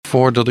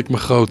Voordat ik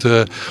mijn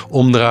grote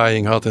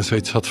omdraaiing had en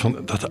zoiets had van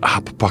dat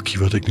apenpakje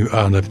wat ik nu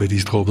aan heb met die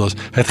stropdas.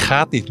 Het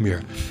gaat niet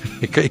meer.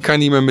 Ik kan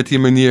niet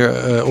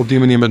meer op die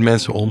manier met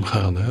mensen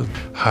omgaan. Hè.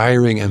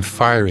 Hiring en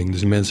firing.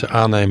 Dus mensen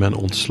aannemen en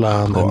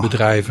ontslaan en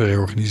bedrijven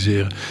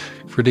reorganiseren.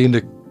 Ik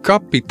verdiende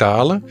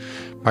kapitalen,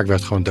 maar ik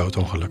werd gewoon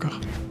doodongelukkig.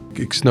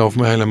 Ik snoof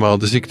me helemaal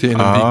de ziekte in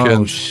een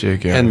weekend.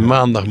 Zeker. En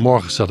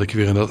maandagmorgen zat ik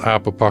weer in dat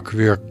apenpak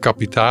weer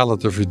kapitalen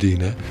te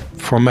verdienen.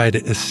 Voor mij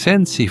de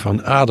essentie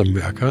van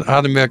ademwerk. Want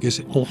ademwerk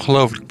is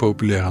ongelooflijk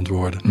populair aan het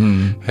worden.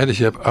 Dus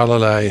je hebt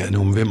allerlei,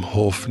 noem Wim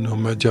Hof,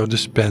 noem Joe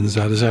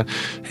Dispenza. Er zijn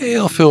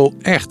heel veel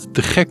echt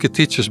te gekke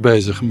teachers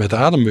bezig met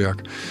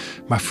ademwerk.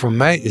 Maar voor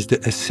mij is de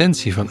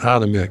essentie van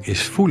ademwerk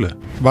is voelen.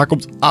 Waar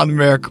komt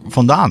ademwerk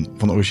vandaan,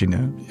 van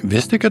origine?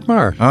 Wist ik het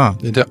maar.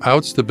 De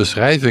oudste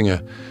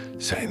beschrijvingen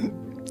zijn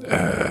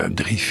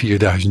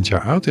 3.000-4.000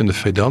 jaar oud in de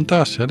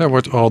Vedanta's. Daar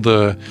wordt al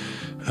de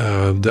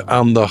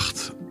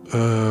aandacht...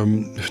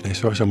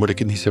 zo moet ik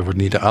het niet zeggen. Wordt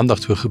niet de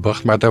aandacht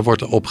teruggebracht. Maar daar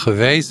wordt op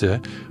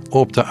gewezen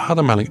op de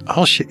ademhaling.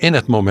 Als je in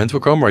het moment wil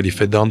komen, waar die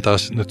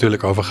Vedanta's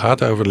natuurlijk over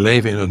gaat, over het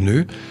leven in het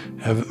nu.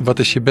 Wat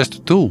is je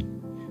beste tool?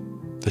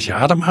 Dat is je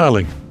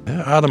ademhaling.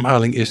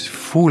 Ademhaling is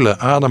voelen.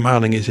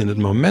 Ademhaling is in het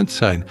moment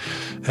zijn.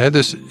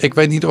 Dus ik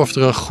weet niet of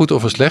er een goed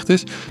of een slecht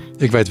is.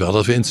 Ik weet wel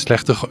dat we in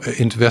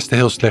het Westen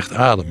heel slecht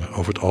ademen,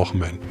 over het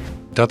algemeen.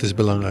 Dat is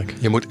belangrijk.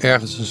 Je moet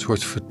ergens een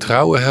soort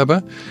vertrouwen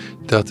hebben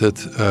dat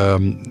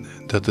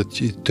het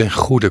je ten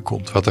goede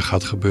komt wat er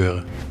gaat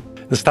gebeuren.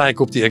 Dan sta ik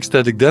op die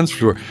ecstatic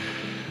dancevloer.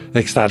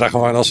 Ik sta daar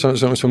gewoon als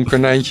zo'n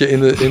konijntje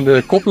in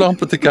de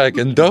koplampen te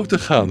kijken en dood te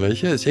gaan, weet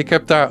je. Dus ik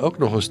heb daar ook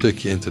nog een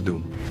stukje in te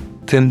doen.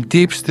 Ten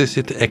diepste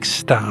zit de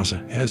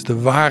extase. Dat is de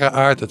ware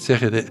aard, dat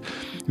zeggen de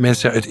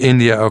mensen uit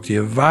India ook.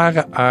 Die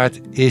ware aard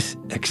is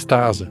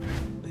extase.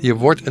 Je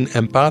wordt een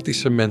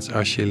empathische mens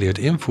als je leert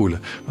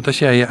invoelen. Want als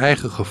jij je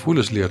eigen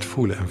gevoelens leert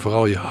voelen en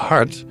vooral je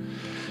hart,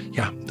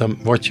 dan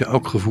word je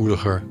ook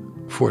gevoeliger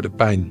voor de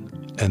pijn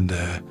en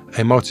de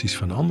emoties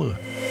van anderen.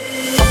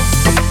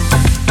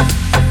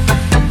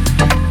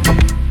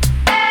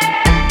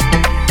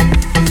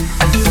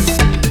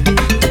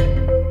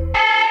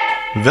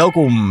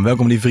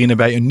 Welkom lieve vrienden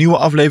bij een nieuwe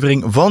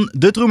aflevering van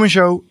de Trueman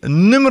Show,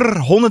 nummer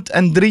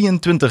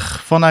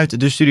 123 vanuit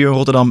de studio in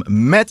Rotterdam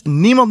met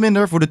niemand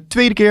minder voor de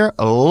tweede keer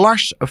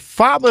Lars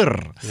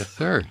Faber. Yes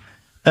sir.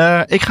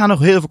 Ik ga nog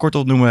heel even kort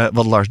opnoemen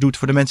wat Lars doet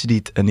voor de mensen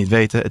die het niet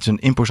weten. Het is een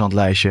imposant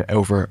lijstje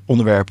over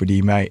onderwerpen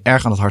die mij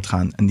erg aan het hart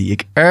gaan en die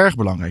ik erg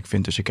belangrijk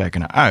vind, dus ik kijk er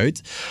naar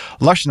uit.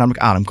 Lars is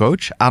namelijk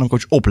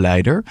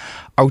ademcoach-opleider,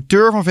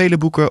 auteur van vele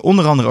boeken,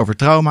 onder andere over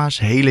trauma's,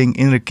 heling,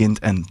 innerlijk kind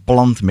en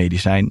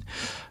plantmedicijn.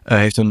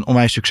 Heeft een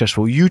onwijs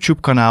succesvol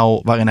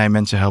YouTube-kanaal waarin hij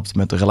mensen helpt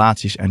met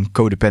relaties en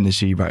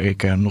codependency, waar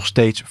ik nog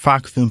steeds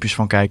vaak filmpjes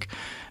van kijk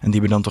en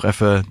die we dan toch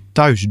even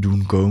thuis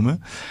doen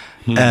komen.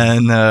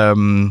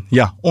 En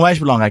onwijs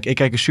belangrijk. Ik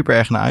kijk er super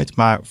erg naar uit.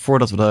 Maar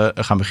voordat we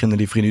gaan beginnen,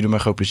 lieve vrienden, doe me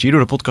een groot plezier door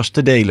de podcast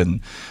te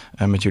delen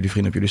met jullie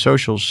vrienden op jullie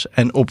socials.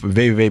 En op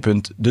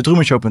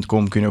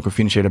www.detruemanshow.com kun je ook een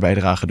financiële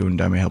bijdrage doen.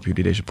 Daarmee helpen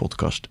jullie deze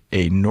podcast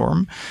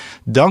enorm.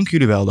 Dank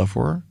jullie wel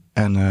daarvoor.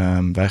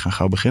 En wij gaan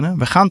gauw beginnen.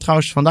 We gaan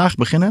trouwens vandaag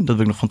beginnen. Dat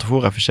wil ik nog van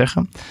tevoren even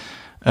zeggen.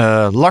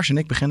 Lars en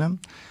ik beginnen.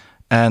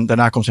 En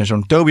daarna komt zijn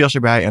zoon Tobias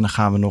erbij. En dan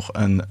gaan we nog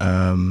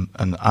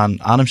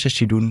een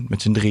ademsessie doen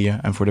met z'n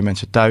drieën. En voor de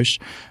mensen thuis.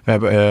 We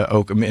hebben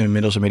ook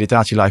inmiddels een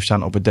meditatie live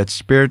staan op het Dead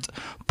Spirit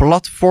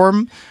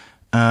platform.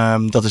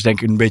 Dat is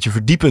denk ik een beetje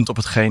verdiepend op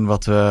hetgeen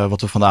wat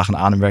we vandaag aan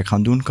ademwerk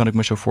gaan doen. Kan ik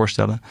me zo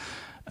voorstellen.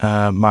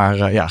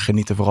 Maar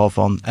geniet er vooral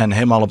van. En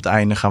helemaal op het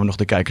einde gaan we nog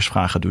de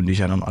kijkersvragen doen. Die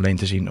zijn dan alleen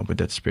te zien op het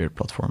Dead Spirit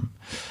platform.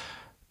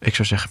 Ik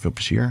zou zeggen veel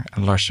plezier.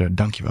 En Lars,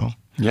 dankjewel.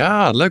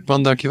 Ja, leuk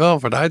man. Dankjewel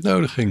voor de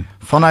uitnodiging.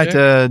 Vanuit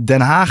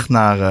Den Haag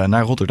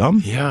naar Rotterdam.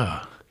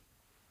 Ja.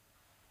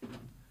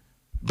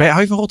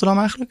 Hou je van Rotterdam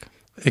eigenlijk?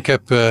 Ik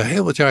heb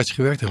heel wat jaartjes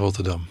gewerkt in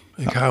Rotterdam.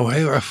 Ik hou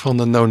heel erg van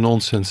de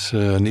no-nonsens.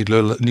 Niet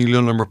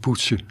lullen, maar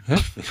poetsen. Hè?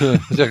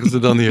 Zeggen ze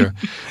dan hier.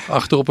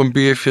 Achterop een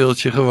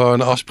bierveeltje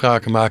gewoon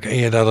afspraken maken en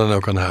je daar dan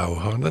ook aan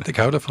houden. Gewoon, ik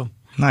hou daarvan.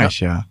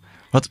 Nice, ja.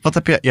 Wat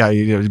heb je... Ja,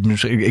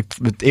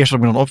 het eerste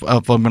wat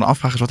ik me dan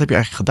afvraag is, wat heb je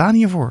eigenlijk gedaan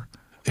hiervoor?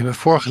 In mijn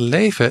vorige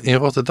leven in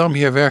Rotterdam,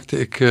 hier werkte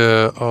ik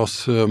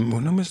als,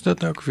 hoe noemen ze dat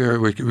nou ook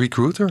weer,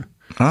 recruiter.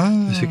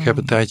 Dus ik heb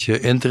een tijdje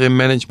interim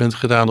management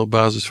gedaan op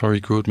basis van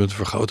recruitment,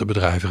 voor grote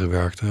bedrijven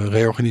gewerkt.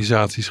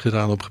 Reorganisaties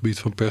gedaan op gebied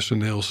van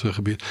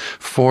personeelsgebied.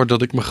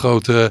 Voordat ik mijn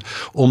grote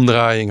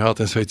omdraaiing had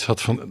en zoiets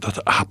had van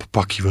dat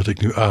apenpakje wat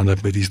ik nu aan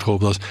heb met die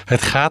stropdas.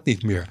 Het gaat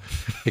niet meer.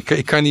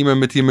 Ik kan niet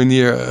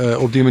meer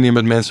op die manier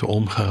met mensen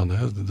omgaan.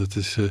 Hè. Dat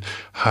is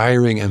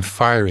hiring en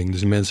firing.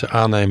 Dus mensen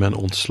aannemen en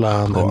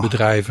ontslaan en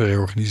bedrijven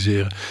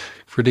reorganiseren.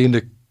 Ik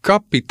verdiende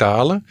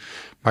kapitalen,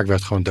 maar ik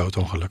werd gewoon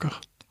doodongelukkig.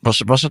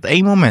 Was het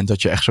één moment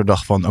dat je echt zo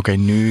dacht van, oké,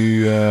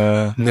 nu...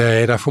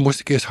 Nee, daarvoor moest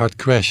ik eerst hard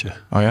crashen.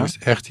 Oh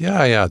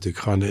ja? Ja,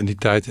 natuurlijk. Gewoon in die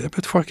tijd, ik heb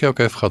het vorige keer ook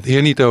even gehad.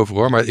 Hier niet over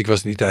hoor, maar ik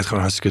was in die tijd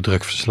gewoon hartstikke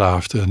druk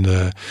verslaafd.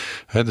 En,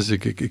 dus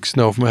ik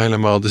snoof me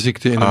helemaal de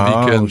ziekte in een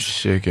weekend.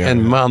 Zeker.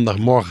 En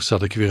maandagmorgen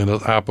zat ik weer in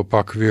dat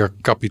apenpak weer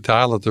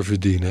kapitalen te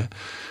verdienen.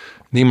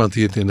 niemand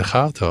die het in de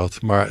gaten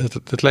had. Maar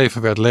het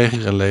leven werd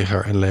leger en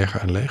leger en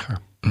leger en leger.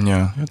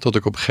 Ja. Tot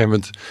ik op een gegeven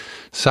moment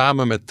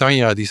samen met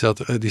Tanja,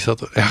 die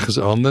zat ergens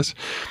anders.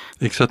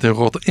 Ik zat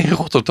in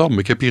Rotterdam.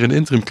 Ik heb hier een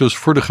interimklus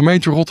voor de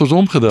gemeente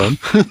Rotterdam gedaan.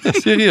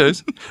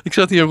 Serieus. Ik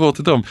zat hier in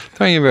Rotterdam.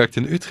 Tanja werkte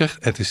in Utrecht.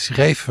 En toen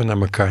schreven we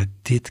naar elkaar,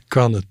 dit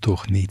kan het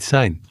toch niet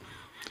zijn?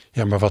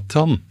 Ja, maar wat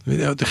dan?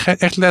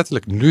 Echt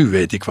letterlijk, nu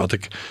weet ik wat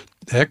ik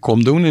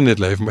kom doen in dit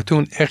leven. Maar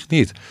toen echt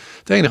niet.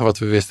 Het enige wat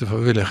we wisten,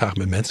 we willen graag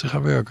met mensen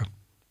gaan werken.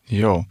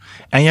 Jo.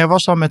 En jij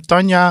was dan met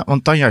Tanja,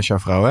 want Tanja is jouw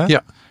vrouw, hè?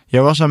 Ja.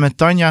 Jij was dan met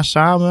Tanja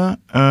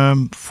samen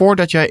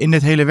voordat jij in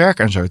dit hele werk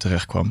en zo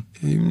terecht kwam?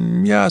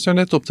 Ja, zo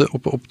net op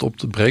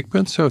de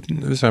breekpunt. Zo,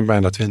 we zijn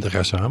bijna 20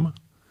 jaar samen.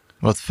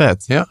 Wat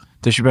vet. Ja.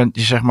 Dus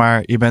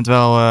je bent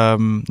wel...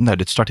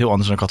 dit start heel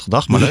anders dan ik had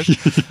gedacht, maar leuk.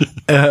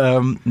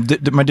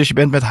 Maar dus je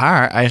bent met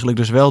haar eigenlijk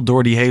dus wel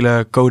door die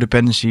hele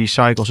codependency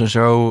cycles en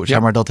zo, zeg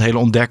maar, dat hele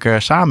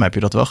ontdekken samen heb je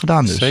dat wel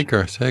gedaan dus.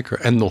 Zeker.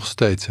 En nog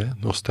steeds.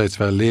 Nog steeds,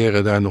 wij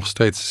leren daar nog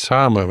steeds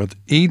samen. Want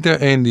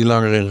iedereen die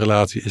langer in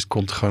relatie is,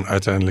 komt gewoon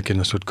uiteindelijk in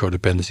een soort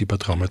codependency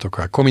patroon met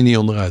elkaar. Kom je niet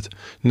onderuit.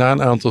 Na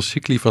een aantal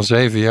cycli van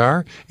 7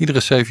 jaar, iedere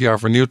 7 jaar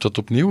vernieuwt dat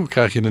opnieuw,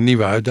 krijg je een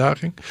nieuwe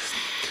uitdaging.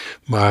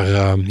 Maar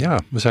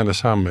we zijn er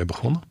samen mee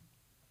begonnen.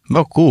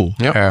 Wel cool,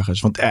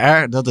 ergens. Want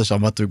dat is dan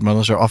wat ik me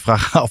dan zo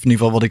afvraag, of in ieder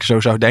geval wat ik zo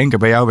zou denken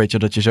bij jou, weet je,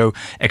 dat je zo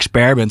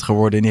expert bent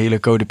geworden in die hele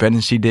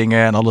codependency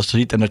dingen en alles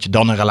ziet en dat je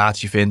dan een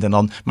relatie vindt en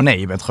dan, maar nee,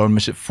 je bent gewoon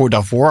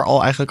daarvoor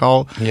al eigenlijk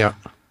al. Ja,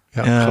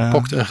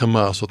 gepokt en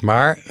gemazeld.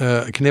 Maar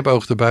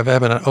knipoog erbij, we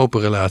hebben een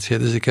open relatie.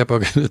 Dus ik heb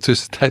ook in de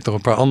tussentijd nog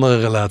een paar andere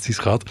relaties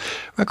gehad,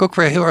 waar ik ook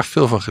weer heel erg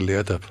veel van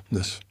geleerd heb.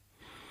 Dus.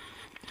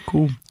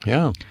 Cool.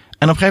 Ja.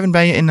 En op een gegeven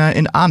moment ben je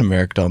in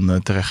ademwerk dan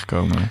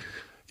terechtgekomen?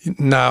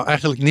 Nou,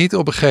 eigenlijk niet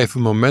op een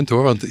gegeven moment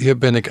hoor. Want hier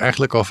ben ik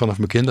eigenlijk al vanaf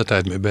mijn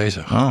kindertijd mee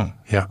bezig. Oh.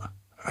 Ja,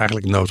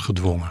 eigenlijk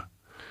noodgedwongen.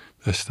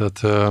 Dus dat,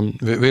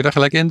 wil je daar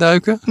gelijk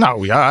induiken?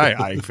 Nou ja,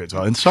 ik vind het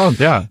wel interessant,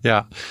 ja.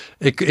 Ja,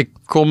 ik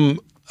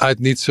kom uit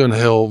niet zo'n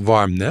heel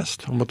warm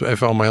nest. Om het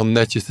even allemaal heel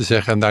netjes te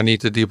zeggen en daar niet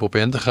te diep op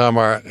in te gaan.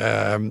 Maar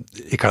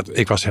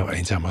ik was heel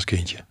eenzaam als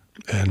kindje.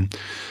 En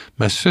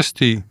mijn zus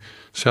die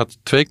zat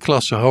 2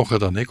 klassen hoger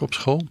dan ik op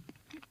school.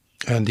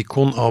 En die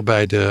kon al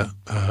bij de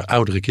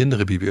oudere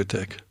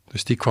kinderenbibliotheek.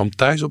 Dus die kwam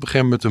thuis op een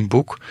gegeven moment een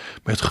boek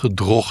met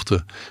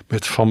gedrochten,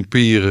 met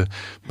vampieren,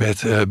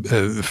 met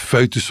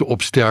foetussen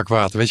op sterk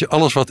water. Weet je,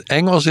 alles wat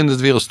Engels in de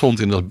wereld stond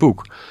in dat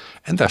boek.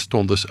 En daar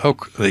stond dus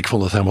ook, ik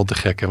vond dat helemaal te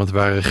gek, hè, want we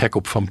waren gek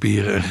op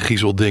vampieren en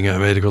griezeldingen en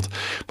weet ik wat.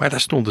 Maar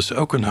daar stond dus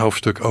ook een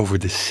hoofdstuk over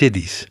de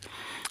siddhis.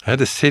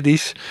 De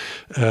siddhis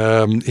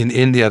in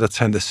India, dat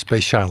zijn de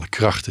speciale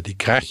krachten. Die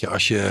krijg je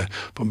als je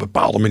op een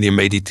bepaalde manier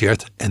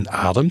mediteert en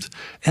ademt.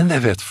 En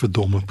daar werd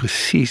verdomme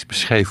precies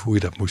beschreven hoe je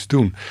dat moest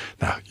doen.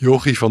 Nou,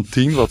 yogi van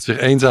 10, wat zich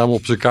eenzaam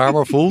op zijn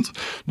kamer voelt,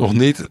 nog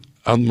niet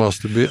aan het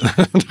masturberen.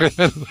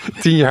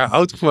 10 jaar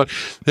oud geworden.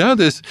 Ja,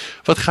 dus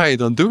wat ga je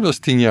dan doen als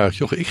 10-jarig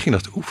jochie? Ik ging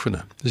dat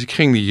oefenen. Dus ik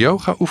ging die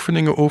yoga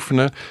oefeningen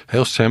oefenen.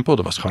 Heel simpel.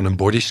 Dat was gewoon een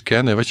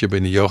bodyscan. Hè, wat je bij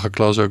de yoga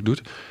klas ook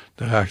doet.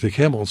 Daar raakte ik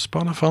helemaal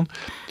ontspannen van.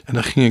 En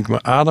dan ging ik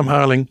mijn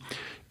ademhaling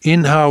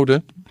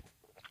inhouden.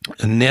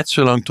 En net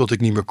zolang tot ik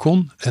niet meer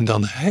kon. En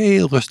dan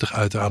heel rustig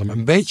uitademen.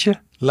 Een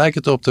beetje lijkt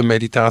het op de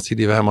meditatie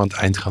die we helemaal aan het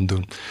eind gaan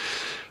doen.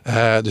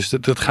 Dus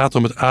dat gaat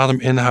om het adem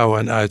inhouden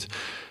en uit.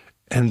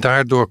 En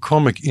daardoor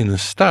kwam ik in een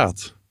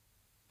staat.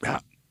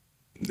 Ja,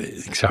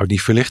 ik zou het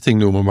niet verlichting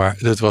noemen, maar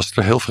het was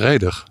heel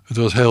vredig. Het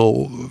was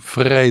heel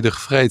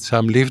vredig,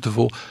 vreedzaam,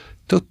 liefdevol.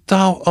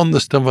 Totaal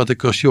anders dan wat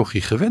ik als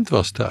yogi gewend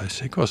was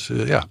thuis. Ik was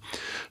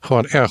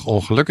gewoon erg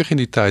ongelukkig in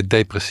die tijd.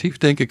 Depressief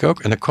denk ik ook.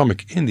 En dan kwam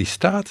ik in die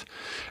staat.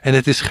 En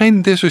het is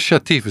geen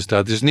dissociatieve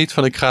staat. Het is niet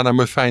van ik ga naar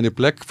mijn fijne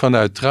plek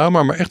vanuit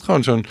trauma. Maar echt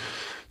gewoon zo'n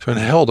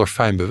helder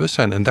fijn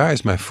bewustzijn. En daar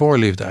is mijn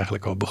voorliefde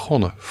eigenlijk al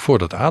begonnen. Voor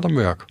dat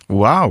ademwerk.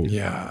 Wauw.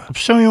 Ja. Op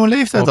zo'n jonge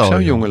leeftijd al? Op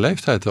zo'n jonge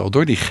leeftijd al.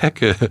 Door die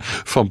gekke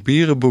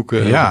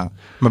vampierenboeken. Ja.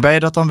 Maar ben je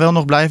dat dan wel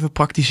nog blijven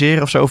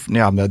praktiseren of zo? Of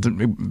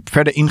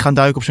verder in gaan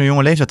duiken op zo'n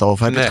jonge leeftijd al? Of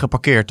heb je het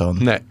geparkeerd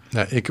dan? Nee.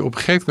 Op een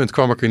gegeven moment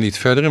kwam ik er niet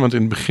verder in. Want in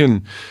het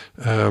begin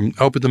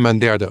opende mijn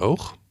derde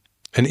oog.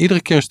 En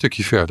iedere keer een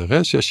stukje verder. Hè?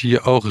 Dus als je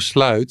je ogen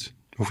sluit...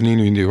 Hoef niet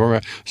nu in die hoor,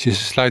 maar als je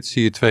ze sluit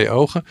zie je 2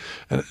 ogen.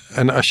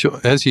 En als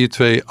je zie je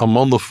 2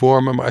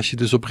 amandelvormen. Maar als je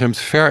dus op een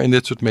gegeven moment ver in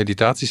dit soort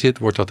meditatie zit,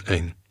 wordt dat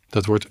 1.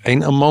 Dat wordt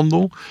 1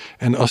 amandel.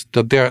 En als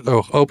dat derde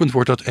oog opent,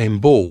 wordt dat 1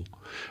 bol.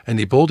 En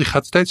die bol die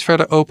gaat steeds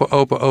verder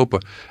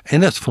open. En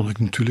dat vond ik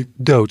natuurlijk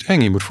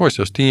doodeng. Je moet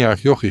voorstellen, als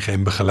 10-jarig jochie,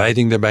 geen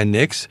begeleiding daarbij,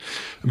 niks.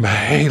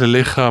 Mijn hele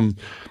lichaam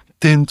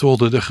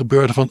tintelde. Er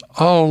gebeurde van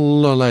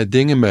allerlei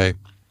dingen mee.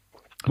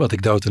 Wat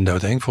ik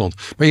doodeng vond.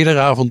 Maar iedere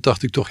avond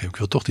dacht ik toch, ik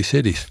wil toch die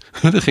siddhis.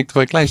 Dan ging ik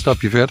toch een klein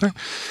stapje verder.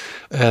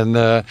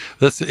 En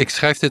ik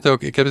schrijf dit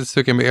ook. Ik heb dit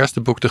stuk in mijn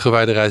eerste boek, De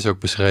Gewijde Reis, ook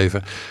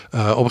beschreven.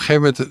 Op een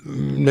gegeven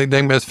moment, ik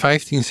denk met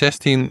 15,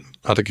 16...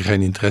 had ik er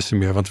geen interesse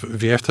meer. Want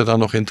wie heeft er dan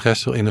nog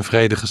interesse in een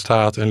vredige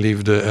staat en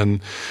liefde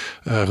en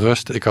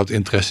rust? Ik had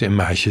interesse in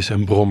meisjes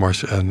en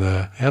brommers. En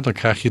dan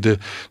krijg je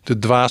de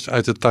dwaas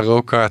uit de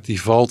tarotkaart,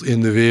 die valt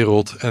in de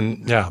wereld.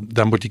 En ja,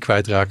 dan moet hij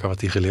kwijtraken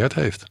wat hij geleerd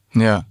heeft.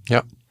 Ja.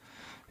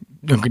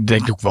 Ik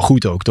denk ook wel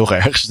goed ook, toch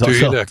ergens?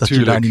 Tuurlijk.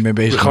 Je daar niet mee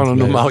bezig bent. Gewoon een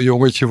normaal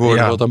jongetje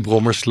worden wat aan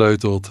brommers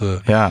sleutelt.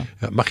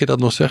 Mag je dat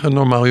nog zeggen, een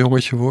normaal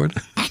jongetje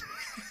worden?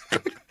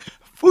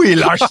 Oei,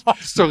 Lars.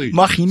 Sorry.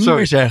 Mag je niet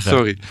meer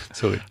zeggen.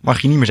 Sorry.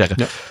 Mag je niet meer zeggen.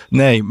 Ja.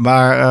 Nee,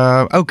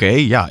 maar oké,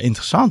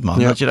 interessant man.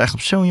 Ja. Dat je er echt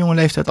op zo'n jonge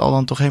leeftijd al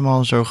dan toch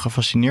helemaal zo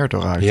gefascineerd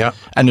door raakt. Ja.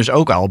 En dus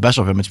ook al best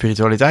wel veel met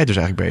spiritualiteit dus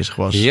eigenlijk bezig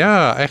was.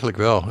 Ja, eigenlijk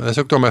wel. Dat is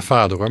ook door mijn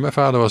vader hoor. Mijn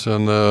vader was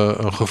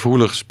een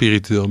gevoelig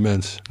spiritueel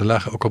mens. Er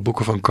lagen ook al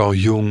boeken van Carl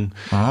Jung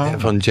en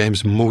van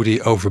James Moody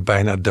over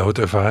bijna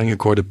doodervaring.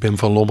 Ik hoorde Pim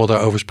van Lommel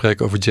daarover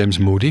spreken, over James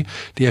Moody.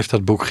 Die heeft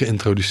dat boek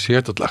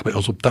geïntroduceerd. Dat lag bij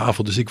ons op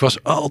tafel. Dus ik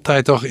was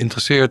altijd al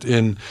geïnteresseerd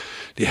in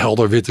die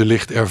helder witte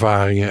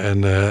lichtervaringen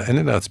en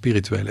inderdaad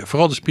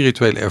vooral de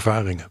spirituele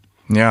ervaringen.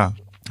 Ja.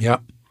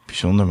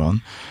 Bijzonder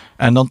man.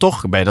 En dan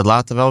toch ben je dat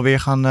later wel weer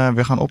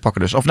gaan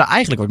oppakken. Dus. Of nou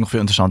eigenlijk wat ik nog veel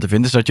interessanter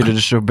vind, is dat je er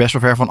dus best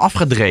wel ver van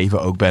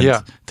afgedreven ook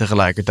bent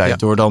tegelijkertijd. Ja.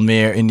 Door dan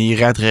meer in die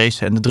red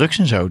race en de drugs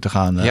en zo te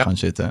gaan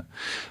zitten.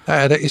 Nou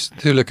ja, daar is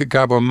natuurlijk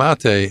Gabor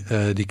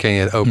Mate, die ken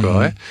je ook wel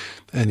hè.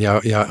 En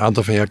jouw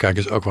aantal van jouw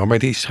kijkers ook wel. Maar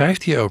die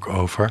schrijft hier ook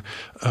over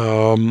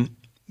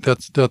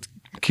dat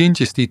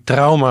kindjes die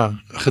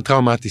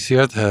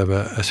getraumatiseerd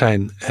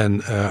zijn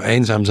en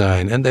eenzaam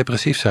zijn en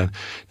depressief zijn,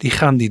 die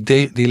gaan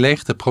die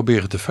leegte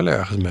proberen te vullen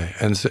ergens mee.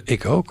 En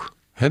ik ook.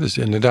 Dus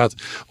inderdaad,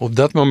 op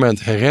dat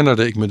moment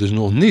herinnerde ik me dus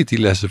nog niet die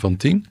lessen van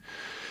 10.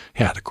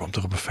 Ja, er komt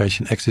er op een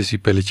feestje een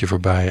ecstasy-pilletje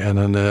voorbij en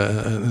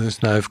een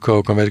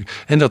snuifkook.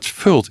 En dat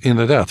vult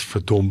inderdaad,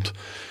 verdomd.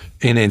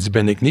 Ineens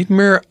ben ik niet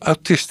meer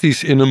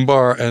autistisch in een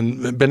bar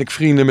en ben ik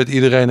vrienden met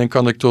iedereen en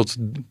kan ik tot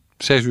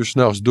 6 uur 's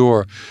nachts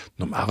door.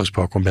 Normaal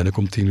gesproken ben ik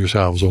om 10 uur 's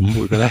avonds om.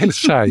 Ik ben een hele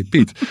saaie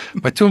Piet.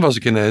 Maar toen was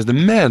ik ineens de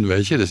man,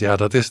 weet je. Dus ja,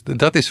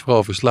 dat is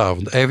vooral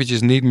verslavend.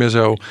 Eventjes niet meer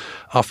zo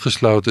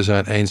afgesloten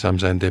zijn, eenzaam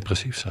zijn,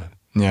 depressief zijn.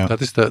 Ja.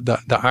 Dat is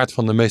de aard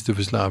van de meeste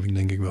verslaving,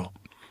 denk ik wel.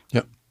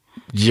 Ja.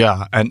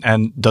 Ja,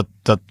 en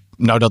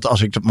dat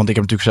als ik, want ik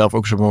heb natuurlijk zelf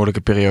ook zo'n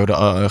behoorlijke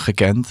periode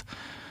gekend.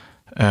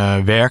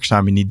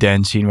 Werkzaam in die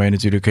dance scene, waar je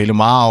natuurlijk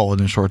helemaal in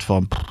een soort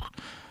van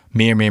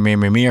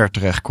meer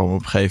terecht kwam op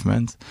een gegeven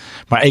moment.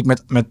 Maar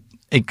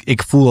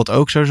ik voel dat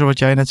ook zo wat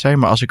jij net zei.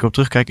 Maar als ik erop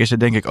terugkijk, is het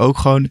denk ik ook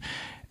gewoon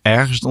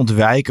ergens het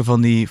ontwijken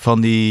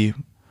van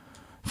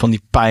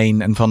die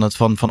pijn en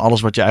van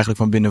alles wat je eigenlijk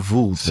van binnen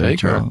voelt.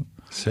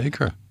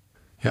 Zeker.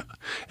 Ja,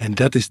 en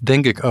dat is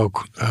denk ik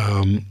ook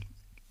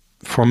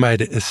voor mij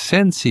de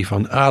essentie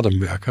van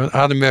ademwerk.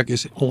 Ademwerk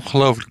is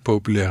ongelooflijk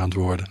populair aan het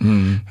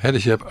worden.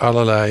 Dus je hebt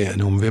allerlei,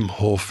 noem Wim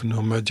Hof,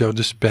 noem Joe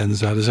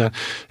Dispenza. Er zijn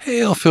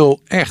heel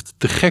veel echt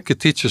te gekke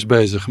teachers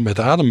bezig met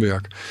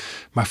ademwerk.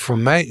 Maar voor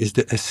mij is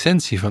de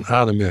essentie van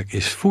ademwerk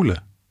is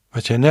voelen.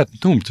 Wat jij net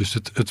noemt. Dus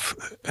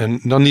en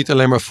dan niet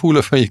alleen maar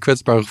voelen van je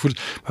kwetsbare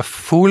gevoelens, maar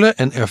voelen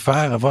en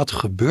ervaren wat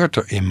gebeurt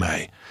er in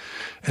mij.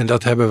 En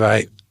dat hebben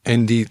wij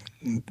in die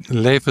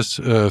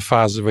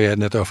levensfase waar jij het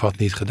net over had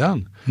niet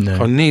gedaan. Nee.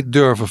 Gewoon niet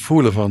durven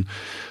voelen van,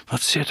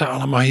 wat zit er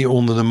allemaal hier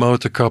onder de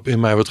motorkap in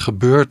mij? Wat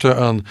gebeurt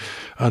er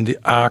aan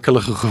die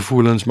akelige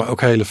gevoelens, maar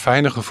ook hele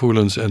fijne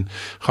gevoelens. En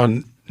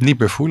gewoon niet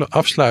meer voelen,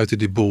 afsluiten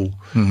die boel.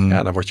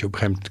 Ja, dan word je op een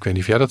gegeven moment, ik weet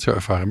niet of jij dat zo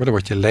ervaren, maar dan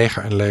word je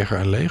leger en leger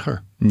en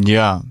leger.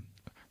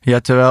 Ja,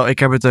 terwijl ik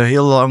heb het er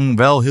heel lang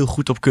wel heel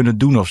goed op kunnen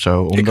doen of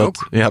zo. Omdat, ik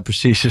ook. Ja,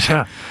 precies.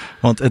 Ja.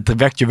 Want het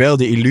wekt je wel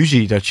de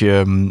illusie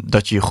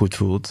dat je goed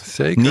voelt.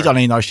 Zeker. Niet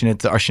alleen als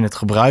je het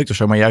gebruikt of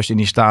zo, maar juist in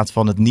die staat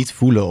van het niet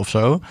voelen of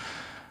zo.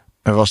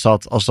 En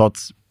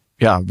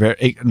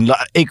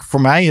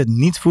voor mij het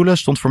niet voelen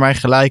stond voor mij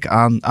gelijk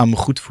aan me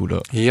goed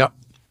voelen. Ja.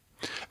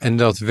 En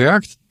dat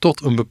werkt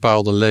tot een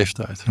bepaalde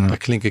leeftijd. Ja. Daar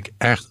klink ik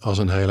echt als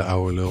een hele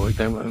oude lul. Ik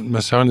denk,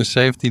 mijn zoon is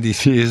 17, die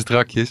zie je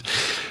strakjes.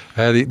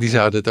 Die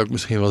zou dit ook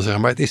misschien wel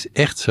zeggen. Maar het is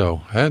echt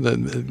zo.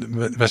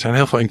 We zijn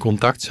heel veel in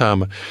contact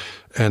samen.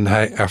 En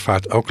hij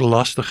ervaart ook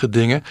lastige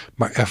dingen.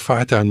 Maar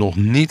ervaart daar nog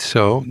niet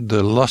zo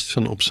de last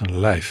van op zijn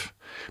lijf.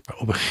 Maar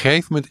op een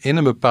gegeven moment in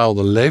een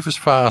bepaalde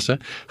levensfase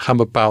gaan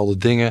bepaalde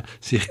dingen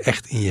zich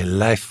echt in je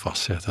lijf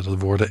vastzetten.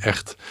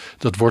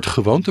 Dat wordt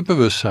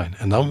gewoontebewustzijn.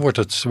 En dan wordt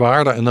het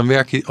zwaarder en dan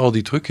werk je al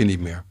die trucken niet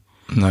meer.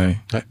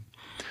 Nee.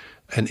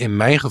 En in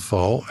mijn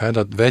geval,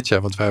 dat weet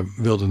jij, want wij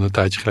wilden een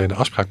tijdje geleden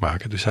een afspraak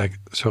maken. Dus zei ik,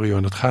 sorry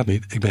joh, dat gaat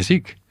niet. Ik ben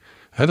ziek.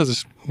 Dat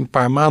is een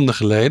paar maanden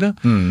geleden.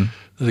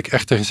 Dat ik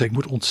echt tegen zei, ik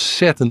moet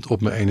ontzettend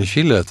op mijn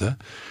energie letten.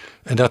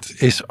 En dat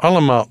is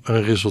allemaal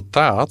een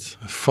resultaat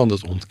van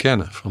het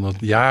ontkennen. Van dat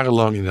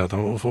jarenlang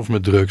inderdaad, of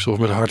met drugs, of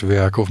met hard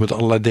werken, of met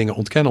allerlei dingen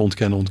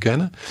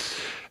ontkennen.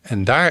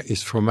 En daar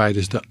is voor mij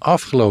dus de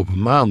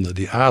afgelopen maanden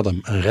die adem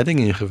een redding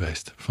in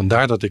geweest.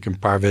 Vandaar dat ik een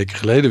paar weken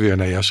geleden weer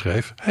naar jou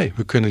schreef.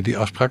 We kunnen die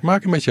afspraak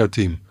maken met jouw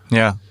team.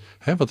 Ja.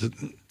 Want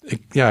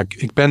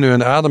ik ben nu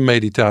een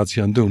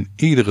ademmeditatie aan het doen,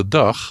 iedere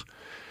dag.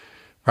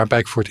 Waarbij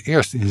ik voor het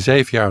eerst in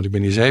 7 jaar, want ik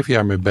ben hier 7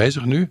 jaar mee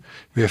bezig nu,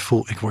 weer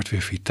voel, ik word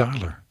weer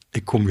vitaler.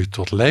 Ik kom weer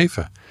tot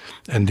leven.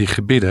 En die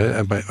gebieden,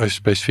 en bij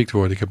specifiek te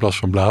worden, ik heb last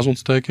van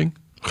blaasontsteking,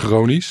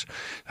 chronisch.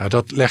 Nou,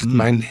 dat legt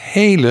mijn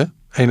hele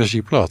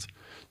energie plat.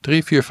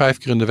 3, 4, 5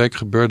 keer in de week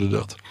gebeurde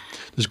dat.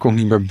 Dus ik kon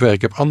niet meer bewegen.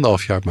 Ik heb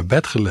 1,5 jaar op mijn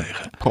bed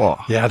gelegen.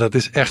 Oh. Ja, dat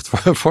is echt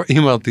voor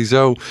iemand die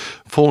zo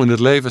vol in het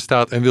leven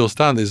staat en wil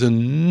staan, is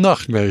een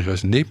nachtmerrie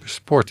geweest. Niet meer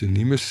sporten,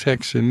 niet meer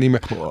seksen, niet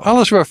meer.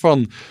 Alles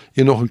waarvan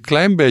je nog een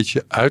klein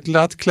beetje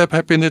uitlaatklep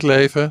hebt in het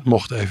leven,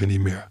 mocht even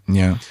niet meer.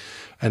 Ja.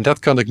 En dat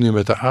kan ik nu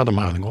met de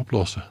ademhaling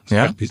oplossen.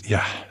 Ja?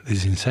 Ja, dat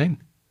is insane.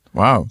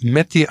 Wauw.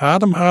 Met die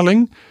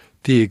ademhaling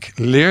die ik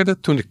leerde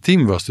toen ik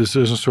 10 was. Dus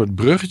er is een soort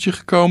bruggetje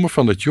gekomen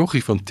van het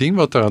jochie van 10,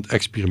 wat daar aan het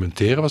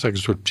experimenteren was. Eigenlijk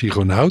een soort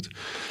psychonaut.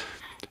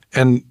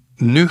 En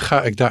nu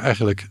ga ik daar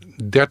eigenlijk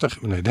 40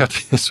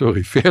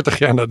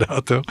 jaar na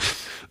dato,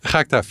 ga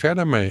ik daar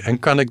verder mee. En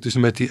kan ik dus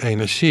met die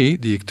energie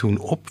die ik toen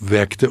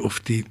opwekte, of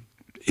die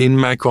in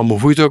mij kwam,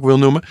 of hoe je het ook wil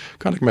noemen,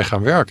 kan ik mee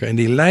gaan werken. En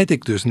die leid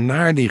ik dus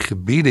naar die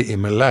gebieden in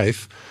mijn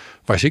lijf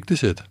waar ziekte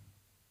zit.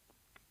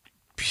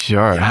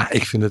 Bizar. Ja,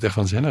 ik vind het echt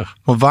waanzinnig.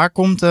 Want waar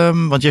komt,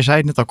 want jij zei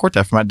het net al kort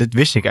even, maar dit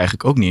wist ik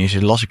eigenlijk ook niet eens.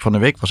 Dit las ik van de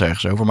week pas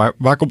ergens over. Maar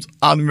waar komt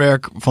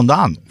ademwerk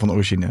vandaan, van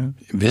origine?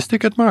 Wist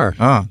ik het maar.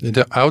 Ah.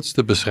 De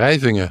oudste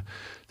beschrijvingen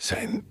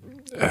zijn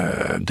 3.000,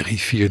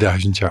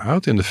 4.000 jaar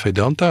oud in de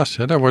Vedanta's.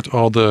 Daar wordt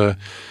al de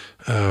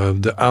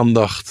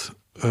aandacht,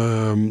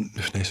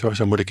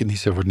 zo moet ik het niet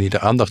zeggen, wordt niet de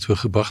aandacht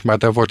teruggebracht, maar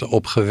daar wordt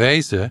op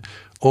gewezen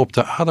op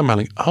de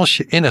ademhaling. Als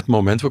je in het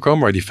moment wil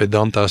komen, waar die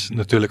Vedanta's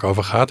natuurlijk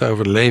over gaat,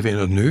 over het leven in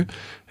het nu,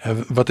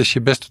 wat is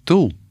je beste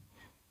tool?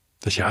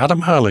 Dat is je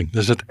ademhaling.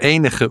 Dat is het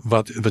enige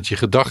wat je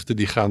gedachten,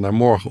 die gaan naar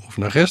morgen of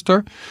naar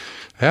gisteren.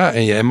 Ja,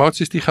 en je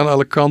emoties, die gaan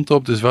alle kanten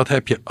op. Dus wat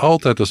heb je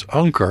altijd als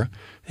anker,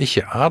 is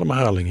je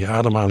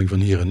ademhaling van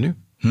hier en nu.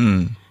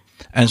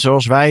 En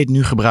zoals wij het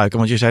nu gebruiken,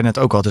 want je zei net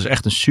ook al, het is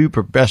echt een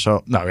super best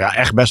wel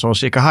een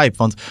sikke hype.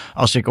 Want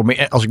als ik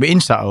mijn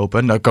Insta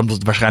open, dan kan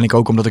het waarschijnlijk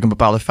ook omdat ik een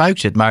bepaalde fuik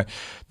zit. Maar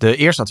de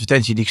eerste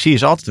advertentie die ik zie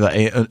is altijd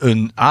wel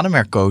een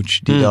ademwerkcoach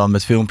die dan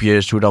met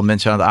filmpjes, hoe dan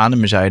mensen aan het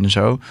ademen zijn en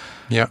zo.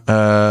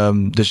 Ja.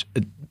 Dus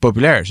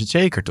populair is het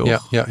zeker,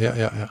 toch? Ja.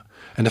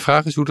 En de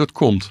vraag is hoe dat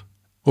komt.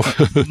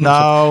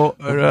 Nou,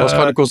 het was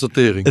gewoon een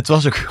constatering. Het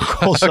was een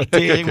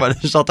constatering, maar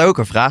er zat ook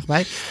een vraag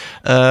bij.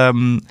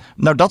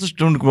 Nou, dat is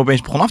toen ik me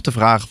opeens begon af te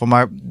vragen van,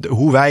 maar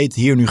hoe wij het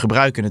hier nu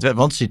gebruiken in het web.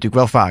 Want het zit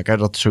natuurlijk wel vaak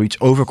dat zoiets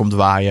overkomt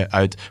waaien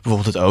uit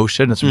bijvoorbeeld het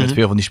oosten. Dat is met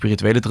veel van die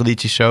spirituele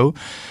tradities zo.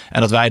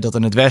 En dat wij dat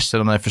in het westen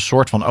dan even een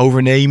soort van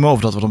overnemen, of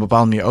dat we het op een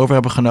bepaalde manier over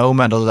hebben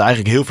genomen. En dat het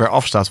eigenlijk heel ver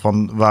afstaat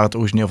van waar het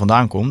origineel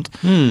vandaan komt.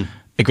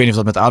 Ik weet niet of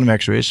dat met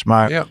ademwerk zo is,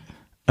 maar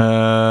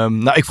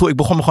ik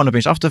begon me gewoon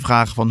opeens af te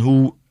vragen van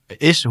hoe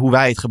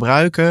wij het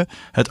gebruiken,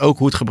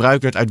 hoe het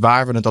gebruikt werd, uit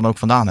waar we het dan ook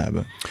vandaan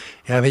hebben.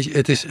 Ja, weet je,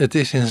 het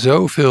is in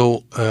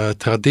zoveel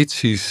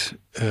tradities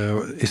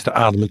is de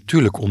adem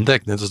natuurlijk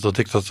ontdekt. Net als dat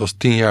ik dat als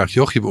 10-jarig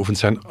jochie beoefend.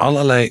 Zijn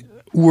allerlei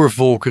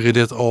oervolkeren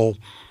dit al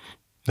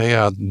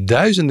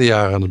duizenden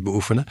jaren aan het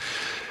beoefenen.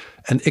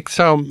 En ik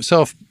zou hem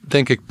zelf,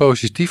 denk ik,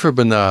 positiever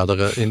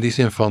benaderen in die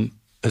zin van,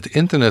 het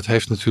internet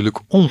heeft natuurlijk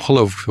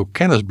ongelooflijk veel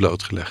kennis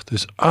blootgelegd.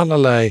 Dus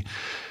allerlei.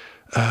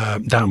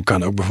 Daarom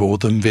kan ook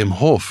bijvoorbeeld een Wim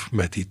Hof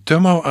met die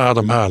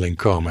tummo-ademhaling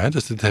komen. Hè?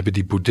 Dus dat hebben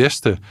die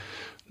boeddhisten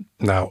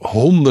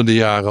honderden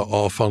jaren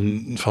al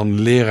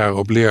van leraar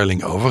op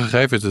leerling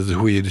overgegeven. Dat is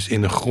hoe je dus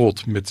in een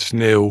grot met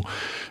sneeuw,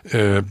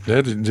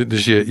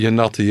 dus je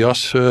natte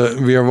jas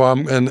weer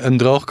warm en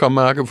droog kan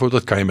maken.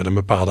 Bijvoorbeeld, dat kan je met een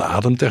bepaalde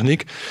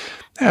ademtechniek.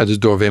 Ja, dus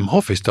door Wim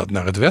Hof is dat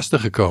naar het westen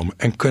gekomen.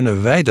 En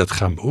kunnen wij dat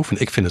gaan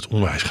beoefenen? Ik vind het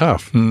onwijs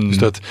gaaf.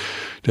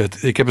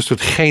 Dus ik heb een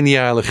soort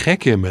geniale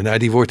gek in me. Nou,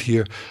 die wordt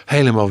hier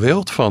helemaal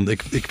wild van.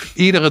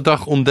 Iedere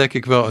dag ontdek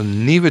ik wel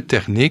een nieuwe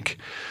techniek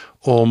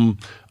om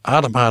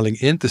ademhaling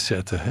in te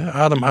zetten.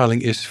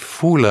 Ademhaling is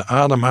voelen.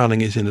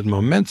 Ademhaling is in het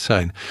moment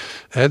zijn.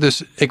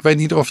 Dus ik weet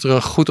niet of er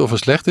een goed of een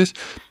slecht is.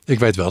 Ik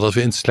weet wel dat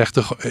we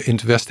in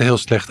het westen heel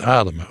slecht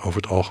ademen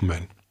over het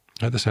algemeen.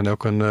 Er is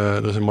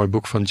een mooi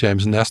boek van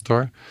James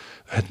Nestor.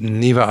 Het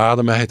nieuwe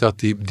ademen heet dat.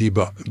 Die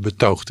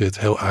betoogt dit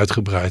heel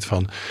uitgebreid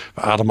van.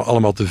 We ademen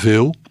allemaal te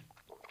veel.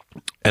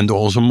 En door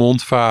onze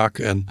mond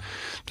vaak.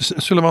 Dus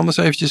zullen we anders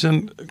eventjes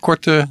een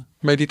korte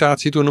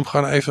meditatie doen om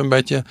gewoon even een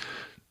beetje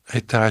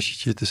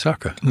etagetje te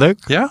zakken.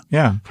 Leuk. Ja?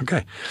 Ja.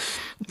 Oké.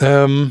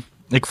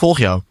 Ik volg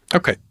jou.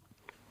 Oké.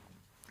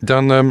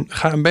 Dan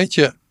ga een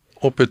beetje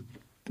op het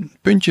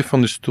puntje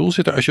van de stoel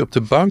zitten. Als je op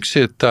de bank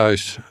zit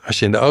thuis, als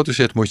je in de auto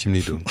zit, moet je hem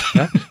niet doen.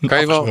 Ja? Kan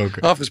je wel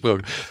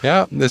afgesproken. Ja,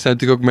 er zijn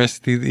natuurlijk ook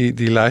mensen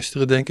die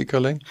luisteren, denk ik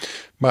alleen.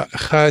 Maar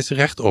ga eens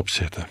rechtop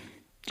zitten.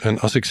 En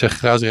als ik zeg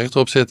ga eens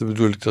rechtop zitten,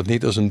 bedoel ik dat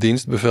niet als een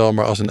dienstbevel,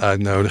 maar als een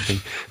uitnodiging.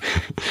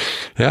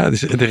 Ja,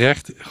 dus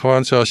recht,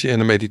 gewoon zoals je in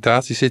een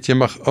meditatie zit. Je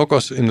mag ook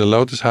als in de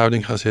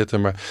lotushouding gaan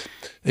zitten, maar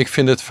ik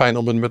vind het fijn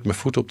om het met mijn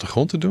voeten op de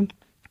grond te doen.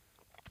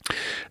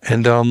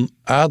 En dan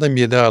adem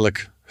je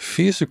dadelijk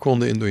 4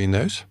 seconden in door je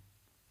neus.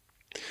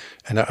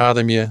 En dan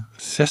adem je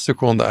 6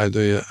 seconden uit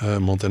door je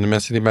mond. En de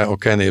mensen die mij al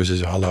kennen, hebben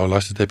ze hallo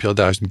Lars, dat heb je al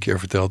 1000 keer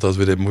verteld dat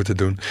we dit moeten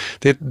doen.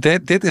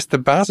 Dit is de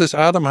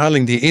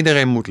basisademhaling die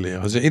iedereen moet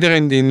leren. Dus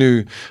iedereen die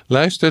nu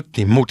luistert,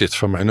 die moet dit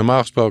van mij. Normaal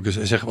gesproken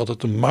zeggen we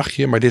altijd, dat mag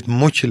je, maar dit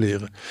moet je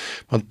leren.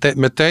 Want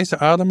met deze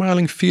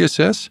ademhaling 4-6,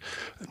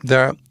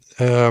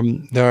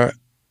 daar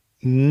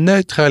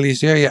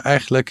neutraliseer je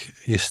eigenlijk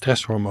je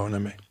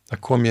stresshormonen mee. Daar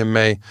kom je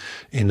mee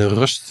in de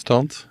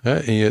ruststand.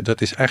 Hè?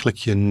 Dat is eigenlijk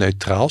je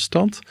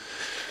neutraalstand.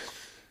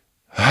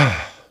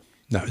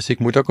 Nou, dus ik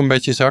moet ook een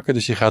beetje zakken.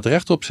 Dus je gaat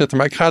rechtop zetten.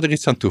 Maar ik ga er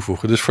iets aan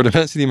toevoegen. Dus voor de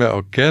mensen die mij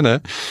ook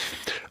kennen.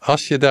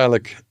 Als je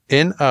dadelijk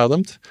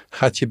inademt,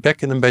 gaat je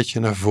bekken een beetje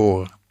naar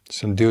voren. Dus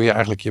dan duw je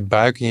eigenlijk je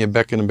buik en je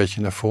bekken een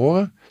beetje naar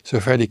voren.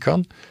 Zover die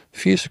kan.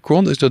 4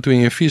 seconden. Dus dat doe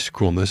je in 4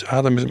 seconden. Dus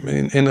adem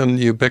in en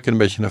je bekken een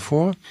beetje naar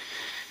voren.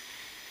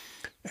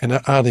 En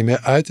dan adem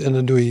je uit en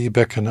dan doe je je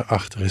bekken naar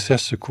achteren.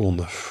 6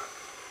 seconden.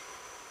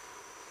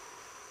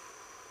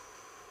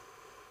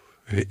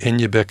 Weer in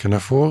je bekken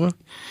naar voren.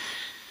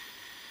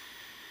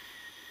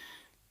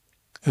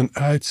 En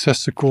uit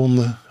 6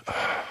 seconden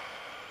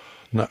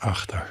naar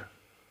achter.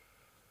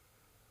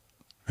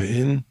 Weer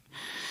in.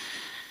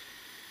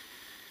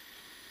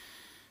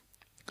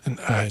 En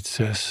uit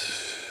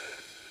 6.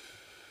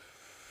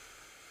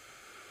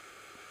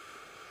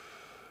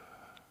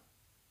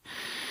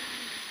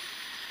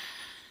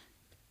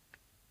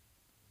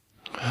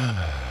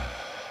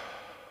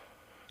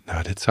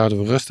 Nou, dit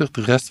zouden we rustig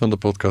de rest van de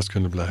podcast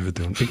kunnen blijven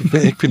doen.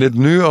 Ik vind het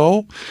nu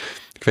al,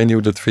 ik weet niet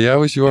hoe dat voor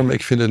jou is, Jor, maar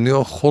ik vind het nu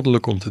al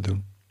goddelijk om te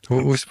doen.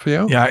 Hoe is het voor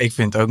jou? Ja, ik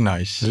vind het ook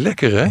nice.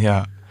 Lekker, hè?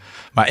 Ja.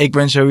 Maar ik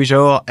ben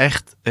sowieso al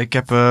echt,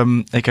 ik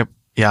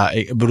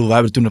bedoel, wij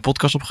hebben toen de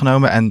podcast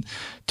opgenomen en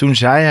toen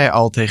zei hij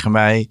al tegen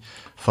mij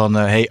van,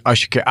 hey, als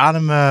je een keer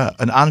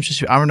een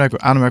ademsessie,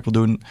 ademwerk wil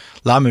doen,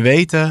 laat me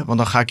weten, want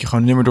dan ga ik je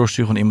gewoon een nummer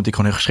doorsturen van iemand die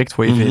gewoon heel geschikt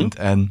voor je vindt.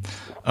 En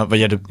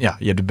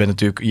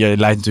je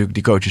leidt natuurlijk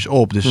die coaches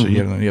op, dus je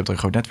hebt er een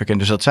groot netwerk in.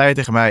 Dus dat zei hij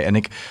tegen mij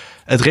en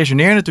het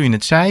resoneerde toen je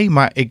het zei,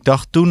 maar ik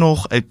dacht toen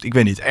nog, ik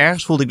weet niet,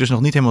 ergens voelde ik dus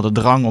nog niet helemaal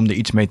de drang om er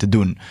iets mee te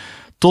doen.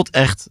 Tot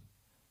echt.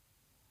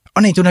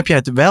 Oh nee, toen heb jij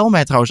het wel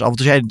met trouwens al.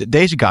 Toen zei je,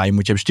 deze guy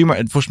moet je hebben stuur maar.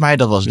 Volgens mij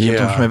dat was het. Je hebt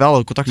volgens mij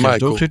wel contact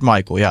doorgestuurd.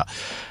 Michael, ja.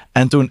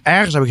 En toen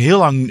ergens heb ik heel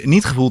lang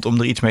niet gevoeld om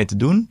er iets mee te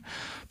doen.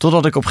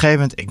 Totdat ik op een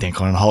gegeven moment, ik denk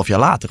gewoon een half jaar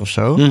later of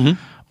zo,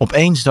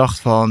 opeens dacht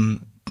van,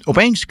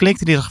 opeens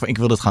klikte die dacht van, ik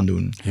wil dit gaan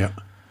doen. Ja.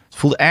 Het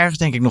voelde ergens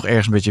denk ik nog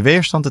ergens een beetje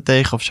weerstand er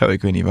tegen of zo.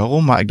 Ik weet niet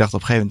waarom, maar ik dacht op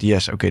een gegeven moment,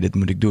 yes, oké, dit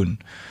moet ik doen.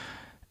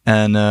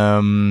 En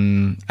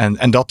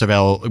dat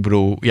terwijl, ik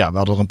bedoel, ja, we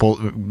hadden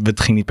het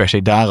ging niet per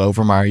se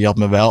daarover, maar je had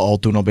me wel al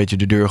toen al een beetje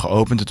de deur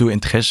geopend en toen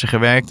interesse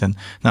gewerkt. En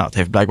nou, het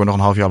heeft blijkbaar nog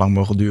een half jaar lang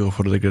mogen duren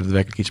voordat ik er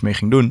daadwerkelijk iets mee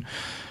ging doen.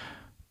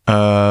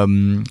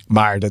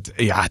 Maar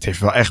het heeft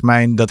wel echt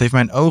dat heeft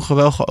mijn ogen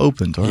wel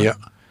geopend, hoor. Ja.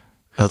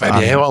 Maar heb je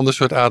een heel ander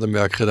soort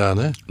ademwerk gedaan,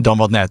 hè? Dan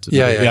wat net.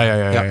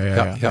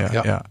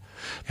 Ja.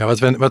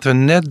 Wat we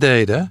net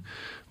deden,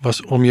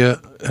 was om je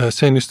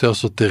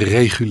zenuwstelsel te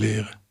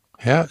reguleren.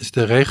 Ja, dus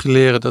te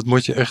reguleren, dat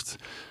moet je echt,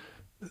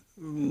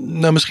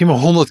 nou misschien wel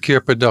 100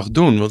 keer per dag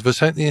doen. Want we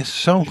zijn in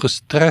zo'n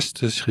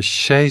gestreste,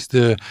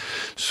 gesjeesde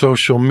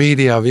social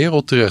media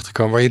wereld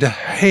terechtgekomen, waar je de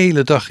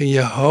hele dag in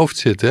je hoofd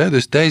zit. Hè?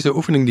 Dus deze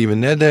oefening die we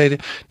net deden,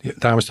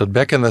 daarom is dat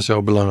bekken daar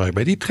zo belangrijk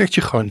bij. Die trekt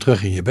je gewoon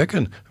terug in je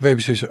bekken. We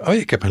hebben zoiets van,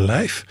 ik heb een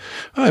lijf.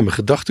 Mijn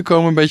gedachten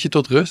komen een beetje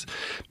tot rust.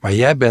 Maar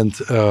jij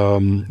bent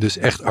dus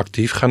echt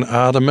actief gaan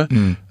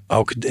ademen.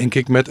 Ook denk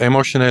ik met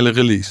emotionele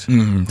release.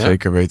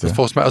 Zeker weten. Want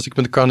volgens mij, als ik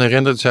me kan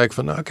herinneren, zei ik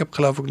van, ik heb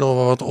geloof ik nog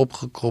wel wat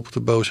opgekropte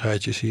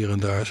boosheidjes hier en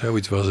daar.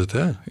 Zoiets was het,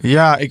 hè?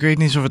 Ja, ik weet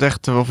niet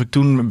of ik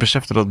toen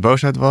besefte dat het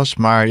boosheid was,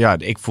 maar ja,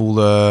 ik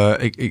voelde,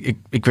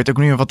 ik weet ook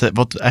niet meer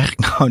wat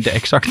eigenlijk nou de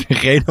exacte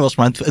reden was,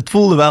 maar het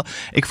voelde wel.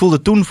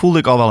 Toen voelde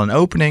ik al wel een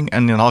opening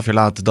en een half jaar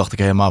later dacht ik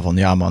helemaal van,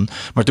 ja man.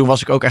 Maar toen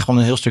was ik ook echt wel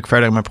een heel stuk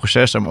verder in mijn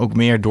proces om ook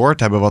meer door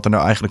te hebben wat er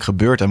nou eigenlijk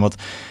gebeurt en wat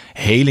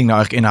heling nou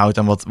eigenlijk inhoudt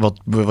en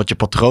wat je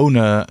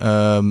patronen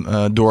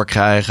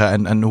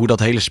doorkrijgen en hoe dat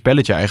hele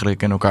spelletje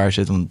eigenlijk in elkaar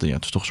zit. Want ja,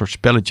 het is toch een soort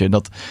spelletje.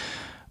 Dat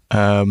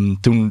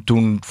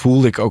toen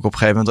voelde ik ook op een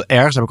gegeven moment,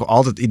 ergens heb ik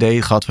altijd het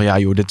idee gehad van, ja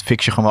joh, dit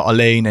fix je gewoon wel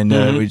alleen en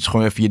het is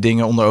gewoon even je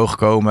dingen onder ogen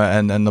komen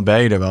en dan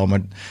ben je er wel.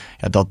 Maar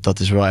ja, dat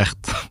is wel echt.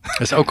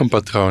 Dat is ook een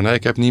patroon, hè?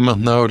 Ik heb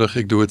niemand nodig,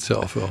 ik doe het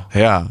zelf wel.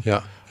 Ja.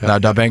 Nou,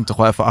 daar ben ik toch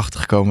wel even achter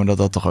gekomen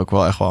dat toch ook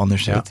wel echt wel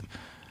anders zit.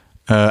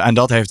 En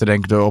dat heeft er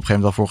denk ik op een gegeven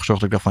moment wel voor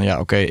gezorgd dat ik dacht van, ja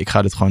oké, ik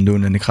ga dit gewoon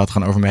doen en ik ga het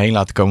gewoon over me heen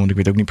laten komen, want ik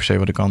weet ook niet per se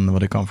wat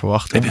ik kan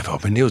verwachten. Ik ben wel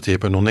benieuwd, je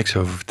hebt er nog niks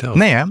over verteld.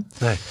 Nee hè?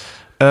 Nee.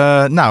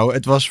 Nou,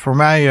 het was voor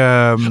mij.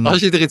 Als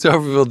je er iets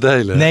over wilt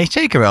delen. Nee,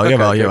 zeker wel.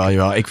 Okay,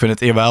 jawel. Ik vind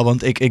het wel,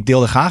 want ik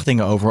deel er graag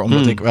dingen over,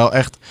 omdat ik wel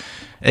echt.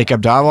 Ik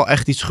heb daar wel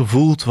echt iets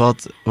gevoeld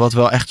wat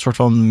wel echt een soort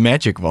van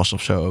magic was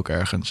of zo ook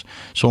ergens.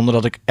 Zonder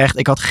dat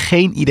ik had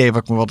geen idee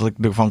wat ik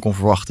ervan kon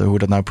verwachten. Hoe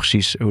dat nou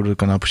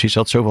precies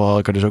zat. Zoveel had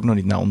ik er dus ook nog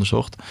niet naar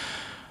onderzocht.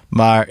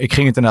 Maar ik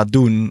ging het inderdaad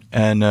doen.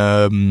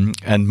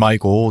 En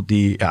Michael,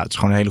 het is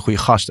gewoon een hele goede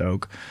gast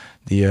ook.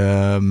 Die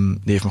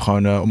heeft me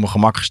gewoon op mijn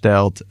gemak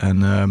gesteld.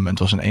 En het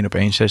was een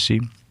 1-op-1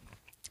 sessie.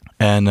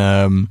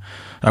 En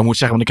ik moet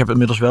zeggen, want ik heb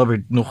inmiddels wel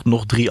weer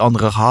nog 3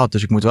 andere gehad.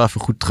 Dus ik moet wel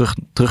even goed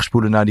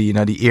terugspoelen naar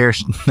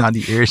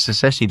die eerste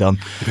sessie dan.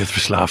 Je bent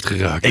verslaafd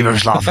geraakt. Ik ben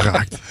verslaafd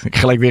geraakt. Ik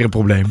gelijk weer een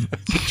probleem.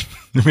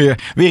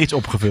 weer iets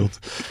opgevuld.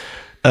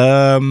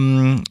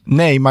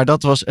 Nee, maar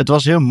het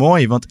was heel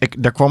mooi. Want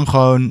daar kwam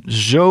gewoon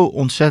zo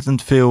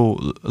ontzettend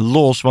veel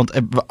los. Want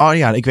ik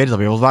weet het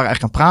alweer. We waren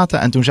eigenlijk aan het praten.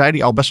 En toen zei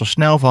hij al best wel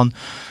snel van...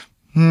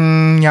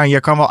 je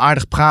kan wel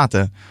aardig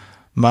praten.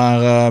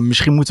 Maar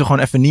misschien moeten we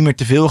gewoon even niet meer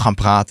te veel gaan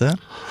praten.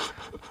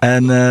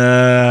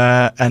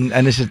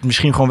 En is het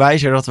misschien gewoon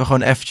wijzer dat we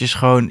gewoon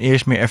eventjes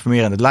eerst even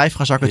meer in het lijf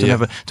gaan zakken. Ja.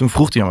 Toen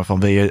vroeg hij me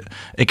van,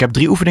 ik heb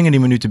 3 oefeningen die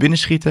me nu te binnen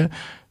schieten.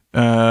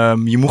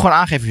 Je moet gewoon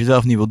aangeven of je het wel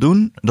of niet wilt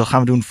doen. Dat gaan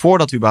we doen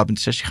voordat we überhaupt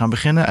met de sessie gaan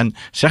beginnen. En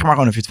zeg maar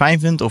gewoon of je het fijn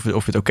vindt of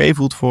je het oké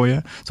voelt voor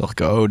je. Toen dacht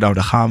ik,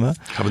 daar gaan we.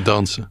 Gaan we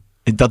dansen?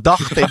 Dat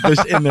dacht ik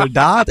dus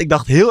inderdaad. Ik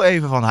dacht heel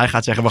even van, hij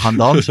gaat zeggen, we gaan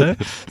dansen.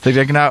 Dus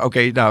ik denk,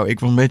 ik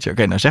wil een beetje,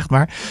 zeg het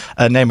maar.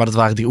 Nee, maar dat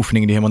waren 3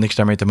 oefeningen die helemaal niks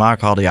daarmee te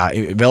maken hadden.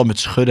 Ja, wel met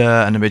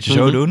schudden en een beetje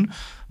zo doen.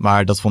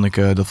 Maar dat vond ik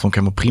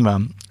helemaal prima.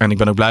 En ik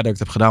ben ook blij dat ik het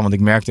heb gedaan. Want ik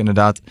merkte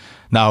inderdaad,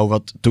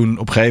 wat toen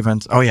op een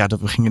gegeven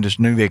moment... we gingen dus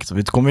nu weer...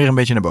 Het komt weer een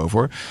beetje naar boven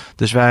hoor.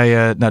 Dus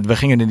we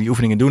gingen die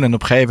oefeningen doen. En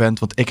op een gegeven moment,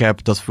 want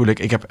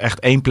ik heb echt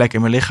 1 plek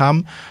in mijn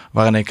lichaam...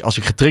 waarin als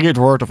ik getriggerd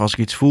word of als ik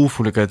iets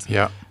voel ik het...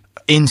 Ja.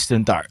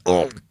 Instant daar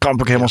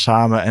kramp ik helemaal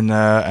samen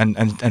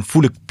en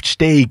voel ik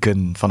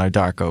steken vanuit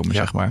daar komen,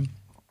 zeg maar.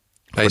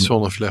 Bij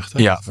zonnevlecht, hè?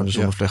 Ja, van de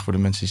zonnevlecht voor de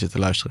mensen die zitten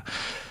luisteren.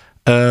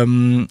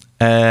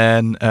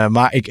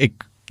 Maar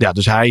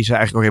dus hij zei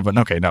eigenlijk, we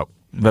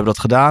hebben dat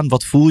gedaan.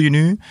 Wat voel je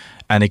nu?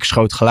 En ik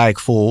schoot gelijk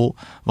vol,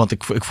 want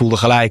ik voelde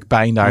gelijk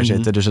pijn daar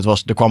zitten.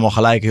 Dus er kwam al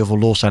gelijk heel veel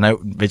los.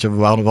 En weet je,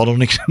 we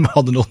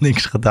hadden nog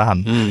niks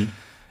gedaan.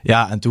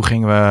 Ja, en toen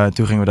gingen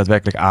we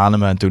daadwerkelijk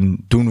ademen. En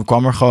toen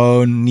kwam er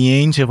gewoon niet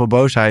eens heel veel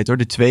boosheid hoor.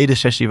 De tweede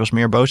sessie was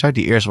meer boosheid.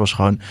 Die eerste was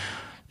gewoon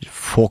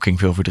fucking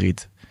veel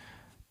verdriet.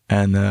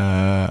 En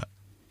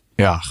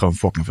gewoon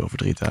fucking veel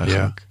verdriet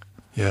eigenlijk.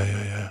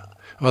 Ja.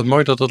 Wat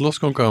mooi dat dat los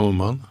kon komen,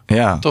 man.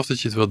 Ja. Tof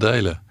dat je het wilt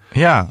delen.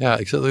 Ja. Ja,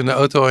 ik zat in de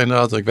auto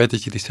inderdaad. Ik weet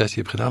dat je die sessie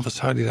hebt gedaan. Wat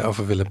zou die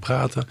daarover willen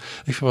praten? Ik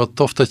vind het wel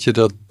tof dat je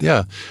dat...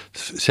 Ja,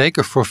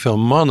 zeker voor veel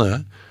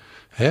mannen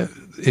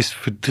is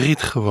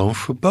verdriet gewoon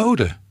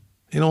verboden.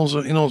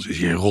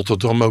 In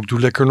Rotterdam ook, doe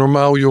lekker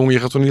normaal, jongen. Je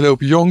gaat toch niet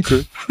lopen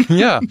janken?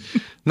 Ja,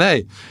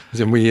 nee. Dus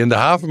dan moet je in de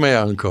haven mee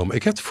aankomen.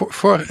 Ik heb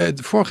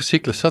de vorige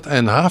cyclus zat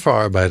een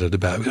havenarbeider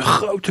erbij. Een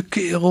grote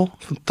kerel,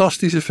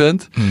 fantastische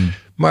vent.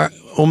 Maar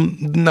om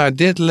naar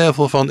dit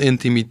level van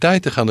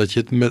intimiteit te gaan, dat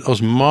je het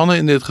als mannen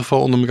in dit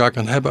geval onder elkaar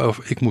kan hebben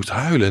over, ik moest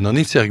huilen. En dan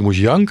niet zeggen, ik moest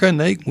janken.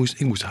 Nee, ik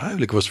moest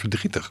huilen. Ik was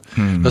verdrietig.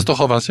 Dat is toch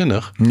al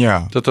waanzinnig?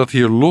 Ja. Dat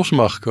hier los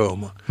mag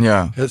komen.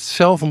 Ja. Het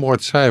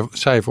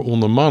zelfmoordcijfer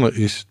onder mannen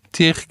is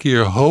 10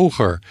 keer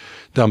hoger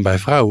dan bij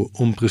vrouwen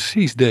om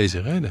precies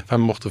deze reden. Wij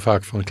mochten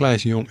vaak van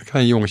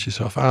kleine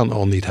jongetjes af aan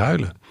al niet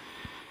huilen.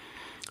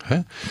 Hè?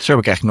 Zo heb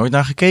ik eigenlijk nooit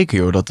naar gekeken,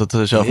 joh. Dat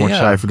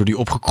zelfmoordcijfer door die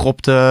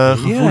opgekropte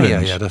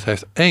gevoelens. Ja, dat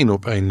heeft 1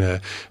 op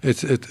 1.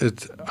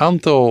 Het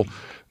aantal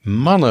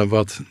mannen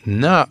wat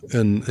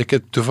ik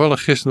heb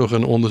toevallig gisteren nog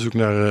een onderzoek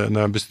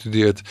naar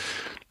bestudeerd.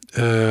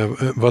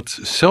 Wat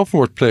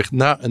zelfmoord pleegt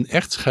na een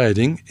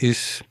echtscheiding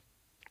is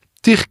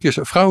 10 keer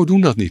zo. Vrouwen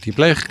doen dat niet. Die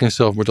plegen geen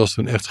zelfmoord als er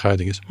een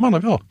echtscheiding is.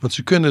 Mannen wel. Want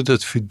ze kunnen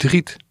het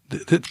verdriet.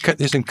 Het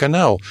is een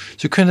kanaal.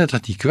 Ze kunnen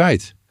dat niet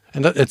kwijt.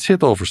 En het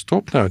zit al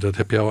verstopt. Nou, dat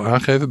heb je al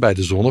aangegeven bij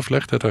de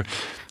zonnevlecht. Daar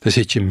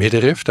zit je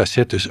middenrif. Daar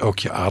zit dus ook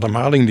je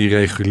ademhaling. Die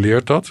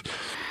reguleert dat.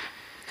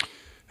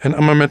 En op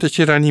het moment dat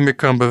je daar niet meer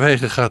kan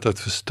bewegen, gaat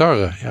dat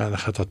verstarren. Ja, dan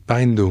gaat dat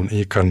pijn doen. En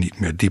je kan niet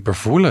meer dieper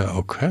voelen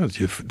ook. Hè?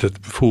 Dat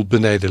voelt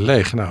beneden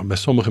leeg. Nou, bij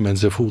sommige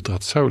mensen voelt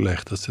dat zo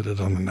leeg dat ze er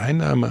dan een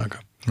einde aan maken.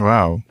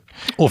 Wauw.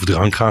 Of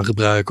drank gaan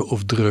gebruiken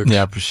of drugs.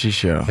 Ja,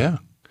 precies,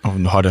 ja.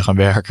 Of harder gaan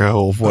werken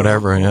of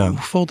whatever. Ja. Hoe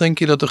vol denk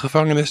je dat de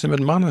gevangenissen met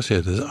mannen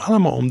zitten? Dat is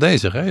allemaal om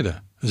deze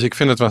reden. Dus ik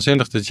vind het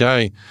waanzinnig dat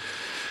jij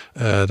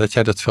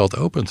dat veld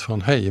opent.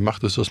 Van, je mag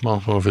dus als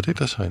man gewoon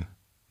verdrietig zijn.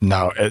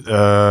 Nou,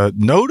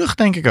 nodig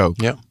denk ik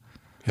ook. Ja.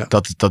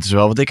 Dat is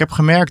wel wat ik heb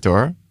gemerkt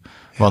hoor.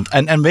 Want,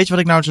 en weet je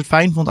wat ik nou zo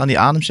fijn vond aan die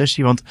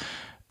ademsessie? Want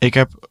ik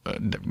heb,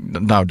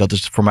 dat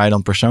is voor mij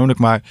dan persoonlijk,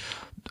 maar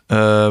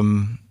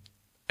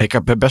ik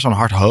heb best wel een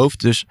hard hoofd.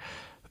 Dus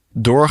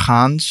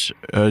doorgaans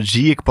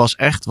zie ik pas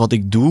echt wat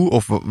ik doe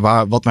of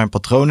wat mijn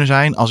patronen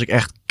zijn als ik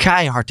echt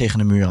keihard tegen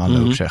de muur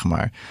aanloop, zeg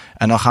maar.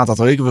 En dan gaat dat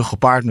ook weer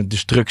gepaard met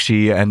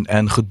destructie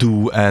en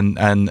gedoe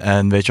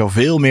en weet je wel,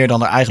 veel meer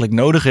dan er eigenlijk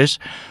nodig is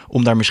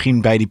om daar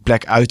misschien bij die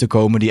plek uit te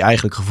komen die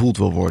eigenlijk gevoeld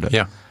wil worden.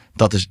 Ja.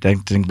 Dat is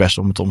denk ik best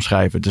om het te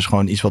omschrijven. Het is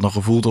gewoon iets wat nog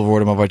gevoeld wil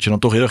worden, maar wat je dan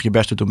toch heel erg je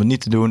best doet om het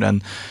niet te doen.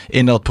 En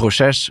in dat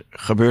proces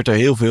gebeurt er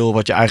heel veel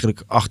wat je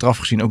eigenlijk achteraf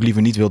gezien ook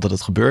liever niet wil dat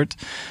het gebeurt.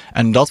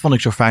 En dat vond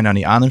ik zo fijn aan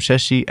die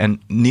ademsessie.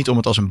 En niet om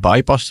het als een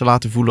bypass te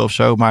laten voelen of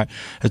zo, maar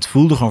het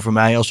voelde gewoon voor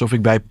mij alsof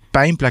ik bij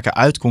pijnplekken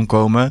uit kon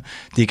komen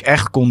die ik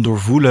echt kon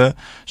doorvoelen,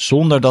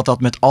 zonder dat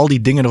dat met al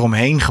die dingen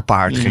eromheen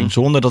gepaard ging.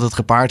 Zonder dat het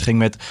gepaard ging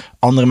met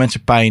andere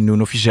mensen pijn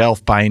doen of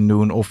jezelf pijn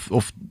doen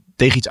of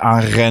tegen iets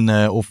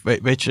aanrennen of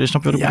weet je,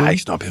 snap je wat ik bedoel? Ik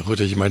snap heel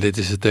goed maar dit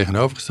is het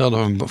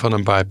tegenovergestelde van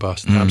een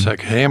bypass. Daarom zei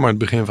ik helemaal aan het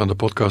begin van de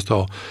podcast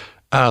al,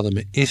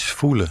 ademen is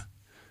voelen.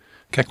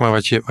 Kijk maar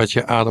wat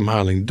je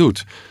ademhaling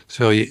doet.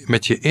 Terwijl je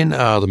met je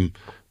inadem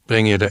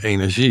breng je de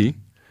energie,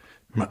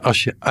 maar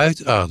als je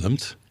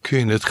uitademt kun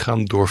je het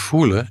gaan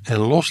doorvoelen en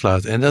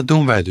loslaten. En dat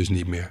doen wij dus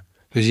niet meer.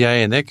 Dus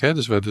jij en ik,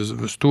 dus we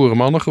stoere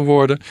mannen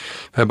geworden. We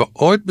hebben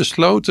ooit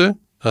besloten,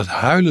 dat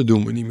huilen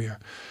doen we niet meer.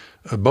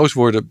 Boos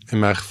worden in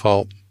mijn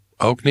geval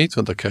ook niet,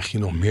 want dan krijg je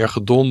nog meer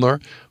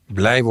gedonder.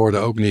 Blij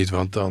worden ook niet,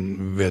 want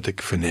dan werd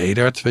ik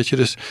vernederd. Weet je,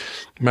 dus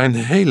mijn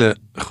hele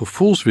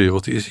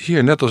gevoelswereld is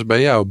hier, net als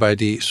bij jou, bij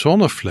die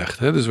zonnevlecht.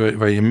 Dus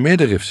waar je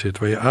middenrif zit,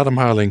 waar je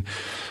ademhaling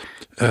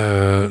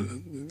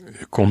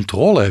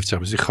controle heeft, zeg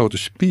maar, die grote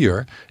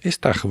spier, is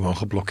daar gewoon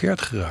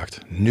geblokkeerd geraakt.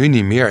 Nu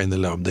niet meer in de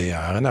loop der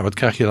jaren. Nou, wat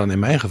krijg je dan in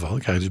mijn geval? Dan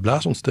krijg je dus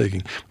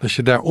blaasontsteking. Als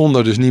je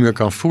daaronder dus niet meer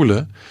kan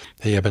voelen,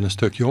 en jij bent een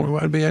stuk jonger, hoe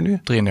oud ben jij nu?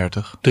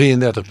 33.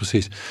 33,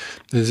 precies.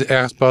 Dus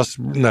ergens pas,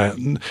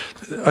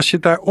 als je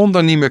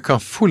daaronder niet meer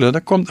kan voelen,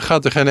 dan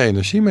gaat er geen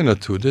energie meer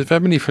naartoe. Dus we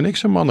hebben niet voor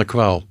niks een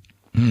mannenkwaal.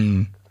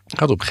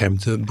 Gaat op een gegeven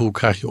moment, de boel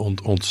krijg je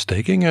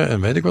ontstekingen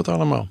en weet ik wat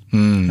allemaal.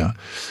 Ja.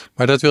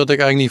 Maar dat wilde ik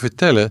eigenlijk niet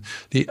vertellen.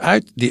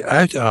 Die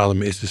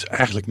uitademen is dus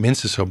eigenlijk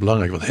minstens zo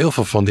belangrijk. Want heel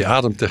veel van die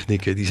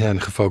ademtechnieken die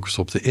zijn gefocust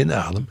op de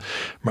inadem.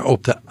 Maar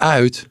op de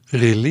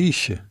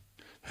release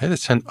je. Dat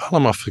zijn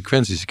allemaal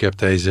frequenties. Ik heb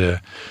deze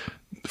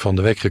van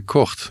de week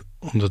gekocht.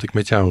 Omdat ik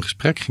met jou in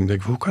gesprek ging.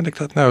 Denk, hoe kan ik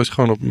dat nou eens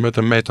gewoon met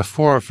een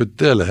metafoor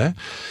vertellen? Hè?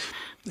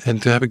 En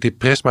toen heb ik die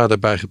prisma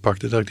erbij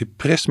gepakt. En dacht ik, die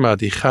prisma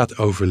die gaat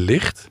over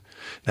licht.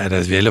 Nou,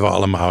 dat willen we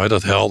allemaal,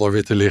 dat helder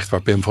witte licht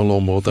waar Pim van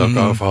Lommel het ook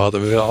over had. We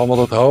willen allemaal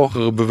dat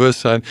hogere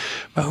bewustzijn.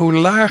 Maar hoe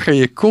lager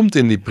je komt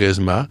in die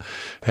prisma,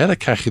 dan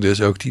krijg je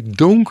dus ook die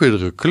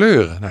donkerdere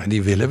kleuren. Nou,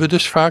 die willen we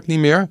dus vaak niet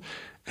meer.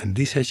 En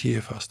die zet je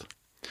hier vast.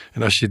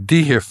 En als je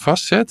die hier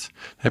vastzet,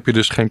 heb je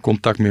dus geen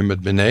contact meer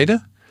met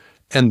beneden.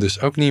 En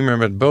dus ook niet meer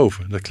met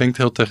boven. Dat klinkt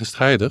heel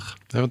tegenstrijdig.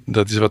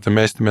 Dat is wat de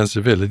meeste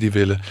mensen willen. Die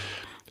willen...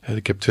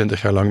 Ik heb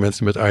 20 jaar lang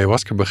mensen met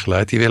ayahuasca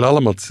begeleid. Die willen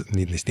allemaal,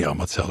 niet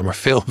allemaal hetzelfde, maar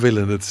veel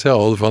willen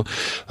hetzelfde. Van,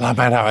 laat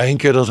mij nou 1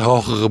 keer dat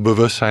hogere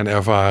bewustzijn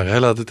ervaren.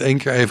 Laat het 1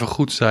 keer even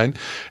goed zijn.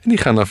 En die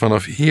gaan dan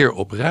vanaf hier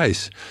op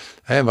reis.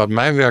 Wat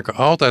mijn werk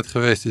altijd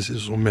geweest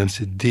is om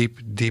mensen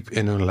diep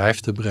in hun lijf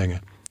te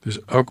brengen.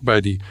 Dus ook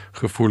bij die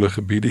gevoelige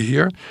gebieden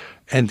hier.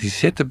 En die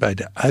zitten bij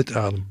de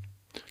uitadem.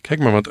 Kijk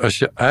maar, want als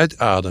je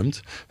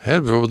uitademt,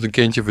 bijvoorbeeld een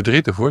kindje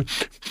verdrietig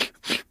wordt,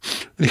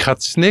 die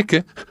gaat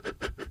snikken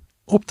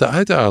op de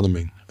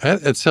uitademing.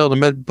 Hetzelfde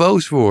met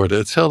boos worden.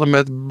 Hetzelfde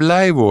met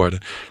blij worden.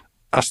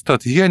 Als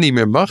dat hier niet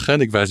meer mag,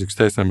 en ik wijs ook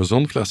steeds naar mijn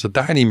zonnevlecht, als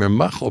dat daar niet meer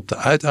mag op de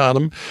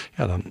uitadem,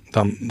 ja,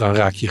 dan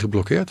raak je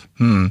geblokkeerd.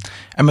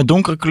 En met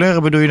donkere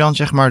kleuren bedoel je dan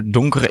zeg maar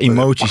donkere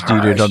emoties die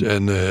er dan...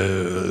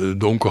 En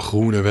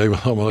donkergroen en weet ik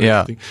wat allemaal.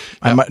 Ja.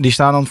 Maar die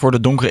staan dan voor de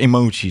donkere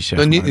emoties, zeg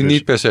maar.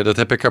 Niet per se, dat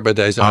heb ik er bij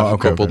deze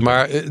aangekoppeld. Okay.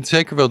 Maar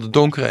zeker wel de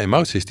donkere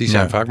emoties, die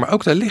zijn vaak, maar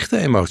ook de lichte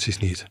emoties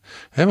niet.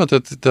 Want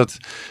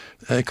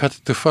ik had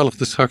het toevallig,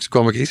 straks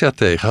kwam ik Isa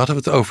tegen. Hadden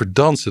we het over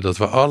dansen. Dat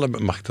we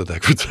mag ik dat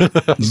eigenlijk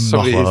vertellen?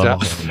 Sorry Isa.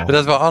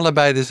 Dat we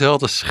allebei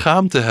dezelfde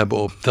schaamte hebben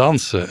op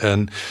dansen.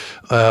 En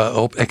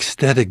op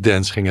ecstatic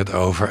dance ging het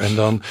over. En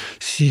dan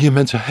zie je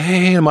mensen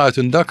helemaal uit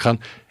hun dak gaan.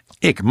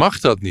 Ik mag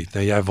dat niet.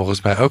 Nee, jij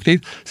volgens mij ook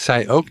niet.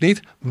 Zij ook niet.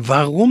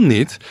 Waarom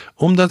niet?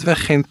 Omdat we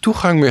geen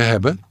toegang meer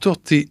hebben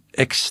tot die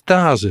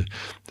extase.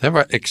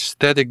 Waar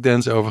ecstatic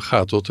dance over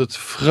gaat. Tot het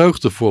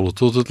vreugdevolle.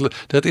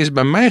 Dat is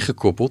bij mij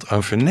gekoppeld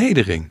aan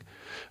vernedering.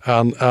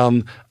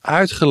 Aan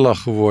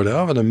uitgelachen worden.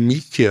 Oh, wat een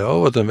mietje.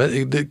 Oh, wat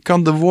een... Ik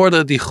kan de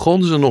woorden die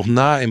gonzen nog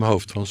na in mijn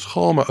hoofd. Van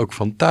school, maar ook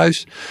van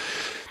thuis.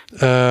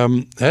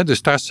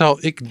 Dus daar zal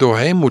ik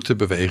doorheen moeten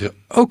bewegen.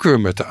 Ook weer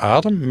met de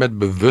adem. Met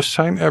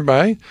bewustzijn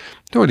erbij.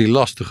 Door die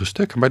lastige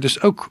stukken. Maar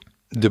dus ook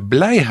de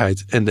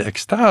blijheid en de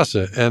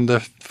extase. En de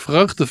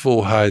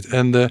vreugdevolheid.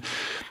 En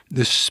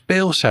de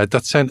speelsheid.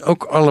 Dat zijn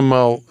ook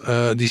allemaal...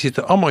 die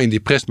zitten allemaal in die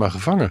prisma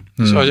gevangen.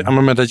 Dus op het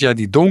moment dat jij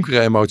die donkere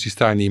emoties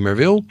daar niet meer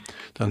wil...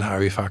 dan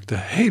hou je vaak de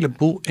hele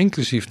boel,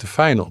 inclusief de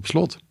fijne, op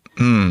slot.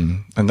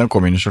 En dan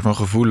kom je in een soort van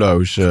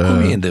gevoelloos... Dan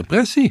kom je in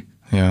depressie.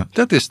 Ja.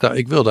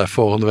 Ik wil daar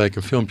volgende week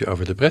een filmpje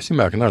over depressie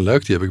maken. Nou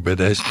leuk, die heb ik bij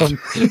deze van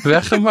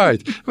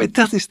weggemaaid. Maar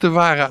dat is de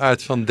ware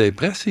aard van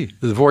depressie.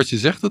 Het woordje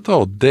zegt het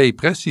al.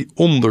 Depressie,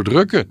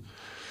 onderdrukken.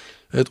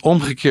 Het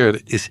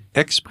omgekeerde is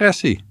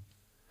expressie.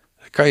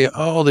 Kan je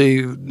al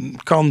die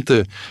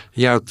kanten,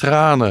 jouw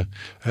tranen,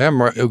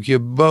 maar ook je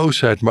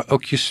boosheid, maar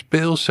ook je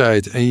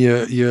speelsheid en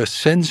je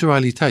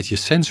sensualiteit. Je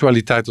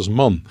sensualiteit als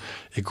man.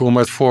 Ik kom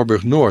uit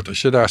Voorburg-Noord.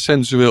 Als je daar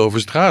sensueel over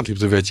straat liep,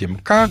 dan werd je in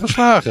elkaar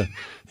geslagen.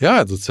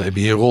 Ja, dat heb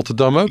je in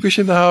Rotterdam ook. Als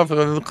je in de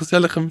haven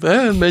gezellig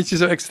een beetje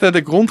zo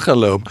ecstatic rond gaat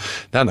lopen.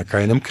 Nou, dan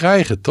kan je hem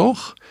krijgen,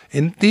 toch?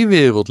 In die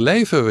wereld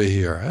leven we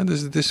hier.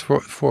 Dus het is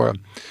voor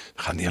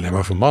we gaan het niet alleen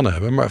maar voor mannen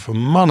hebben, maar voor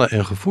mannen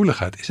en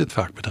gevoeligheid is het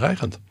vaak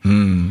bedreigend.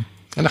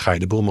 En dan ga je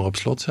de boel maar op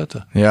slot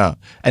zetten. Ja,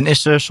 en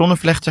is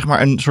zonnevlecht zeg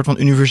maar een soort van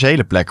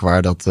universele plek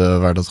waar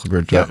dat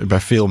gebeurt bij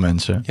veel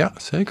mensen? Ja,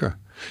 zeker.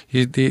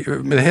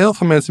 Met heel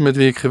veel mensen met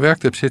wie ik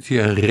gewerkt heb, zit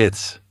hier een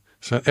rits.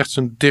 Het is echt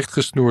zo'n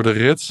dichtgesnoerde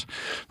rits.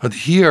 Want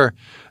hier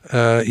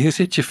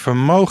zit je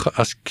vermogen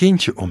als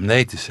kindje om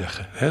nee te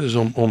zeggen. Dus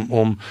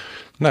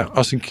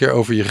als een keer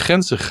over je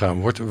grenzen gegaan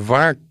wordt,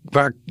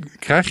 waar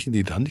krijg je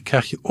die dan? Die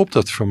krijg je op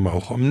dat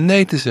vermogen om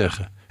nee te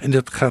zeggen. En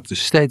dat gaat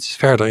dus steeds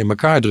verder in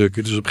elkaar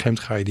drukken. Dus op een gegeven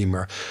moment ga je die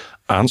maar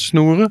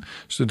aansnoeren,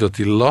 zodat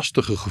die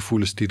lastige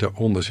gevoelens die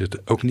daaronder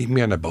zitten ook niet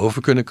meer naar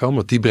boven kunnen komen,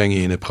 want die brengen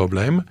je in de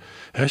problemen.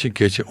 Als je een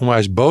keertje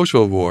onwijs boos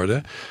wil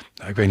worden,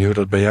 ik weet niet hoe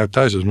dat bij jou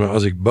thuis is, maar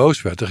als ik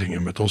boos werd, dan ging je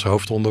met ons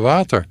hoofd onder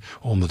water,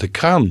 onder de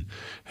kraan.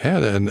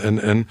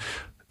 En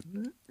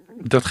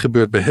dat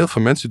gebeurt bij heel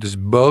veel mensen. Dus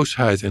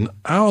boosheid en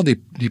al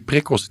die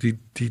prikkels, die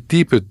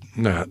diepe,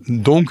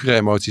 donkere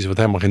emoties, wat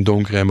helemaal geen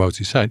donkere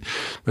emoties zijn.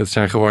 Maar het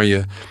zijn gewoon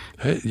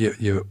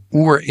je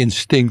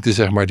oerinstincten,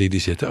 zeg maar, die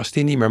zitten. Als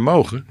die niet meer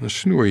mogen, dan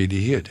snoer je die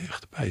hier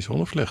dicht bij je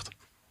zonnevlecht.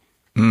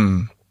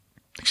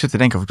 Ik zit te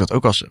denken of ik dat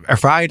ook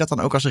ervaar je dat dan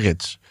ook als een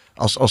rits?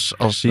 Als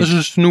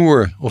een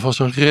snoer of als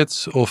een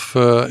rits. Of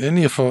in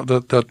ieder geval,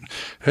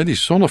 die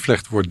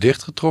zonnevlecht wordt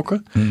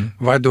dichtgetrokken.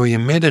 Waardoor je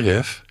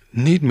middenrif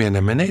niet meer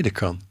naar beneden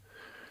kan.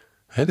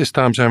 Dus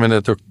daarom zijn we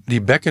net ook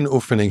die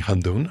bekkenoefening gaan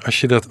doen.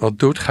 Als je dat al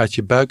doet, gaat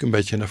je buik een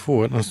beetje naar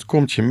voren. Dan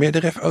komt je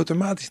middenrif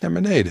automatisch naar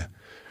beneden.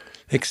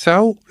 Ik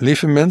zou,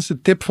 lieve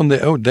mensen, tip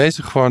van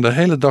deze gewoon de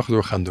hele dag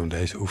door gaan doen,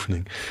 deze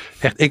oefening.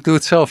 Echt, ik doe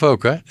het zelf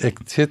ook. Hè.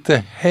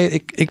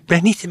 Ik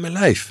ben niet in mijn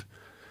lijf.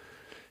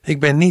 Ik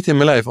ben niet in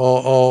mijn lijf.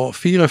 Al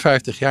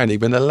 54 jaar. En ik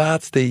ben de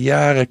laatste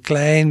jaren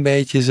klein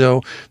beetje zo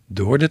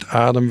door dit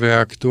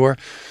ademwerk, door...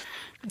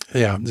 Ja,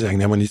 dat is eigenlijk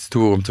helemaal niet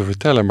stoer om te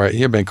vertellen, maar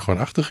hier ben ik gewoon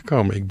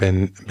achtergekomen. Ik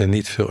ben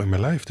niet veel in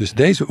mijn lijf. Dus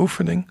deze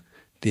oefening,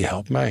 die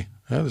helpt mij.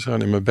 Dus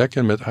gewoon in mijn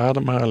bekken met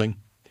ademhaling.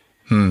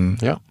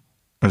 Ja.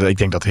 Ik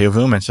denk dat heel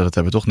veel mensen dat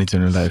hebben, toch niet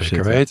in hun lijf zitten.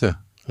 Zeker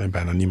weten. Alleen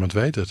bijna niemand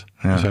weet het.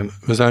 Ja.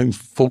 We zijn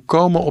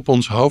volkomen op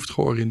ons hoofd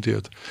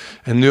georiënteerd.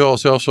 En nu al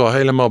zelfs al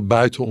helemaal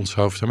buiten ons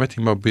hoofd. Met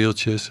die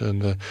mobieltjes.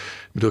 En,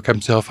 ik heb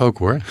het zelf ook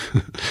hoor.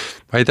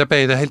 Maar daar ben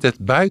je de hele tijd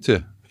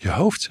buiten je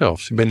hoofd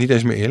zelfs. Je bent niet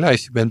eens meer in je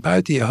lijst. Je bent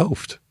buiten je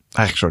hoofd.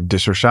 Eigenlijk een soort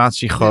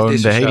dissociatie gewoon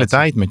de hele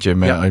tijd met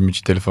je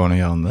telefoon in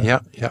je handen.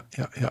 Ja.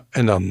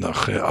 En dan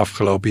nog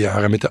afgelopen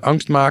jaren met de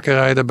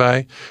angstmakerij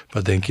erbij.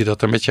 Wat denk je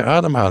dat er met je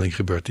ademhaling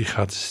gebeurt? Die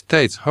gaat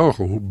steeds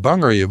hoger. Hoe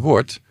banger je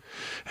wordt.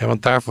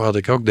 Want daarvoor had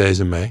ik ook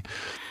deze mee.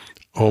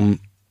 Om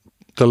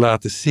te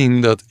laten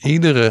zien dat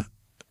iedere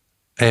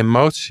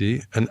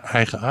emotie een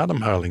eigen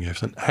ademhaling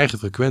heeft. Een eigen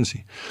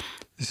frequentie.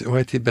 Dus, hoe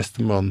heet die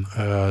beste man?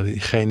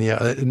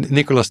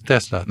 Nikola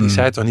Tesla. Die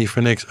zei toch niet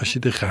voor niks. Als je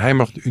de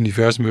geheimen van het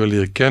universum wil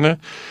leren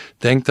kennen.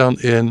 Denk dan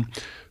in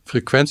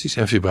frequenties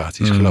en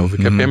vibraties, geloof ik.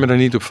 Ik heb me er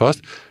niet op vast.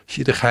 Als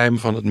je de geheimen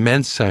van het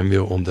mens zijn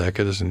wil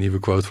ontdekken. Dat is een nieuwe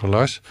quote van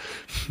Lars.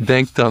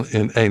 Denk dan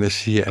in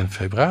energieën en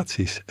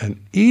vibraties.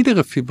 En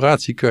iedere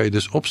vibratie kun je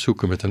dus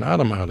opzoeken met een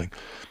ademhaling.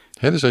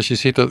 Dus als je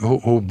ziet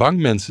hoe bang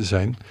mensen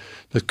zijn,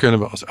 dat kunnen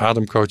we als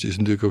ademcoaches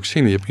natuurlijk ook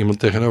zien. Je hebt iemand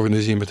tegenover en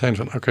dan zie je meteen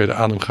van oké, de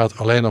adem gaat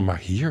alleen nog maar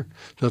hier.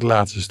 Dat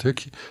laatste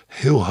stukje.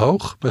 Heel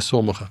hoog bij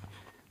sommigen.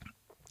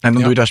 En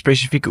dan doe je daar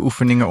specifieke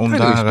oefeningen om daar...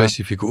 Doe je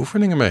specifieke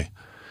oefeningen mee.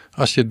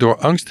 Als je door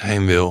angst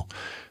heen wil,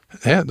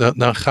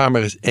 dan gaan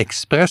we eens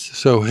expres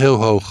zo heel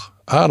hoog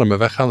ademen.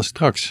 Wij gaan er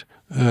straks...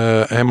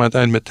 helemaal aan het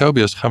eind met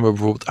Tobias gaan we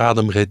bijvoorbeeld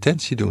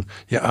ademretentie doen.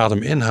 Je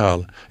adem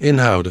inhouden.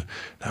 Nou,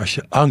 als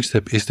je angst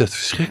hebt, is dat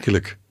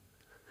verschrikkelijk.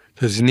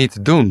 Dat is niet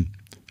te doen.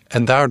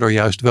 En daardoor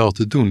juist wel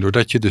te doen.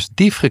 Doordat je dus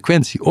die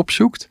frequentie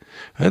opzoekt.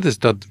 Dus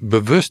dat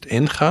bewust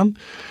ingaan.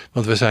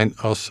 Want we zijn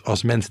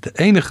als mens de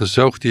enige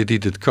zoogdier die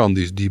dit kan.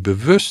 Die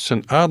bewust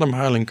zijn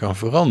ademhaling kan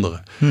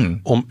veranderen.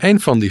 Om een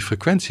van die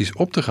frequenties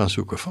op te gaan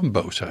zoeken. Van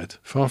boosheid,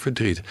 van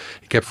verdriet.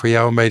 Ik heb voor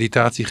jou een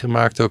meditatie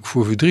gemaakt ook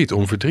voor verdriet.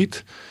 Om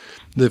verdriet,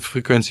 de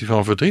frequentie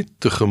van verdriet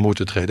tegemoet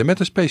te treden. Met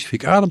een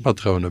specifiek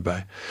adempatroon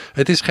erbij.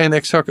 Het is geen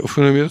exact, of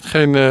hoe noem je het?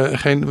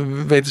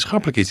 Geen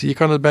wetenschappelijk iets. Je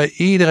kan het bij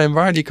iedereen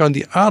waar. Je kan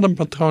die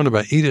adempatronen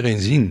bij iedereen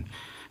zien.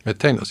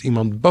 Meteen als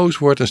iemand boos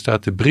wordt en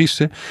staat te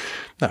briezen.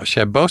 Nou, als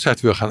jij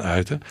boosheid wil gaan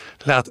uiten.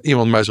 Laat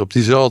iemand maar eens op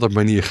diezelfde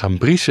manier gaan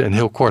briezen. En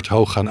heel kort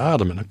hoog gaan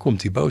ademen. Dan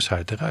komt die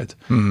boosheid eruit.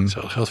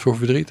 Hetzelfde geldt voor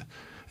verdriet.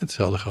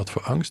 Hetzelfde geldt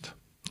voor angst.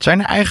 Zijn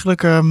er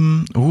eigenlijk,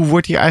 hoe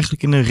wordt hier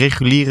eigenlijk in de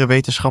reguliere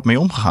wetenschap mee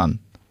omgegaan?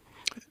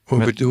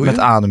 Met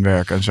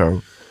ademwerk en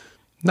zo.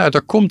 Nou,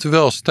 er komt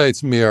wel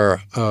steeds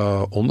meer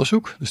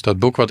onderzoek. Dus dat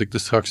boek wat ik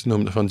dus straks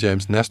noemde van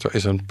James Nestor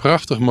is een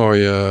prachtig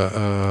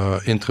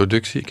mooie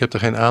introductie. Ik heb er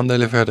geen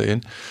aandelen verder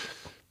in.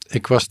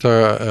 Ik was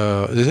daar.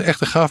 Het is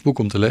echt een gaaf boek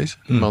om te lezen.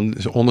 De man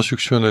is een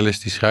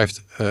onderzoeksjournalist die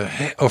schrijft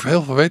over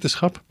heel veel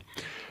wetenschap.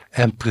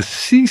 En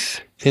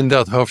precies in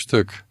dat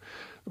hoofdstuk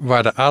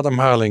waar de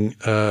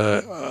ademhaling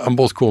aan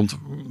bod komt,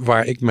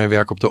 waar ik mee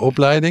werk op de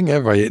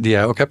opleiding, die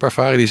jij ook hebt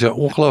ervaren, die zo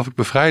ongelooflijk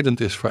bevrijdend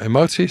is voor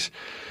emoties,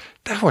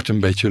 daar wordt een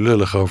beetje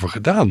lullig over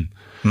gedaan.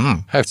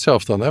 Hij heeft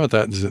zelf dan, want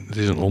het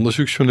is een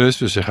onderzoeksjournalist,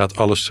 dus hij gaat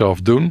alles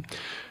zelf doen.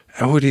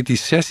 En hoe hij die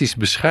sessies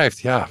beschrijft.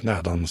 Ja,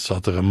 nou, dan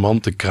zat er een man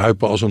te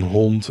kruipen als een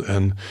hond.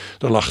 En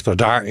dan lag er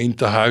daar een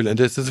te huilen. En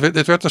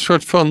dit werd een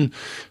soort van...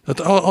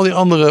 Al die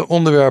andere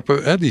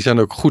onderwerpen, hè, die zijn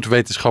ook goed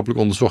wetenschappelijk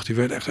onderzocht. Die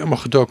werden echt helemaal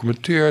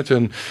gedocumenteerd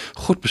en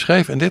goed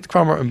beschreven. En dit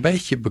kwam er een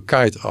beetje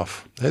bekaaid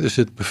af. Hè, dus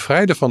het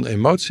bevrijden van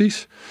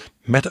emoties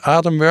met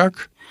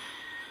ademwerk.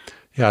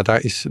 Ja,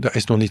 daar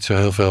is nog niet zo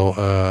heel veel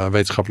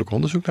wetenschappelijk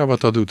onderzoek naar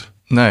wat dat doet.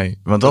 Nee,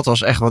 want dat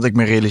was echt wat ik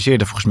me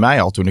realiseerde. Volgens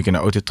mij al toen ik in de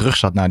auto terug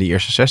zat na die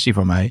eerste sessie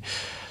van mij.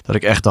 Dat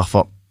ik echt dacht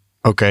van,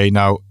 oké,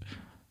 nou,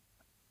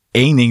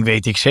 1 ding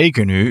weet ik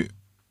zeker nu.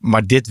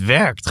 Maar dit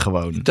werkt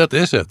gewoon. Dat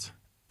is het.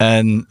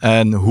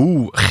 En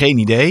hoe, geen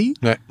idee.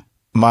 Nee.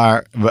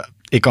 Maar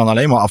ik kan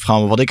alleen maar afgaan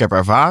met wat ik heb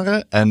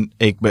ervaren. En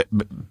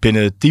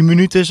binnen 10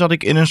 minuten zat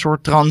ik in een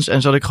soort trance.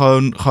 En zat ik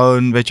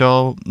gewoon, weet je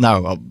wel,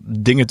 nou,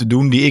 dingen te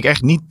doen die ik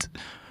echt niet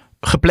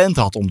gepland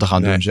had om te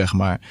gaan doen, zeg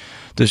maar.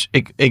 Dus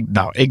ik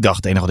dacht,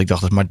 het enige wat ik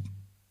dacht is, maar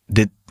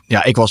dit,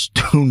 ja, ik was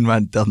toen,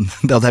 maar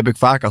dat heb ik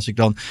vaak als ik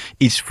dan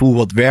iets voel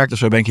wat werkt of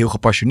zo, ben ik heel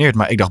gepassioneerd.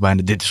 Maar ik dacht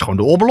bijna, dit is gewoon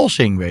de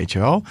oplossing, weet je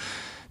wel.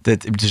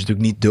 Het is natuurlijk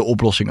niet de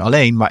oplossing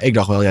alleen, maar ik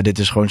dacht wel, ja, dit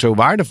is gewoon zo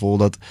waardevol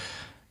dat,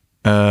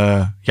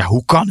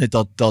 hoe kan het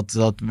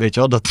dat weet je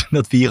wel, dat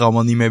we hier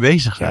allemaal niet mee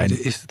bezig zijn? Ja,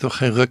 er is er toch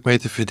geen ruk mee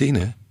te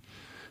verdienen?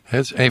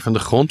 Het is een van de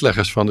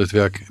grondleggers van dit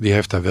werk, die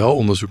heeft daar wel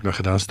onderzoek naar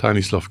gedaan,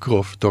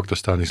 dokter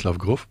Stanislav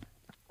Grof.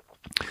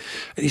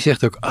 En die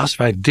zegt ook, als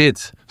wij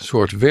dit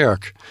soort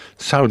werk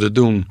zouden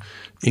doen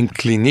in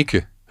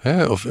klinieken,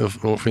 hè,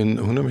 of in,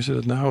 hoe noemen ze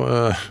dat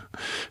nou,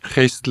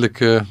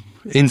 geestelijke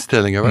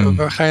instellingen.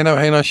 Waar ga je nou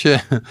heen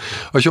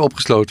als je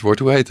opgesloten wordt?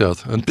 Hoe heet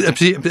dat? Een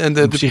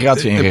psychiatrische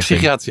inrichting. Een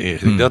psychiatrische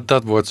inrichting.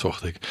 Dat woord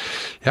zocht ik.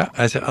 Ja,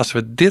 hij zei, als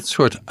we dit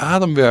soort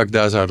ademwerk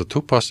daar zouden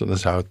toepassen, dan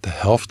zou het de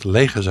helft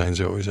leger zijn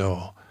sowieso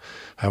al.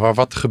 Ja, maar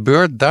wat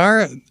gebeurt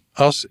daar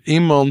als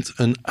iemand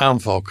een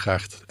aanval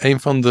krijgt? Een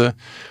van de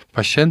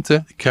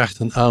patiënten krijgt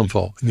een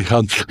aanval.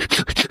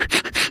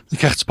 Die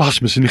krijgt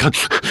spasmus en die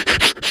gaat...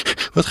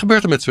 Wat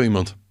gebeurt er met zo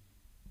iemand?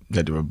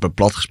 Ja, die wordt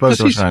platgespoten.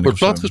 Precies, wordt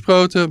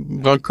platgespoten,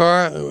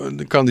 brancard,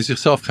 dan kan hij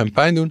zichzelf geen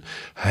pijn doen.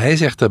 Hij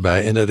zegt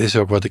daarbij, en dat is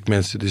ook wat ik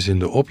mensen dus in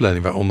de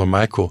opleiding, waaronder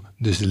Michael,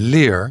 dus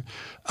leer,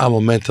 aan het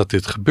moment dat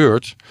dit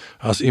gebeurt,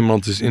 als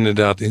iemand dus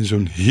inderdaad in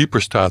zo'n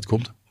hyperstaat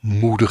komt,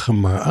 moedig hem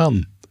maar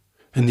aan.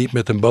 En niet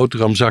met een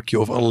boterhamzakje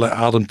of allerlei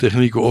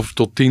ademtechnieken of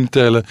tot 10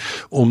 tellen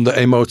om de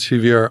emotie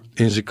weer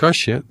in zijn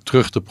kastje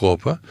terug te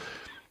proppen.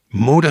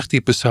 Moedig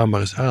die persoon maar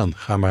eens aan.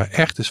 Ga maar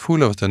echt eens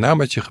voelen wat er nou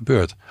met je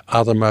gebeurt.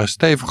 Adem maar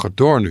steviger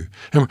door nu.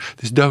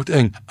 Het is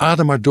doodeng.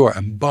 Adem maar door.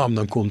 En bam,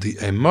 dan komt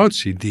die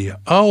emotie die je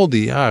al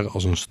die jaren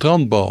als een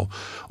strandbal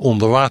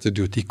onder water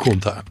duwt. Die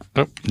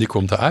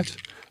komt eruit.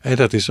 En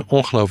dat is een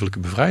ongelofelijke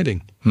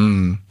bevrijding.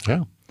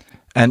 Ja.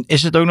 En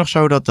is het ook nog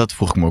zo dat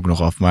vroeg ik me ook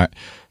nog af, maar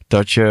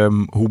dat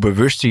je, hoe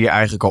bewuster je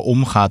eigenlijk al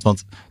omgaat.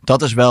 Want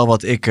dat is wel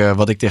wat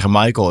ik tegen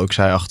Michael ook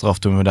zei achteraf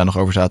toen we daar nog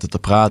over zaten te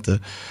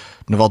praten.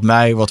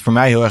 Wat voor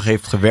mij heel erg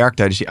heeft gewerkt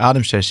tijdens die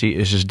ademsessie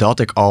is dus dat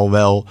ik al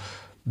wel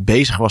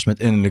bezig was met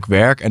innerlijk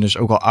werk en dus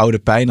ook al oude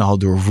pijnen had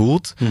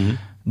doorvoeld. Mm-hmm.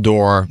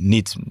 Door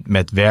niet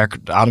met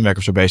ademwerk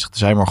of zo bezig te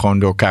zijn, maar gewoon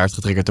door kaart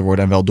getriggerd te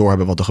worden en wel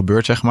doorhebben wat er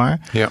gebeurt, zeg maar.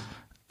 Ja.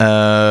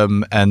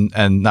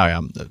 En nou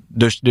ja,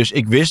 dus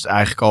ik wist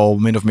eigenlijk al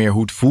min of meer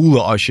hoe het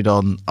voelde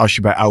als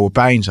je bij oude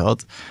pijn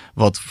zat.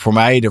 Wat voor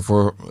mij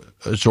ervoor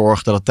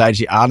zorgde dat tijdens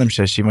die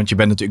ademsessie, want ik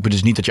ben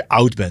dus niet dat je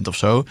oud bent of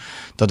zo,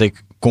 dat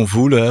ik kon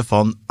voelen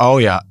van, oh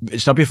ja,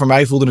 snap je, voor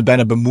mij voelde het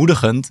bijna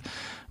bemoedigend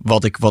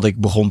wat ik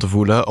begon te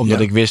voelen. Omdat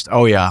ik wist,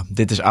 oh ja,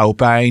 dit is oude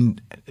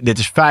pijn. Dit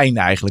is fijn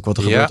eigenlijk wat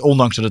er gebeurt.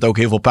 Ondanks dat het ook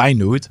heel veel pijn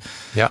doet.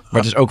 Ja.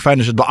 Maar het is ook fijn,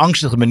 dus het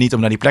beangstigde me niet om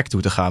naar die plek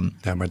toe te gaan.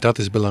 Ja, maar dat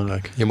is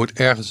belangrijk. Je moet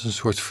ergens een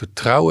soort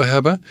vertrouwen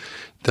hebben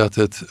dat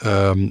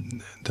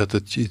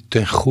het je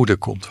ten goede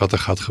komt wat er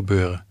gaat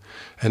gebeuren.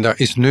 En daar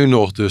is nu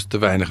nog dus te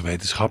weinig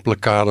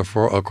wetenschappelijk kader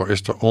voor. Ook al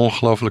is er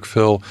ongelooflijk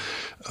veel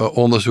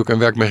onderzoek en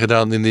werk mee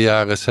gedaan in de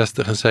jaren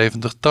 60 en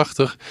 70,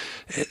 80.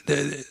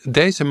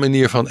 Deze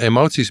manier van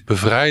emoties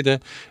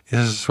bevrijden is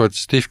een soort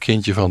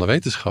stiefkindje van de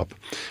wetenschap.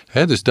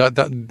 Dus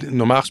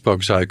normaal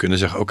gesproken zou je kunnen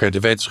zeggen, oké, de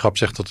wetenschap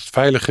zegt dat het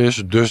veilig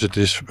is, dus het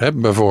is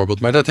bijvoorbeeld.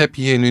 Maar dat heb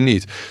je hier nu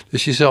niet.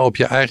 Dus je zal op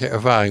je eigen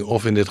ervaring,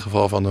 of in dit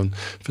geval van een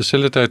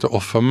facilitator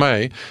of van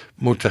mij,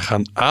 moeten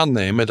gaan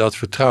aannemen dat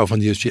vertrouwen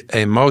van je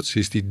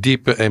emoties, die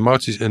diepe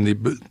emoties en die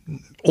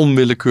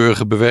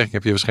onwillekeurige beweging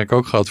heb je waarschijnlijk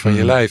ook gehad van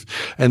je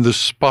lijf. En de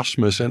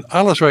spasmus en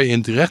alles waar je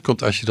in terecht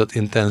komt als je dat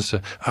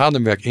intense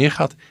ademwerk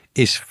ingaat,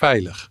 is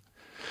veilig.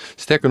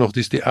 Sterker nog,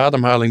 dus die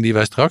ademhaling die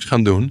wij straks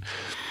gaan doen,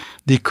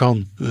 die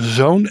kan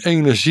zo'n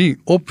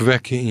energie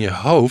opwekken in je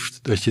hoofd,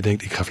 dat je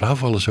denkt, ik ga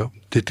flauwvallen zo.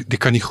 Dit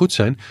kan niet goed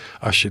zijn.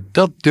 Als je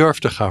dat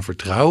durft te gaan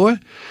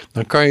vertrouwen,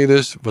 dan kan je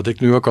dus, wat ik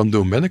nu ook aan het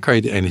doen ben, dan kan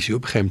je die energie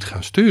op een gegeven moment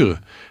gaan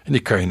sturen. En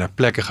die kan je naar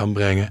plekken gaan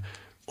brengen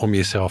om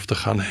jezelf te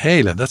gaan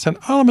helen. Dat zijn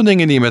allemaal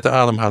dingen die je met de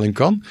ademhaling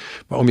kan.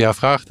 Maar om jouw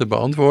vraag te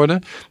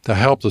beantwoorden, daar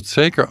helpt het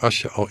zeker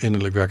als je al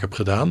innerlijk werk hebt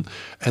gedaan.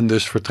 En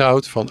dus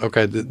vertrouwt van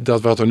oké,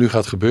 dat wat er nu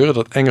gaat gebeuren,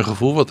 dat enge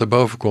gevoel wat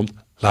erboven komt,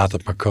 laat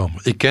het maar komen.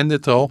 Ik ken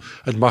dit al,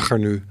 het mag er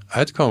nu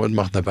uitkomen, het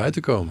mag naar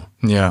buiten komen.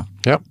 Ja.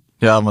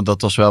 Ja, want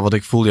dat was wel wat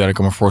ik voelde. Ja, ik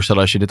kan me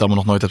voorstellen als je dit allemaal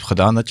nog nooit hebt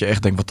gedaan, dat je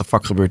echt denkt, wat de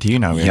fuck gebeurt hier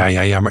nou weer?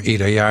 Ja, maar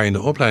ieder jaar in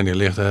de opleiding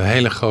ligt een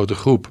hele grote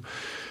groep.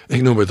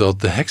 Ik noem het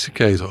dat de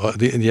heksenketel.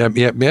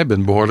 Jij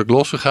bent behoorlijk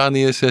losgegaan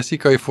in je sessie.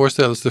 Kan je je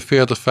voorstellen als er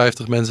 40,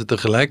 50 mensen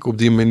tegelijk op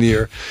die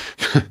manier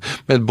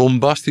met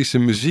bombastische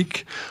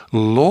muziek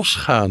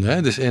losgaan.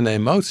 Hè? Dus in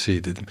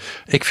emotie.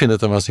 Ik vind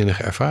het een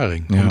waanzinnige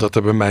ervaring. Ja. Omdat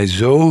er bij mij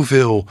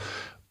zoveel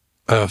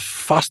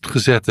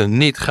vastgezette,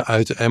 niet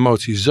geuite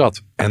emotie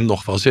zat en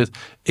nog wel zit.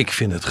 Ik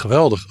vind het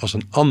geweldig als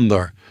een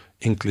ander,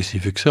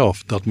 inclusief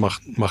ikzelf, dat mag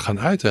gaan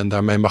uiten en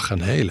daarmee mag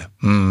gaan helen.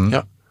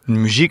 Ja.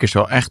 Muziek is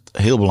wel echt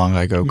heel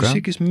belangrijk ook.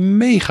 Muziek is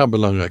mega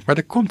belangrijk. Maar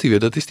daar komt hij weer.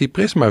 Dat is die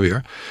prisma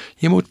weer.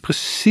 Je moet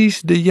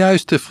precies de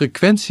juiste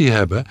frequentie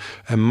hebben.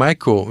 En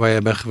Michael, waar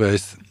jij bent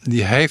geweest,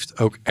 die heeft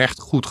ook echt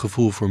goed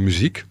gevoel voor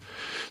muziek.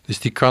 Dus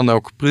die kan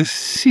ook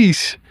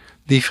precies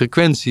die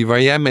frequentie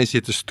waar jij mee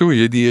zit te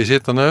stoeien, die je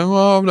zit dan,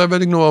 daar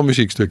ben ik nog wel een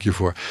muziekstukje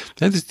voor.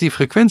 Het is die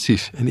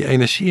frequenties en die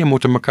energieën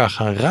moeten elkaar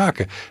gaan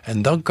raken.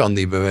 En dan kan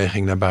die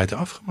beweging naar buiten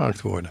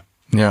afgemaakt worden.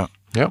 Ja.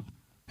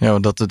 Ja,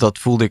 dat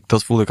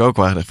voelde ik ook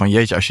wel echt. Van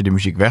jeetje, als je de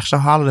muziek weg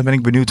zou halen, dan ben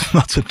ik benieuwd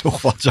wat er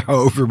nog wat zou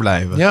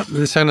overblijven. Ja,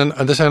 er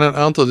zijn een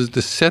aantal, dus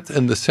de set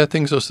en de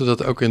setting, zoals ze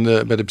dat ook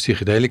bij de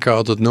psychedelica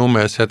altijd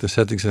noemen. Set en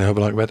settings zijn heel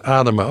belangrijk, bij het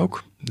ademen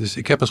ook. Dus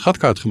ik heb een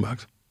schatkaart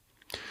gemaakt.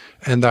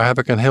 En daar heb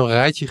ik een heel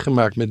rijtje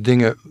gemaakt met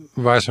dingen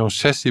waar zo'n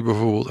sessie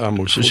bijvoorbeeld aan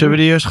moet voldoen. Zullen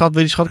we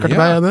die schatkaart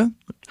erbij hebben?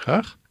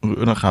 Graag.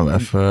 Dan gaan we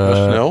even...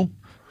 snel.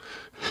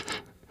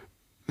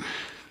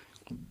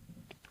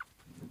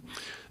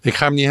 Ik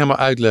ga hem niet helemaal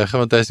uitleggen,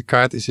 want deze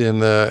kaart is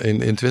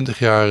in 20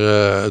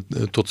 jaar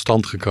tot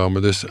stand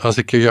gekomen. Dus als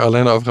ik hier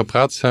alleen over ga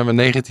praten, zijn we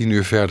 19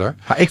 uur verder.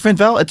 Maar ik vind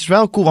wel, het is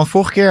wel cool, want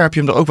vorige keer heb je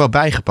hem er ook wel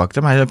bij gepakt.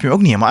 Hè? Maar heb je hem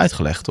ook niet helemaal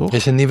uitgelegd, toch? Er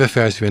is een nieuwe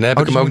versie. Nee, heb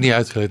ik hem ook niet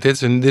uitgelegd. Dit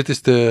is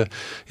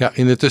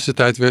in de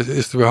tussentijd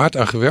is er weer hard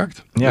aan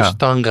gewerkt. Ja. Dus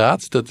Stan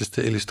Raad, dat is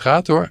de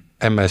illustrator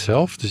en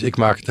mijzelf. Dus ik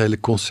maak het hele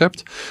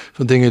concept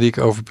van dingen die ik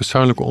over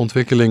persoonlijke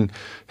ontwikkeling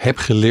heb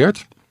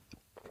geleerd.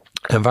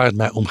 En waar het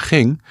mij om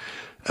ging.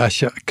 Als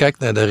je kijkt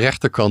naar de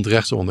rechterkant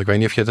rechtsonder, ik weet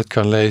niet of je dat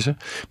kan lezen,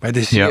 maar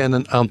er zie je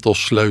een aantal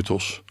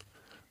sleutels.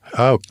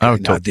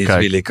 Dit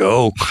wil ik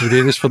ook.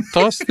 Dit is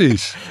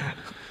fantastisch.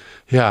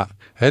 Ja,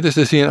 dus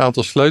er zie je een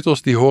aantal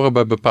sleutels die horen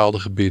bij bepaalde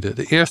gebieden.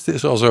 De eerste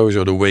is al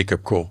sowieso de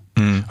wake-up call.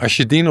 Als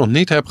je die nog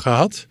niet hebt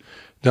gehad,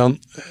 dan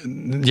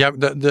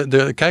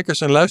de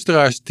kijkers en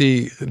luisteraars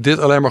die dit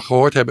alleen maar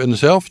gehoord hebben en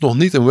zelf nog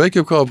niet een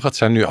wake-up call hebben gehad,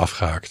 zijn nu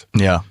afgehaakt.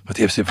 Ja. Want die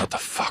hebben gezegd, what the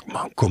fuck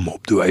man, kom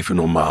op, doe even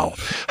normaal.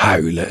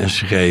 Huilen en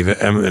schreeuwen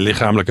en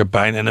lichamelijke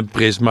pijn en een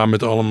prisma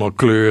met allemaal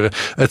kleuren.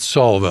 Het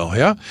zal wel,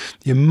 ja.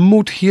 Je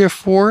moet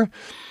hiervoor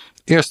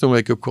eerst een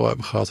wake-up call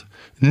hebben gehad.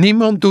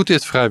 Niemand doet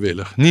dit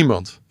vrijwillig.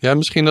 Niemand. Ja,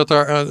 misschien dat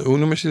daar, hoe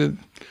noemen ze het?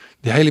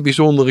 Die hele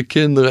bijzondere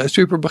kinderen,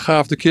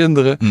 superbegaafde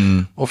kinderen.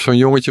 Of zo'n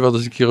jongetje wat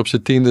eens een keer op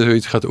zijn 10e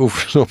zoiets gaat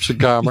oefenen op zijn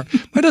kamer.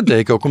 Maar dat deed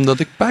ik ook omdat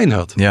ik pijn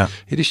had. Ja.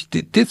 Dus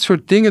dit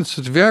soort dingen, dit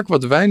soort werk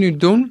wat wij nu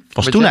doen.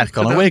 Was toen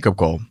eigenlijk al een wake-up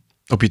call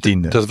op je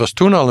 10e? Dat was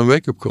toen al een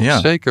wake-up call,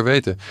 zeker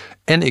weten.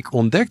 En ik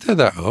ontdekte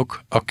daar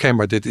ook, oké,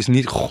 maar dit is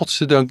niet,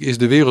 godzijdank is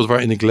de wereld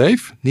waarin ik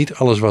leef, niet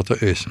alles wat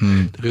er is.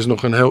 Er is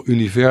nog een heel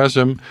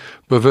universum,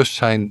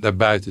 bewustzijn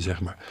daarbuiten,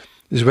 zeg maar.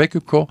 Dus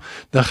wake-up call,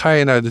 dan ga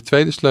je naar de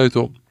tweede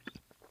sleutel.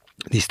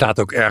 Die staat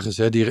ook ergens,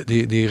 hè?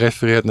 Die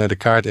refereert naar de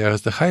kaart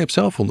ergens. Dan ga je op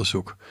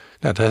zelfonderzoek.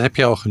 Nou, dat heb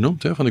je al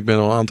genoemd. Hè? Want ik ben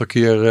al een aantal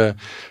keer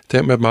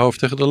met mijn hoofd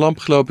tegen de lamp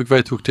gelopen. Ik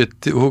weet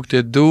hoe ik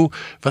dit doe.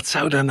 Wat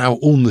zou daar nou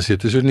onder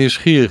zitten? Dus een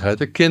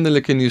nieuwsgierigheid. Een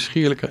kinderlijke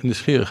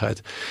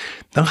nieuwsgierigheid.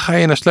 Dan ga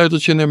je naar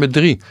sleuteltje nummer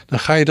 3. Dan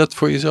ga je dat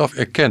voor jezelf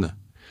erkennen.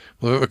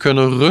 We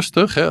kunnen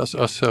rustig, hè,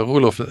 als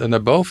Roelof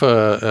naar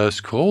boven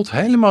scrolt.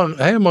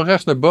 Helemaal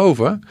rechts naar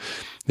boven.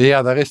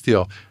 Ja, daar is die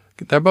al.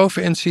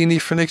 Daarbovenin zie je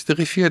niet voor niks de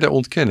rivier der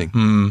ontkenning.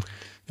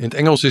 In het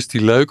Engels is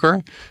die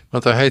leuker,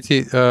 want daar heet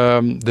die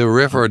The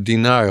River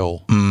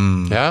Denial.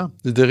 Ja,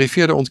 de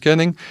rivier der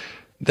ontkenning.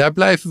 Daar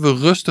blijven we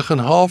rustig een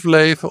half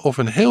leven of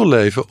een heel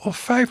leven of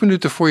 5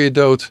 minuten voor je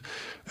dood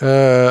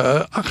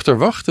achter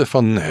wachten.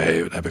 Van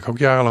nee, dat heb ik ook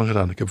jarenlang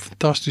gedaan. Ik heb een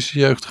fantastische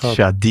jeugd gehad.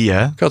 Ja, die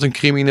hè? Ik had een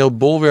crimineel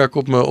bolwerk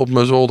op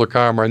mijn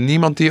zolderkamer.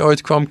 Niemand die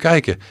ooit kwam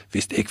kijken.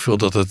 Wist ik veel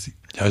dat het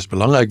juist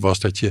belangrijk was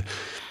dat je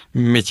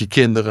met je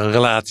kinderen een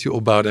relatie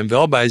opbouwde en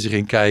wel bij ze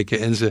ging kijken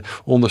en ze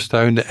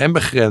ondersteunde en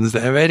begrensde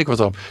en weet ik wat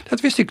dan.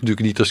 Dat wist ik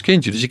natuurlijk niet als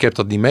kindje, dus ik heb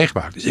dat niet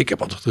meegemaakt. Dus ik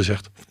heb altijd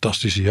gezegd,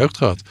 fantastische jeugd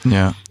gehad.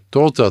 Ja.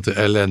 Totdat de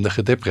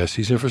ellendige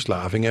depressies en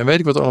verslavingen en weet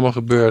ik wat allemaal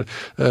gebeurt.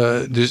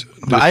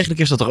 Maar eigenlijk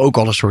is dat toch ook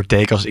al een soort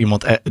teken als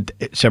iemand,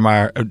 zeg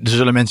maar, er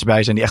zullen mensen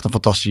bij zijn die echt een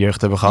fantastische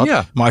jeugd hebben gehad.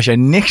 Ja. Maar als jij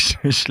niks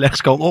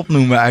slechts kan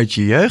opnoemen uit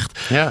je jeugd,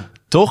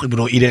 toch? Ik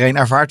bedoel, iedereen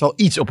ervaart wel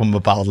iets op een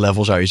bepaald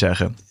level, zou je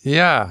zeggen.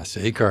 Ja,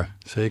 zeker.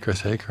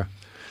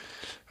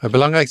 Het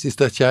belangrijkste is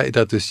dat jij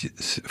dat dus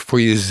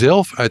voor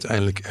jezelf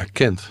uiteindelijk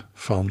erkent.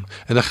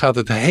 En dan gaat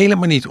het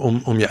helemaal niet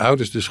om je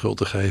ouders de schuld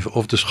te geven.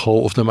 Of de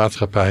school of de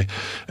maatschappij.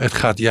 Het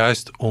gaat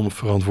juist om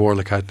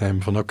verantwoordelijkheid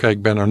nemen. Van oké,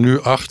 ik ben er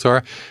nu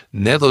achter.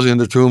 Net als in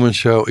de Trueman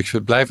Show.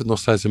 Ik blijf het nog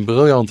steeds een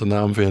briljante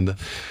naam vinden.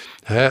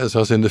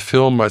 Zoals in de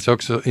film, maar het is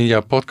ook zo in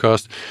jouw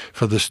podcast.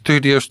 Van de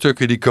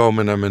studiostukken die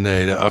komen naar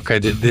beneden. Oké,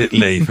 dit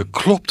leven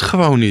klopt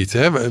gewoon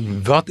niet.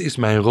 Wat is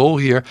mijn rol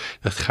hier?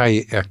 Dat ga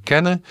je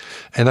erkennen.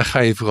 En dan ga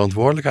je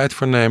verantwoordelijkheid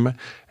voor nemen.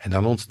 En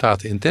dan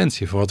ontstaat de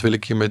intentie van wat wil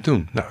ik hiermee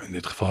doen? Nou, in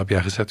dit geval heb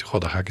jij gezegd,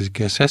 god, daar ga ik eens een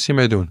keer een sessie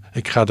mee doen.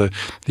 Ik ga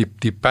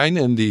die pijn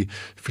en die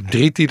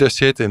verdriet die daar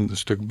zit en een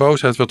stuk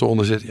boosheid wat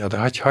eronder zit, ja, daar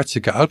had je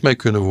hartstikke oud mee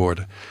kunnen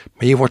worden.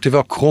 Maar je wordt er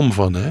wel krom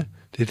van, hè?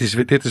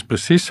 Dit is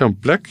precies zo'n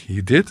plek,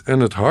 hier dit en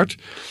het hart,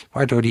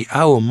 waardoor die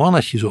oude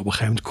mannetjes op een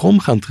gegeven moment krom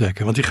gaan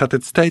trekken. Want die gaat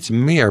het steeds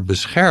meer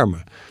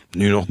beschermen.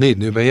 Nu nog niet,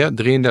 nu ben je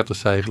 33,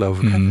 zei je geloof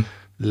ik. Mm-hmm.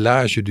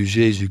 L'âge du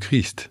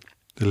Jésus-Christ.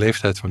 De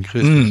leeftijd van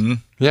Christus.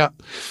 Mm-hmm. Ja,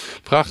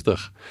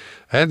 prachtig.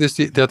 Dus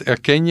dat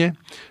erken je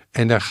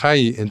en daar ga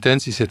je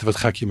intentie zetten. Wat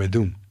ga ik hiermee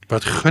doen?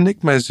 Wat gun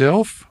ik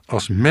mijzelf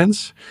als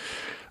mens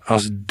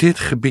als dit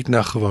gebied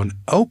nou gewoon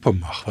open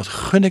mag? Wat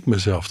gun ik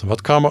mezelf dan?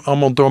 Wat kan er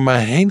allemaal door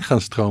mij heen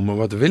gaan stromen?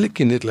 Wat wil ik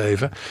in dit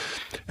leven?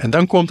 En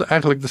dan komt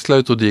eigenlijk de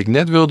sleutel die ik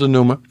net wilde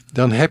noemen.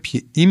 Dan heb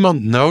je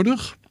iemand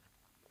nodig.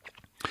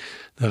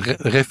 Dan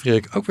refereer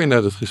ik ook weer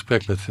naar het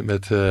gesprek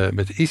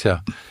met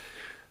Isa.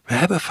 We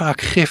hebben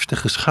vaak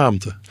giftige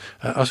schaamte.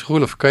 Als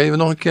Roelof, kan je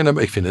nog een keer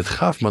naar... Ik vind het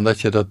gaaf, man,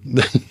 dat je dat...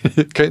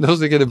 Kan je nog eens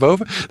een keer naar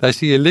boven? Daar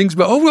zie je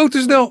linksboven... Oh,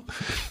 te snel!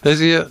 Daar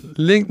zie je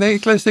een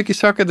klein stukje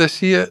zakken. Daar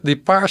zie je die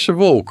paarse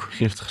wolk.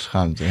 Giftige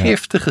schaamte. Ja.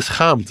 Giftige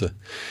schaamte.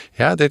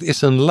 Ja, dit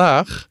is een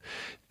laag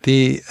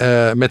die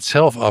met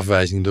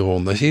zelfafwijzing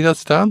eronder. Zie je dat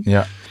staan?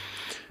 Ja.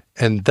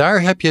 En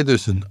daar heb je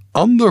dus een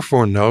ander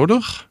voor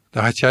nodig...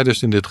 Daar had jij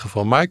dus in dit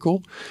geval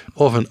Michael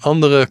of een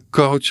andere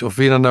coach of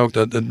wie dan ook.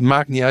 Dat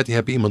maakt niet uit. Die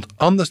hebben iemand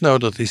anders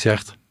nodig die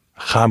zegt,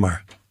 ga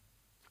maar.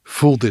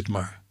 Voel dit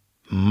maar.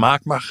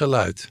 Maak maar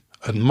geluid.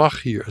 Het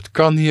mag hier. Het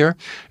kan hier.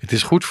 Het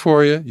is goed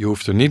voor je. Je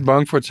hoeft er niet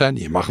bang voor te zijn.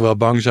 Je mag wel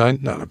bang zijn.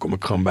 Nou, dan kom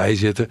ik gewoon bij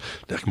zitten.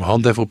 Leg ik mijn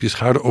hand even op je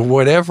schouder of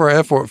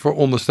whatever voor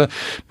ondersteun.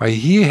 Maar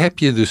hier heb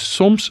je dus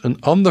soms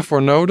een ander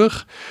voor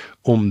nodig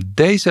om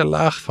deze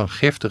laag van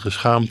giftige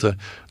schaamte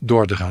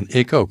door te gaan.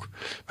 Ik ook.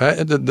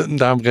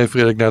 Daarom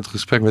refereer ik naar het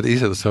gesprek met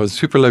Isa. Dat is een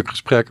superleuk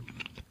gesprek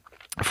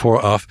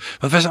vooraf.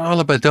 Want wij zijn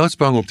allebei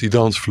doodsbang op die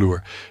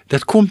dansvloer.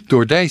 Dat komt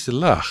door deze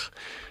laag.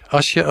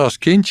 Als je als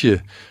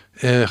kindje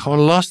gewoon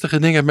lastige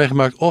dingen hebt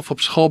meegemaakt, of op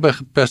school bent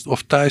gepest,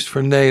 of thuis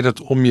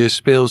vernederd om je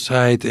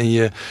speelsheid. En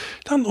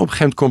dan op een gegeven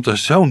moment komt er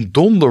zo'n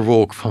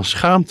donderwolk van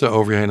schaamte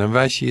over je heen. En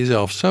wijs je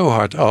jezelf zo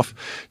hard af,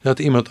 dat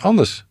iemand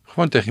anders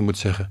gewoon tegen je moet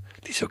zeggen,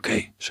 het is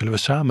oké, zullen we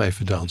samen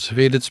even dansen?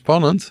 Vind je dit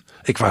spannend?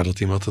 Ik wou dat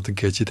iemand dat een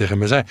keertje tegen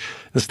me zei.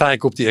 Dan sta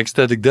ik op die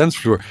ecstatic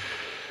dancevloer.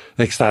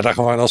 En ik sta daar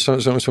gewoon als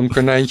zo'n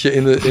konijntje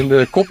in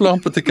de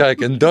koplampen te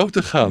kijken en dood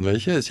te gaan,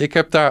 weet je. Dus ik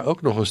heb daar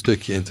ook nog een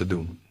stukje in te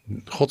doen.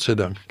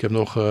 Godzijdank. Ik heb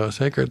nog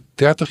zeker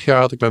 30 jaar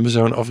had ik met mijn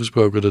zoon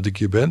afgesproken dat ik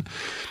hier ben.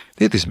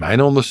 Dit is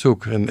mijn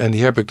onderzoek. En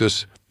hier heb ik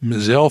dus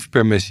mezelf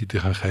permissie te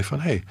gaan geven van,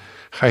 hey,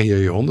 ga hier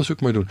je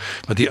onderzoek maar doen.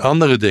 Maar die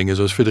andere dingen,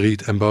 zoals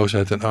verdriet en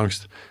boosheid en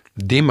angst,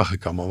 die mag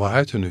ik allemaal wel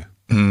uiten nu.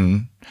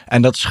 Mm.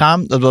 En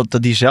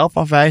die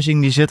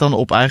zelfafwijzing, die zit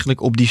dan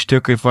eigenlijk op die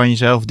stukken van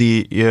jezelf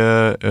die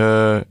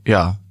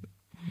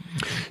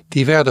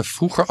Die werden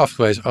vroeger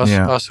afgewezen als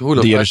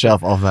die je er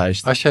zelf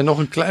afwijst. Als jij nog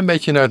een klein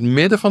beetje naar het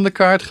midden van de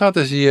kaart gaat,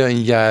 dan zie je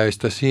een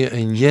juist, dan zie je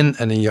een yin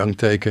en een yang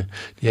teken.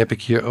 Die heb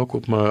ik hier ook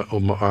op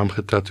mijn arm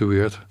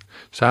getatoeëerd.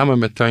 Samen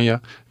met Tanja.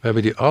 We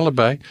hebben die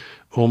allebei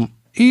om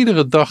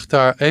iedere dag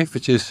daar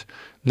eventjes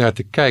naar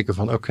te kijken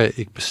van oké,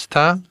 ik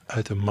besta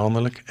uit een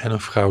mannelijk en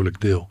een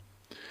vrouwelijk deel.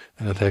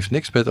 En dat heeft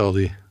niks met al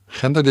die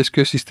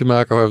genderdiscussies te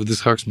maken waar we er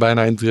straks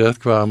bijna in terecht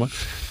kwamen.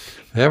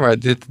 Maar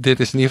dit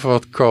is in ieder geval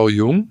wat Carl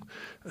Jung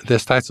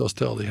destijds al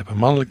stelde. Je hebt een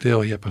mannelijk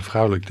deel, je hebt een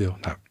vrouwelijk deel.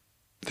 Nou,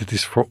 dit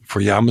is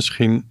voor jou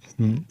misschien,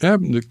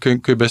 dat kun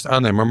je best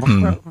aannemen,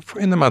 maar voor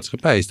in de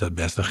maatschappij is dat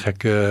best een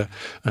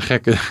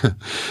gekke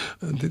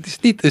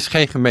dit is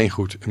geen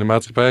gemeengoed. In de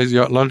maatschappij is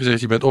lang gezegd,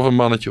 je bent of een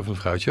mannetje of een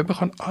vrouwtje. We hebben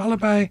gewoon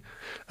allebei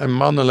een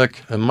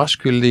mannelijk, een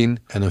masculien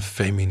en een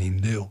feminien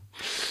deel.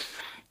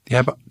 Die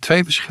hebben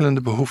 2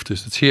 verschillende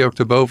behoeftes. Dat zie je ook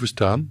daarboven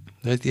staan.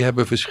 Die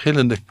hebben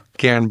verschillende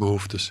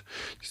kernbehoeftes.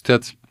 Dus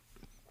dat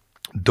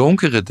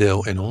donkere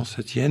deel in ons,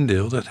 het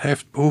yin-deel, dat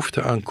heeft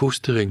behoefte aan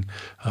koestering,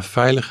 aan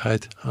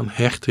veiligheid, aan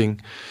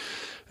hechting.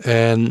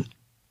 En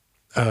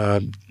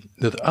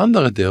het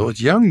andere deel, het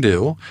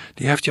yang-deel,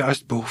 die heeft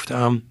juist behoefte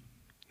aan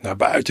naar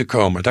buiten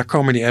komen. Daar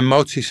komen die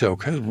emoties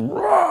ook. Hè?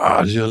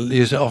 Dus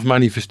jezelf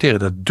manifesteren,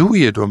 dat doe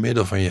je door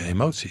middel van je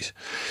emoties.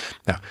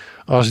 Nou,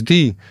 als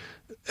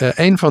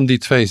een van die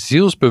 2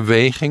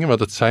 zielsbewegingen, wat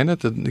het zijn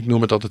ik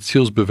noem het altijd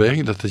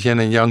zielsbeweging, dat het yin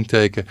en yang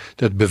teken,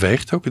 dat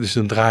beweegt ook. Het is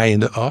een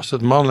draaiende as.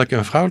 Dat mannelijk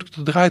en vrouwelijk,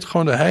 dat draait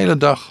gewoon de hele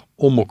dag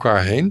om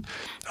elkaar heen,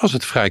 als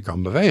het vrij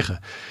kan bewegen.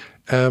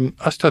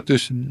 Als dat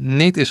dus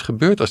niet is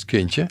gebeurd als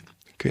kindje,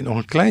 kun je nog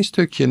een klein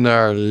stukje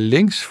naar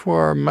links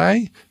voor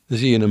mij. Dan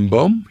zie je een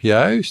boom.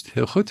 Juist,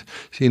 heel goed.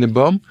 Zie je een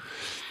boom.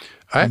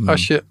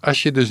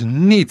 Als je dus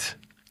niet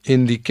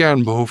in die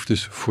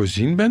kernbehoeftes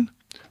voorzien bent,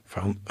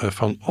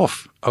 van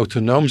of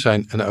autonoom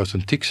zijn en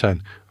authentiek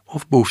zijn,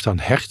 of behoefte aan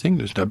hechting,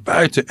 dus naar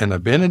buiten en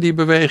naar binnen die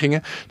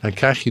bewegingen, dan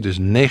krijg je dus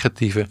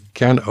negatieve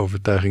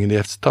kernovertuigingen. Die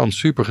heeft Stan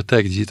super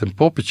getekend. Je ziet een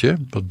poppetje,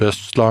 wat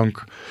best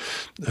slank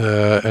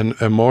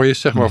en mooi is,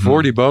 zeg maar,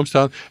 voor die boom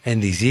staan. En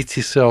die ziet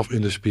zichzelf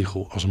in de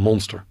spiegel als een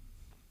monster.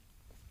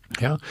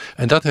 Ja,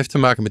 en dat heeft te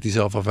maken met die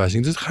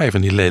zelfafwijzing. Dus dan ga je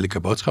van die lelijke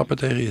boodschappen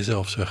tegen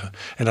jezelf zeggen.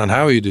 En dan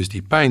hou je dus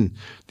die pijn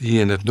die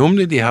je net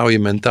noemde, die hou je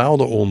mentaal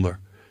eronder.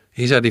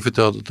 Isa die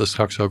vertelde het er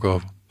straks ook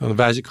over. Dan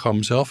wijs ik gewoon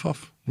mezelf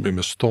af. Ik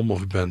ben stom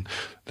of ik ben,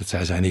 dat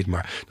zei zij niet,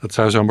 maar dat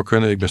zou zomaar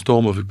kunnen. Ik ben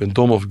stom of ik ben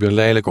dom of ik ben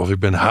lelijk of ik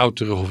ben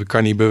houterig of ik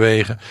kan niet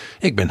bewegen.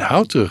 Ik ben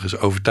houterig, is een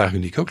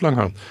overtuiging die ik ook lang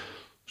had.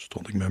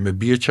 Stond ik met mijn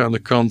biertje aan de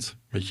kant,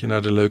 een beetje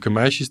naar de leuke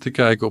meisjes te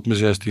kijken op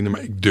mijn 16e,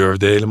 maar ik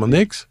durfde helemaal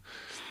niks.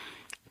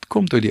 Het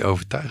komt door die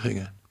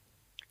overtuigingen.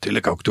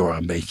 Natuurlijk ook door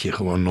een beetje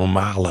gewoon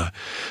normale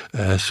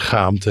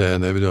schaamte.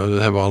 En dat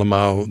hebben we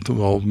allemaal toen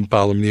wel op een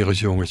bepaalde manier als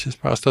jongetjes.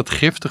 Maar als dat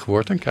giftig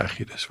wordt, dan krijg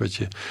je dus wat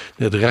je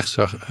net rechts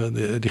zag,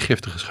 die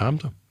giftige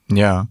schaamte.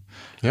 Ja.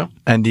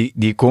 En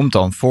die komt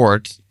dan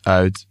voort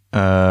uit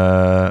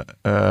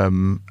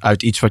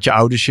iets wat je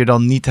ouders je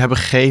dan niet hebben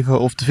gegeven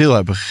of te veel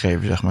hebben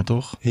gegeven, zeg maar,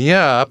 toch?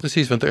 Ja,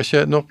 precies. Want als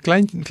je nog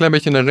een klein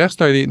beetje naar rechts,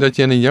 naar dat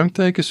je in een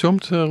yang-teken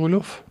zoomt,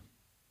 Roelof.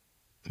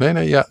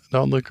 Nee, ja, de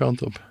andere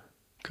kant op.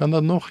 Kan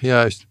dat nog?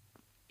 Juist.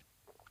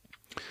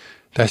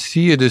 Daar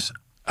zie je dus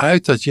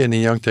uit dat yin en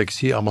yang teken,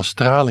 zie je allemaal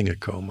stralingen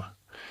komen.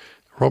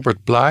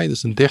 Robert Bly, dat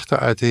is een dichter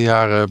uit de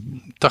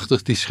jaren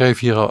 80, die schreef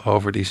hier al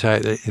over. Die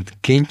zei, het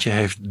kindje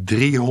heeft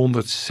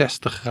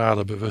 360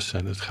 graden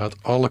bewustzijn. Het gaat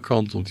alle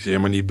kanten om. Die is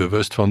helemaal niet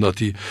bewust van dat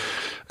hij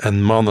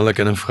een mannelijk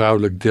en een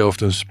vrouwelijk deel,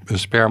 of een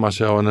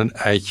spermacel en een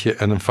eitje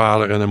en een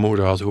vader en een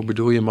moeder had. Hoe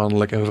bedoel je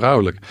mannelijk en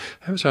vrouwelijk?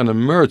 We zijn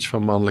een merge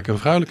van mannelijk en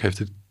vrouwelijk. Heeft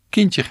het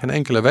kindje geen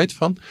enkele weet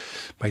van,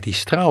 maar die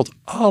straalt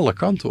alle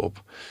kanten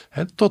op.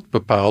 Tot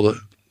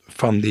bepaalde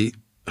van die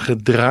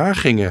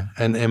gedragingen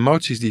en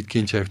emoties die het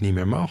kindje heeft niet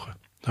meer mogen.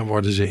 Dan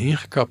worden ze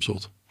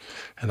ingekapseld.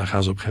 En dan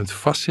gaan ze op een gegeven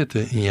moment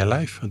vastzitten in je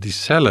lijf. Want die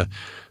cellen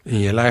in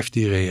je lijf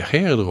die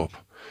reageren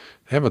erop.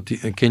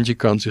 Want een kindje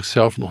kan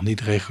zichzelf nog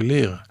niet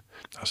reguleren.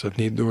 Als het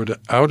niet door de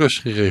ouders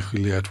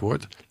gereguleerd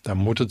wordt, dan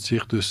moet het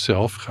zich dus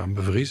zelf gaan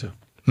bevriezen.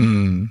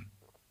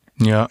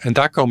 Ja. En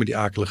daar komen die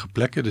akelige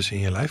plekken dus in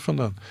je lijf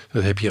vandaan.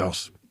 Dat heb je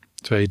als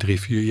 2,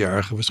 3,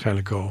 4-jarige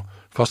waarschijnlijk al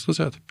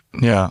vastgezet.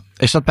 Ja.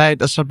 Is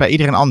dat bij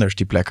iedereen anders,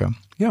 die plekken?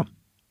 Ja.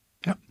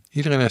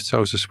 Iedereen heeft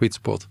zo zijn sweet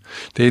spot.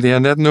 Die je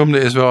net noemde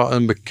is wel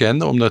een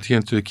bekende, omdat hier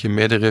natuurlijk je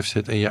middenrif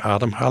zit en je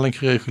ademhaling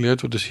gereguleerd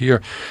wordt. Dus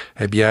hier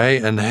heb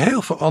jij en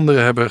heel veel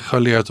anderen hebben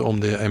geleerd om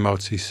de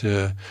emoties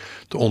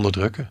te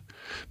onderdrukken.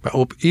 Maar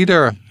op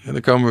en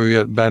dan komen we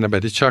weer bijna bij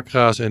de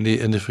chakra's en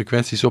de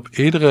frequenties. Op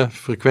iedere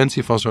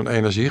frequentie van zo'n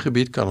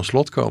energiegebied kan een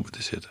slot komen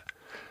te zitten.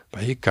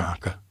 Bij je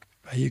kaken,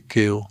 bij je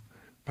keel,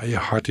 bij je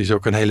hart is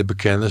ook een hele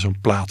bekende.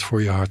 Zo'n plaat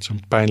voor je hart,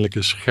 zo'n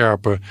pijnlijke,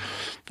 scherpe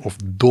of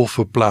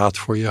doffe plaat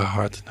voor je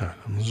hart. Nou,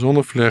 een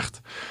zonnevlecht,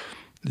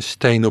 de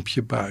steen op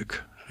je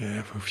buik.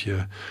 Of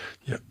je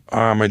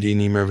armen die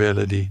niet meer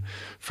willen, die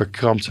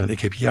verkrampt zijn. Ik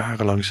heb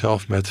jarenlang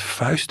zelf met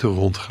vuisten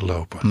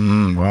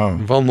rondgelopen.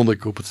 Wow. Wandelde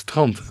ik op het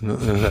strand.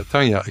 En zei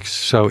Tanja, ik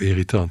is zo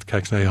irritant.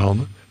 Kijk eens naar je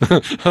handen.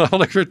 Dan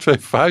had ik weer 2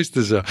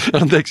 vuisten zo. En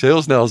dan deed ik ze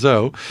heel snel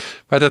zo.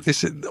 Maar dat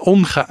is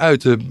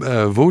ongeuite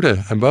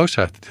woede en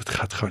boosheid. Dat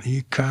gaat gewoon in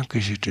je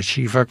kaken zitten. Dat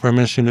zie je vaak bij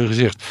mensen in hun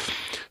gezicht.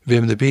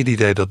 Wim de Bie die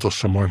deed dat toch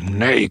zo mooi.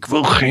 Nee, ik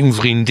wil geen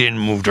vriendin,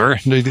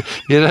 moeder. Je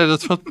deed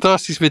dat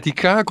fantastisch met die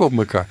kaken op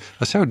elkaar.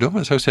 Dat is zo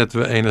dom. Zo zetten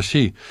we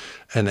energie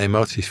en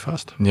emoties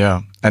vast.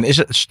 Ja. En is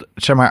het,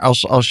 zeg maar,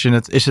 als je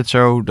het, is het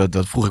zo,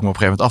 dat vroeg ik me op een gegeven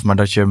moment af, maar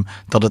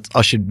dat het,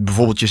 als je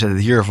bijvoorbeeld, je zet het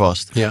hier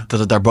vast, ja, dat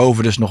het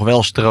daarboven dus nog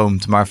wel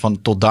stroomt, maar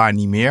van tot daar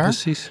niet meer.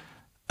 Precies.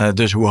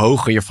 Dus hoe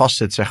hoger je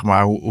vastzit, zeg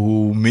maar,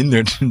 hoe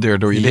minder er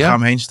door je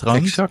lichaam heen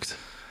stroomt. Exact.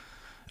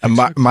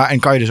 En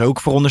kan je dus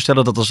ook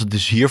veronderstellen dat als het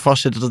dus hier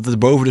vast zit, dat het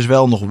erboven dus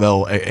wel nog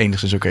wel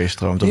enigszins oké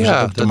stroomt? Of is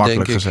dat te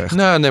makkelijk gezegd?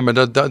 Nou, nee,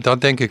 maar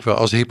dat denk ik wel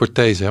als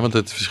hypothese. Hè? Want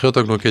het verschilt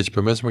ook nog een keertje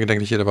per mens, maar ik denk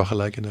dat je er wel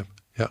gelijk in hebt.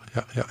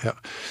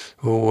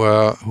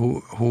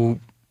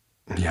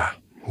 Ja.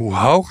 Hoe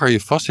hoger je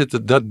vastzit,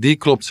 die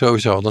klopt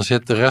sowieso. Dan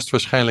zit de rest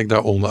waarschijnlijk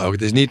daaronder ook.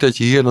 Het is niet dat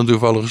je hier dan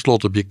toevallig een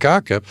slot op je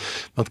kaak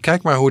hebt. Want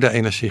kijk maar hoe de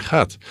energie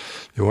gaat.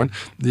 Johan,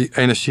 die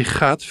energie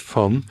gaat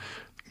van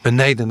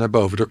beneden naar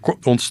boven. Er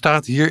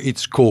ontstaat hier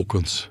iets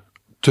kolkends.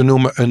 Te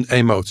noemen een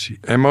emotie.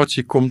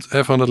 Emotie komt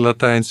van het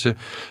Latijnse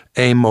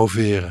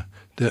emoveren.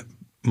 De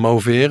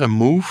moveren,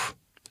 move,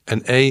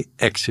 en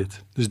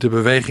exit. Dus de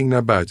beweging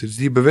naar buiten. Dus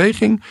die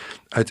beweging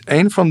uit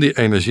een van die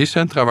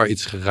energiecentra waar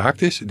iets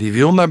geraakt is, die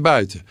wil naar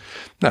buiten.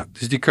 Nou,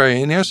 dus die kan je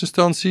in eerste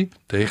instantie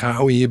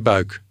tegenhouden in je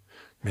buik.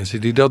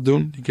 Mensen die dat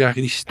doen, die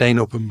krijgen die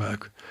steen op hun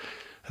buik.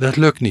 Dat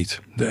lukt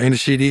niet. De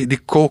energie die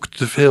kolkt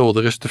te veel.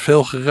 Er is te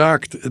veel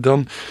geraakt.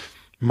 Dan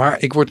Maar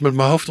ik word met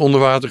mijn hoofd onder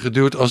water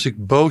geduwd als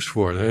ik boos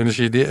word. En als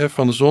je die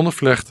van de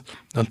zonnevlecht,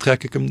 dan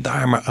trek ik hem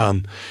daar maar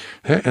aan.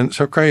 En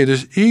zo kan je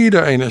dus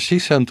ieder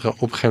energiecentrum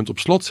op een gegeven moment op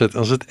slot zetten.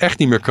 Als het echt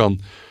niet meer kan,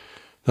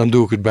 dan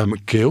doe ik het bij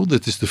mijn keel.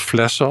 Dit is de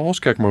fleshals.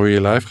 Kijk maar hoe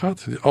je lijf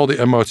gaat. Al die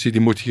emotie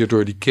die moet hier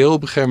door die keel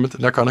op een gegeven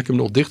moment. Daar kan ik hem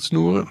nog dicht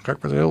snoeren. Dan ga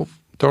ik met een heel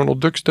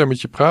Donald Duck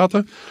stemmetje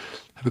praten.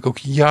 Heb ik ook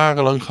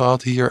jarenlang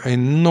gehad. Hier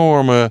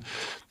enorme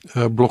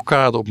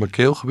blokkade op mijn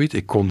keelgebied.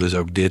 Ik kon dus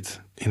ook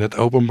dit in het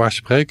openbaar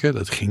spreken.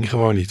 Dat ging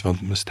gewoon niet.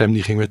 Want mijn stem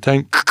die ging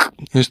meteen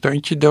een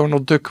steuntje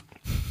Donald Duck.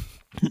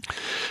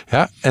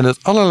 Ja, en het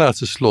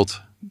allerlaatste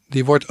slot.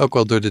 Die wordt ook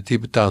wel door de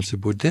Tibetaanse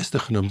boeddhisten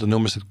genoemd. Dan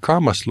noemen ze het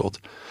karma-slot.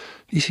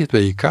 Die zit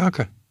bij je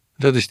kaken.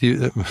 Dat is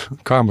die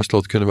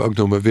karma-slot, kunnen we ook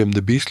noemen Wim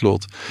de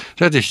Bie-slot.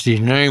 Dat is die,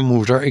 nee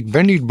moeder, ik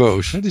ben niet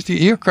boos. Dus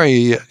hier kan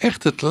je je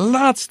echt het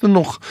laatste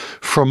nog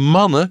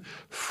vermannen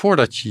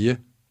voordat je je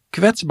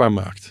kwetsbaar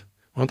maakt.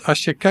 Want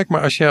als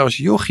jij als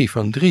yogi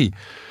van 3,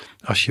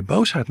 als je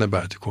boosheid naar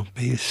buiten komt,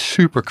 ben je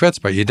super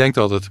kwetsbaar. Je denkt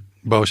altijd,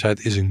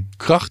 boosheid is een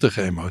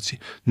krachtige emotie.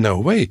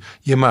 No way,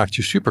 je maakt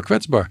je super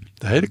kwetsbaar.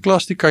 De hele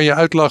klas die kan je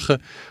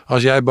uitlachen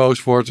als jij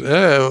boos wordt,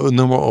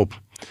 noem maar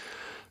op.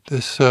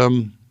 Dus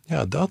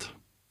dat.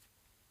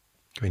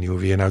 Ik weet niet hoe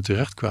we hier nou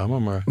terecht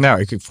kwamen, maar... Nou,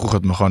 ik vroeg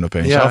het me gewoon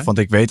opeens af. Want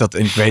ik weet dat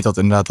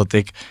inderdaad dat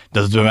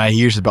het bij mij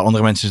hier zit, bij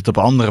andere mensen zit het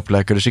op andere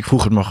plekken. Dus ik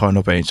vroeg het me gewoon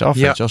opeens af.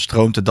 Ja. Weet je wel,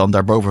 stroomt het dan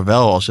daarboven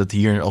wel als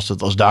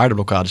daar de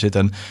blokkade zit?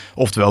 En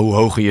oftewel, hoe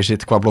hoger je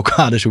zit qua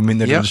blokkades, hoe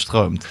minder er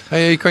stroomt. Ja,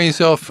 je kan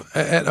jezelf,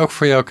 en ook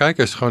voor jouw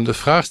kijkers, gewoon de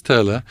vraag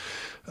stellen,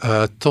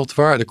 tot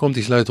waar, er komt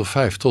die sleutel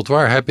 5, tot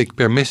waar heb ik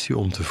permissie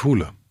om te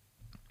voelen?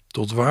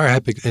 Tot waar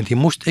heb ik, en die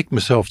moest ik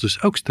mezelf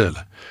dus ook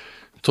stellen.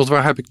 Tot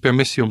waar heb ik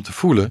permissie om te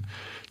voelen?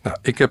 Nou,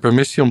 ik heb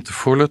permissie om te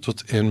voelen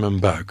tot in mijn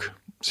buik.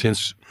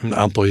 Sinds een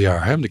aantal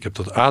jaar. Hè? Ik heb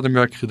dat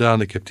ademwerk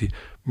gedaan.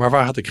 Maar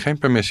waar had ik geen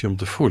permissie om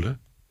te voelen?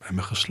 Bij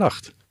mijn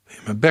geslacht. In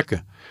mijn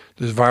bekken.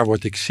 Dus waar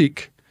word ik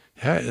ziek?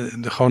 Ja,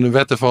 gewoon de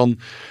wetten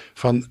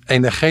van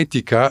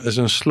energetica. Is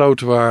een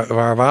sloot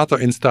waar water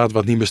in staat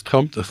wat niet meer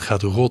stroomt. Het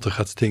gaat rotten,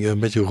 gaat stinken. Een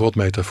beetje een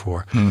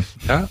rotmetafoor.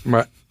 Ja,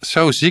 maar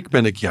zo ziek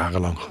ben ik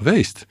jarenlang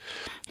geweest.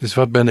 Dus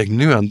wat ben ik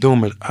nu aan het doen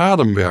met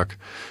ademwerk?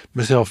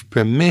 Mezelf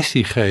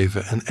permissie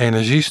geven en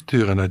energie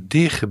sturen naar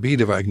die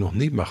gebieden waar ik nog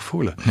niet mag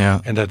voelen. Ja.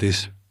 En dat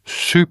is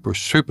super,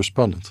 super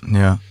spannend.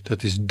 Ja.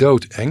 Dat is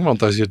doodeng, want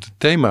daar zitten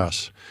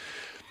thema's.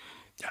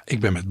 Ja, ik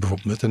ben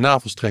bijvoorbeeld met de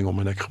navelstreng om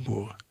mijn nek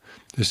geboren.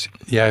 Dus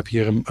jij hebt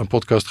hier een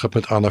podcast gehad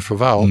met Anna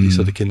Verwaal. Die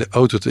zat ik in de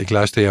auto. Ik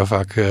luister jou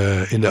vaak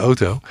in de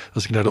auto.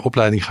 Als ik naar de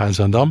opleiding ga in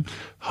Zaandam.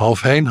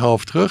 Half heen,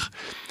 half terug.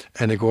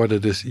 En ik hoorde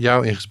dus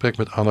jou in gesprek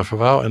met Anna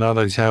Verwaal. En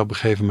Anna die zei op een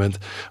gegeven moment,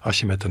 als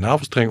je met de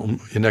navelstreng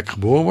om je nek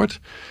geboren wordt,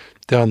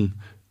 dan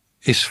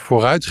is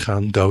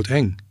vooruitgaan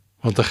doodeng.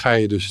 Want dan ga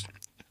je dus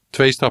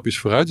 2 stapjes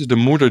vooruit. Dus de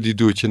moeder die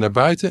duwt je naar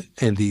buiten.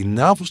 En die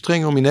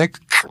navelstreng om je nek,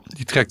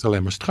 die trekt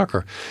alleen maar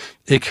strakker.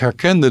 Ik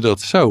herkende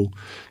dat zo.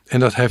 En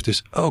dat heeft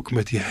dus ook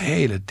met die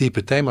hele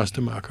diepe thema's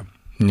te maken.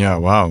 Ja,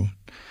 wauw.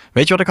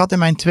 Weet je wat ik had in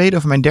mijn 2e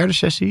of mijn 3e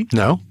sessie?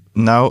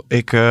 Nou,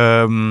 ik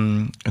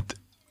weet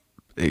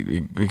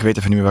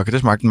even niet meer welke het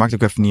is, maar het maakt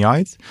ook even niet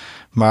uit.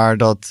 Maar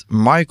dat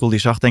Michael, die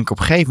zag denk ik op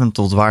een gegeven moment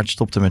tot waar het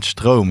stopte met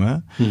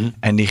stromen. Mm-hmm.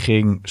 En die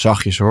ging,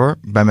 zachtjes hoor,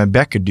 bij mijn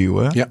bekken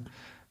duwen. Ja.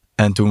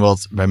 En toen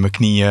wat bij mijn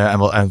knieën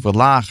en wat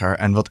lager.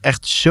 En wat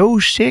echt zo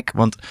sick,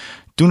 want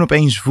toen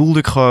opeens voelde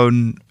ik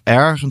gewoon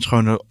ergens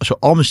gewoon zo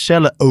al mijn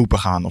cellen open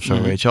gaan of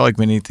zo, weet je wel. Ik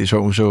weet niet,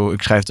 zo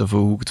ik schrijf het over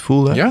hoe ik het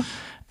voelde. Ja?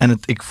 En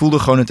ik voelde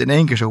gewoon het in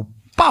één keer zo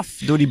paf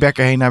door die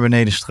bekken heen naar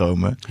beneden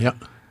stromen. Ja.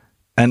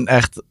 En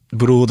echt, ik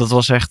bedoel, dat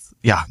was echt,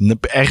 ja,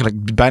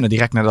 eigenlijk bijna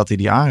direct nadat hij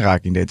die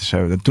aanraking deed.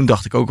 Zo. En toen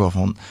dacht ik ook wel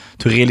van,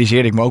 toen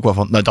realiseerde ik me ook wel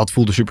van, nou dat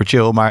voelde super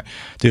chill, maar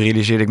toen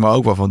realiseerde ik me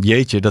ook wel van,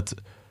 jeetje, dat,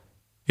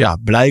 ja,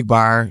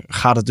 blijkbaar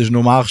gaat het dus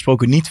normaal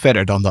gesproken niet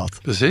verder dan dat.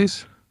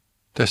 Precies.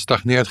 Er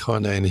stagneert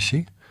gewoon de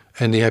energie.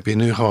 En die heb je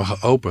nu gewoon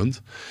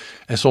geopend.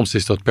 En soms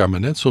is dat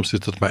permanent, soms is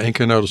dat maar 1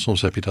 keer nodig,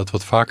 soms heb je dat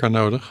wat vaker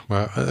nodig.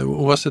 Maar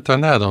hoe was het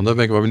daarna dan? Daar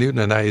ben ik wel benieuwd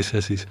naar na je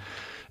sessies.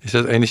 Is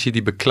dat energie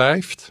die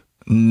beklijft?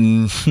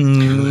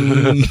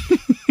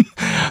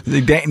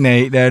 Ik denk,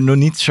 nee, nog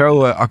niet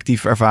zo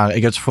actief ervaren.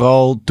 Ik heb het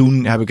vooral,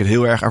 toen heb ik het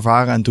heel erg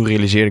ervaren. En toen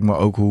realiseerde ik me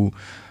ook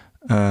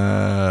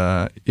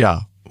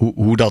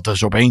hoe dat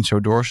dus opeens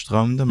zo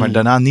doorstroomde. Maar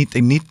daarna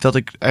niet dat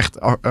ik echt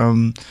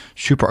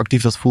super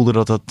actief dat voelde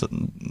dat dat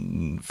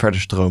verder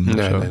stroomde.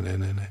 Nee.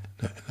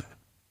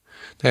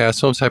 Nou ja,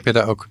 soms heb je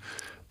daar ook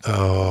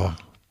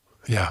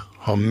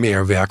gewoon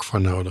meer werk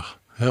voor nodig.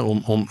 Hè,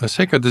 om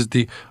zeker dus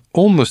die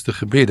onderste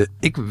gebieden.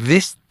 Ik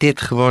wist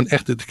dit gewoon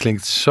echt. Het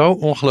klinkt zo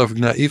ongelooflijk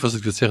naïef als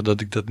ik dat zeg,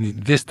 dat ik dat niet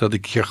wist, dat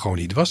ik hier gewoon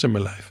niet was in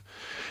mijn lijf.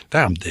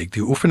 Daarom deed ik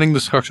die oefening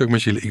dus straks ook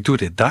met jullie. Ik doe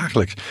dit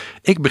dagelijks.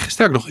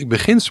 Sterker nog, ik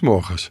begin 's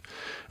morgens.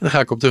 En dan ga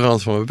ik op de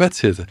rand van mijn bed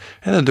zitten.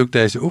 En dan doe ik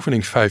deze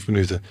oefening 5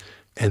 minuten.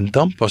 En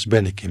dan pas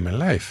ben ik in mijn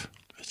lijf.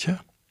 Weet je?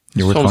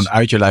 Je wordt gewoon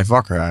uit je lijf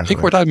wakker eigenlijk. Ik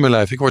word uit mijn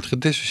lijf. Ik word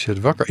gedissocieerd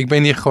wakker. Ik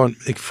ben hier gewoon.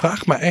 Ik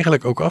vraag me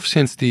eigenlijk ook af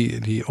sinds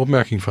die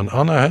opmerking van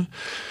Anna.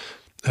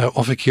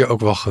 Of ik hier ook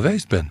wel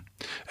geweest ben.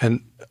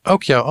 En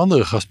ook jouw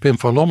andere gast, Pim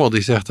van Lommel,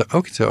 die zegt er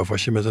ook iets over.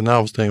 Als je met een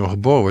navelstrengel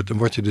geboren wordt, dan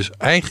word je dus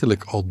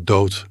eigenlijk al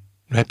dood.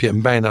 Dan heb je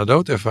een bijna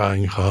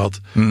doodervaring gehad,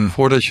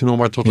 voordat je nog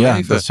maar tot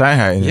leven... dat zei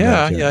hij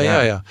inderdaad.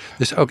 Ja.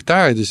 Dus ook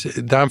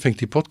daarom vind ik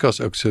die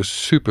podcast ook zo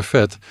super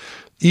vet.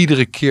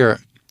 Iedere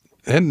keer,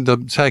 en dat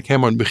zei ik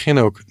helemaal in het begin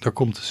ook, er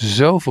komt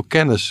zoveel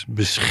kennis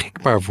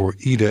beschikbaar voor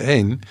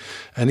iedereen.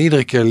 En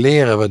iedere keer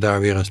leren we daar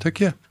weer een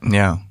stukje.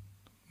 Ja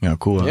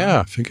cool. Hè?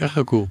 Ja, vind ik echt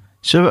heel cool.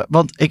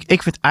 Want ik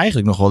vind het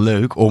eigenlijk nog wel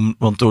leuk om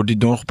door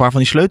nog een paar van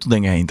die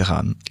sleuteldingen heen te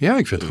gaan. Ja,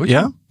 ik vind het goed.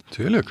 Ja?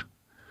 Tuurlijk.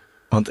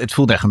 Want het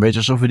voelt echt een beetje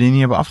alsof we die niet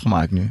hebben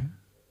afgemaakt nu.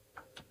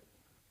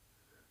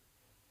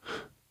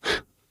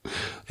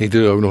 Ik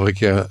doe er ook nog een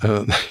keer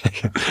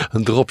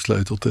een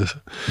dropsleutel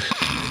tussen.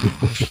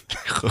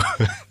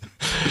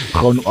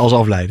 Gewoon als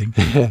afleiding.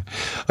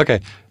 Oké,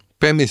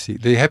 permissie.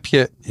 Die heb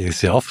je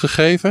jezelf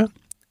gegeven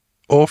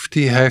of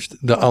die heeft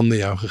de ander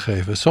jou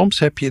gegeven. Soms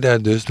heb je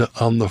daar dus de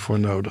ander voor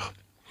nodig.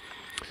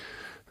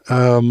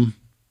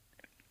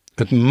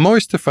 Het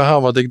mooiste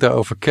verhaal wat ik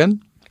daarover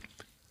ken.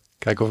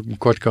 Kijken of ik hem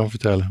kort kan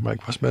vertellen. Maar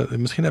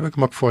misschien heb ik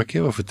hem ook vorige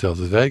keer al verteld.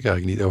 Dat weet ik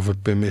eigenlijk niet over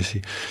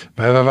permissie.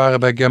 Maar we waren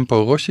bij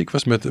Genpo Roshi. Ik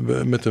was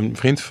met een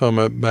vriend van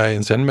me bij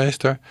een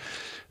zenmeester.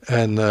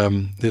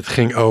 En dit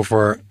ging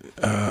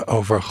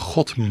over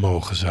God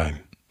mogen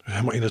zijn.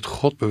 Helemaal in het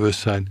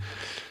Godbewustzijn.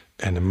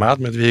 En de maat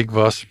met wie ik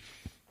was,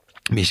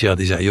 Michel,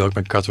 die zei, joh, ik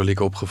ben katholiek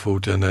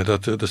opgevoed. En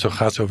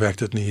zo werkt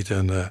het niet.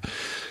 En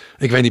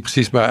ik weet niet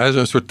precies, maar hij is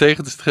een soort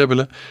tegen te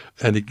stribbelen.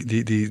 En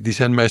die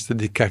zenmeester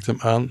die kijkt hem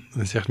aan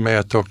en zegt, may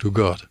I talk to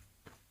God?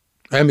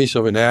 En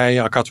Michel weer, nee,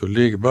 ja,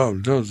 katholiek.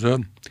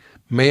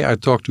 May I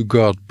talk to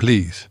God,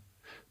 please?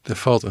 Er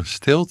valt een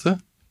stilte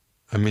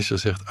en Michel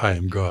zegt, I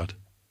am God.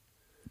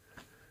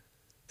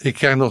 Ik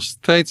krijg nog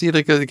steeds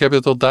iedere keer, ik heb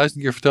het al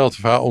 1000 keer verteld,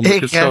 het verhaal, omdat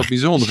ik het zo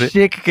bijzonder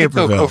vind. Ik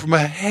ook over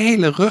mijn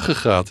hele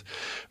ruggengraat.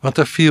 Want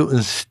er viel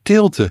een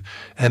stilte.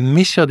 En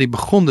Michel die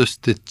begon dus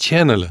te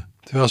channelen.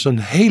 Terwijl zo'n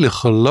hele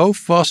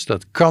geloof was,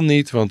 dat kan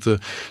niet, want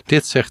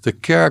dit zegt de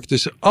kerk.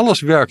 Dus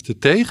alles werkte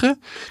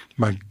tegen.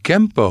 Maar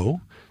Genpo,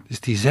 dus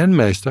die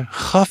zenmeester,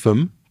 gaf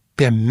hem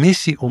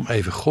permissie om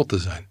even God te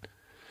zijn.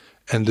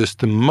 En dus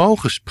te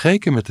mogen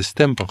spreken met de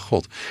stem van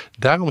God.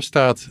 Daarom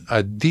staat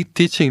uit die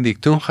teaching die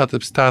ik toen gehad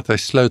heb, staat bij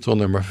sleutel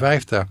nummer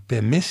 5 daar,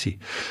 permissie.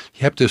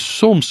 Je hebt dus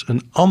soms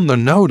een ander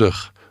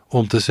nodig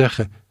om te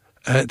zeggen,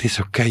 het is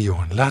oké,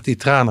 jongen, laat die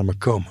tranen maar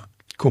komen.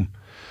 Kom.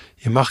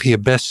 Je mag hier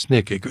best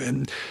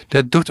snikken.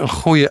 Dat doet een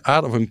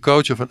goede of een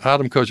coach of een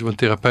ademcoach of een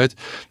therapeut.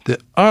 De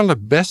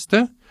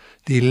allerbeste,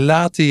 die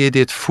laten je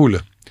dit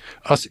voelen.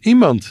 Als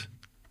iemand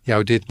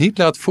jou dit niet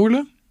laat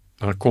voelen,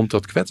 dan komt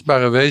dat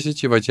kwetsbare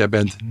wezentje wat jij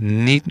bent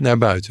niet naar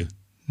buiten.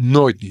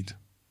 Nooit niet.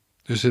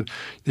 Dus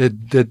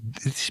het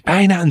is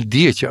bijna een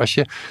diertje. Als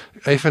je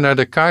even naar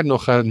de kaart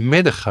nog aan het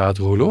midden gaat,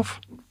 Roelof.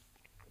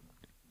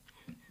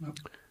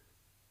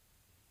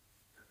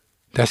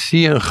 Daar zie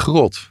je een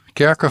grot.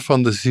 Kerker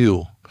van de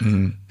ziel.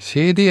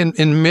 Zie je die in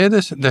het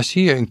midden? Daar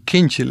zie je een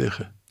kindje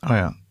liggen. Oh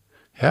ja.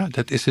 Ja,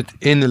 dat is het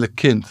innerlijk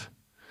kind.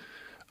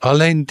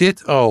 Alleen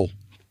dit al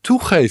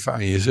toegeven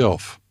aan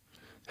jezelf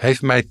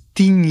heeft mij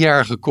 10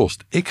 jaar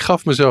gekost. Ik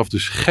gaf mezelf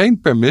dus geen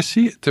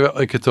permissie,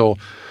 terwijl ik het al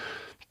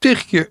 10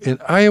 keer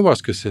in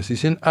ayahuasca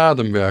sessies, in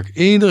ademwerk,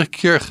 iedere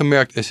keer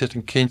gemerkt, er zit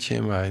een kindje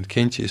in mij. Het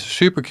kindje is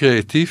super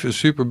creatief, een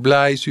super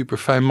blij, super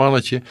fijn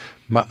mannetje,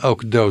 maar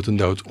ook dood en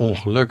dood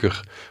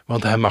ongelukkig.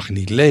 Want hij mag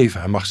niet leven,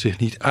 hij mag zich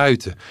niet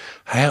uiten.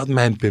 Hij had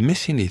mijn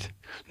permissie niet.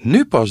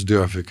 Nu pas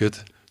durf ik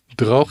het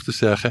droog te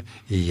zeggen,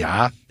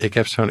 ja, ik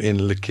heb zo'n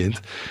innerlijk kind.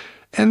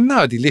 En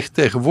nou, die ligt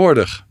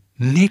tegenwoordig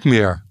niet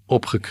meer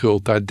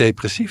opgekruld daar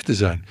depressief te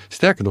zijn.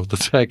 Sterker nog,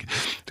 dat zei ik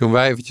toen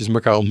wij eventjes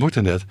elkaar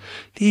ontmoetten net.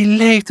 Die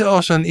leefde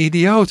als een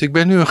idioot. Ik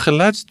ben nu een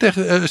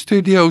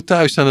geluidsstudio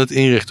thuis aan het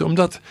inrichten,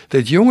 omdat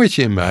dat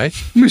jongetje in mij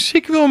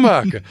muziek wil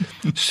maken.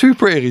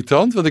 Super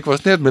irritant, want ik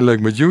was net leuk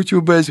met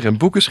YouTube bezig en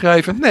boeken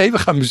schrijven. Nee, we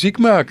gaan muziek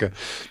maken.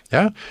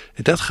 Ja,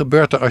 dat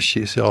gebeurt er als je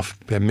jezelf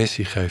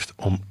permissie geeft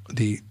om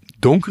die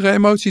donkere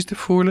emoties te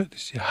voelen.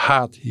 Dus je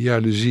haat,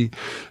 jaloezie.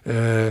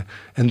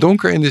 En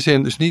donker in de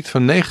zin dus niet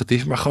van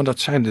negatief, maar gewoon dat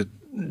zijn de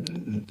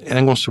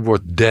Engelse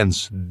woord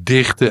dense,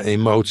 dichte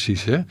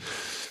emoties. Hè?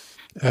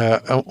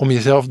 Om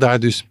jezelf daar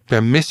dus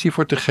permissie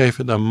voor te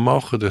geven, dan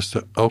mogen dus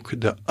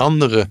ook de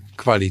andere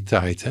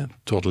kwaliteiten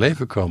tot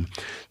leven komen.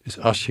 Dus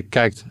als je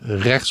kijkt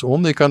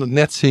rechtsonder, je kan het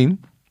net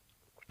zien.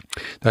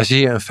 Daar zie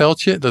je een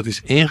veldje, dat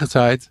is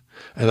ingezaaid.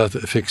 En dat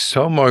vind ik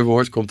zo'n mooi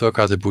woord, komt ook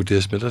uit het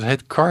boeddhisme. Dat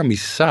heet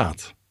karmisch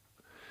zaad.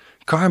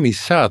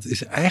 Karmisch zaad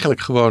is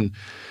eigenlijk gewoon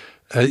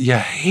je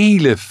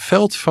hele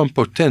veld van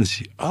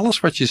potentie. Alles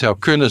wat je zou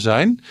kunnen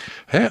zijn.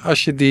 Hè,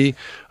 als je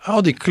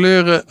al die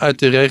kleuren uit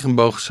de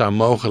regenboog zou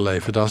mogen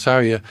leven, dan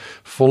zou je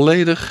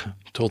volledig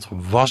tot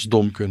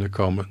wasdom kunnen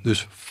komen.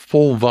 Dus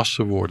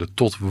volwassen worden,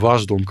 tot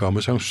wasdom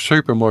komen. Zo'n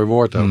supermooi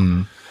woord ook.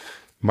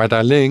 Maar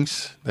daar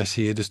links, daar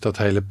zie je dus dat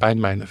hele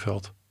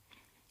pijnmijnenveld.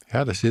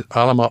 Ja, daar zit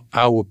allemaal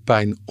oude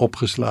pijn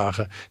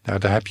opgeslagen. Nou,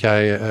 daar heb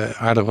jij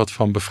aardig wat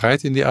van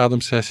bevrijd in die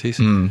ademsessies.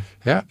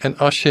 Ja, en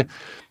als je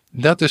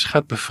dat dus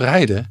gaat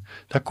bevrijden,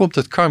 dan komt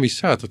het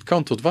karmisch uit. Dat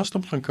kan tot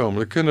wasdom gaan komen.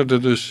 Dan kunnen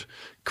er dus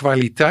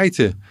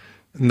kwaliteiten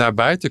naar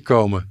buiten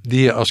komen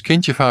die je als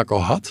kindje vaak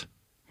al had,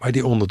 maar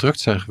die onderdrukt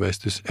zijn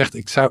geweest. Dus echt,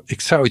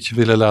 ik zou het je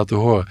willen laten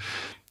horen.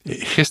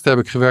 Gisteren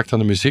heb ik gewerkt aan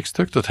een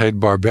muziekstuk, dat heet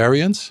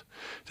Barbarians.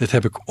 Dit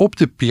heb ik op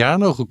de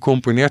piano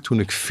gecomponeerd toen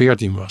ik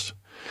 14 was.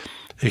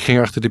 Ik ging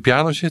achter de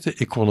piano zitten,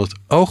 ik kon het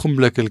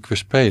ogenblikkelijk weer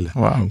spelen.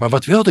 Wow. Maar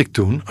wat wilde ik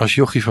toen als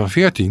jochie van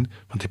 14?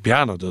 Want de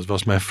piano, dat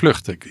was mijn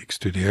vlucht. Ik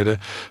studeerde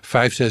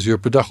 5-6 uur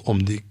per dag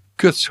om die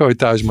kutzooi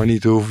thuis maar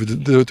niet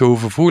te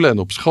hoeven voelen. En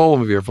op school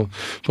weer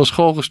van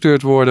school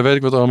gestuurd worden, weet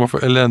ik wat allemaal voor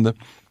ellende.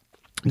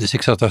 Dus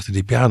ik zat achter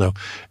die piano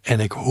en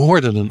ik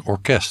hoorde een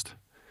orkest.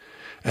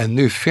 En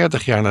nu,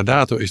 40 jaar na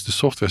dato, is de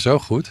software zo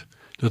goed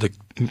dat ik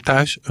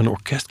thuis een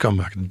orkest kan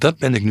maken. Dat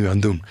ben ik nu aan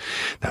het doen.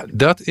 Nou,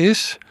 dat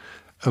is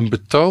een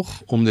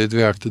betoog om dit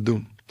werk te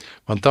doen.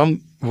 Want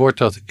dan wordt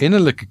dat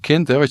innerlijke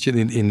kind, wat je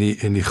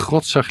in die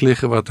grot zag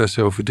liggen, wat daar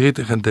zo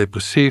verdrietig en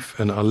depressief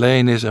en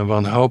alleen is en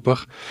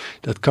wanhopig,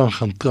 dat kan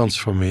gaan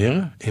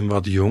transformeren in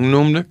wat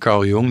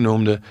Carl Jung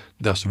noemde,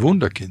 das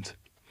Wunderkind.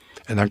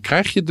 En dan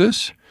krijg je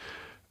dus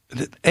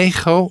het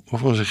ego,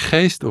 of onze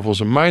geest, of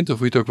onze mind, of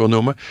hoe je het ook wil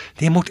noemen,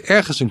 die moet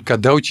ergens een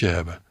cadeautje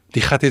hebben.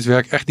 Die gaat dit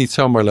werk echt niet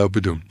zomaar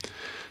lopen doen.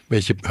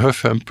 Beetje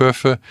huffen en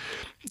puffen,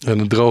 en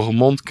een droge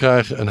mond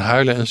krijgen, en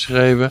huilen en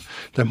schreeuwen.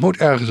 Daar moet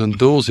ergens een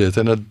doel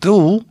zitten. En dat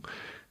doel,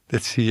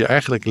 dat zie je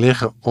eigenlijk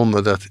liggen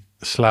onder dat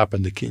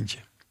slapende kindje.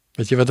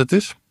 Weet je wat het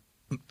is?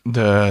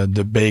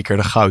 De beker,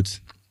 het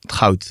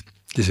goud.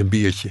 Het is een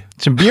biertje. Het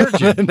is een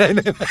biertje? Nee.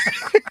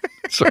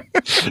 Sorry.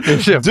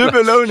 De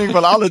beloning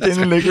van al het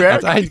innerlijk werk. Aan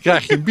het eind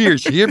krijg je een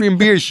biertje. Hier heb je een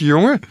biertje,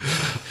 jongen.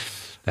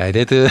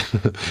 Nee,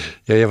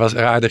 je was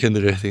aardig in de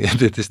richting.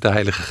 Dit is de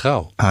Heilige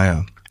Graal. Ah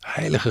ja.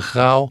 Heilige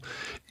Graal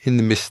in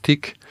de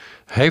mystiek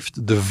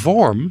heeft de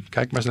vorm,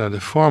 kijk maar eens naar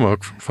de vorm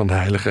ook van de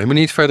Heilige. Je moet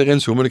niet verder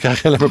inzoomen, dan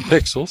krijg je alleen maar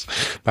pixels.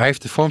 Maar hij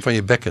heeft de vorm van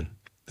je bekken.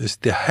 Dus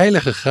de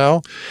Heilige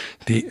Graal,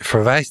 die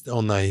verwijst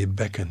al naar je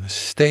bekken.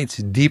 Steeds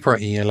dieper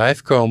in je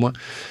lijf komen.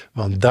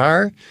 Want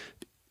daar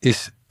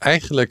is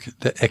eigenlijk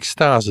de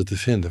extase te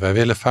vinden. Wij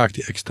willen vaak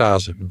die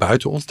extase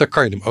buiten ons. Daar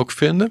kan je hem ook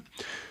vinden.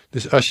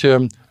 Dus als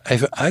je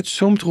even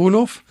uitzoomt,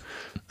 Roelof,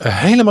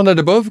 helemaal naar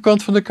de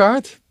bovenkant van de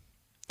kaart.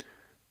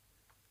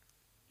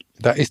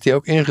 Daar is die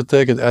ook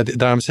ingetekend.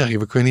 Daarom zeg ik,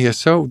 we kunnen hier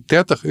zo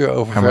 30 uur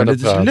over verder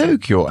praten. Maar dit is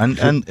leuk, joh.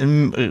 En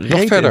nog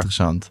verder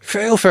interessant.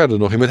 Veel verder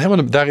nog. Je moet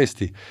helemaal, daar is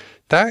die.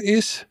 Daar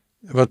is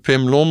wat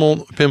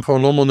Pim van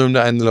Lommel noemde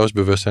eindeloos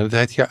bewustzijn. Het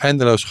heet hier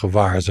eindeloos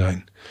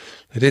gewaarzijn.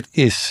 Dit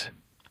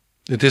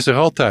is er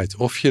altijd.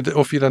 Of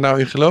je daar nou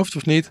in gelooft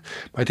of niet.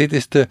 Maar dit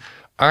is de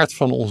aard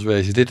van ons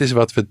wezen. Dit is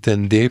wat we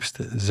ten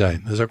diepste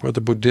zijn. Dat is ook wat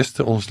de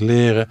boeddhisten ons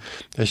leren.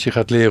 Als je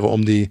gaat leren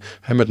om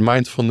met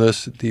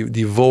mindfulness,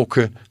 die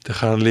wolken te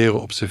gaan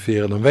leren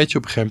observeren. Dan weet je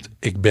op een gegeven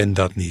moment, ik ben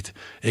dat niet.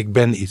 Ik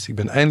ben iets. Ik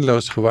ben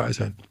eindeloos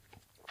gewaarzijn.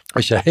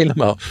 Als je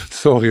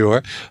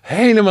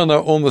helemaal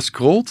naar onder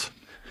scrolt,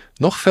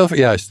 nog veel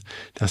juist,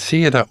 dan zie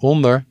je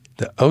daaronder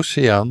de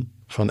oceaan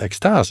van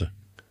extase.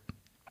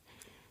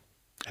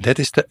 Dit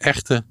is de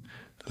echte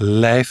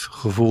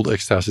lijfgevoelde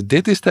extase.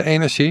 Dit is de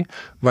energie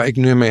waar ik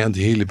nu mee aan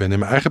het healen ben. In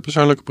mijn eigen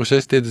persoonlijke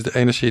proces, dit is de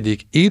energie die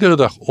ik iedere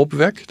dag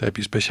opwek. Daar heb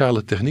je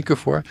speciale technieken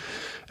voor.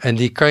 En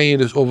die kan je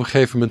dus op een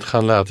gegeven moment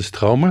gaan laten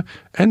stromen.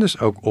 En dus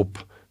ook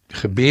op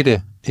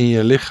gebieden in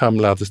je lichaam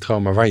laten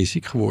stromen waar je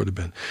ziek geworden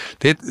bent.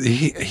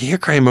 Hier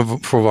kan je me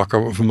voor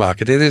wakker van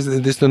maken.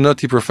 Dit is de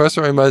nutty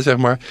professor in mij, zeg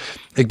maar.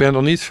 Ik ben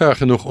nog niet ver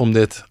genoeg om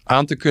dit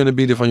aan te kunnen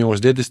bieden van jongens,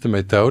 dit is de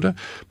methode.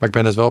 Maar ik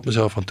ben het wel op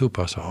mezelf aan het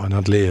toepassen en aan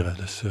het leren.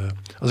 Dus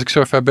als ik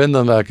zo ver ben,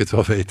 dan laat ik het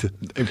wel weten.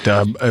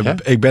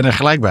 Ik ben er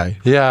gelijk bij.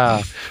 Ja,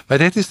 maar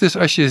dit is dus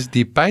als je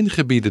die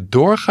pijngebieden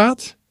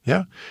doorgaat,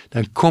 ja,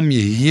 dan kom je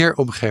hier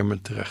op een gegeven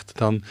moment terecht.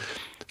 Dan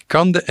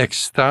kan de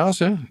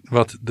extase,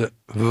 wat de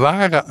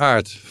ware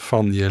aard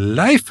van je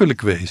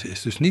lijfelijk wezen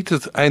is. Dus niet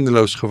het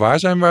eindeloos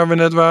gewaarzijn waar we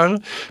net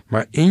waren.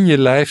 Maar in je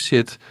lijf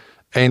zit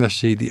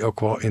energie die ook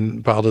wel in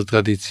bepaalde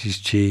tradities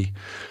chi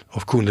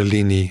of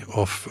kundalini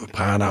of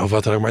prana of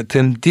wat dan ook. Maar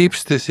ten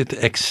diepste zit de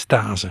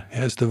extase. Ja,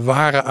 dus de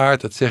ware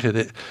aard, dat zeggen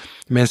de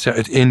mensen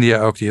uit India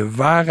ook. Die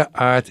ware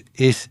aard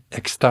is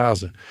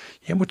extase.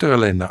 Je moet er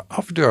alleen naar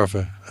af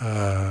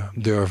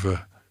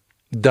durven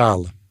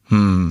dalen.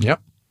 Ja.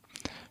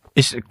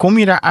 Kom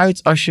je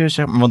daaruit als je,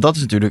 zeg maar, want dat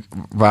is natuurlijk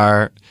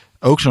waar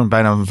ook zo'n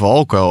bijna een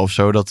valkuil of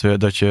zo,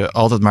 dat je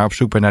altijd maar op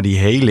zoek bent naar die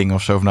heling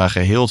of zo, of naar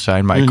geheeld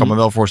zijn. Maar ik kan me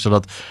wel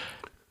voorstellen dat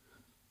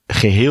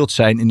geheeld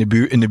zijn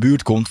in de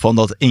buurt komt van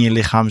dat in je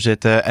lichaam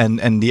zitten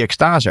en die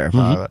extase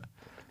ervaren.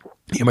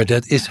 Ja, maar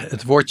dat is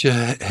het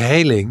woordje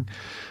heling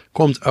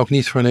komt ook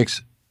niet voor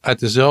niks uit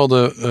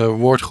dezelfde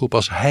woordgroep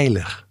als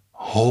heilig.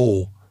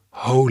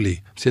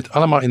 Holy. Het zit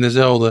allemaal in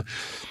dezelfde.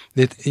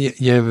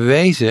 Je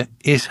wezen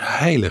is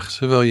heilig.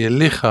 Zowel je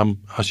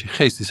lichaam als je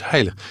geest is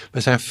heilig. We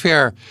zijn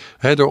ver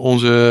door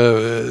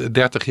onze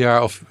 30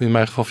 jaar of in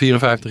mijn geval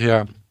 54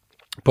 jaar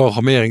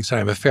programmering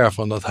zijn we ver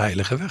van dat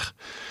heilige weg.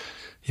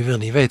 Je wil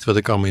niet weten wat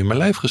ik allemaal in mijn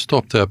lijf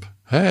gestopt heb.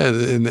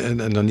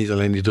 En dan niet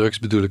alleen die drugs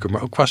bedoel ik,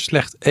 maar ook qua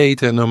slecht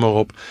eten en noem maar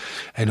op.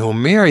 En hoe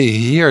meer je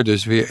hier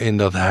dus weer in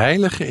dat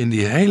heilige, in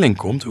die heling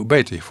komt, hoe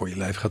beter je voor je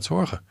lijf gaat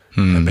zorgen.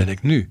 Daar ben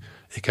ik nu.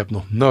 Ik heb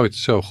nog nooit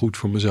zo goed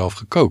voor mezelf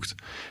gekookt.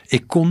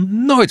 Ik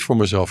kon nooit voor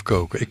mezelf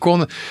koken. Ik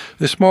kon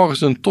dus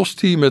morgens een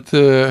tosti met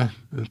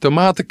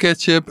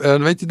tomatenketchup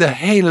en weet je, de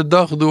hele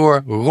dag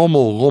door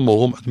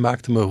rommel. Het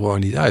maakte me gewoon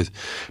niet uit.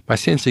 Maar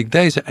sinds ik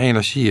deze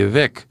energieën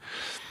wek,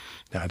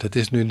 ja, dat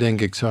is nu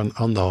denk ik zo'n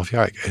 1,5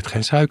 jaar. Ik eet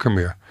geen suiker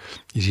meer.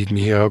 Je ziet me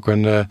hier ook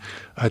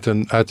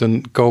uit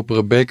een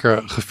koperen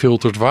beker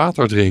gefilterd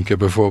water drinken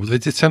bijvoorbeeld.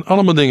 Weet je, het zijn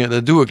allemaal dingen,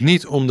 dat doe ik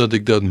niet omdat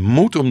ik dat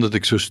moet, omdat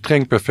ik zo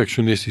streng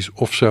perfectionistisch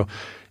of zo.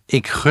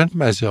 Ik gun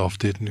mijzelf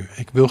dit nu.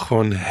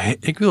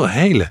 Ik wil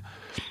helen.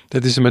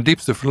 Dat is mijn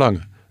diepste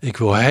verlangen. Ik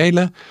wil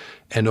helen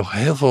en nog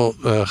heel veel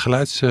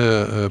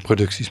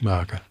geluidsproducties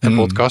maken. En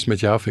podcast met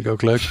jou vind ik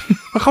ook leuk.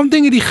 Maar gewoon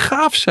dingen die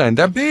gaaf zijn.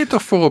 Daar ben je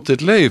toch voor op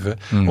dit leven.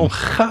 Om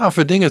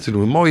gave dingen te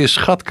doen. Mooie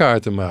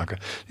schatkaarten maken.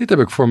 Dit heb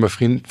ik voor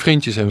mijn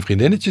vriendjes en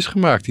vriendinnetjes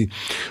gemaakt. Die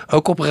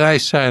ook op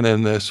reis zijn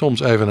en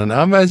soms even een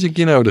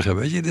aanwijzingje nodig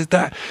hebben. Weet je, dus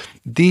daar,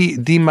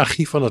 die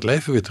magie van het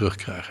leven weer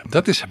terugkrijgen.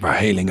 Dat is waar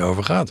heling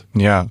over gaat.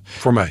 Ja.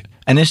 Voor mij.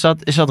 En is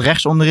dat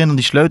rechts onderin aan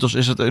die sleutels?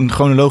 Is het een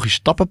chronologisch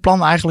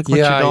stappenplan eigenlijk?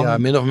 Ja,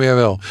 min of meer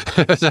wel.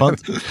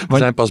 We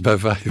zijn pas bij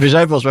 5. We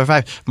zijn pas bij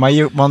 5. Maar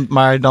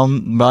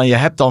je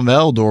hebt dan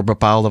wel door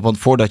bepaalde... Want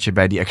voordat je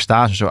bij die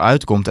extase zo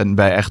uitkomt... en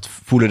bij echt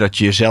voelen dat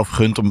je jezelf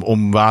gunt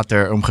om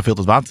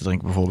gefilterd water te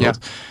drinken bijvoorbeeld...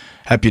 Ja.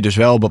 Heb je dus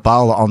wel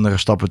bepaalde andere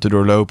stappen te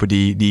doorlopen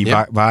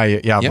waar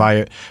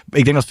je...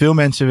 Ik denk dat veel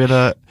mensen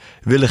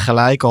willen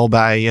gelijk al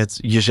bij het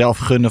jezelf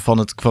gunnen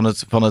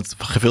van het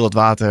gefilterd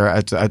water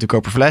uit de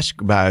koper fles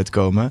bij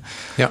uitkomen.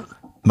 Ja.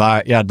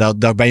 Maar ja,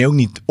 daar ben je ook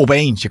niet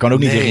opeens. Je kan ook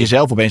niet tegen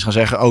jezelf opeens gaan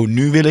zeggen... oh,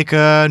 nu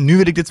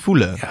wil ik dit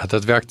voelen. Ja,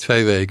 dat werkt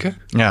 2 weken.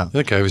 Ja.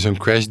 Dan krijg je zo'n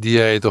crash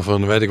dieet of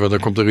een weet ik wat. Dan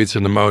komt er iets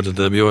in de mode.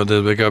 Daar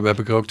heb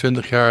ik er ook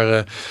 20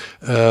 jaar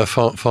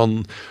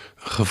van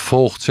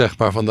gevolgd, zeg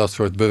maar, van dat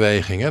soort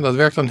bewegingen. Dat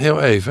werkt dan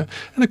heel even.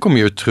 En dan kom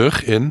je weer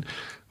terug in...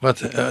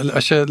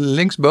 als je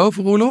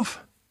linksboven,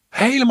 Roelof...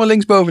 helemaal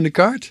linksboven in de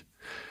kaart...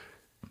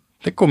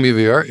 dan kom je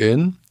weer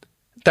in...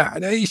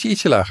 Daar is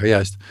ietsje lager,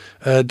 juist.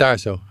 Daar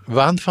zo.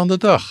 Waan van de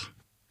dag.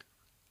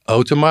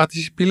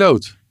 Automatische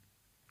piloot.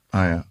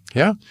 Ah ja.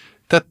 Ja?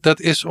 Dat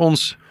is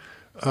ons...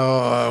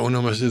 hoe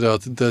noemen ze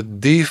dat? De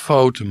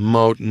Default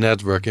Mode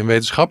Network. In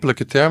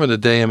wetenschappelijke termen, de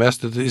DMS,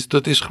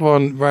 dat is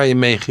gewoon waar je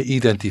mee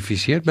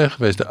geïdentificeerd bent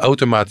geweest. De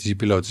automatische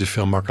piloot is een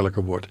veel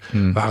makkelijker woord.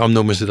 Waarom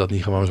noemen ze dat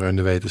niet gewoon zo in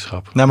de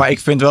wetenschap? Nou, maar ik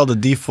vind wel de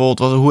default,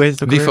 hoe heet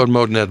het ook Default weer?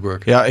 Mode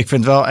Network. Ja, ik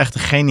vind wel echt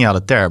een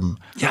geniale term.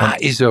 Ja,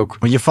 is ook.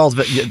 Want je valt,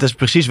 dat is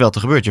precies wel te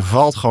gebeurt. Je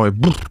valt gewoon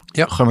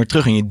weer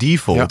terug in je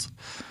default.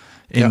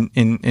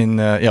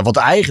 Ja. Wat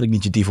eigenlijk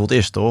niet je default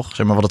is, toch?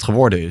 Zeg maar wat het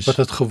geworden is. Wat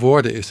het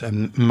geworden is.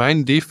 En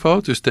mijn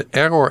default, dus de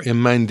error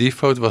in mijn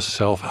default was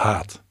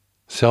zelfhaat.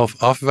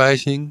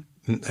 Zelfafwijzing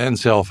en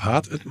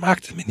zelfhaat. Het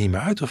maakte me niet meer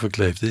uit of ik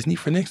leefde. Het is niet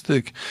voor niks dat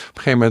ik op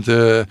een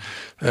gegeven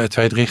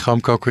moment 2-3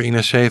 gram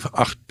cocaïne, 7,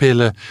 8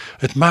 pillen.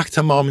 Het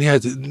maakte me allemaal niet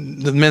uit.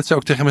 Dat mensen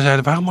ook tegen me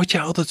zeiden, waarom moet je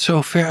altijd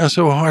zo ver en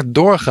zo hard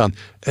doorgaan?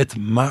 Het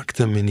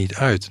maakte me niet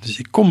uit. Dus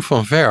ik kom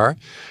van ver.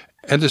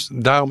 En dus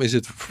daarom is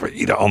het voor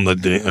ieder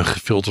ander een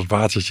gefilterd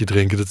watertje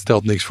drinken. Dat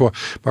stelt niks voor.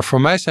 Maar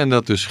voor mij zijn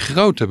dat dus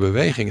grote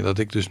bewegingen. Dat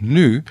ik dus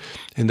nu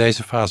in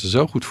deze fase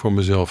zo goed voor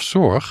mezelf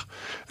zorg.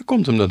 Dat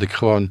komt omdat ik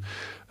gewoon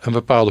een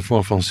bepaalde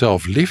vorm van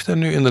zelfliefde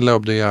nu in de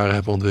loop der jaren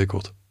heb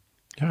ontwikkeld.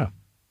 Ja,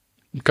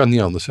 ik kan het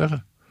niet anders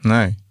zeggen.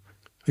 Nee.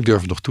 Ik durf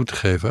het nog toe te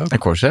geven ook.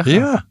 Ik hoor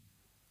zeggen.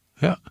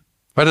 Ja.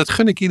 Maar dat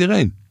gun ik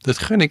iedereen. Dat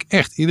gun ik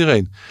echt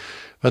iedereen.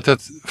 Want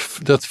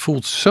dat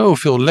voelt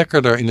zoveel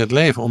lekkerder in het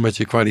leven om met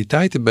je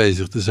kwaliteiten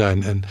bezig te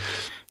zijn.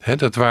 En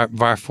dat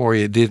waarvoor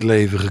je dit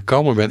leven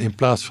gekomen bent in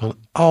plaats van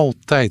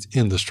altijd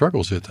in de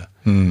struggle zitten.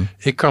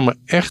 Ik kan me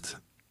echt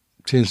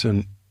sinds 1,5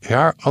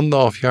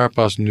 jaar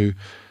pas nu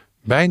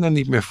bijna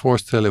niet meer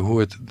voorstellen hoe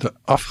het de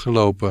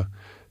afgelopen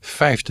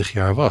 50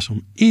 jaar was.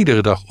 Om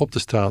iedere dag op te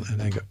staan en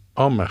denken,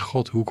 oh mijn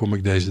god, hoe kom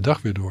ik deze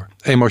dag weer door?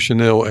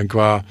 Emotioneel en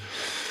qua...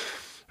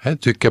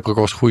 natuurlijk, ik heb er ook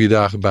wel eens goede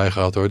dagen bij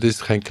gehad hoor. Dit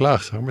is geen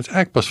klaagzang. Maar het is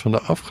eigenlijk pas van de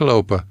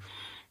afgelopen,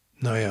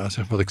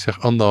 zeg wat ik zeg,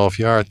 1,5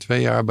 jaar,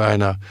 2 jaar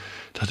bijna.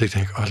 Dat ik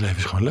denk, het leven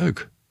is gewoon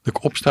leuk. Dat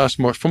ik opsta,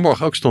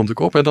 vanmorgen ook stond ik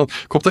op. En dan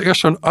komt er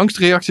eerst zo'n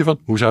angstreactie van,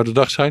 hoe zou de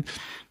dag zijn?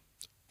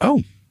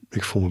 Oh,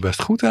 ik voel me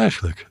best goed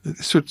eigenlijk.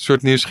 Een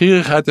soort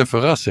nieuwsgierigheid en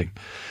verrassing.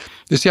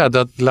 Dus ja,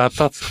 laat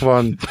dat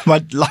gewoon... Maar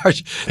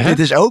Lars, dit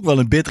is ook wel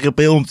een bittere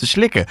pil om te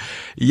slikken.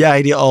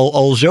 Jij die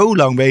al zo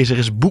lang bezig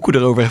is, boeken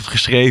erover hebt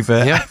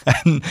geschreven.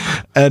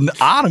 En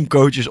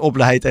ademcoaches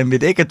opleidt en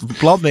weet ik het,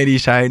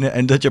 plantmedicijnen.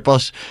 En dat je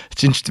pas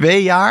sinds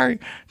 2 jaar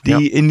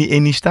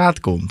in die staat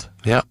komt.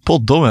 Ja.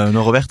 Potdomme,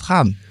 nog op weg te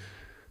gaan.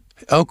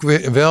 Ook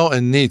weer wel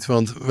en niet.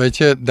 Want weet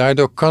je,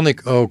 daardoor kan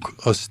ik ook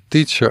als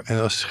teacher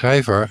en als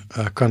schrijver...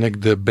 kan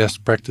ik de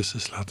best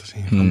practices laten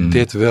zien. Van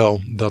dit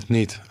wel, dat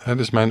niet.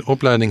 Dus mijn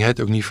opleiding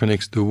heet ook niet voor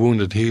niks The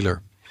Wounded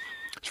Healer.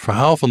 Het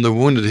verhaal van The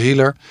Wounded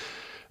Healer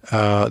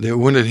De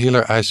Wounded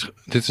Healer,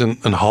 dit is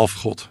een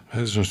halfgod.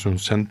 Het is zo'n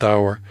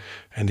centaur.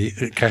 En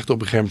die krijgt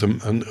op een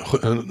gegeven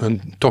moment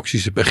een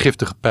toxische,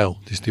 giftige pijl.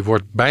 Dus die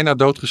wordt bijna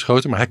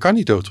doodgeschoten, maar hij kan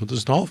niet dood, want het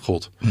is een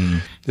halfgod.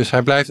 Dus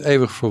hij blijft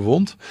eeuwig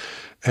verwond.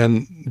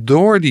 En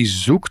door die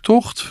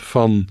zoektocht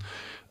van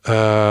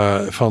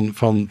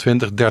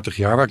 20, 30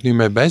 jaar waar ik nu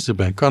mee bezig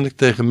ben, kan ik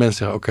tegen mensen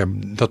zeggen,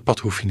 oké, dat pad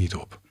hoef je niet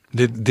op.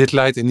 Dit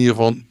leidt in ieder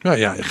geval,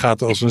 je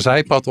gaat als een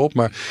zijpad op,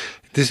 maar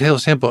het is heel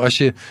simpel.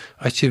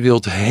 Als je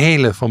wilt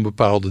helen van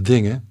bepaalde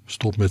dingen,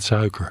 stop met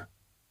suiker.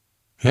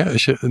 Ja,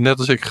 net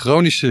als ik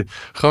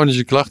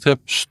chronische klachten heb,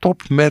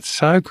 stop met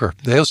suiker.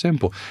 Heel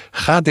simpel.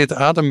 Ga dit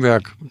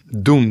ademwerk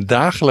doen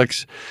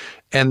dagelijks.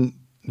 En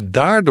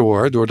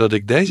doordat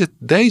ik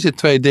deze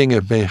 2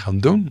 dingen ben gaan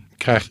doen,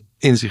 krijg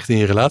inzicht in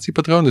je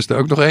relatiepatroon. Dus er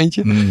ook nog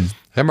eentje.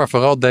 Maar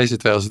vooral deze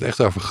 2, als het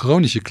echt over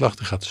chronische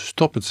klachten gaat,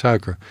 stop met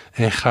suiker.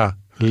 En ga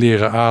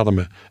leren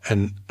ademen.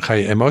 En ga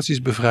je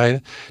emoties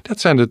bevrijden. Dat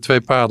zijn de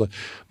 2 paden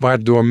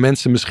waardoor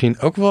mensen misschien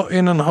ook wel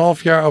in een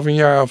half jaar of een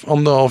jaar of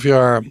 1,5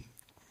 jaar...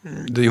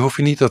 Je hoef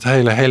je niet dat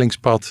hele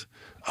helingspad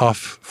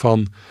af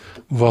van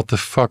what the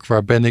fuck,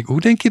 waar ben ik?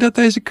 Hoe denk je dat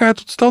deze kaart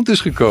tot stand is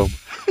gekomen?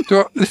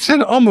 Het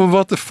zijn allemaal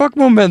what the fuck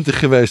momenten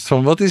geweest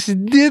van wat is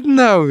dit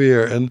nou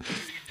weer? En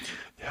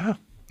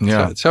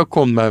zo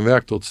komt mijn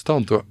werk tot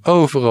stand door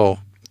overal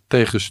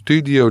tegen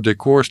studio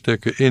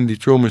decorstukken in die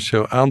Trueman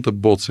Show aan te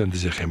botsen en te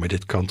zeggen, maar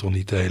dit kan toch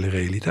niet de hele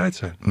realiteit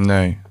zijn?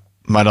 Nee.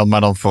 Maar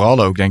dan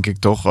vooral ook, denk ik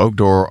toch, ook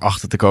door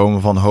achter te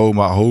komen van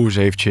ho eens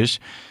eventjes.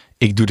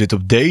 Ik doe dit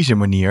op deze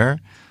manier.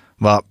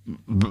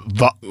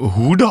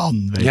 Hoe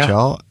dan? Weet je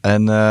wel?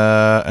 En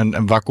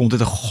waar komt dit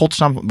in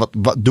godsnaam?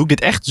 Wat doe ik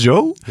dit echt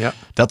zo? Ja.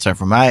 Dat zijn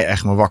voor mij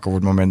echt mijn wakker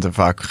wordt momenten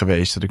vaak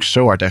geweest. Dat ik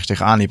zo hard echt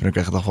tegenaan liep. En ik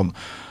echt dacht van,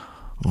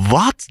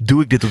 wat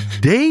doe ik dit op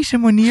deze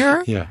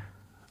manier? Ja.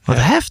 Wat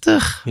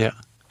heftig.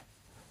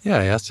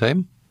 Ja,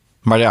 same.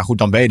 Maar ja, goed,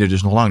 dan ben je er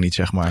dus nog lang niet,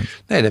 zeg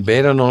maar. Nee, dan ben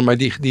je er nog. Maar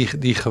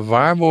die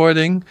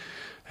gewaarwording...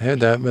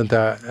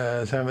 daar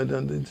zijn we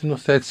dan. Het is nog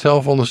steeds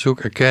zelfonderzoek,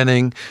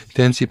 erkenning,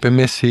 intentie,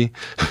 permissie,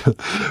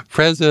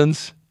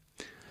 presence.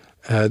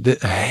 De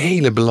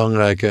hele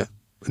belangrijke,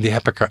 die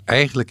heb ik er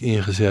eigenlijk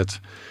ingezet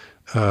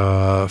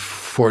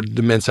voor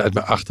de mensen uit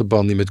mijn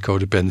achterban die met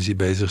codependency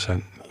bezig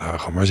zijn. Nou,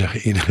 gewoon maar zeggen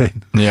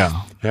iedereen.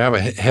 Ja, maar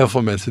heel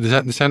veel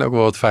mensen. Er zijn ook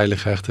wel wat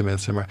veilig gehechte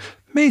mensen, maar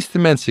de meeste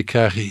mensen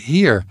krijgen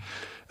hier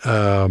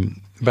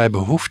bij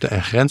behoeften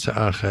en grenzen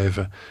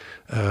aangeven,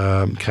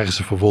 krijgen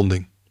ze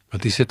verwonding.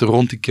 Want die zitten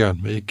rond die kern,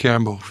 met je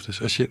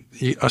kernbehoeftes. Als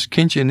je als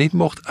kindje niet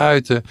mocht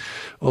uiten,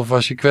 of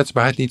als je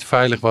kwetsbaarheid niet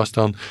veilig was,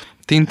 dan 10-1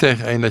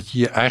 dat je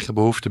je eigen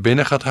behoeften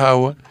binnen gaat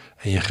houden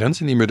en je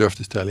grenzen niet meer durft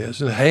te stellen. Dat is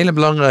een hele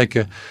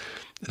belangrijke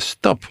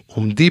stap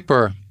om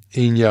dieper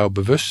in jouw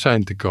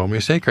bewustzijn te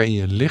komen. Zeker in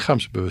je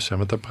lichaamsbewustzijn,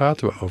 want daar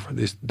praten we over.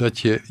 Dus dat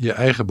je je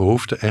eigen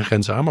behoeften en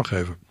grenzen aan mag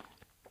geven.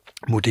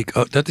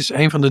 Dat is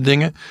een van de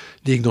dingen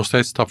die ik nog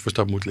steeds stap voor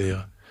stap moet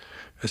leren.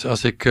 Dus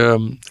als ik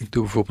doe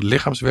bijvoorbeeld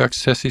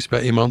lichaamswerksessies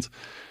bij iemand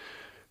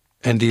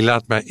en die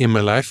laat mij in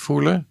mijn lijf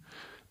voelen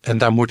en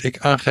daar moet ik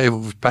aangeven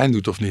of het pijn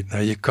doet of niet.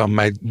 Nou, je kan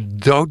mij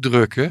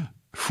dooddrukken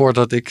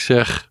voordat ik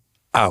zeg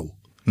auw.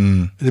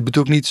 Dat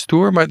bedoel ik niet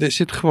stoer, maar er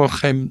zit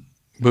gewoon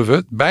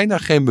bijna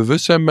geen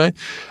bewustzijn mee.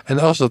 En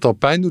als dat al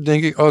pijn doet,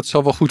 denk ik, het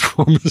zal wel goed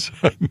voor me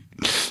zijn.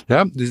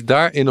 Ja, dus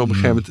daarin op een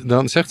gegeven moment,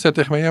 dan zegt zij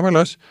tegen mij, ja maar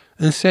Lars,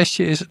 een 6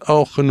 is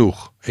al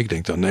genoeg. Ik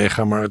denk dan, nee,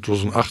 ga maar, het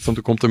was een 8, want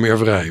er komt er meer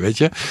vrij, weet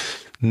je.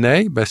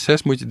 Nee, bij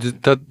 6 moet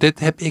je, dit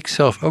heb ik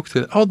zelf ook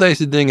al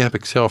deze dingen heb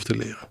ik zelf te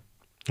leren.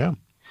 Ja.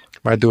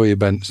 Waardoor je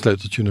bij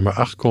sleuteltje nummer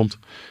 8 komt,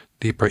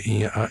 dieper in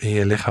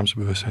je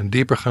lichaamsbewustzijn,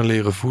 dieper gaan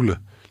leren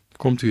voelen.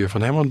 Komt u weer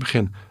van helemaal aan het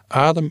begin.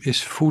 Adem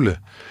is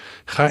voelen.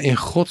 Ga in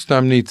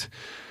godsnaam niet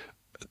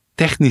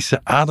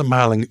technische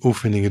ademhaling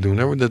oefeningen doen.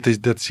 Hè?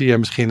 Dat zie je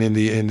misschien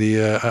in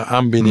die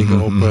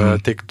aanbiedingen op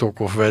TikTok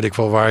of weet ik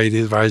wel waar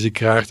je ze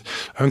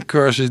krijgt. Een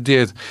cursus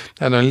dit.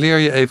 Nou, dan leer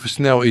je even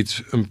snel een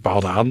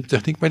bepaalde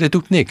ademtechniek, maar dit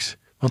doet niks.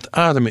 Want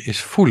ademen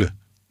is voelen.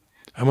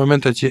 Op het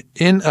moment dat je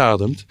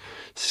inademt,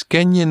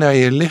 scan je naar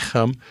je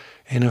lichaam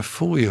en dan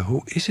voel je,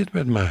 hoe is het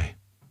met mij?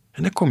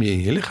 En dan kom je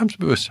in je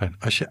lichaamsbewustzijn.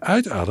 Als je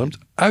uitademt,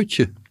 uit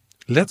je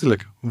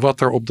letterlijk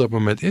wat er op dat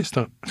moment is,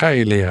 dan ga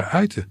je leren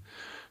uiten.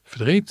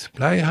 Verdriet,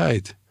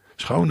 blijheid,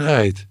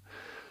 schoonheid,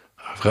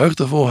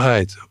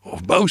 vreugdevolheid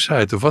of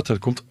boosheid of wat. Dat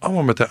komt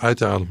allemaal met de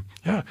uitadem.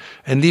 Ja.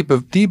 En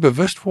die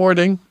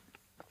bewustwording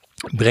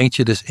brengt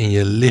je dus in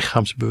je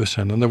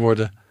lichaamsbewustzijn. En dan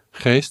worden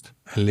geest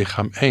en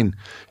lichaam één.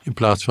 In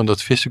plaats van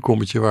dat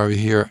vissenkommetje waar we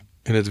hier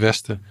in het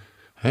Westen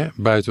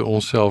buiten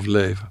onszelf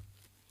leven.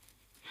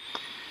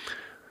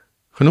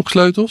 Genoeg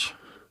sleutels?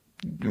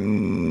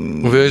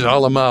 Of wil je ze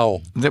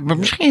allemaal?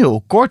 Misschien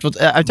heel kort, want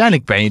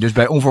uiteindelijk ben je dus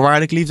bij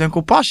onvoorwaardelijke liefde en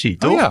compassie,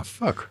 toch? Oh ja,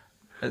 fuck.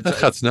 Het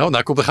gaat snel.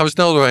 Nou, daar gaan we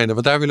snel doorheen,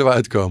 want daar willen we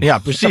uitkomen. Ja,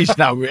 precies.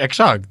 Nou,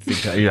 exact.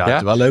 Het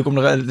is wel leuk om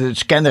de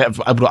scanner... Ik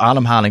bedoel,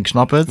 ademhaling, ik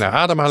snap het. Nou,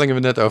 ademhaling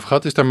hebben we net over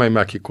gehad. Dus daarmee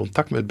maak je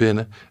contact met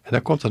binnen. En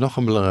dan komt er nog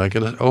een belangrijke,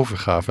 en dat is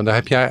overgave. En daar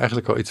heb jij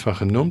eigenlijk al iets van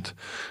genoemd.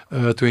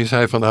 Toen je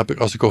zei van,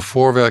 als ik al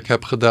voorwerk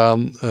heb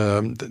gedaan...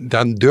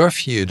 dan durf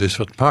je je dus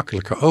wat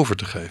makkelijker over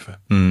te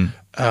geven.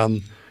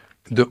 Aan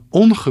de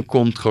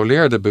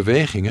ongecontroleerde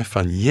bewegingen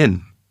van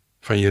yin.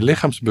 Van je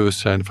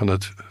lichaamsbewustzijn, van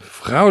het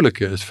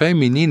vrouwelijke, het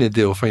feminine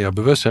deel van jouw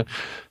bewustzijn,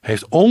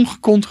 heeft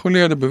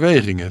ongecontroleerde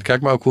bewegingen.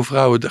 Kijk maar ook hoe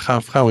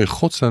vrouwen in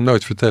godsnaam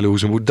nooit vertellen hoe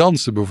ze moet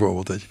dansen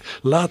bijvoorbeeld.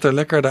 Laat haar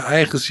lekker de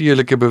eigen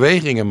sierlijke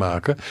bewegingen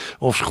maken.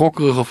 Of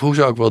schokkerig of hoe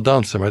ze ook wel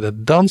dansen. Maar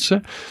dat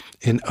dansen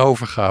in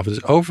overgave.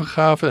 Dus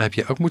overgave heb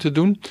je ook moeten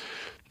doen.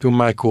 Toen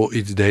Michael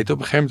iets deed op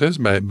een gegeven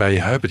moment, dus bij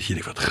je heup, dat je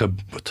denkt,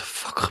 wat de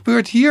fuck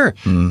gebeurt hier?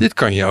 Dit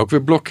kan je ook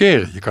weer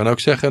blokkeren. Je kan ook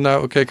zeggen,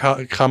 nou oké,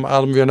 ik ga mijn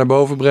adem weer naar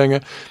boven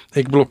brengen.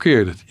 Ik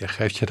blokkeer het. Je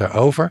geeft je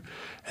daarover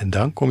en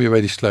dan kom je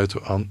bij die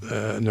sleutel aan,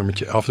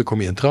 nummertje 11, dan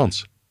kom je in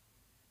trance.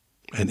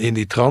 En in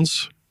die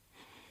trance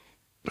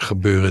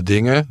gebeuren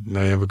dingen,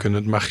 nou ja, we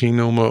kunnen het magie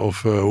noemen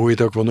of hoe je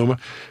het ook wil noemen,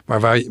 maar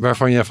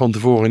waarvan je van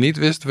tevoren niet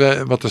wist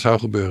wat er zou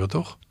gebeuren,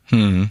 toch?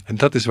 En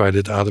dat is waar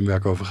dit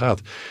ademwerk over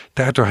gaat.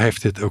 Daardoor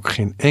heeft dit ook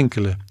geen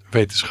enkele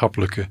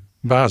wetenschappelijke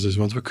basis,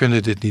 want we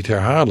kunnen dit niet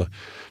herhalen.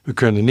 We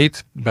kunnen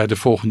niet bij de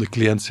volgende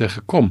cliënt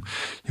zeggen, kom,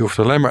 je hoeft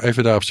alleen maar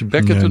even daar op zijn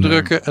bekken te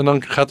drukken en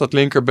dan gaat dat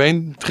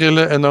linkerbeen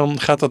trillen en dan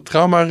gaat dat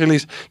trauma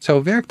release.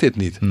 Zo werkt dit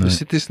niet. Nee. Dus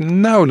het is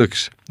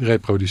nauwelijks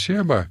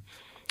reproduceerbaar.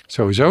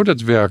 Sowieso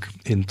dat werk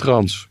in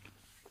trance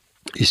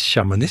is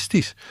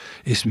shamanistisch,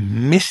 is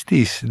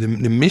mystisch. De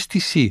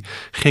mystici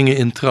gingen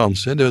in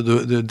trance. Hè.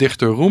 De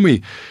dichter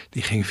Rumi,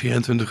 die ging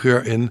 24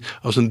 uur in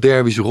als een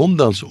dervish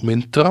ronddansen om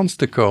in trance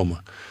te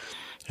komen.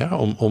 Ja,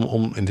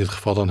 om in dit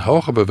geval dan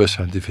hoger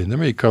bewustzijn te vinden.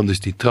 Maar je kan dus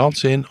die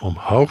trance in om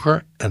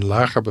hoger en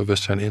lager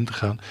bewustzijn in te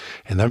gaan.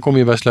 En dan kom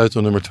je bij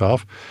sleutel nummer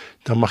 12.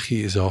 Dan mag je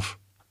jezelf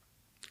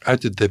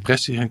uit de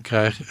depressie gaan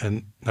krijgen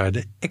en naar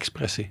de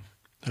expressie.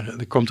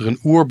 Dan komt er een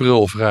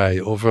oerbrul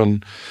vrij of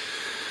een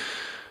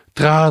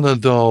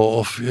tranendal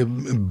of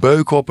een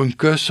beuk op een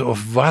kus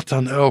of wat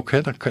dan ook.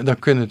 Hè. Dan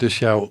kunnen dus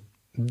jouw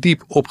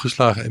diep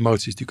opgeslagen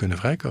emoties die kunnen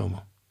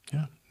vrijkomen.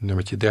 Ja.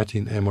 Nummertje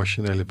 13,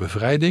 emotionele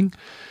bevrijding.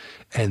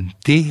 En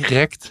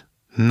direct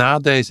na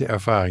deze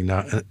ervaring,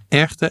 na een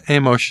echte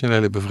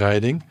emotionele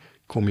bevrijding,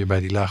 kom je bij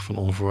die laag van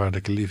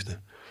onvoorwaardelijke liefde.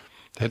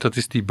 Hè, dat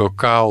is die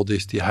bokaal, dat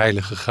is die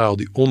heilige graal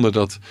die onder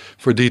dat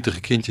verdrietige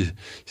kindje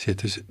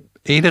zit. Dus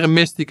iedere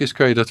mysticus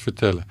kan je dat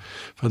vertellen.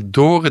 Van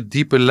door het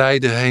diepe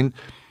lijden heen,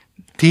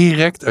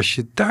 direct als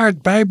je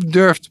daarbij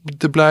durft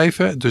te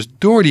blijven, dus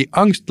door die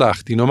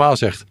angstlaag die normaal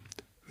zegt,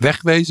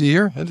 wegwezen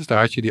hier. Hè, dus daar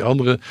had je die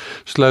andere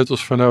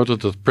sleutels voor nodig,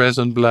 dat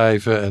present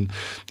blijven en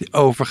die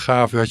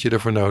overgave had je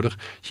ervoor nodig.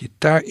 Als je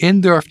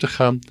daarin durft te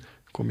gaan,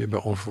 kom je bij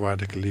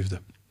onvoorwaardelijke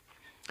liefde.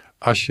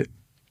 Als je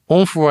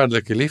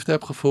onvoorwaardelijke liefde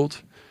hebt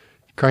gevoeld,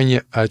 kan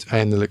je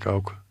uiteindelijk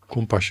ook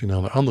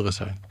compassioneel naar anderen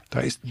zijn.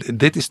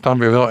 Dit is dan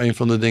weer wel een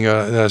van de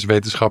dingen, daar is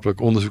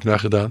wetenschappelijk onderzoek naar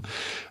gedaan.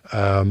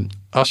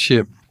 Als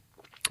je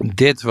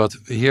dit wat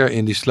hier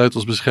in die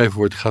sleutels beschreven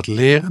wordt gaat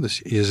leren,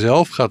 dus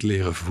jezelf gaat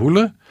leren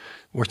voelen,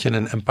 word je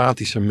een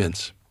empathische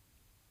mens.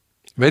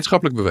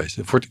 Wetenschappelijk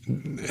bewezen.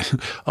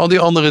 Al die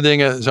andere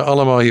dingen zijn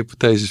allemaal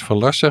hypotheses van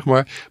Lars, zeg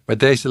maar. Maar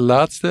deze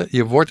laatste,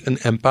 je wordt een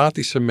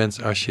empathische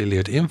mens als je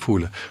leert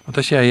invoelen. Want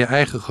als jij je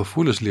eigen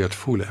gevoelens leert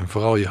voelen en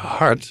vooral je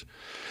hart,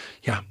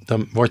 ja,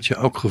 dan word je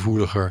ook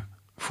gevoeliger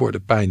voor de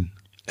pijn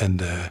en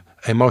de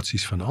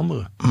emoties van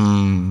anderen.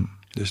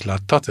 Dus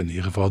laat dat in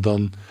ieder geval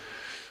dan,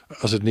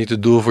 als het niet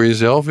het doel voor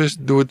jezelf is,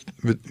 doe het.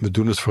 We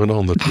doen het voor een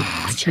ander.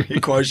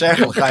 Ik wou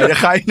zeggen,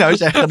 ga je nou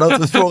zeggen dat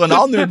we het voor een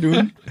ander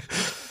doen?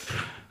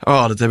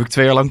 Oh, dat heb ik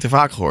 2 jaar lang te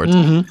vaak gehoord.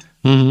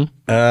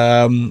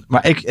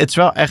 Maar het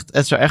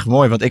is wel echt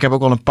mooi. Want ik heb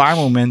ook al een paar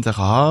momenten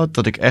gehad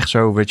dat ik echt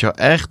zo, weet je wel,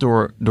 echt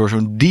door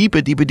zo'n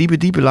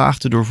diepe laag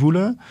te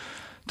doorvoelen,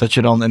 dat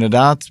je dan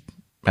inderdaad,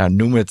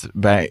 noem het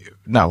bij,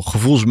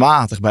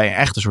 gevoelsmatig bij een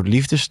echte soort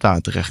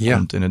liefdesstaat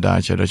terechtkomt. Ja.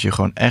 Inderdaad, ja, dat je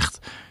gewoon echt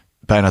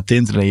bijna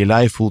tintelen in je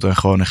lijf voelt en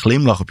gewoon een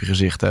glimlach op je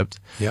gezicht hebt.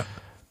 Ja.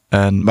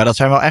 Maar dat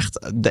zijn wel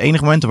echt, de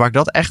enige momenten waar ik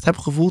dat echt heb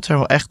gevoeld, zijn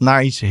wel echt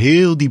naar iets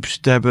heel dieps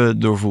te hebben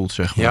doorvoeld,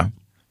 zeg maar.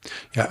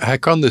 Ja, hij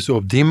kan dus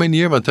op die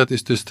manier, want dat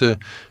is dus de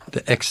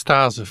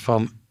extase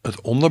van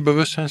het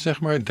onderbewustzijn, zeg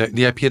maar.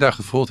 Die heb je daar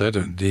gevoeld, hè?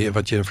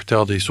 Wat je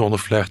vertelde, die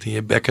zonnevlecht in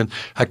je bekken.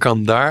 Hij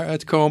kan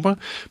daaruit komen,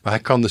 maar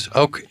hij kan dus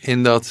ook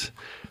in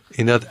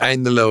dat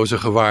eindeloze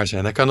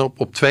gewaarzijn. Hij kan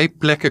op 2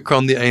 plekken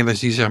kan die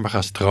energie, zeg maar,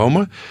 gaan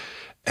stromen.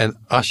 En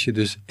als je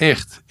dus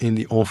echt in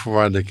die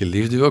onvoorwaardelijke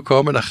liefde wil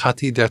komen, dan gaat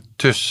hij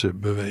daartussen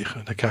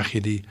bewegen. Dan krijg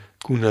je die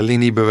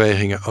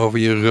Kundalini-bewegingen over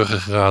je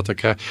ruggengraat. Dan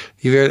krijg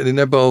je die weer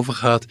naar boven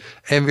gaat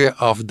en weer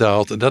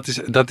afdaalt. En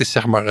dat is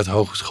zeg maar het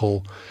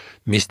hogeschool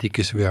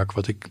mysticuswerk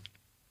wat ik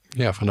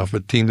vanaf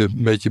mijn 10e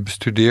een beetje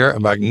bestudeer.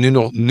 En waar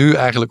ik nu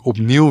eigenlijk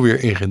opnieuw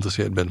weer in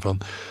geïnteresseerd ben. Van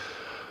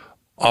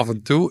af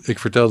en toe, ik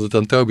vertelde het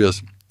aan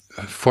Tobias,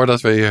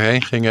 voordat we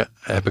hierheen gingen,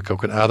 heb ik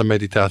ook een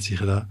ademmeditatie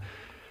gedaan.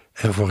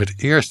 En voor het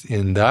eerst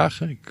in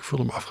dagen, ik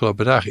voelde me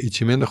afgelopen dagen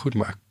ietsje minder goed,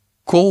 maar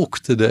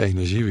kolkte de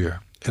energie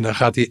weer. En dan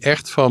gaat hij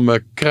echt van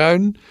mijn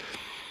kruin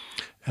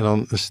en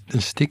dan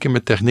een stiekem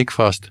met techniek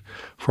vast.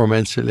 Voor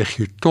mensen leg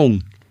je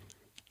tong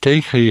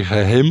tegen je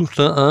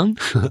gehemelte aan.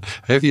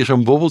 Heeft hier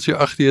zo'n bobbeltje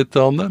achter je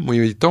tanden. Moet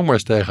je je tong maar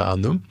eens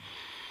tegenaan doen.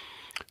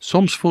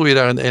 Soms voel je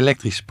daar een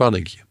elektrisch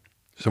spanningje.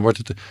 Dus dan wordt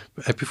het.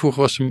 Heb je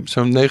vroeger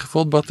zo'n 9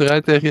 volt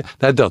batterij tegen je?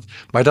 Nou, dat.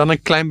 Maar dan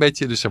een klein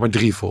beetje, dus zeg maar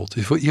 3 volt.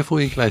 Hier voel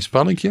je een klein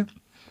spanningje.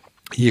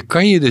 Hier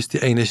kan je dus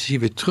die energie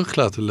weer terug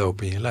laten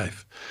lopen in je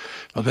lijf.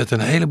 Want met een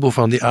heleboel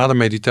van die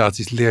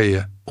ademmeditaties leer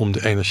je om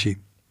de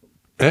energie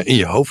in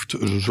je hoofd,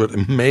 een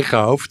soort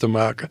mega hoofd te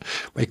maken.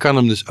 Maar je kan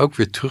hem dus ook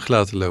weer terug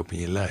laten lopen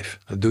in je lijf.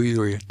 Dat doe je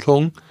door je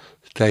tong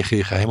tegen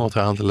je gehemelte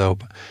aan te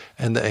lopen.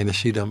 En de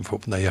energie dan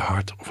bijvoorbeeld naar je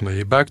hart of naar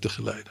je buik te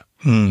geleiden.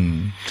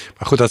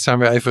 Maar goed, dat zijn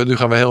we even. Nu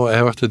gaan we heel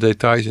erg de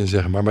details in,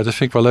 zeg maar. Maar dat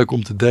vind ik wel leuk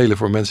om te delen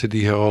voor mensen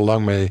die hier al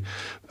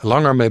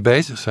langer mee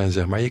bezig zijn,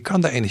 zeg maar. Je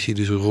kan de energie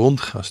dus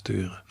rond gaan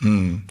sturen.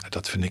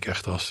 Dat vind ik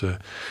echt als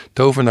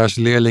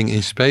tovenaarsleerling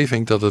in spe,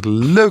 vind ik dat het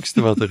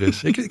leukste wat er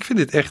is. ik vind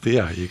dit echt,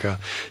 ja,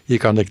 je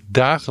kan er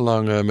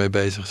dagenlang mee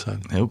bezig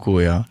zijn. Heel cool,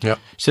 ja. Ja.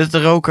 Zit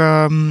er ook,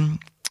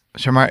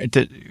 zeg maar,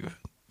 het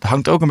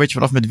hangt ook een beetje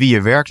vanaf met wie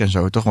je werkt en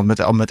zo, toch?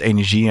 Want met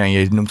energie, en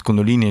je noemt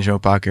Kundalini en zo een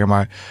paar keer,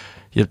 maar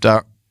je hebt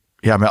daar.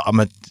 Ja,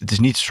 het is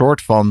niet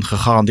soort van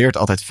gegarandeerd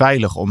altijd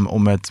veilig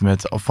om met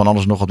van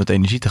alles nog wat met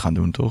energie te gaan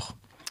doen, toch?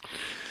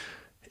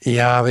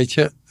 Ja, weet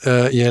je,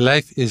 je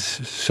lijf is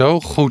zo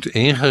goed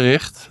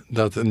ingericht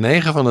dat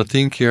 9 van de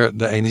 10 keer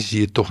de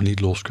energie toch niet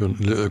los kan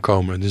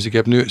komen. Dus ik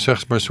heb nu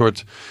zeg maar een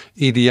soort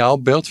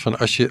ideaalbeeld van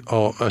als je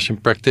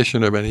een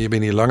practitioner bent en je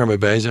bent hier langer mee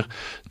bezig,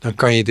 dan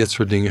kan je dit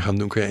soort dingen gaan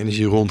doen. Kan je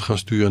energie rond gaan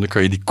sturen en dan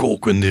kan je die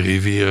kolkende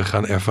rivieren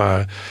gaan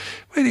ervaren.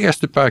 Maar de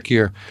eerste paar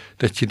keer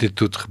dat je dit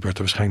doet, gebeurt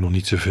er waarschijnlijk nog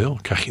niet zoveel.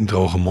 Dan krijg je een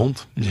droge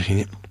mond.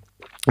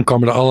 Dan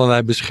komen er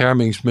allerlei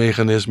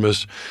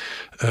beschermingsmechanismes.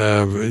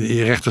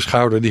 Je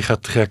rechterschouder die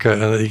gaat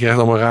trekken. En je krijgt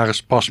allemaal rare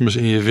spasmes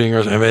in je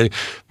vingers. En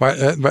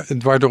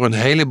waardoor een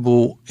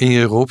heleboel in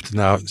je roept.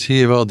 Nou, zie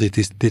je wel,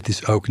 dit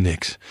is ook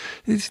niks.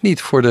 Dit is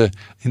niet in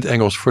het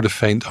Engels voor de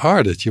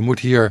faint-hearted. Je moet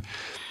hier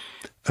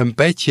een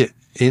beetje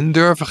in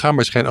durven gaan.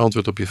 Maar is geen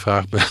antwoord op je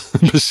vraag.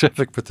 Besef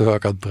ik terwijl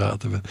ik aan het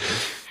praten ben.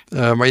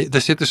 Maar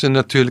er zit dus een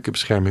natuurlijke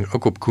bescherming,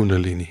 ook op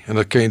Kundalini. En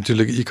dat kun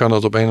je kan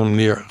dat op een of andere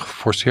manier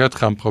geforceerd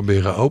gaan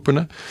proberen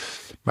openen.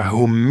 Maar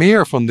hoe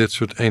meer van dit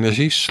soort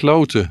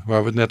energiesloten, waar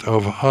we het net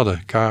over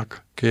hadden,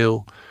 kaak,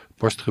 keel,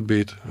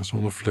 borstgebied,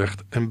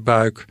 zonnevlecht en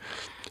buik,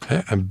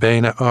 en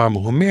benen,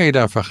 armen, hoe meer je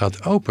daarvan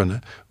gaat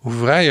openen, hoe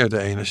vrijer de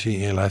energie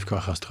in je lijf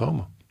kan gaan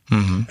stromen.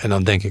 En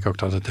dan denk ik ook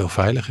dat het heel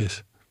veilig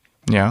is.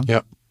 Ja?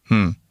 Ja.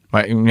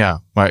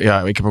 Maar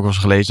ik heb ook wel eens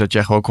gelezen dat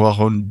jij ook wel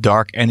gewoon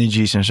dark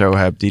energies en zo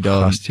hebt die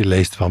dan. Gast, je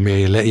leest wel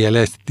meer.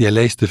 Je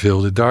leest te veel.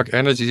 De dark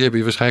energies heb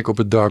je waarschijnlijk op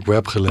het dark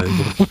web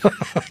gelezen.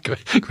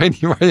 ik weet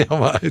niet waar je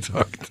allemaal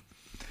uithakt.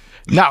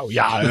 Nou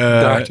ja,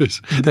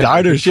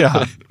 daar dus.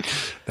 Ja.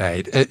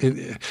 Nee,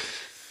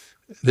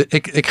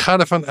 ik ga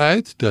ervan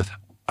uit dat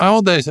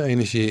al deze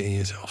energieën in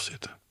jezelf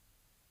zitten.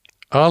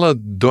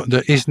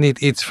 Er is niet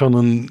iets van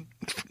een,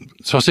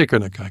 zoals ik er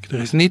naar kijk, er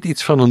is niet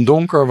iets van een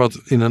donker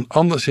wat in een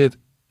ander zit.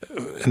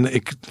 En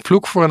ik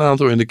vloek voor een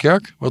aantal in de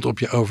kerk wat op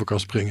je over kan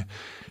springen.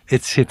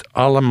 Het zit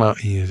allemaal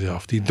in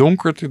jezelf. Die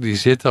donkerte, die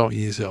zit al in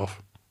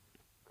jezelf.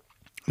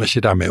 En als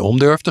je daarmee om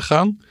durft te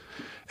gaan.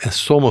 En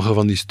sommige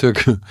van die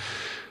stukken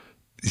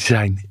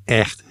zijn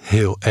echt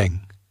heel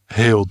eng.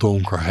 Heel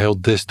donker,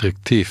 heel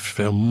destructief.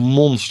 Veel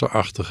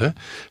monsterachtig. Hè?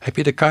 Heb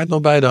je de kaart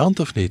nog bij de hand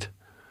of niet?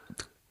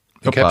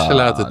 Ik heb ze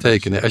laten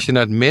tekenen. Als je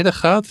naar het midden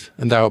gaat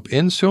en daarop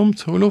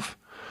inzoomt, Roelof.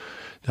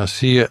 Dan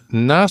zie je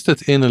naast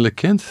het innerlijk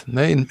kind.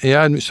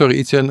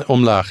 Iets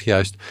omlaag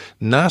juist.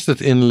 Naast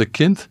het innerlijk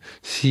kind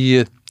zie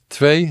je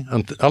 2,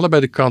 aan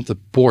allebei de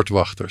kanten,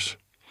 poortwachters.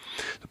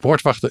 De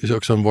poortwachter is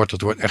ook zo'n woord,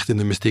 dat wordt echt in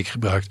de mystiek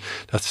gebruikt.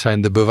 Dat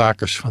zijn de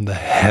bewakers van de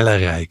helle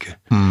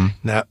rijken.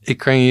 Nou, ik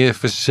kan je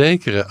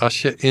verzekeren,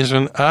 als je in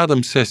zo'n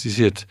ademsessie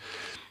zit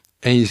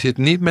en je zit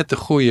niet met de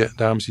goede,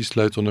 daarom is die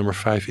sleutel nummer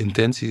 5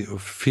 intentie,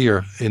 of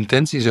 4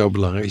 intentie zo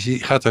belangrijk.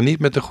 Je gaat er niet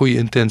met de goede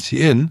intentie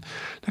in,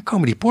 dan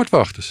komen die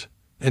poortwachters.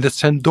 En dat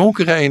zijn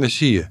donkere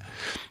energieën.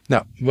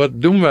 Nou,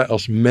 wat doen wij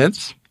als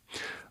mens?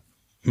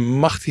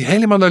 Mag die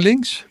helemaal naar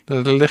links?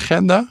 Naar de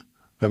legenda?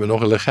 We hebben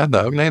nog een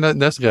legenda ook. Nee,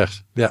 dat is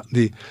rechts. Ja,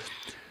 die.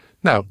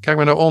 Nou, kijk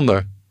maar naar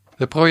onder.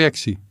 De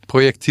projectie.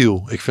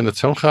 Projectiel. Ik vind het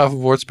zo'n gave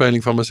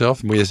woordspeling van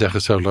mezelf. Moet je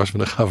zeggen zo, Lars, van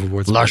een gave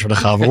woordspeling. Lars, van een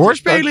gave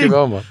woordspeling.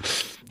 Dankjewel, man.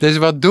 Dus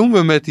wat doen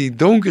we met die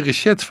donkere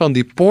shit van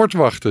die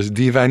poortwachters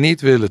die wij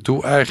niet willen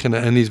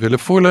toe-eigenen en niet willen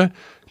voelen?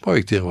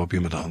 Projecteren we op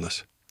iemand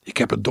anders. Ik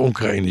heb het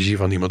donkere energie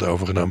van iemand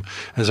overgenomen.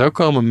 En zo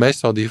komen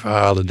meestal die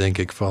verhalen, denk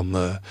ik,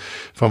 van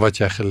wat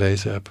jij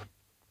gelezen hebt.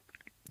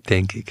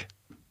 Denk ik.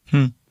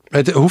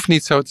 Het hoeft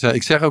niet zo te zijn.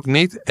 Ik zeg ook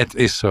niet, het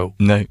is zo.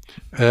 Nee.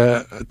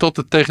 Tot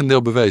het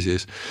tegendeel bewezen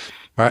is.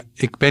 Maar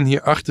ik ben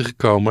hier achter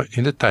gekomen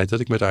in de tijd dat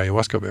ik met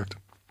ayahuasca werkte.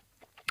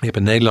 Je hebt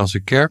een Nederlandse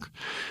kerk.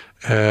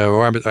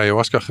 waar met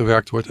ayahuasca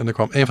gewerkt wordt. En er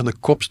kwam een van de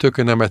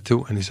kopstukken naar mij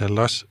toe. En die zei,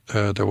 Lars,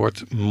 er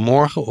wordt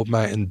morgen op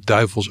mij een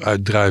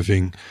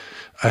duivelsuitdrijving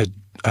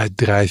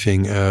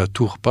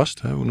toegepast.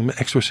 Hoe noemen we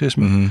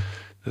exorcisme? Mm-hmm.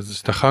 Dat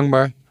is daar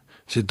gangbaar. Er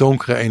zit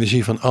donkere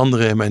energie van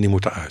anderen in mij en die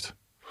moet eruit.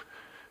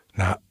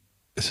 Nou,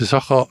 ze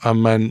zag al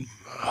aan mijn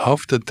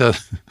hoofd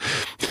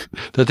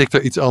dat ik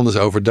er iets anders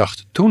over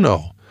dacht. Toen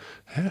al.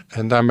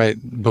 En daarmee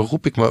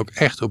beroep ik me ook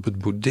echt op het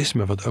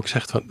boeddhisme. Wat ook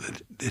zegt van,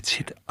 dit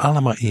zit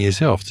allemaal in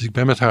jezelf. Dus ik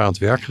ben met haar aan het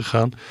werk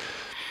gegaan.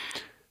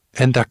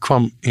 En daar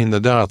kwam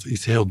inderdaad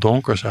iets heel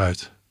donkers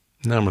uit.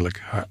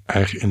 Namelijk haar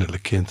eigen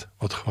innerlijk kind.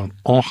 Wat gewoon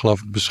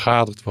ongelooflijk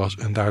beschadigd was.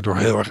 En daardoor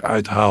heel erg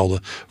uithaalde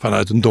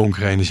vanuit een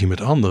donkere energie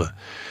met anderen.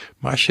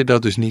 Maar als je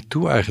dat dus niet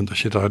toe-eigent.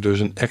 Als je daar dus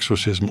een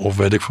exorcisme of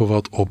weet ik veel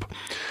wat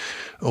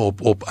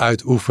op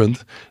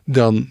uitoefent.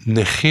 Dan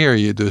negeer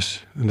je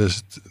dus. En dat is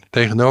het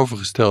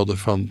tegenovergestelde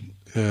van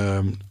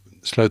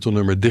sleutel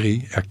nummer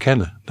 3.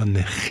 Erkennen. Dan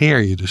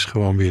negeer je dus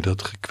gewoon weer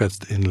dat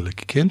gekwetste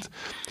innerlijke kind.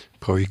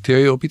 Projecteer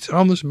je op iets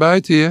anders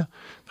buiten je.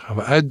 Dan gaan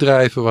we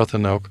uitdrijven, wat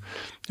dan ook.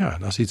 Ja,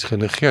 als iets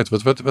genegeerd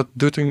wordt. Wat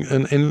doet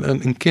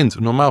een kind?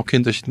 Een normaal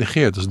kind als je het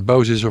negeert. Als het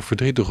boos is of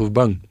verdrietig of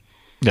bang.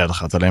 Ja, dat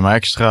gaat alleen maar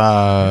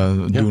extra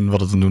doen wat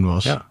het aan doen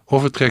was. Ja.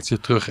 Of het trekt zich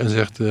terug en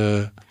zegt,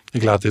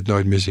 ik laat dit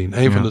nooit meer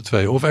zien. Eén van de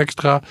twee. Of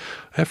extra,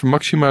 even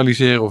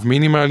maximaliseren of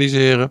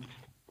minimaliseren.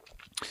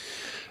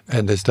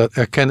 En dus dat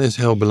erkennen is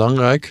heel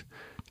belangrijk.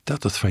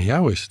 Dat het van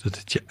jou is. Dat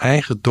het je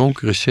eigen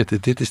donkere shit is.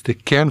 Dit is de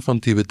kern van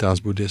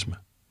Tibetaans boeddhisme.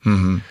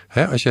 Mm-hmm.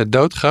 Als jij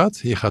doodgaat,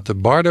 je gaat de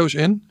bardo's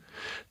in.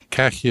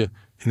 Krijg je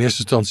in eerste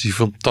instantie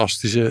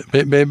fantastische...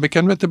 Ben je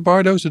bekend met de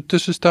bardo's, de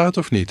tussenstaat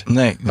of niet?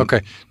 Nee.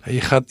 Oké.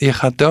 Je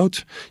gaat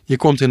dood. Je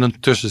komt in een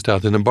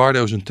tussenstaat. In een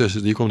bardo is een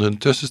tussenstaat. Je komt in een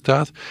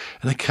tussenstaat.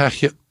 En dan krijg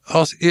je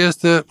als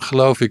eerste,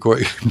 geloof ik hoor,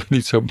 ik ben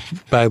niet zo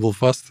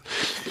bijbelvast,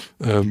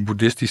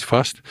 boeddhistisch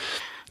vast.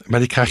 Maar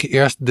die krijg je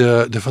eerst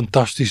de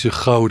fantastische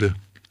goden.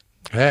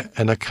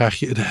 En dan krijg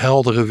je het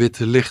heldere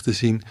witte licht te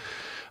zien.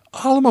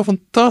 Allemaal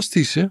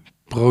fantastische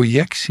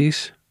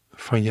projecties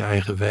van je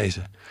eigen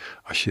wezen.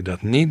 Als je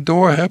dat niet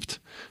doorhebt,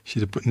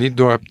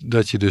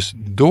 dat je dus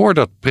door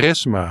dat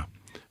prisma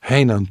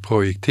heen aan het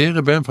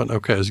projecteren bent. Van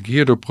oké, als ik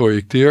hierdoor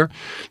projecteer,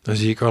 dan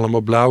zie ik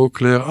allemaal blauwe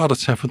kleuren. Oh, dat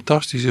zijn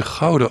fantastische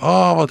goden.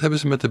 Oh, wat hebben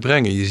ze me te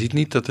brengen? Je ziet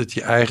niet dat het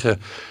je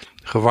eigen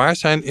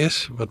gewaarzijn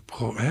is, wat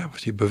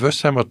je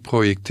bewustzijn wat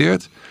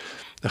projecteert.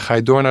 Dan ga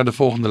je door naar de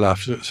volgende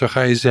laag. Zo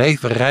ga je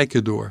 7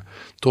 rijken door.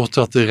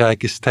 Totdat de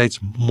rijken steeds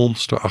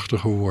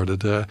monsterachtiger worden.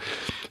 De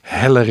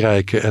helle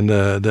rijken en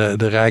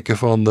de rijken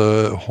van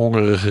de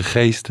hongerige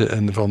geesten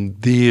en van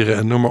dieren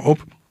en noem maar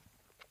op.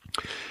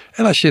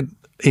 En als je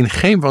in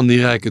geen van die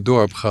rijken door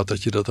hebt gehad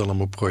dat je dat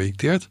allemaal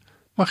projecteert,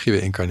 mag je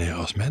weer incarneren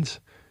als mens.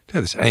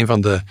 Dat is een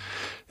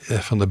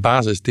van de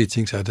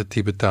basisteachings uit het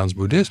Tibetaans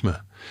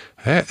boeddhisme.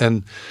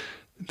 En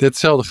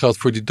ditzelfde geldt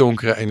voor die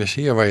donkere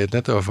energieën waar je het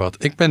net over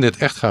had. Ik ben dit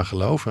echt gaan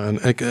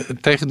geloven.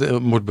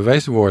 En moet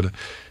bewezen worden.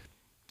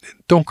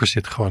 Donker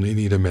zit gewoon in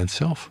ieder mens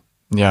zelf.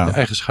 Ja. De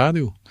eigen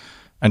schaduw.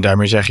 En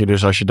daarmee zeg je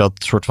dus, als je dat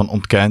soort van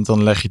ontkent,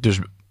 dan leg je het dus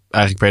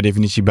eigenlijk per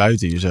definitie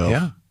buiten jezelf.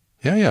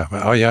 Ja.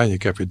 Maar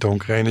ik heb je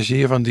donkere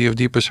energieën van die of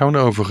die persoon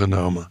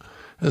overgenomen.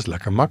 Dat is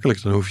lekker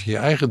makkelijk. Dan hoef je je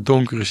eigen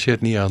donkere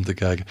shit niet aan te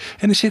kijken.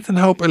 En er zit een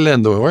hoop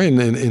ellende hoor,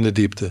 in de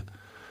diepte.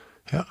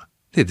 Ja.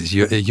 Dit is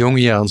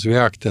Jungiaans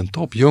werk ten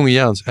top.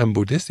 Jungiaans en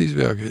boeddhistisch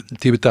werk.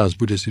 Tibetaans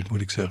boeddhistisch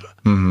moet ik zeggen.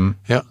 Mm-hmm.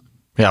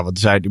 Ja, wat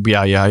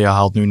je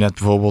haalt nu net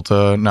bijvoorbeeld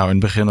in het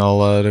begin al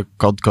de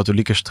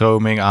katholieke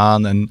stroming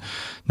aan. En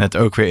net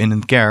ook weer in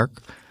een kerk.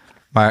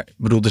 Maar ik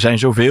bedoel, er zijn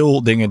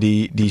zoveel dingen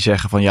die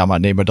zeggen van ja, maar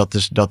nee, maar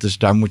dat is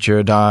daar moet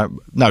je daar.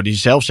 Nou, die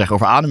zelf zeggen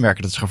over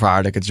ademwerken, dat is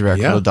gevaarlijk. Het is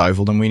werk van de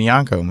duivel, dan moet je niet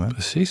aankomen.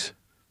 Precies.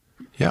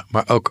 Ja,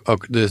 maar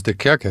ook dus de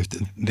kerk heeft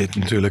dit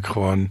natuurlijk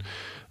gewoon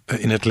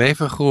in het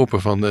leven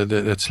geroepen van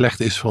het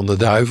slechte is van de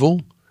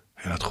duivel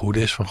en het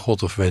goede is van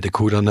God of weet ik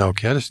hoe dan ook.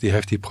 Ja? Dus die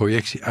heeft die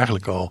projectie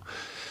eigenlijk al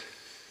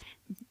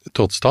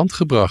tot stand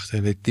gebracht.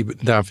 En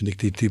daar vind ik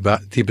die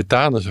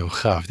Tibetanen zo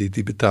gaaf, die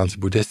Tibetaanse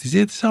boeddhisten.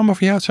 Dit is allemaal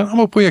van jou, het zijn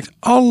allemaal projecties,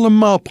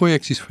 allemaal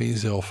projecties van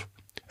jezelf.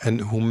 En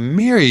hoe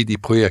meer je die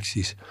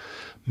projecties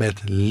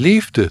met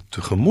liefde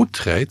tegemoet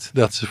treedt,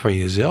 dat ze van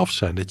jezelf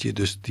zijn, dat je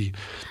dus die.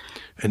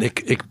 En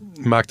ik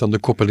maak dan de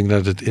koppeling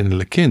naar het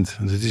innerlijk kind.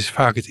 Want het is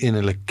vaak het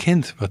innerlijk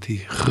kind wat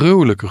die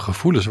gruwelijke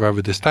gevoelens waar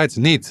we destijds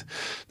niet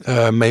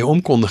mee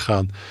om konden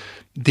gaan,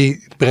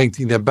 die brengt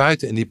die naar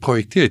buiten en die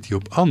projecteert die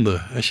op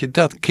anderen. Als je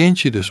dat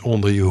kindje dus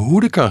onder je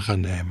hoede kan gaan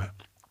nemen,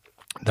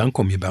 dan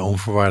kom je bij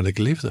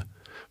onvoorwaardelijke liefde.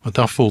 Want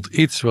dan voelt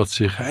iets wat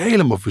zich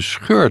helemaal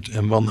verscheurd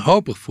en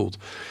wanhopig voelt.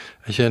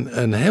 Als je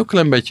een heel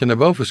klein beetje naar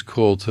boven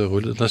scrolt,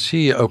 Roel, dan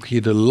zie je ook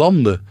hier de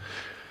landen.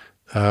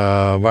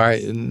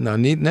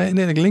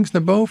 Links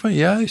naar boven,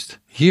 juist.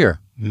 Hier,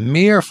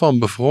 meer van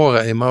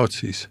bevroren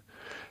emoties.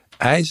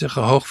 IJzige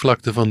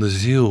hoogvlakte van de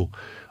ziel.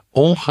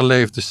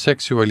 ongeleefde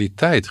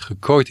seksualiteit,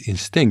 gekooid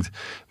instinct.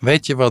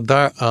 Weet je wat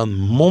daar aan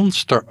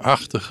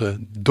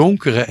monsterachtige,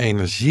 donkere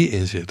energie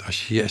in zit?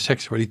 Als je je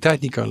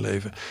seksualiteit niet kan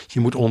leven. Je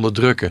moet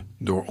onderdrukken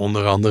door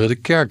onder andere de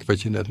kerk,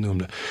 wat je net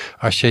noemde.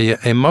 Als je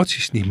je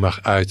emoties niet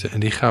mag uiten en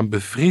die gaan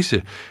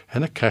bevriezen. En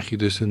dan krijg je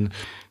dus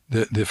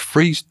de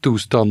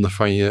freeze-toestanden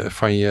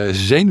van je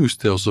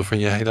zenuwstelsel, van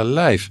je hele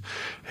lijf.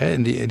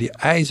 En die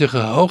ijzige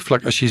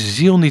hoogvlak, als je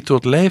ziel niet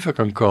tot leven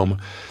kan komen,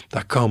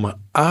 daar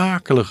komen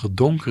akelige,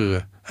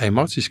 donkere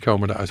emoties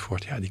komen eruit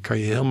voort. Ja, die kan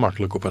je heel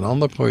makkelijk op een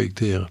ander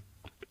projecteren.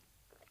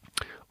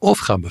 Of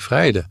gaan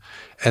bevrijden.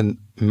 En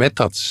met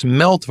dat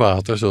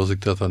smeltwater, zoals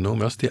ik dat dan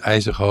noem, als die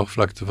ijzige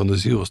hoogvlakte van de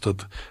ziel, als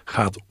dat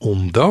gaat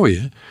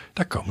ontdooien,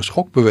 daar komen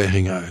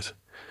schokbewegingen uit.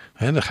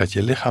 Dan gaat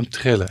je lichaam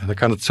trillen. En dan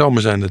kan het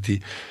zomaar zijn dat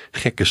die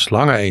gekke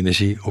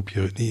slangenenergie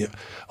die je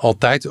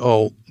altijd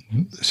al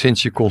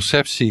sinds je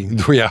conceptie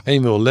door jou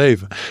heen wil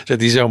leven, dat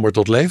die zomaar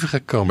tot leven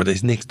gaat komen. Er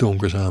is niks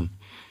donkers aan.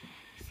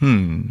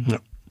 Ja.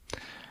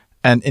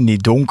 En in die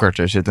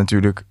donkerte zit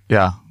natuurlijk,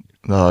 ja,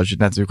 daar had je het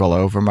net natuurlijk al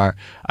over, maar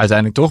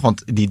uiteindelijk toch,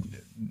 want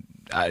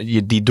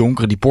die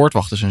donkere, die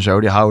poortwachters en zo,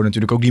 die houden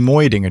natuurlijk ook die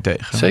mooie dingen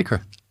tegen.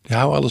 Zeker. Die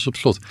houden alles op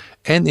slot.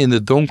 En in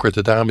de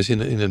donkerte, daarom is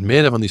in het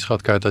midden van die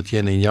schatkaart dat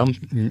yin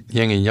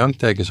en yang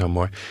teken zo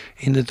mooi.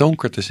 In de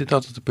donkerte zit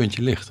altijd een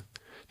puntje licht.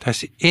 Daar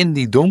is in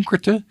die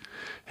donkerte,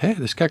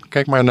 dus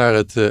kijk maar naar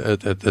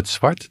het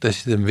zwart, daar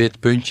zit een wit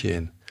puntje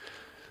in.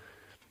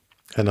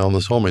 En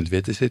andersom, in het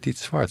witte zit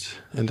iets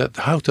zwarts. En dat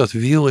houdt dat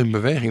wiel in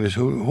beweging. Dus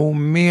hoe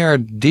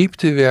meer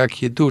dieptewerk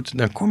je doet,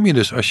 dan kom je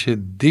dus, als je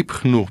diep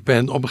genoeg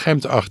bent, op een gegeven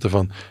moment achter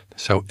van,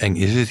 zo eng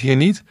is het hier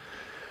niet.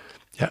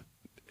 Ja,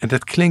 en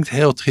dat klinkt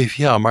heel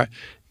triviaal, maar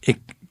ik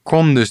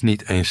kon dus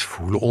niet eens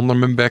voelen onder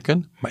mijn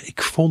bekken. Maar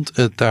ik vond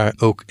het daar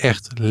ook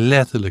echt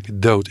letterlijk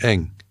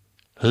doodeng.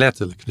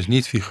 Letterlijk, dus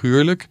niet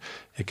figuurlijk.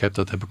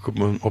 Dat heb ik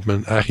op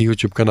mijn eigen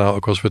YouTube kanaal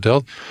ook al eens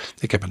verteld.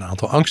 Ik heb een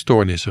aantal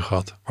angststoornissen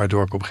gehad,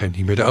 waardoor ik op een gegeven moment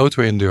niet meer de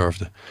auto in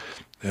durfde.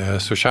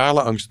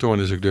 Sociale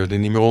angststoornissen, ik durfde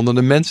niet meer onder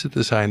de mensen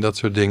te zijn, dat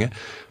soort dingen.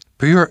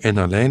 Puur en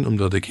alleen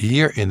omdat ik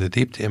hier in de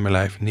diepte in mijn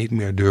lijf niet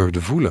meer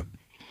durfde voelen.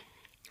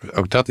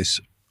 Ook dat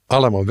is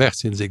allemaal weg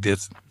sinds ik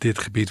dit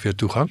gebied weer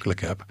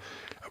toegankelijk heb.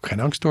 Ook geen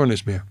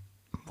angststoornis meer.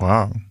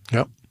 Wauw.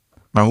 Ja.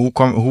 Maar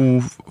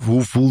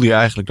hoe voelde je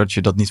eigenlijk dat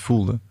je dat niet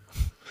voelde?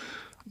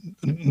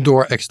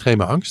 Door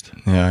extreme angst.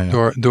 Ja.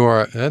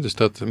 Dus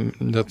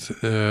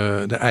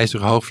de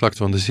ijzeren hoogvlakte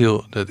van de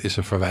ziel, dat is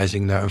een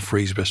verwijzing naar een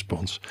freeze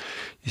response.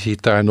 Je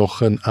ziet daar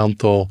nog een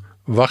aantal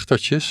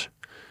wachtertjes.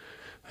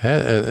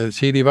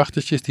 Zie je die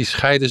wachtertjes? Die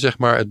scheiden zeg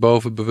maar het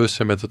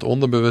bovenbewustzijn met het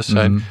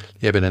onderbewustzijn. Die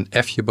hebben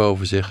een F'je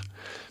boven zich.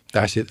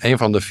 Daar zit een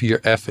van de 4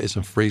 F'en is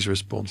een freeze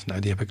response. Nou,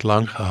 die heb ik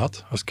lang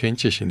gehad als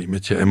kindje. Als je niet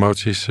met je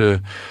emoties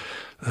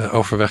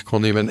overweg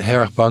kon. Je bent heel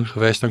erg bang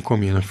geweest, dan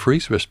kom je in een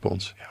freeze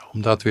response. Ja,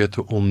 om dat weer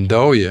te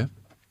ontdooien.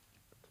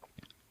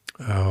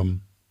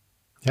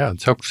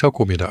 Zo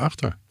kom je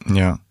daarachter.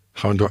 Ja.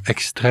 Gewoon door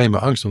extreme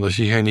angst. Want als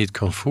je hier niet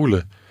kan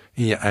voelen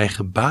in je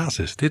eigen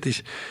basis.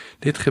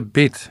 Dit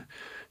gebied,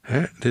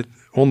 dit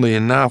onder je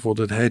navel,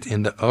 dat heet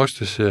in de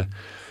Oosterse,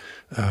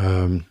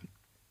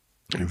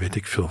 weet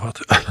ik veel wat.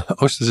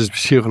 Oosterse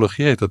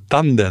psychologie heet dat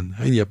tanden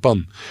in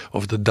Japan.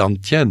 Of de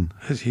dantien,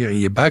 hier in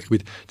je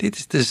buikgebied. Dit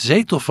is de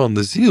zetel van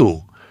de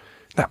ziel.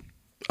 Nou,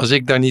 als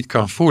ik daar niet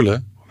kan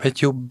voelen, weet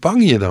je hoe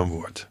bang je dan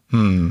wordt?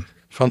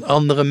 Van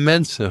andere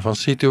mensen, van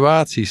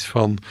situaties,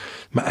 van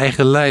mijn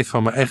eigen lijf,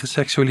 van mijn eigen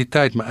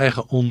seksualiteit, mijn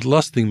eigen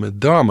ontlasting, mijn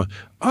darmen.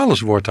 Alles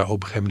wordt daar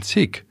op een gegeven moment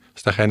ziek.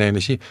 Is daar geen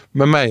energie?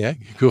 Bij mij, hè?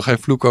 Ik wil geen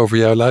vloek over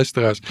jouw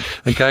luisteraars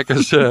en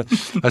kijkers.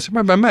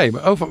 Maar bij mij,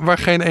 waar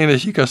geen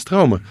energie kan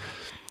stromen,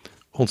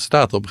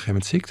 ontstaat op een gegeven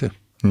moment ziekte.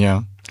 Ja.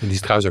 En die is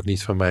trouwens ook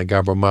niet van mij.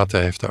 Gabor Mate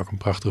heeft daar ook een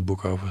prachtig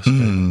boek over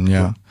geschreven.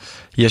 Ja.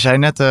 Je zei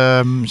net,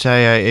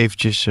 zei jij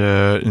eventjes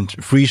een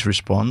freeze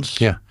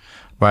response. Ja.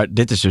 Maar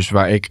dit is dus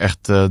waar ik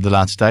echt de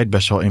laatste tijd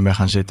best wel in ben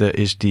gaan zitten.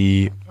 Is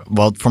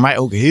wat voor mij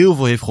ook heel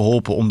veel heeft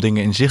geholpen om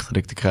dingen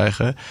inzichtelijk te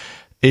krijgen,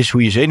 is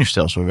hoe je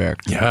zenuwstelsel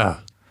werkt.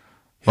 Ja.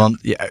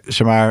 Want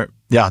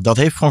dat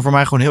heeft gewoon voor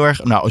mij gewoon heel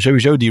erg, nou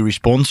sowieso die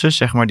responses,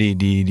 zeg maar,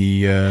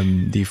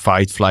 die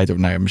fight, flight, of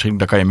nou ja, misschien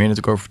daar kan je meer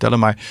natuurlijk over vertellen,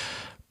 maar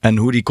en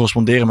hoe die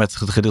corresponderen met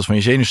het gedeelte van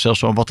je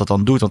zenuwstelsel en wat dat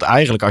dan doet. Want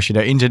eigenlijk als je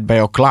daarin zit, ben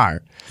je al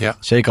klaar. Ja.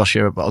 Zeker als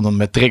je dan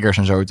met triggers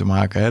en zo te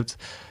maken hebt.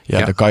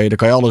 Ja. Dan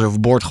kan je alles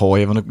overboord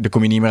gooien, want dan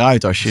kom je niet meer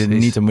uit als je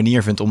niet een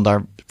manier vindt om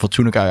daar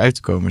fatsoenlijk uit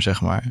te komen,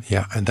 zeg maar.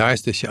 Ja, en daar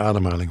is dus je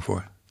ademhaling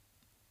voor.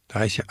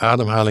 Daar is je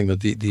ademhaling,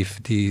 want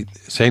die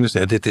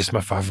zenuwstelsel, dit is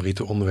mijn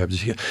favoriete onderwerp.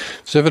 Dus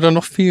zullen we er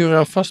nog 4 uur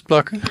aan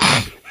vastplakken?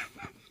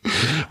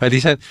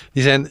 Maar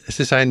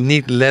ze zijn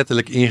niet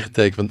letterlijk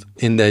ingetekend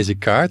in deze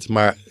kaart,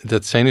 maar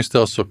dat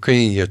zenuwstelsel kun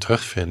je hier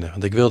terugvinden.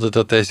 Want ik wilde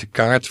dat deze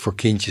kaart voor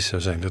kindjes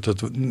zou zijn. Dat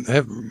het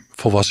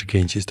volwassen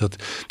kindjes, dat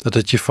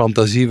het je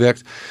fantasie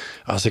wekt.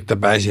 Als ik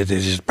daarbij zit,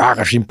 dit is het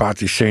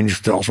parasympathisch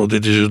zenuwstelsel,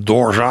 dit is het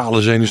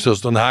dorsale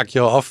zenuwstelsel, dan haak je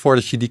al af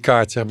voordat je die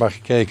kaart zeg maar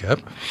gekeken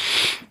hebt.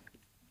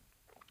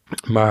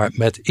 Maar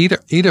met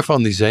ieder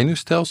van die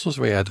zenuwstelsels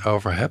waar je het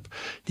over hebt,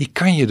 die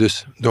kan je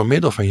dus door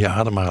middel van je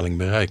ademhaling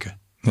bereiken.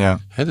 Ja.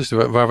 Dus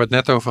waar we het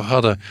net over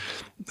hadden,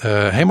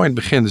 helemaal in het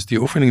begin, dus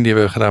die oefening die we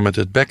hebben gedaan met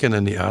het bekken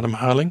en die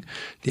ademhaling,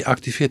 die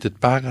activeert het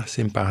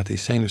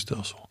parasympathisch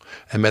zenuwstelsel.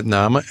 En met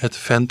name het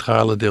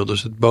ventrale deel,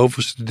 dus het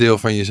bovenste deel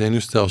van je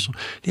zenuwstelsel,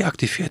 die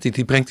activeert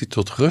die brengt die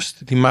tot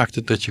rust, die maakt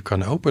het dat je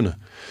kan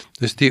openen.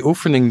 Dus die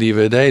oefening die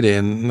we deden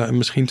in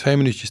misschien 2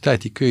 minuutjes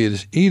tijd, die kun je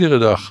dus iedere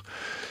dag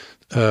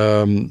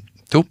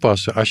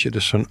toepassen als je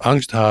dus zo'n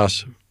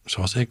angsthaas,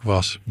 zoals ik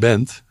was,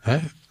 bent. Hè?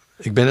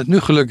 Ik ben het nu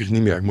gelukkig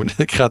niet meer.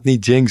 Ik ga het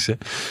niet jinxen.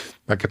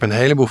 Maar ik heb een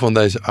heleboel van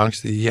deze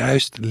angsten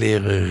juist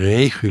leren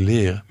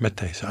reguleren met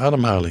deze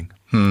ademhaling.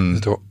 Dus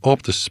door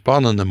op de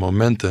spannende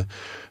momenten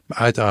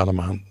mijn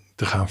uitademhaling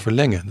te gaan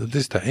verlengen. Dat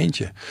is daar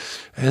eentje.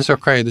 En zo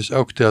kan je dus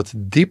ook dat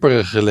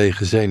diepere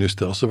gelegen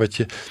zenuwstelsel,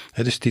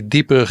 dus die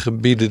diepere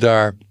gebieden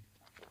daar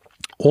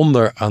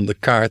onder aan de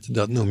kaart,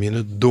 dat noem je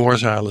het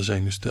doorzale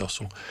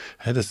zenuwstelsel.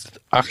 Dat is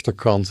de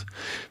achterkant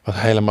wat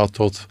helemaal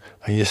tot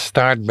aan je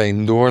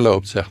staartbeen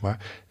doorloopt, zeg maar.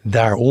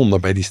 Daaronder,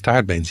 bij die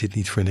staartbeen, zit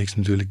niet voor niks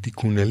natuurlijk die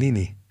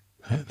kundalini.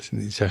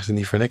 Dus zeggen ze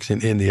niet voor niks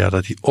in India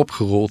dat die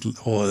opgerold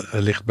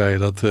ligt bij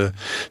dat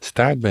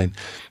staartbeen.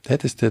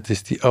 Dat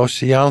is die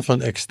oceaan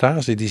van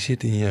extase, die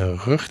zit in je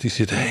rug, die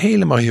zit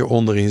helemaal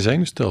hieronder in je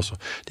zenuwstelsel.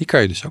 Die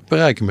kan je dus ook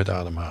bereiken met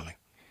ademhaling.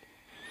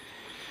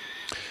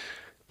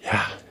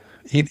 Ja,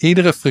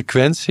 iedere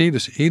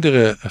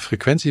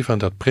frequentie van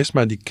dat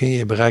prisma, die kun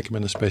je bereiken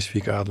met een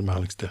specifieke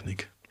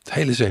ademhalingstechniek. Het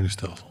hele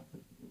zenuwstelsel.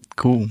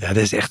 Cool. Ja,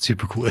 dat is echt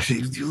super cool.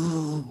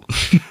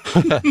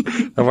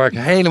 Daar word ik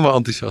helemaal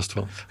enthousiast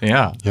van.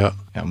 Ja,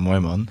 mooi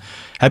man.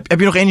 Heb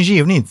je nog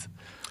energie of niet?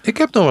 Ik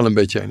heb nog wel een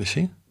beetje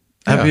energie.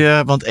 Heb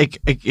je, want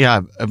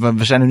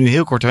we zijn er nu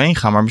heel kort doorheen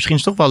gegaan, maar misschien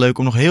is het toch wel leuk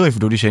om nog heel even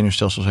door die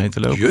zenuwstelsels heen te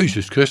lopen.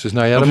 Jezus Christus.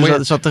 Nou ja, dan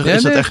is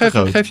dat echt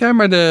groot? Geef jij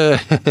maar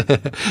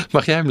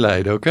mag jij hem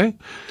leiden, oké?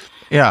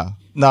 Ja.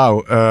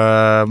 Nou,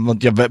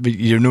 want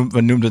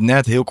we noemden het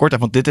net heel kort.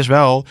 Want dit is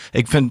wel,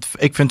 ik vind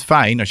het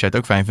fijn, als jij het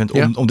ook fijn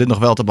vindt, om dit nog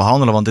wel te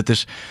behandelen. Want dit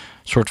is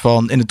soort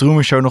van in de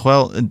Trueman Show nog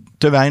wel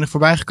te weinig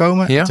voorbij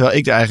gekomen. Ja. Terwijl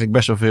ik er eigenlijk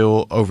best wel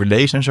veel over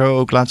lees en zo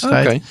ook laatste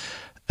tijd.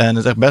 En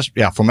het echt best,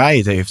 voor mij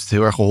heeft het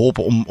heel erg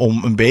geholpen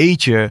om een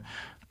beetje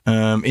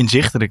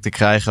inzichtelijk te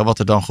krijgen wat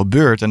er dan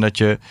gebeurt. En dat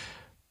je,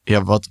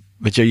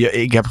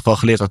 ik heb wel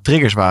geleerd wat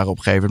triggers waren op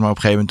een gegeven moment. Maar op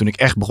een gegeven moment toen ik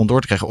echt begon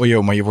door te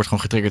krijgen, maar je wordt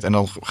gewoon getriggerd en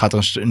dan gaat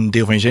er een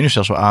deel van je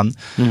zenuwstelsel aan.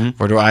 Mm-hmm.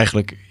 Waardoor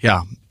eigenlijk,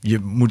 je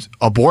moet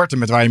aborten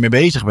met waar je mee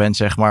bezig bent,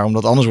 zeg maar.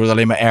 Omdat anders wordt het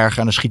alleen maar erger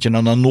en dan schiet je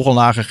dan nog een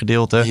lager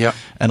gedeelte. Ja.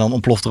 En dan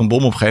ontploft er een bom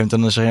op een gegeven moment en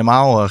dan is er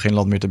helemaal geen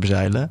land meer te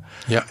bezeilen.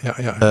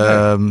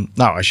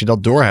 Nou, als je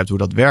dat doorhebt hoe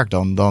dat werkt,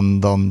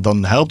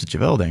 dan helpt het je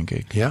wel, denk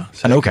ik. Ja,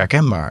 en ook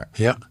herkenbaar.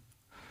 Ja.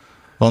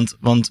 Want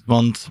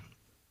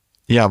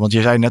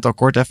je zei net al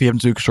kort even, je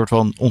hebt natuurlijk een soort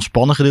van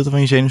ontspannen gedeelte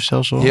van je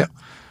zenuwstelsel. Ja,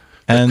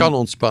 het kan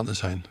ontspannen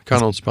zijn.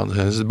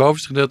 Het is het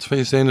bovenste gedeelte van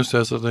je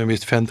zenuwstelsel, dan is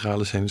het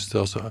ventrale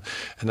zenuwstelsel.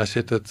 En daar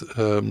zit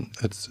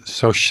het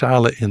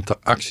sociale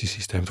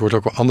interactiesysteem. Het wordt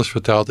ook wel anders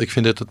vertaald. Ik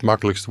vind dit het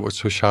makkelijkste woord,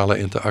 sociale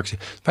interactie.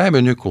 Wij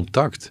hebben nu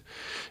contact.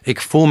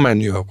 Ik voel mij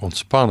nu ook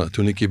ontspannen.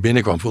 Toen ik hier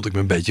binnenkwam, voelde ik me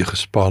een beetje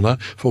gespannen.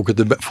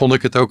 Vond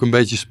ik het ook een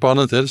beetje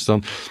spannend. Hè? Dus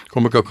dan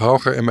kom ik ook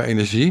hoger in mijn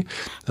energie. En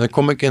dan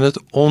kom ik in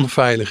het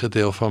onveilige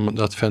deel van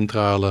dat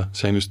ventrale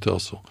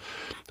zenuwstelsel.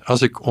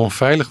 Als ik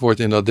onveilig word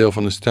in dat deel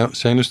van het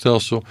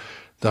zenuwstelsel,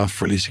 dan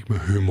verlies ik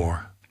mijn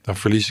humor. Dan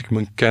verlies ik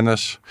mijn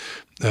kennis.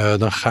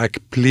 Dan ga ik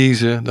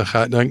pleasen.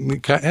 Dan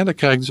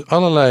krijg ik dus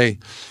allerlei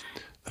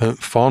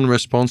phone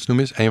response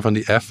noemen is. Een van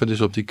die F'en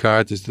dus op die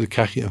kaart. Dus dan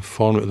krijg je een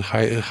phone. Dan ga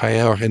je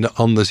heel erg in de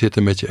ander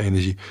zitten met je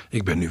energie.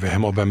 Ik ben nu weer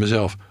helemaal bij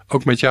mezelf.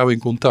 Ook met jou in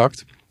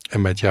contact.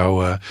 En met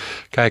jouw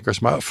kijkers.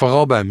 Maar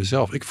vooral bij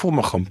mezelf. Ik voel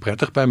me gewoon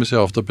prettig bij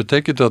mezelf. Dat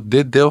betekent dat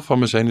dit deel van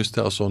mijn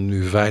zenuwstelsel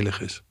nu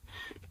veilig is.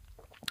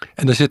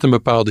 En daar zit een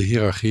bepaalde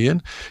hiërarchie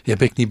in. Die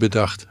heb ik niet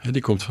bedacht.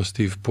 Die komt van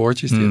Steve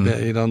Porges. Die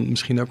ben je dan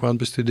misschien ook wel aan het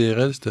bestuderen.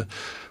 Dat is de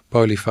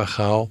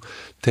polyvagaal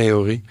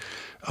theorie.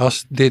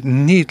 Als dit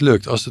niet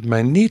lukt, als het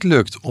mij niet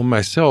lukt om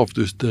mijzelf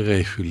dus te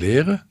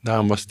reguleren.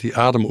 Daarom was die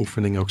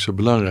ademoefening ook zo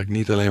belangrijk.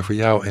 Niet alleen voor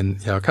jou en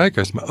jouw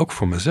kijkers, maar ook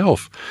voor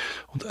mezelf.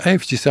 Om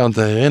eventjes aan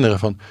te herinneren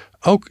van,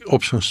 ook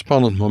op zo'n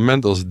spannend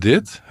moment als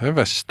dit.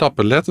 Wij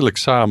stappen letterlijk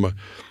samen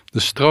de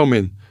stroom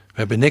in. We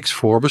hebben niks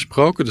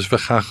voorbesproken, dus we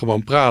gaan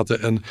gewoon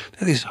praten. En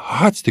dat is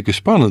hartstikke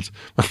spannend.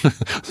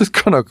 Het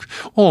kan ook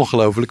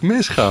ongelooflijk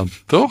misgaan,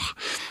 toch?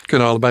 We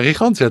kunnen allebei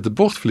gigantisch uit de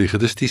bocht vliegen.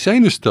 Dus die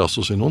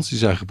zenuwstelsels in ons, die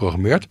zijn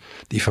geprogrammeerd.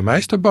 Die van mij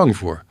is daar bang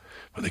voor.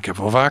 Want ik heb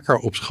wel vaker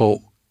op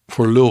school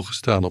voor lul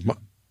gestaan. Op mijn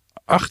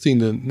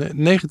 18e,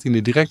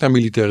 19e, direct naar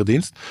militaire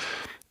dienst.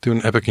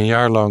 Toen heb ik een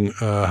jaar lang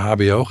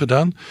HBO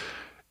gedaan.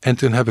 En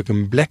toen heb ik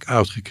een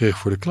blackout gekregen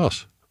voor de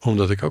klas.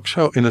 Omdat ik ook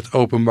zo in het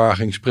openbaar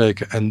ging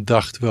spreken en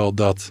dacht wel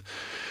dat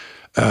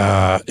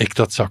ik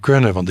dat zou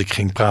kunnen. Want ik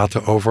ging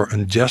praten over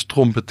een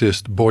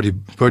jazztrompetist,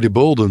 Buddy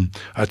Bolden,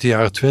 uit de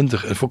jaren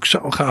 20. En vond ik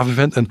zo'n gave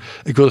vent. En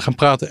ik wilde gaan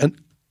praten. En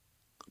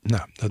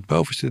dat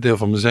bovenste deel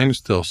van mijn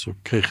zenuwstelsel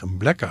kreeg een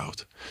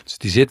blackout. Dus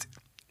die zit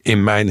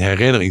in mijn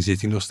herinnering zit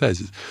die nog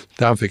steeds.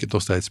 Daarom vind ik het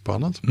nog steeds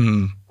spannend.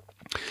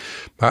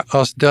 Maar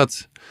als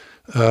dat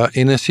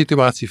in een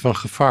situatie van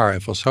gevaar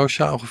en van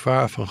sociaal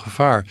gevaar, van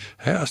gevaar.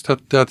 Hè, als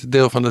dat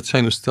deel van het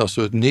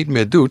zenuwstelsel het niet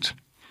meer doet,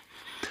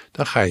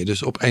 dan ga je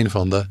dus op een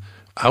van de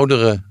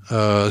oudere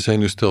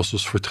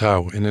zenuwstelsels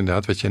vertrouwen.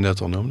 Inderdaad, wat je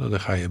net al noemde, dan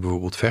ga je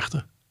bijvoorbeeld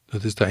vechten.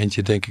 Dat is daar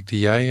eentje, denk ik, die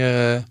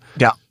jij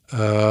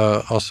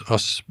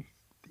als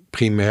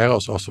primair,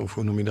 of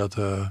hoe noem je dat?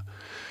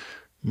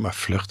 Maar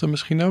vluchten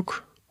misschien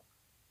ook?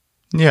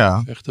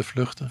 Ja.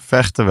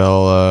 Vechten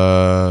wel,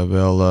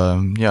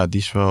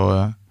 die is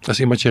wel... Als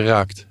iemand je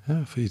raakt, hè?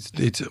 Of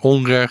iets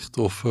onrecht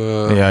of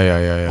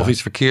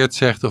iets verkeerd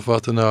zegt of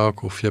wat dan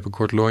ook. Of je hebt een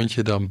kort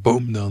lontje, dan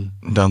boom,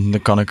 Dan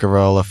kan ik er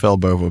wel fel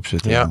bovenop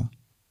zitten. Ja,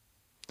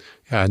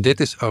 en dit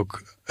is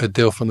ook het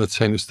deel van het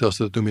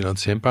zenuwstelsel, dat noem je dan het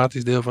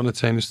sympathisch deel van het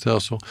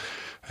zenuwstelsel.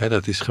 Hè,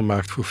 dat is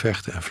gemaakt voor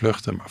vechten en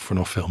vluchten, maar voor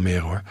nog veel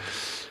meer hoor.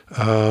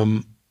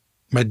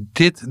 Maar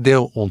dit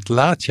deel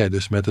ontlaat jij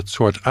dus met het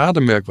soort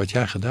ademwerk wat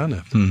jij gedaan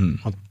hebt. Mm-hmm.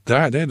 Want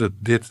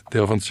dit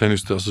deel van het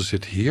zenuwstelsel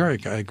zit hier.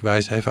 Ik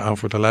wijs even aan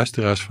voor de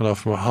luisteraars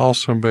vanaf mijn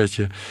hals zo'n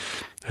beetje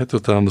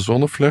tot aan de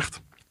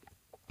zonnevlecht.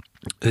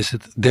 Is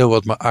het deel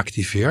wat me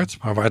activeert,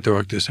 maar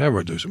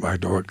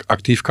waardoor ik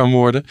actief kan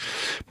worden.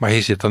 Maar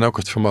hier zit dan ook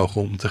het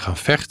vermogen om te gaan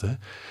vechten.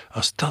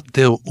 Als dat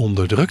deel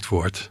onderdrukt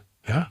wordt,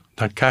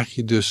 dan krijg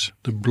je dus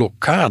de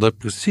blokkade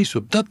precies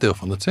op dat deel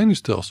van het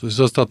zenuwstelsel. Dus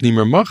als dat niet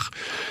meer mag,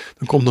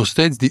 dan komt nog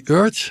steeds die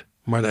urge,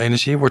 maar de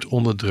energie wordt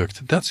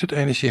onderdrukt. Dat soort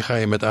energie ga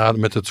je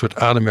met het soort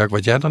ademwerk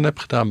wat jij dan hebt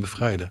gedaan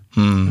bevrijden.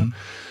 Mm.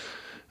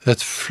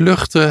 Het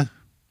vluchten,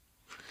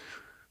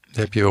 dat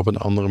heb je op een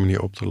andere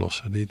manier op te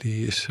lossen.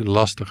 Die is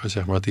lastiger,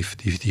 zeg maar.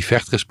 Die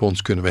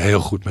vechtrespons kunnen we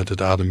heel goed met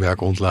het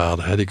ademwerk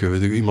ontladen. Hè. Die kunnen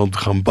we iemand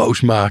gaan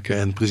boos maken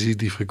en precies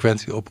die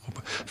frequentie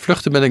oproepen.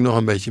 Vluchten ben ik nog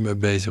een beetje mee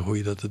bezig, hoe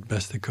je dat het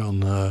beste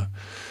kan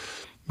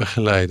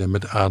begeleiden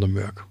met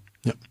ademwerk.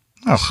 Ja.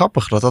 Nou,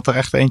 grappig dat er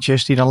echt eentje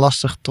is die dan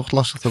lastig te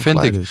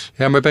begeleiden is.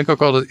 Ja, maar daar ben ik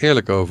ook altijd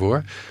eerlijk over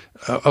hoor.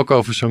 Ook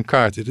over zo'n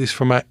kaart. Het is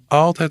voor mij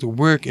altijd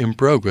work in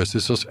progress.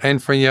 Dus als een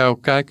van jouw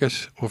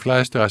kijkers of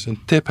luisteraars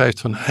een tip heeft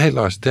van... Hey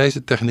Lars,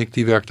 deze techniek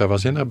die werkt daar wel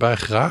zinnig bij.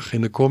 Graag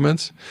in de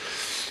comments.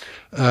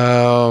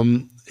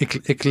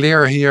 Ik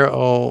leer hier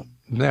al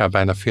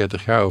bijna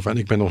 40 jaar over. En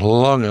ik ben nog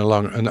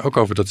lang. En ook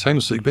over dat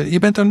zenuwstelsel. Je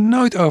bent er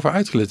nooit over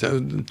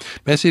uitgeleerd.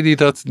 Mensen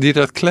die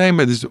dat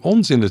claimen, dat is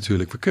onzin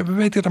natuurlijk. We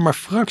weten er maar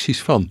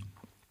fracties van.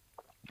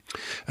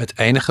 Het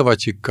enige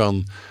wat je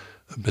kan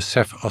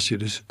beseffen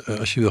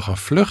als je wil gaan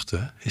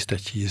vluchten, is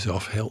dat je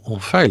jezelf heel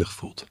onveilig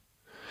voelt.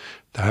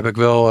 Daar heb ik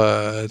wel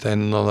het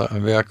een en ander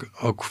aan werk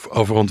ook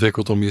over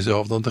ontwikkeld om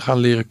jezelf dan te gaan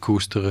leren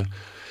koesteren.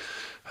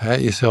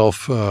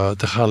 Jezelf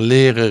te gaan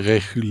leren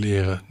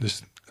reguleren.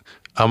 Dus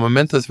aan het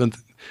moment dat,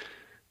 want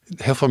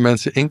heel veel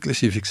mensen,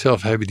 inclusief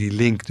ikzelf, hebben die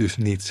link dus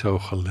niet zo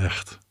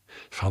gelegd.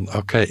 Van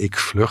oké, ik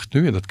vlucht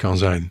nu en dat kan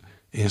zijn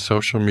in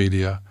social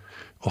media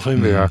of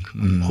in werk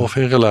of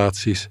in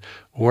relaties.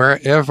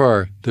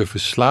 Wherever de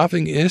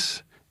verslaving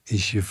is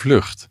je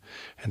vlucht.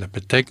 En dat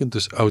betekent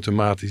dus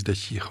automatisch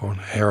dat je je gewoon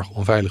erg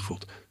onveilig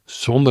voelt.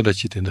 Zonder dat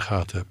je het in de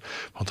gaten hebt.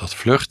 Want dat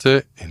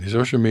vluchten in de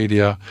social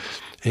media,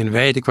 en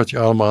weet ik wat je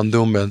allemaal aan het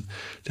doen bent,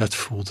 dat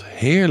voelt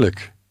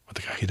heerlijk. Want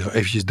dan krijg je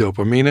eventjes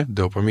dopamine.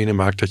 Dopamine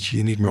maakt dat je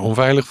je niet meer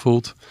onveilig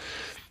voelt.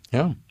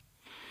 Ja.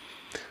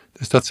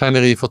 Dus dat zijn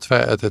er in ieder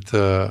geval twee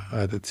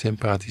uit het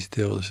sympathische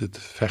deel. Dus het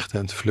vechten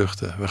en het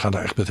vluchten. We gaan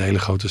daar echt met hele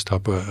grote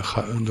stappen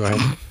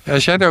doorheen. Ja,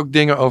 als jij daar ook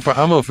dingen over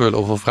aan wil vullen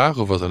of wil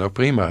vragen of wat dan ook,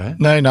 prima. Hè?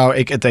 Nee, nou,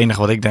 het enige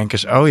wat ik denk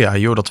is,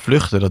 dat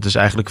vluchten, dat is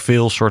eigenlijk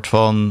veel soort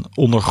van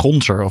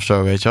ondergrondser of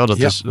zo, weet je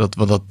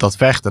wel. Dat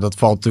vechten, dat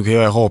valt natuurlijk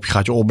heel erg op. Je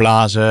gaat je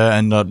opblazen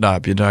en daar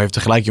heeft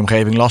tegelijk je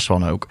omgeving last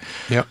van ook.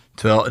 Ja.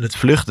 Terwijl het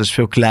vluchten is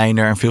veel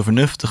kleiner en veel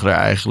vernuftiger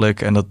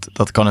eigenlijk. En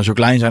dat kan er zo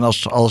klein zijn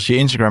als je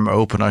Instagram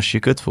openen als je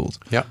je kut voelt.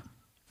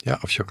 Ja,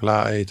 of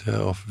chocola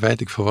eten, of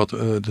weet ik veel wat.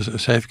 Dus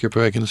 7 keer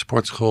per week in de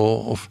sportschool.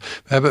 Of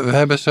we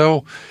hebben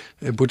zo,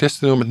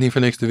 boeddhisten noemen het niet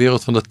voor niks de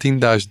wereld van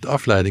de 10.000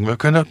 afleidingen. We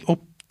kunnen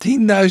op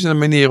 10.000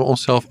 manieren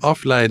onszelf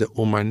afleiden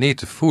om maar niet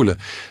te voelen.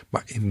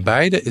 Maar in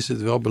beide is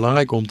het wel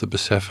belangrijk om te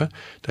beseffen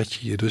dat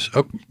je dus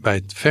ook bij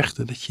het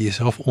vechten, dat je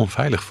jezelf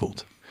onveilig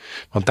voelt.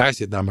 Want daar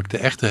zit namelijk de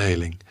echte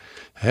heling.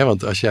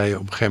 Want als jij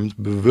op een gegeven moment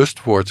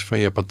bewust wordt van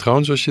je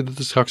patroon, zoals je dat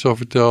er straks al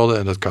vertelde,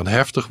 en dat kan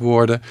heftig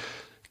worden,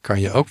 kan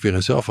je ook weer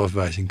in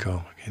zelfafwijzing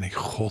komen. En ik,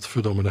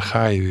 godverdomme, daar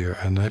ga je weer.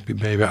 En dan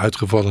ben je weer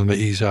uitgevallen naar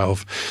Isa.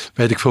 Of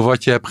weet ik veel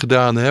wat je hebt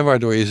gedaan.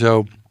 Waardoor je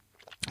zo,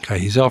 ga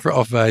je jezelf weer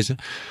afwijzen.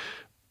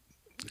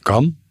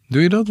 Kan.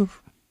 Doe je dat?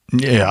 Of?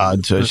 Ja,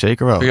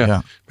 zeker wel. Ja.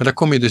 Maar daar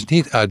kom je dus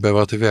niet uit bij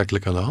wat er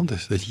werkelijk aan de hand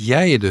is. Dat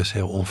jij je dus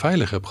heel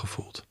onveilig hebt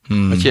gevoeld.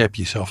 Want je hebt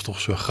jezelf toch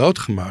zo groot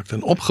gemaakt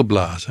en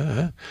opgeblazen.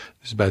 Hè?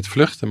 Dus bij het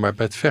vluchten, maar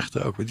bij het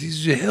vechten ook. Het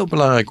is dus heel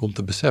belangrijk om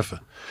te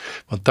beseffen.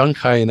 Want dan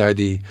ga je naar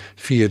die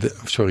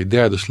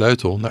derde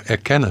sleutel, naar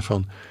erkennen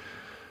van.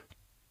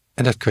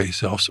 En dat kun je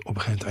zelfs op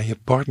een gegeven moment aan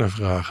je partner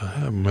vragen.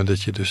 Hè? Maar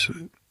dat je dus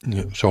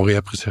sorry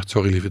hebt gezegd,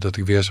 sorry lieve dat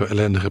ik weer zo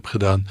ellendig heb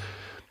gedaan.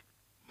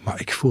 Maar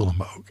ik voelde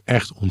me ook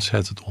echt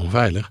ontzettend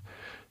onveilig.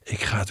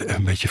 Ik ga het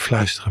een beetje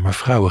fluisteren, maar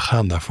vrouwen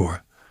gaan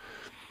daarvoor.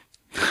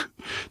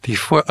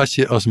 Als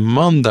je als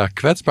man daar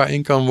kwetsbaar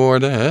in kan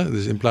worden, hè,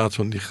 dus in plaats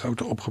van die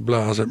grote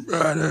opgeblazen,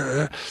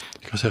 je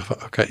kan zeggen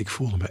van oké, ik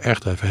voelde me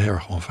echt even heel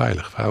erg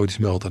onveilig. Hou die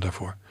smelten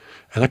daarvoor.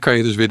 En dan kan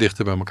je dus weer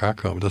dichter bij elkaar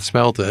komen. Dat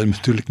smelten, en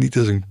natuurlijk niet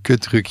als een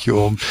kuttrucje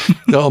om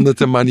de ander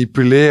te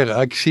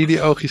manipuleren. Ik zie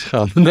die oogjes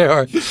gaan. Nee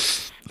hoor.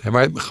 Nee,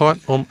 maar gewoon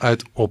om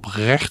uit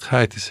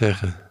oprechtheid te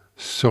zeggen,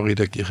 sorry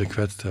dat ik je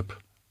gekwetst heb.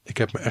 Ik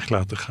heb me echt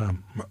laten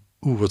gaan. Maar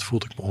wat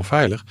voelde ik me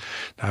onveilig.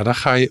 Nou, dan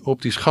ga je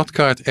op die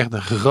schatkaart echt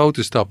een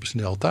grote stappen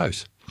snel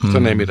thuis.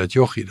 Dan neem je dat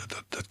jochie,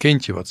 dat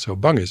kindje wat zo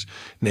bang is,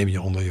 neem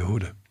je onder je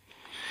hoede.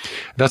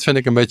 Dat vind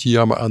ik een beetje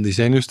jammer aan die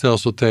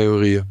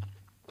zenuwstelseltheorieën.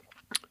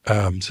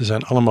 Ze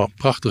zijn allemaal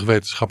prachtig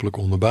wetenschappelijk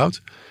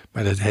onderbouwd.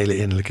 Maar dat hele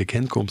innerlijke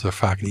kind komt er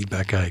vaak niet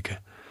bij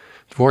kijken.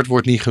 Het woord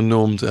wordt niet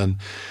genoemd. En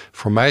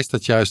voor mij is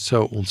dat juist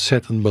zo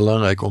ontzettend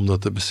belangrijk om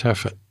dat te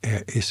beseffen.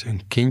 Er is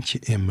een kindje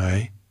in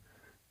mij.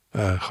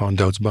 Gewoon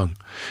doodsbang.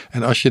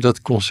 En als je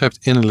dat concept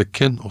innerlijk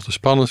kind of te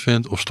spannend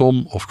vindt, of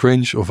stom, of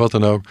cringe, of wat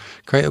dan ook,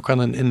 kan je ook aan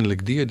een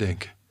innerlijk dier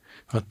denken.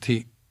 Want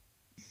die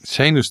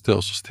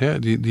zenuwstelsels,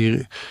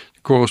 die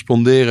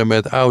corresponderen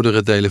met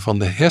oudere delen van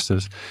de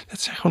hersens.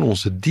 Dat zijn gewoon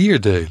onze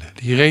dierdelen.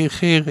 Die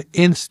reageren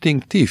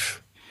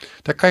instinctief.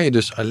 Daar kan je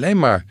dus alleen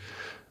maar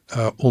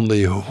onder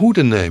je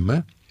hoede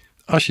nemen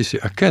als je ze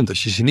erkent.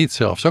 Als je ze niet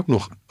zelfs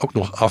ook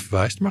nog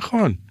afwijst, maar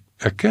gewoon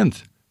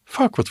erkent.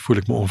 Fuck, wat voel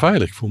ik me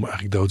onveilig. Ik voel me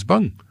eigenlijk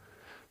doodsbang.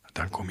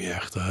 Dan kom je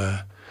echt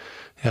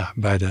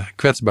bij de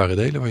kwetsbare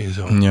delen van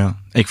jezelf.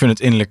 Ja, ik vind het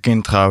innerlijk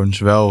kind trouwens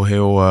wel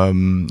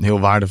heel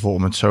waardevol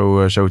om het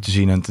zo te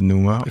zien en te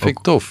noemen. Dat vind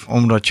ik tof.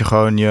 Omdat je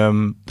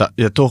gewoon,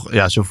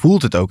 zo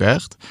voelt het ook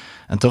echt.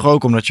 En toch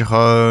ook omdat je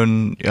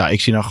gewoon,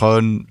 ik zie nou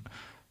gewoon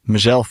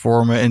mezelf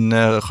vormen in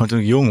gewoon toen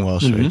ik jong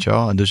was, weet je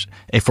wel. En dus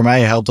voor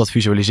mij helpt dat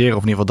visualiseren,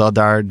 of in ieder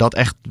geval dat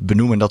echt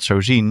benoemen en dat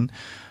zo zien.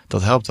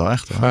 Dat helpt wel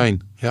echt. Hoor.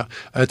 Fijn, ja.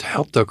 Het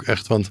helpt ook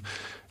echt, want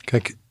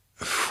kijk,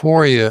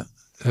 voor je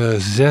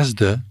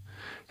 6e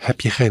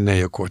heb je geen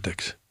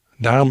neocortex.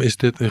 Daarom is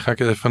dit, nu ga ik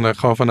even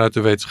gewoon vanuit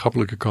de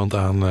wetenschappelijke kant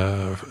aan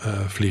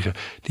vliegen.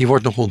 Die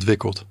wordt nog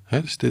ontwikkeld.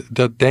 Hè? Dus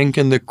dat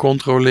denkende,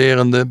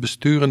 controlerende,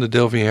 besturende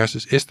deel van je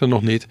hersens is er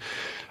nog niet.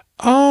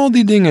 Al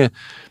die dingen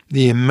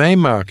die je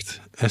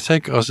meemaakt, en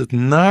zeker als het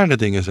nare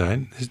dingen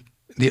zijn,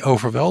 die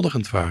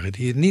overweldigend waren,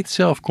 die je niet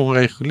zelf kon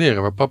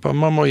reguleren, waar papa en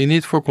mama je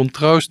niet voor kon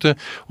troosten,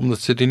 omdat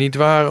ze er niet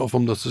waren, of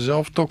omdat ze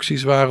zelf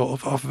toxisch waren,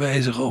 of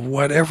afwezig, of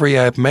whatever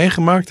jij hebt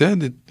meegemaakt. Hè?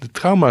 De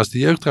trauma's, de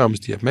jeugdtrauma's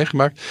die je hebt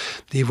meegemaakt,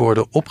 die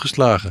worden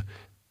opgeslagen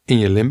in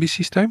je limbisch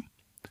systeem.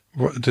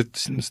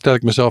 Dat stel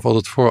ik mezelf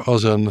altijd voor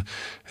als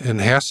een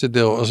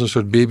hersendeel, als een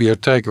soort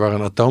bibliotheek waar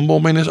een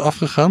atoombom in is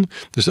afgegaan.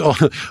 Dus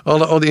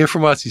al die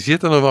informatie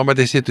zit er nog wel, maar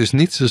er zit dus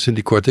niet zoals in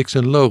die cortex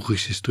een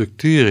logische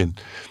structuur in.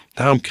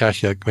 Daarom krijg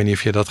je, ik weet niet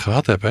of je dat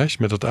gehad hebt, hè, als je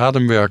met dat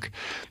ademwerk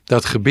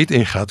dat gebied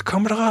ingaat,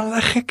 komen er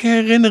allerlei gekke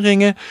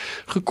herinneringen,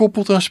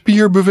 gekoppeld aan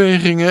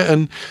spierbewegingen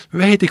en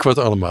weet ik wat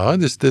allemaal. Hè.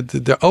 Dus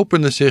er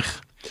openen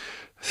zich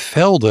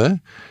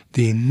velden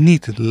die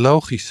niet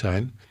logisch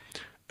zijn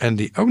en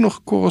die ook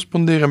nog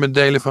corresponderen met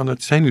delen van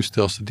het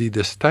zenuwstelsel die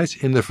destijds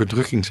in de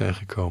verdrukking zijn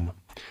gekomen.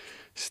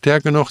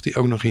 Sterker nog, die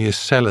ook nog in je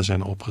cellen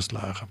zijn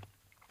opgeslagen.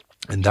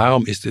 En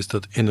daarom is dus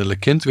dat innerlijk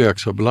kindwerk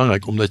zo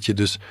belangrijk, omdat je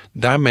dus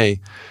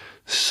daarmee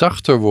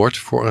zachter wordt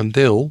voor een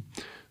deel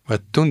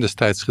wat toen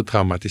destijds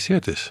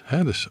getraumatiseerd is.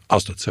 Hè? Dus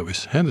als dat zo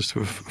is. Hè? Dus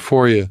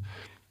voor je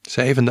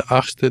 7e,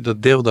 8e,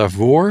 dat deel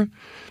daarvoor,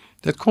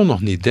 dat kon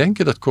nog niet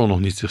denken, dat kon nog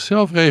niet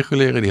zichzelf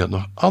reguleren. Die had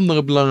nog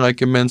andere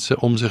belangrijke mensen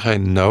om zich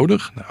heen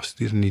nodig. Nou, als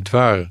die er niet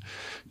waren,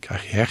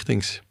 krijg je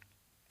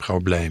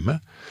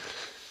hechtingsproblemen.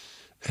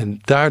 En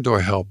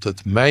daardoor helpt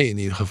het mij in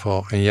ieder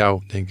geval, en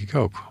jou denk ik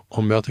ook,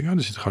 omdat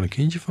er zit gewoon een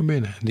kindje van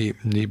binnen.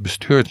 Die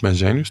bestuurt mijn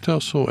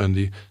zenuwstelsel en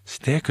die,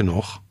 sterker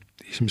nog,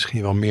 die is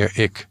misschien wel meer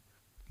ik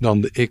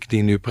dan de ik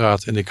die nu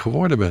praat en ik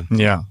geworden ben.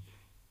 Ja.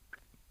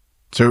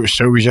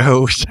 Sowieso.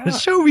 Ja.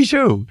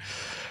 Sowieso.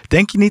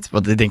 Denk je niet?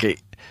 Want ik denk,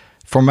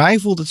 voor mij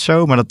voelt het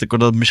zo, maar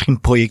dat misschien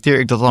projecteer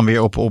ik dat dan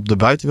weer op de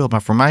buitenwereld.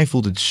 Maar voor mij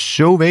voelt het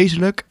zo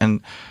wezenlijk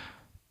en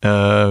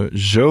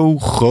zo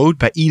groot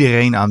bij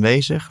iedereen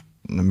aanwezig.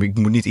 Ik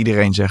moet niet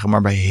iedereen zeggen,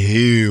 maar bij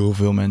heel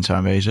veel mensen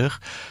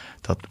aanwezig.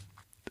 Dat,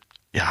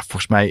 ja,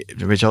 volgens mij,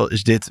 weet je wel,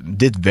 is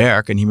dit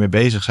werk en hiermee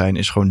bezig zijn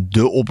is gewoon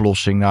de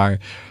oplossing naar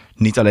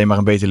niet alleen maar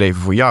een beter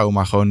leven voor jou,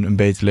 maar gewoon een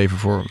beter leven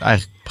voor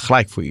eigenlijk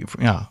gelijk voor je,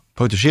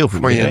 potentieel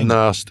voor iedereen. Voor je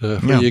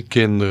naasten, voor je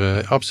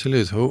kinderen,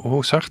 absoluut.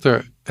 Hoe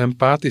zachter,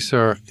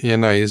 empathischer je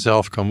naar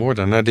jezelf kan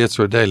worden, naar dit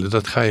soort delen,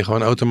 dat ga je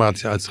gewoon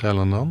automatisch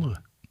uitstralen aan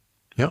anderen.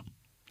 Ja,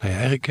 naar je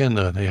eigen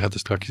kinderen. Je gaat er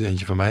straks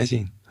eentje van mij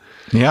zien.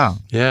 Ja.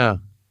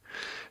 Ja.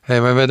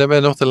 Hey, maar we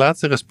hebben nog de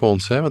laatste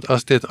respons, hè? Want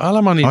als dit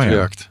allemaal niet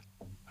werkt,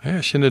 hè,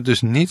 als je het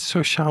dus niet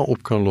sociaal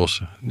op kan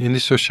lossen, in die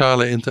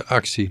sociale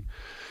interactie,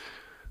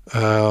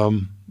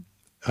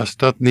 als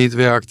dat niet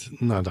werkt,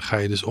 nou, dan ga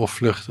je dus of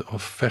vluchten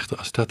of vechten.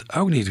 Als dat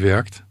ook niet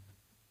werkt,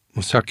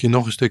 dan zak je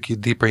nog een stukje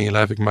dieper in je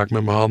lijf. Ik maak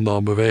met mijn handen al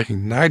een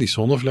beweging naar die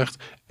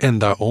zonnevlecht en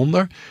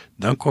daaronder,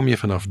 dan kom je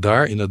vanaf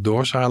daar in het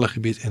dorsale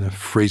gebied in een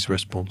freeze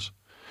response.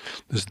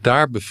 Dus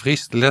daar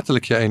bevriest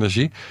letterlijk je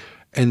energie.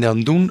 En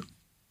dan doen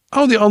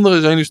al die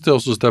andere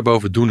zenuwstelsels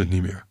daarboven doen het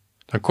niet meer.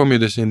 Dan kom je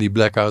dus in die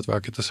blackout waar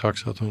ik het er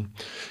straks had doen.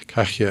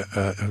 Krijg je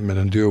met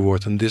een duur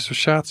woord een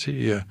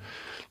dissociatie.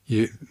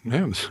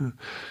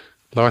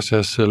 Lars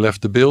has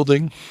left the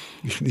building.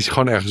 Die is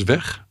gewoon ergens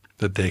weg.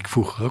 Dat deed ik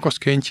vroeger ook als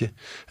kindje.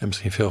 En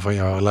misschien veel van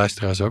jouw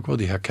luisteraars ook wel.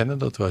 Die herkennen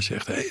dat. Als je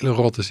echt hele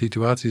rotte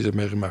situaties hebt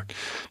meegemaakt.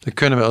 Dan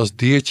kunnen we als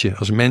diertje,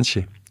 als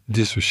mensje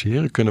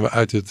dissociëren. Kunnen we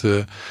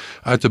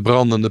uit de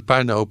brandende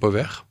puinhopen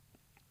weg.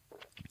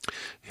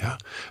 Ja.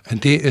 En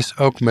die is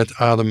ook met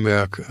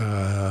ademwerk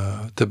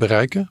te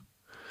bereiken.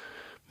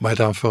 Maar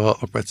dan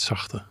vooral ook met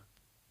zachte.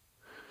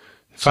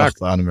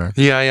 Zachte ademwerk.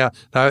 Ja.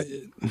 Nou,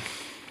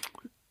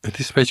 het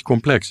is een beetje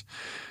complex.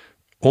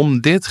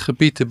 Om dit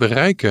gebied te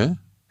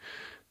bereiken,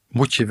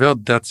 moet je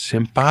wel dat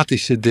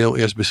sympathische deel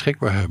eerst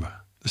beschikbaar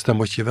hebben. Dus dan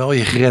moet je wel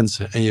je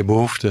grenzen en je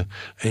behoeften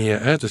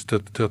en dus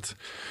dat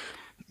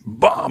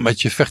bam,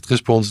 met je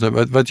vechtrespons.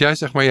 Wat jij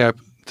zegt, maar jij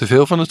hebt te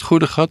veel van het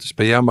goede gehad, dus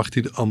bij jou mag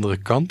die de andere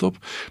kant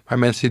op. Maar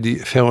mensen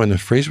die veel in een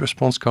freeze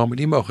response komen,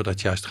 die mogen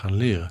dat juist gaan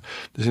leren.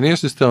 Dus in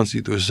eerste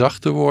instantie door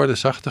zacht te worden,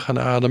 zacht te gaan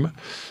ademen,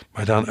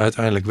 maar dan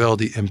uiteindelijk wel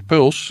die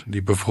impuls,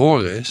 die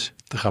bevroren is,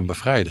 te gaan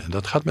bevrijden.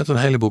 Dat gaat met een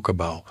heleboel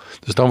kabaal.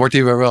 Dus dan wordt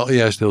die weer wel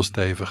juist heel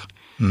stevig.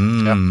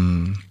 Ja.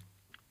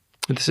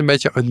 Het is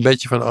een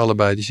beetje van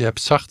allebei. Dus je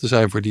hebt zacht te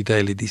zijn voor die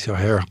delen die zo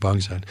heel erg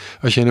bang zijn.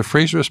 Als je in een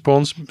freeze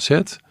response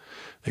zit,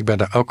 ik ben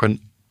daar ook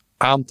een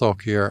aantal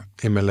keer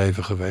in mijn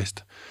leven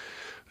geweest.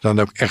 Dan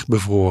ook echt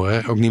bevroren.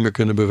 Hè? Ook niet meer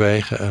kunnen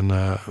bewegen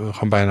en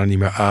gewoon bijna niet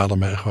meer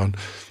ademen. En gewoon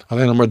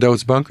alleen nog maar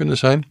doodsbang kunnen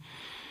zijn.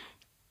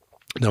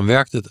 Dan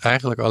werkt het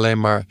eigenlijk alleen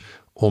maar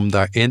om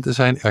daarin te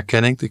zijn,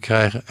 erkenning te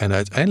krijgen en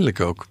uiteindelijk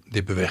ook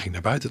die beweging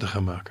naar buiten te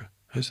gaan maken.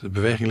 Dus de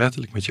beweging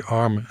letterlijk met je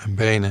armen en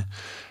benen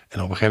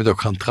en op een gegeven moment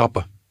ook gaan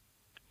trappen.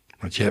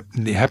 Want je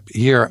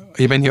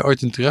bent hier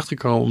ooit in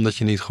terechtgekomen omdat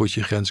je niet goed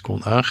je grens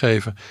kon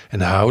aangeven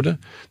en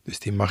houden. Dus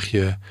die mag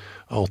je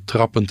al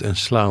trappend en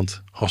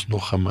slaand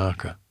alsnog gaan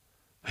maken.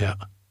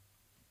 Ja.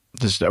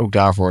 Dus ook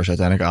daarvoor is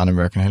uiteindelijk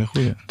ademwerk een hele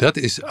goede. Dat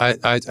is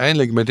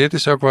uiteindelijk, maar dit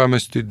is ook waar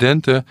mijn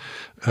studenten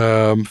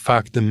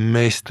vaak de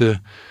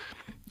meeste,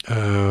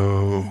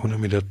 hoe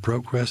noem je dat,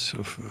 progress?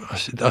 Of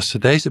als ze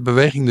deze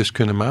beweging dus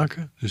kunnen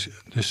maken,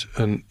 dus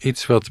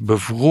iets wat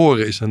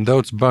bevroren is en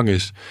doodsbang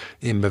is,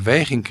 in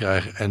beweging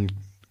krijgen en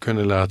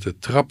kunnen laten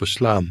trappen,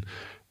 slaan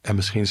en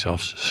misschien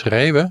zelfs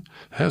schreeuwen,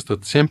 als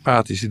dat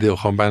sympathische deel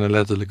gewoon bijna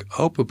letterlijk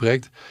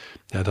openbreekt,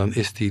 ja, dan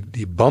is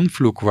die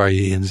bandvloek waar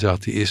je in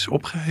zat, die is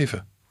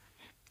opgeheven.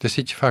 Daar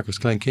zit je vaak als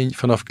klein kindje,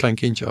 vanaf klein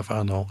kindje af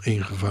aan al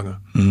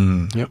ingevangen.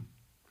 Ja.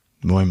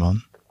 Mooi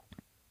man.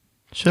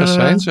 Dat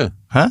zijn ze.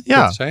 Huh?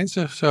 Ja. Dat zijn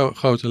ze, zo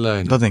grote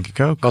lijnen. Dat denk ik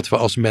ook. Wat we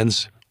als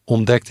mens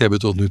ontdekt hebben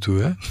tot nu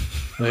toe. Hè?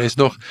 Er is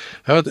nog,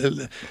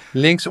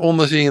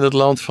 linksonder zie je het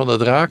land van de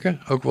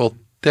draken, ook wel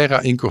terra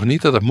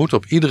incognita. Dat moet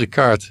op iedere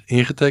kaart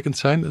ingetekend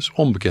zijn. Dat is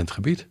onbekend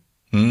gebied.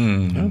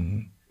 Ja.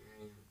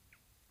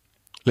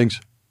 Links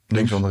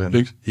onderin.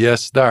 Links.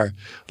 Yes, daar.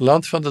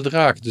 Land van de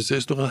draak. Dus er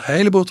is nog een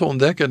heleboel te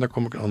ontdekken. En dan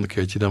kom ik een ander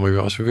keertje dan weer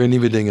als we weer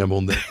nieuwe dingen hebben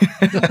ontdekt.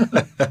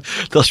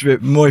 Dat is weer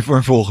mooi voor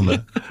een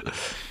volgende.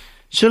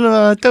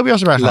 Zullen we Tobias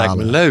erbij gaan halen?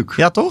 Lijkt me leuk.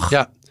 Ja, toch?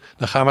 Ja.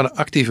 Dan gaan we een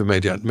actieve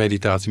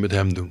meditatie met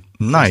hem doen.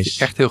 Nice. Daar is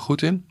hij echt heel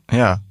goed in.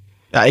 Ja.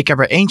 Ja, ik heb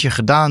er eentje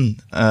gedaan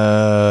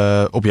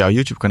op jouw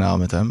YouTube kanaal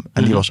met hem.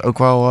 En die was ook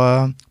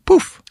wel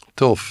poef.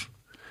 Tof.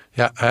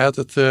 Ja, hij had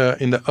het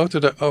in de auto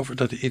daarover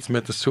dat hij iets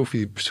met de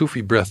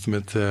Sufi breath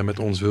met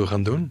ons wil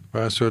gaan doen.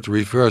 Waar een soort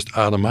reversed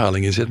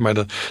ademhaling in zit. Maar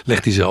dat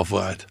legt hij zelf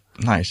wel uit.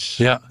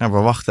 Nice. Ja. Nou, we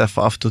wachten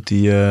even af tot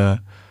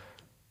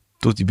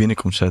hij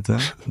binnenkomt zetten.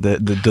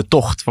 De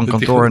tocht van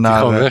kantoor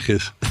naar... Dat hij gewoon weg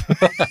is.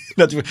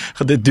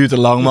 Dit duurt te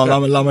lang,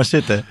 man. Laat maar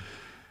zitten.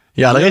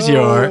 Ja, daar is hij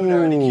hoor.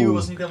 Die cue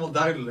was niet helemaal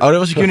duidelijk. Oh, dat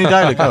was de cue niet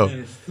duidelijk. Oh.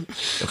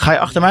 Ga je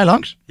achter mij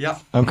langs?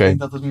 Ja, Oké. ik denk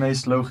dat het de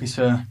meest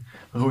logische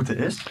route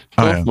is.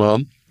 Oh, Tof, ja.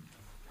 man.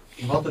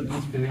 Wat een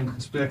inspirerend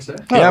gesprek, zeg.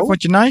 Ja,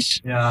 vond je nice?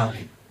 Ja,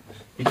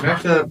 ik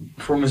merkte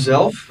voor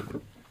mezelf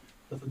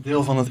dat het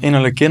deel van het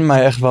innerlijk kind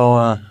mij echt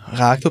wel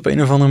raakt op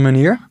een of andere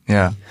manier.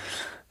 Ja.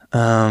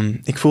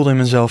 Ik voelde in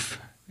mezelf,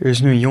 er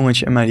is nu een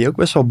jongetje in mij die ook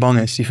best wel bang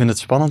is. Die vindt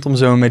het spannend om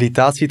zo'n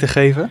meditatie te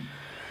geven.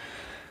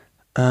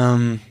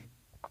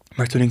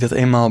 Maar toen ik dat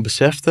eenmaal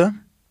besefte,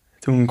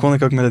 toen kon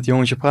ik ook met het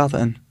jongetje praten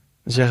en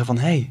zeggen van,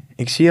 hey,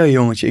 ik zie jou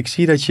jongetje, ik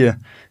zie dat je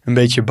een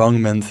beetje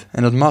bang bent.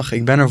 En dat mag,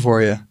 ik ben er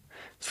voor je.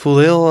 Het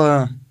voelde heel...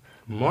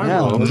 Mooi, ja,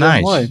 man. dat was Nice.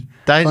 heel mooi.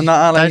 Tijdens,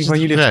 Naar aanleiding van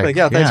het jullie gesprek.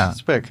 Ja, tijdens het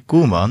gesprek.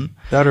 Cool, man.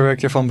 Daardoor werd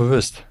ik ervan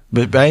bewust.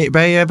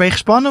 Ben je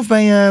gespannen of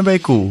ben je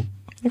cool?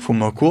 Ik voel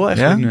me wel cool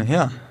eigenlijk nu,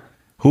 ja.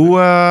 Hoe...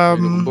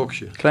 Een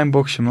boxje. Klein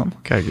boxje, man.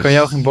 Kijk eens. Kan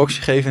jou geen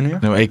boxje geven nu?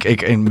 Nou,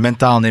 ik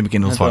mentaal neem ik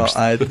in ontvangst.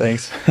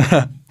 Thanks.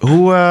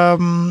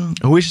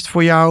 Hoe is het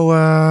voor jou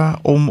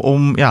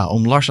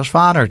om Lars als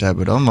vader te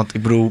hebben dan? Want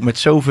ik bedoel, met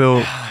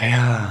zoveel...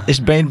 Ja.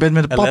 Ben je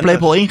met de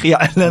paplepel ingegoten?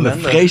 Ja, ellende.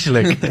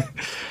 Vreselijk.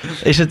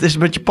 Is het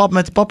met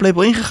de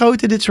paplepel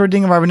ingegoten, dit soort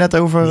dingen waar we net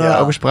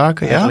over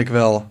spraken? Ja? Eigenlijk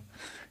wel.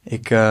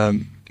 Ik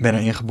ben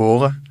erin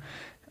geboren.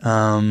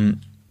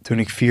 toen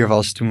ik 4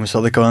 was, toen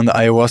zat ik al in de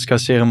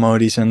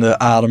ayahuasca-ceremonies en de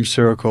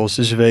ademcircles,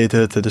 de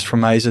zweethutten. Dus voor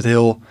mij is het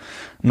heel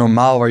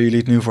normaal waar jullie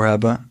het nu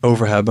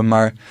over hebben.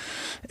 Maar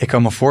ik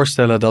kan me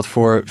voorstellen dat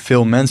voor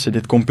veel mensen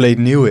dit compleet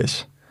nieuw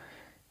is.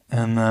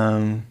 En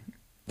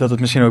dat het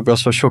misschien ook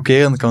best wel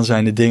chockerend kan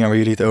zijn, de dingen waar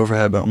jullie het over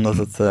hebben. Omdat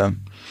het,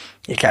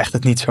 je krijgt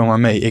het niet zomaar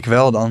mee. Ik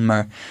wel dan,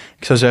 maar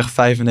ik zou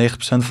zeggen 95%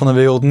 van de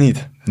wereld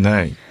niet.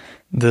 Nee.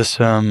 Dus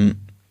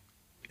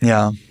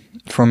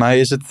voor mij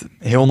is het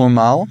heel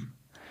normaal.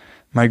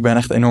 Maar ik ben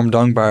echt enorm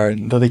dankbaar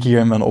dat ik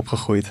hierin ben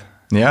opgegroeid.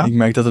 Ja? Ik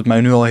merk dat het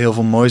mij nu al heel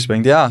veel moois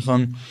brengt. Ja,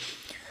 gewoon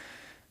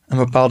een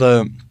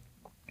bepaalde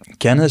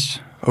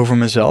kennis over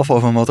mezelf,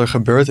 over wat er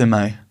gebeurt in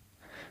mij.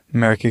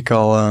 Merk ik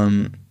al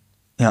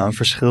een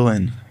verschil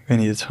in. Ik weet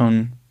niet, het is gewoon,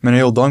 ik ben er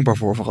heel dankbaar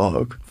voor vooral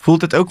ook.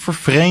 Voelt het ook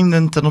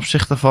vervreemdend ten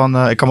opzichte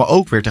van... ik kan me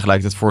ook weer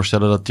tegelijkertijd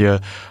voorstellen dat je,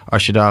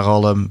 als je daar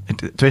al...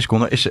 2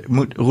 seconden,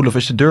 Roelof,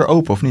 is de deur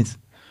open of niet?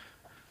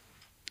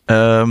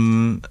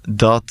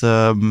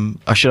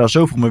 Als je daar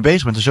zo vroeg mee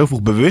bezig bent en zo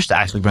vroeg bewust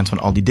eigenlijk bent van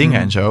al die dingen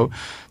en zo,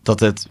 dat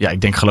het,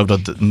 ik geloof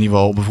dat in ieder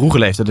geval op een vroege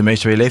leeftijd de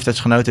meeste van je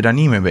leeftijdsgenoten daar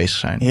niet mee bezig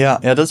zijn. Ja,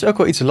 dat is ook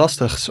wel iets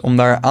lastigs om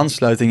daar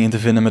aansluiting in te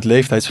vinden met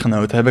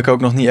leeftijdsgenoten. Heb ik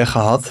ook nog niet echt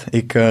gehad.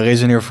 Ik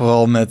resoneer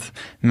vooral met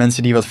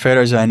mensen die wat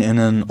verder zijn in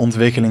een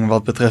ontwikkeling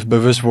wat betreft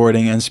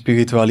bewustwording en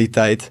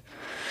spiritualiteit.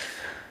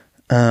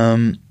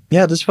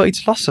 Dat is wel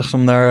iets lastigs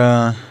om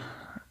daar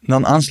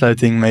dan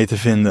aansluiting mee te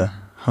vinden.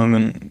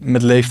 Gewoon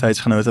met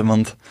leeftijdsgenoten.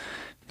 Want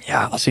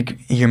als ik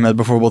hier met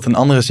bijvoorbeeld een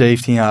andere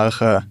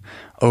 17-jarige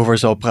over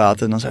zal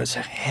praten, dan zou het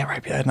zeggen, hé, waar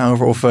heb jij het nou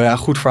over? Of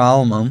goed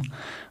verhaal, man.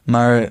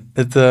 Maar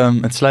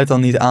het sluit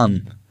dan niet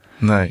aan.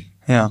 Nee.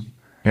 Ja.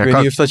 Ik weet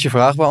niet of dat je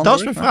vraag beantwoordt.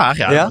 Dat is mijn vraag,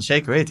 ja?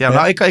 Zeker weten. Ja,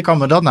 maar ik kan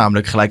me dat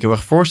namelijk gelijk heel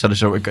erg voorstellen.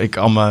 Zo, ik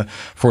kan me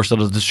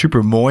voorstellen dat het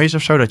super mooi is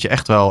of zo, dat je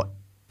echt wel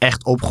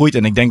echt opgroeit.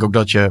 En ik denk ook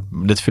dat je,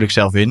 dit vul ik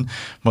zelf in,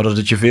 maar dat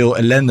het je veel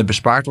ellende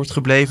bespaard wordt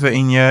gebleven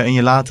in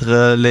je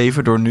latere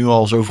leven, door nu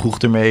al zo vroeg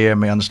ermee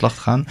aan de slag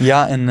te gaan.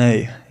 Ja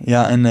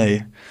en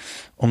nee.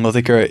 Omdat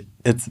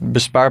het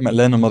bespaart me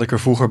ellende omdat ik er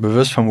vroeger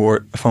bewust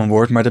van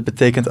word. Maar dat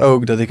betekent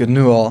ook dat ik het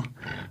nu al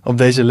op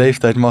deze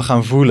leeftijd mag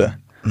gaan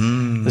voelen.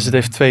 Dus het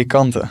heeft 2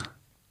 kanten.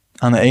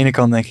 Aan de ene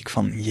kant denk ik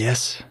van,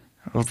 yes,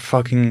 wat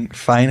fucking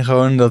fijn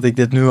gewoon dat ik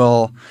dit nu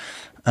al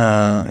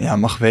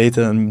mag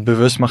weten en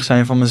bewust mag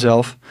zijn van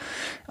mezelf.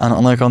 Aan de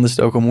andere kant is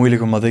het ook al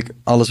moeilijk, omdat ik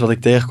alles wat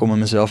ik tegenkom in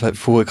mezelf heb,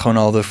 voel ik gewoon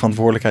al de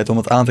verantwoordelijkheid om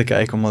het aan te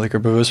kijken, omdat ik er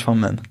bewust van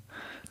ben.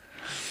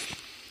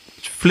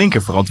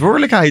 Flinke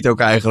verantwoordelijkheid ook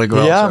eigenlijk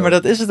wel. Ja, zo. maar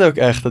dat is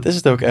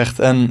het ook echt.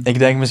 En ik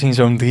denk misschien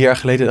zo'n 3 jaar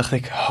geleden dacht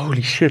ik,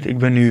 holy shit, ik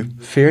ben nu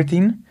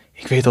 14.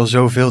 Ik weet al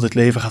zoveel, dit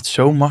leven gaat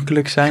zo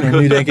makkelijk zijn. En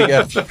nu denk ik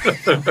echt,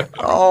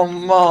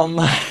 oh man.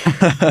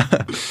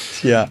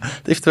 Ja,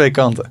 het heeft 2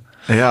 kanten.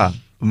 Ja,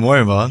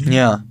 mooi man.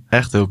 Ja.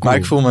 Echt heel cool.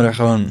 Maar ik voel me er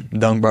gewoon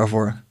dankbaar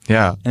voor.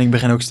 Ja. En ik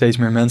begin ook steeds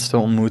meer mensen te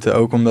ontmoeten.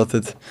 Ook omdat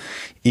het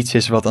iets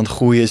is wat aan het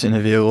groeien is in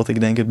de wereld. Ik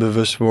denk het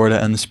bewust worden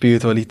en de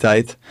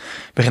spiritualiteit.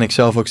 Begin ik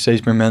zelf ook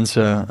steeds meer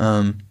mensen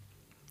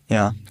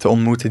te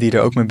ontmoeten die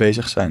er ook mee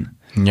bezig zijn.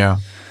 Ja.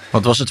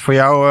 Want was het voor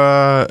jou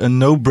een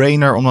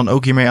no-brainer om dan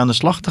ook hiermee aan de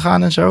slag te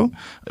gaan en zo?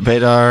 Ben je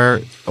daar,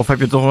 of heb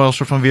je toch wel een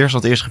soort van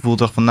weerstand eerst gevoeld,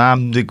 dacht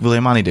van, ik wil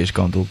helemaal niet deze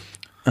kant op?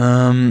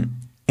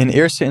 In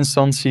eerste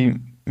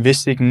instantie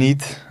wist ik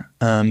niet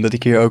dat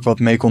ik hier ook wat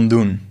mee kon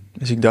doen.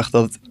 Dus ik dacht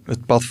dat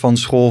het pad van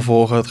school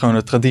volgen, gewoon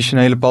het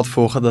traditionele pad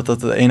volgen, dat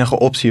de enige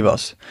optie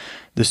was.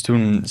 Dus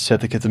toen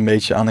zette ik het een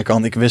beetje aan de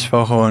kant. Ik wist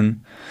wel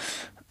gewoon,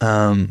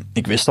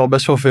 ik wist al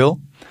best wel veel.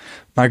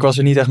 Maar ik was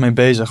er niet echt mee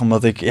bezig,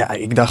 omdat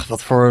ik dacht,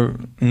 wat voor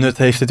nut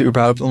heeft het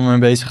überhaupt om ermee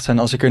bezig te zijn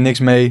als ik er niks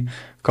mee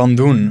kan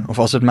doen? Of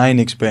als het mij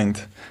niks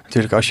brengt.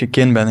 Natuurlijk, als je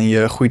kind bent en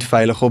je groeit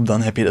veilig op,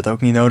 dan heb je dat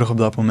ook niet nodig op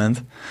dat moment.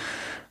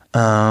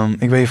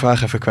 Ik ben je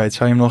vraag even kwijt.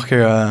 Zou je hem nog een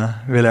keer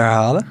willen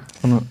herhalen?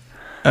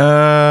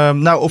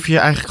 Of je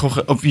eigenlijk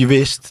gewoon, of je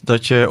wist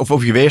dat je,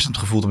 of je weerstand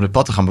gevoeld om dit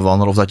pad te gaan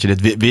bewandelen, of dat je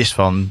dit wist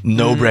van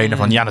no-brainer,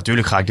 van ja,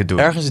 natuurlijk ga ik dit doen.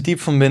 Ergens diep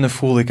van binnen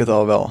voelde ik het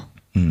al wel.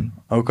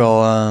 Ook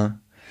al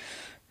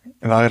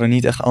waren er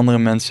niet echt andere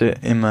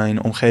mensen in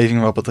mijn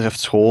omgeving wat betreft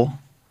school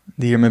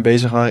die hiermee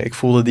bezig waren. Ik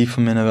voelde diep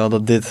van binnen wel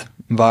dat dit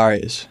waar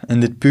is. En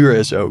dit puur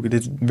is ook.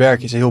 Dit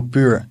werk is heel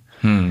puur.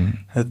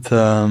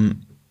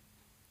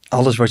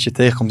 Alles wat je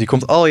tegenkomt, die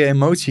komt al je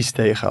emoties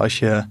tegen als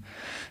je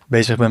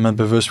bezig bent met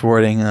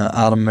bewustwording,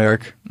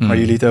 ademwerk, waar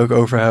jullie het ook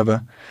over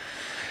hebben.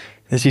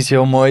 Het is iets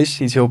heel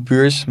moois, iets heel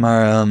puurs,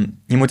 maar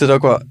je moet het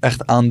ook wel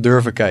echt aan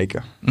durven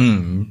kijken.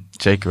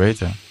 Zeker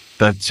weten.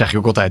 Dat zeg je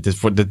ook altijd.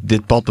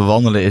 Dit pad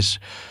bewandelen is,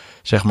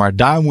 zeg maar,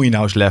 daar moet je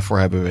nou eens lef voor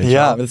hebben. Weet je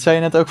wel? Dat zei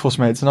je net ook volgens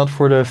mij. Het is not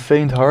voor de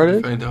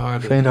faint-hearted.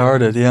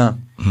 Faint-hearted, ja.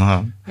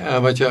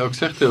 Ja, wat jij ook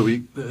zegt,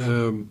 Toby.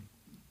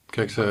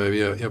 Kijk,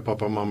 je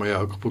papa en mama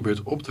jou ook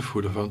geprobeerd op te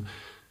voeden van,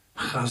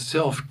 Ga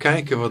zelf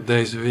kijken wat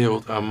deze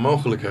wereld aan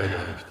mogelijkheden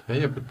heeft. Je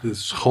hebt het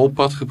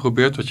schoolpad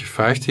geprobeerd tot je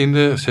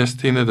 15e,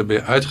 16e. Dan ben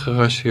je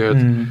uitgerangeerd.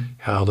 Je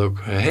had ook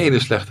hele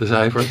slechte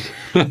cijfers.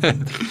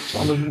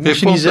 Dat moet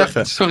je niet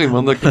zeggen. Sorry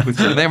man, dat ik het moet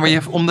zeggen. Nee,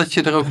 maar omdat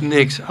je er ook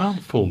niks aan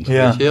vond.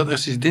 Ja. Weet je had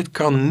echt zoiets, dit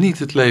kan niet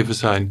het leven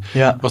zijn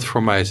wat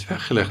voor mij is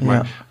weggelegd.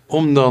 Maar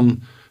om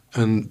dan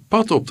een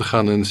pad op te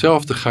gaan en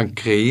zelf te gaan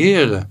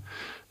creëren...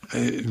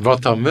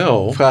 Wat dan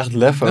wel? Vraagt het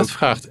lef ook. Dat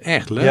vraagt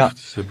echt lef. Ja.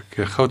 Dus daar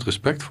heb ik groot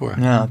respect voor.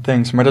 Ja,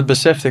 thanks. Maar dat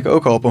besefte ik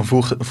ook al op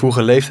een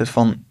vroege leeftijd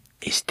van...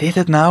 Is dit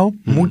het nou?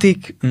 Moet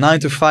ik 9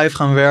 to 5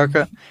 gaan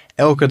werken?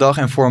 Elke dag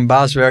en voor een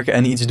baas werken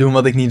en iets doen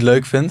wat ik niet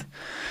leuk vind?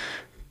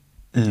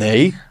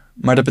 Nee.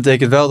 Maar dat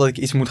betekent wel dat ik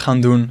iets moet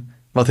gaan doen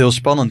wat heel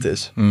spannend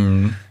is.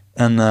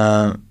 En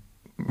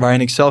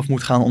waarin ik zelf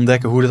moet gaan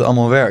ontdekken hoe dit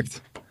allemaal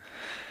werkt.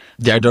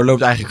 Ja,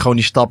 doorloopt eigenlijk gewoon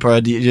die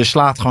stappen. Je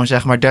slaat gewoon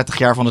zeg maar 30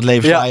 jaar van het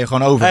leven sla je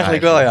gewoon over.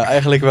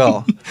 Eigenlijk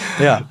wel.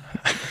 Ja.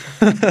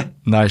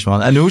 Nice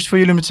man. En hoe is het voor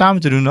jullie om het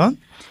samen te doen dan?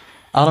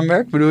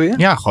 Ademwerk bedoel je?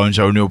 Ja, gewoon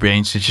zo nu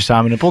opeens zit je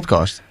samen in een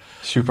podcast.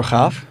 Super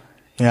gaaf.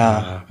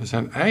 Ja. We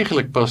zijn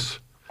eigenlijk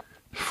pas...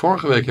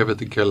 Vorige week hebben we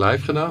het een keer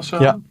live gedaan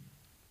samen. Ja.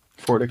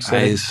 Voor de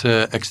Hij is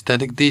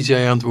ecstatic DJ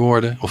aan het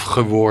worden. Of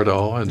geworden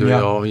al. Dat doe je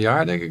al een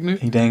jaar denk ik nu.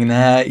 Ik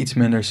denk iets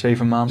minder.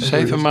 7 maanden.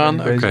 7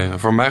 maanden? Oké.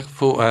 Voor mijn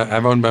gevoel...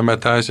 hij woont bij mij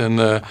thuis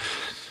en...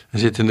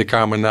 zit in de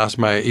kamer naast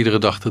mij iedere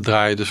dag te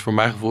draaien. Dus voor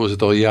mijn gevoel is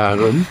het al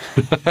jaren.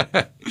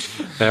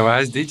 Nee, maar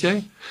hij is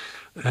DJ.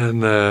 En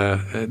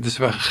dus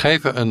we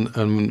geven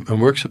een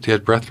workshop die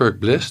heet Breathwork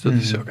Bliss. Dat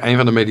is ook een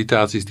van de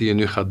meditaties die je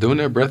nu gaat doen.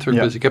 Hè? Breathwork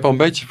Bliss. Ik heb al een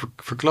beetje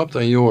verklapt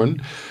aan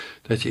Jorn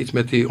dat je iets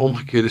met die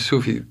omgekeerde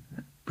Sufi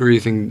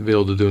breathing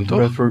wilde doen,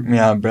 toch?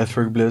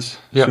 Breathwork Bliss.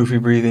 Sufi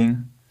breathing.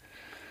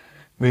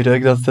 Wil je dat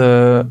ik dat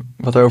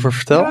wat over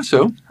vertel? Ja,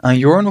 zo. Aan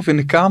Jorn of in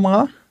de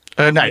camera?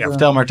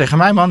 Vertel maar tegen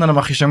mij man. En dan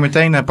mag je zo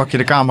meteen pak je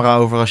de camera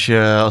over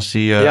als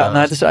die...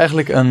 het is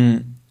eigenlijk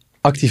een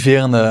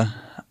activerende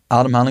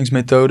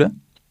ademhalingsmethode.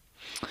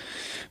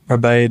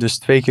 Waarbij je dus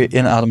 2 keer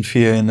inademt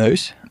via je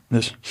neus.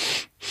 Dus,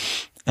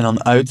 en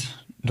dan uit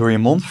door je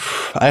mond.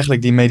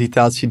 Eigenlijk die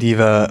meditatie die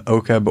we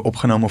ook hebben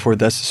opgenomen voor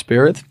That's the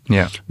Spirit.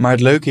 Ja. Maar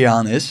het leuke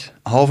hieraan is,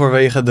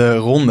 halverwege de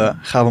ronde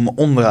gaan we hem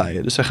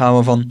omdraaien. Dus dan gaan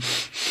we van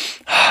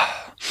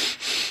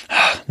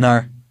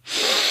naar...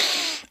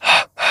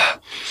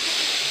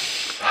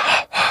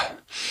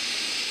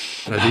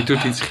 Die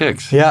doet iets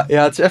geks. Ja,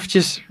 het is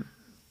eventjes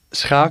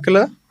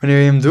schakelen wanneer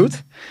je hem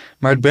doet.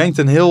 Maar het brengt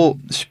een heel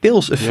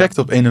speels effect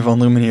op een of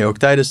andere manier. Ook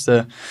tijdens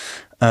de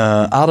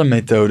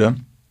ademmethode.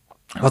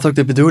 Wat ook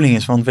de bedoeling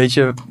is. Want weet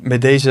je, bij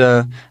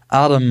deze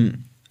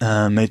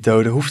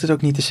ademmethode hoeft het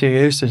ook niet te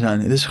serieus te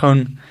zijn. Het is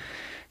gewoon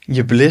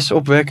je bliss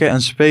opwekken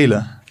en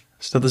spelen.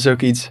 Dus dat is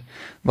ook iets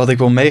wat ik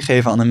wil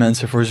meegeven aan de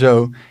mensen voor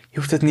zo. Je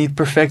hoeft het niet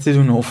perfect te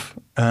doen of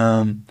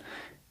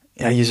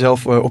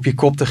jezelf op je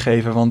kop te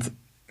geven. Want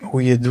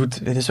hoe je het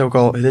doet,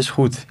 het is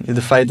goed.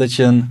 De feit dat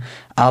je een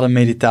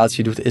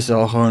ademmeditatie doet, is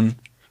al gewoon,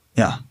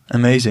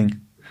 amazing.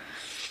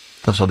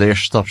 Dat is al de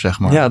eerste stap, zeg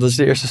maar. Ja, dat is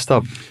de eerste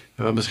stap.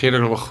 Wat misschien ook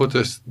nog wel goed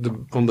is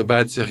om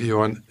erbij te zeggen,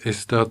 Johan,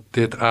 is dat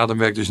dit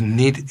ademwerk dus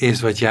niet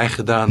is wat jij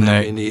gedaan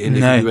hebt in die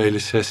individuele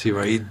sessie,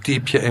 waar je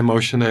diep je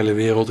emotionele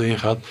wereld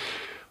ingaat.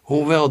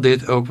 Hoewel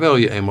dit ook wel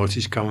je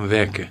emoties kan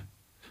wekken.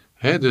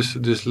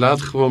 Dus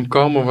laat gewoon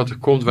komen wat er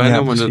komt. Wij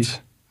noemen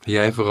het,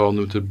 jij vooral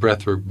noemt het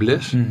breathwork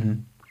bliss.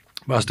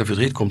 Maar als er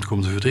verdriet komt,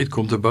 komt er verdriet.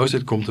 Komt er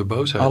boosheid, komt er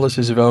boosheid. Alles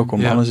is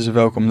welkom, alles is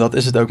welkom. Dat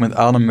is het ook met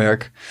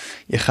ademwerk.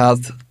 Je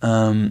gaat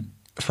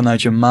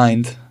vanuit je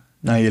mind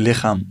naar je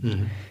lichaam.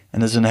 En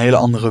dat is een hele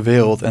andere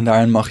wereld. En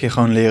daarin mag je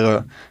gewoon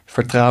leren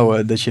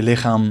vertrouwen dat je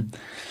lichaam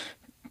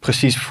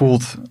precies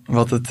voelt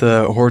wat het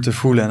hoort te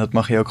voelen. En dat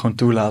mag je ook gewoon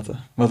toelaten.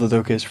 Wat het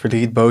ook is.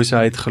 Verdriet,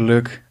 boosheid,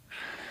 geluk.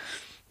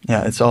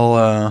 Ja, it's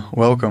all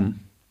welcome.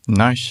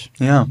 Nice.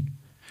 Ja.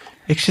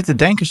 Ik zit te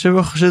denken,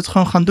 zullen we het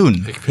gewoon gaan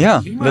doen?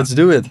 Let's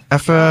do it.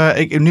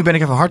 Nu ben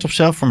ik even hard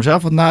voor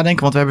mezelf aan het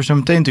nadenken. Want we hebben zo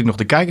meteen natuurlijk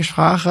nog de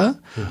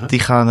kijkersvragen. Die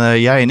gaan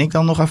jij en ik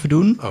dan nog even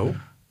doen. Oh.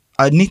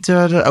 We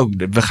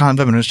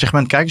hebben een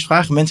segment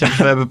kijkersvragen. Mensen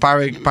hebben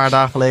een paar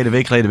dagen geleden, een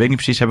week geleden, weet ik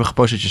niet precies, hebben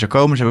gepost dat je zou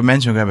komen. Ze hebben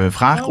mensen hebben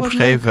vragen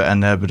opgeschreven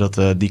en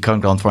hebben die kan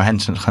ik dan voor hen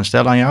gaan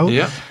stellen aan jou.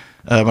 Ja.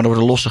 Maar dan wordt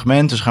een los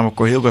segment, dus gaan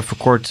we heel even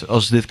kort,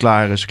 als dit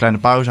klaar is, een kleine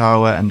pauze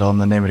houden en dan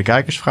nemen we de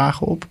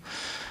kijkersvragen op.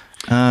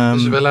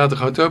 Dus we laten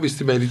gewoon Tobi's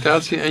de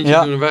meditatie eentje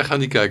doen en wij gaan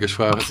die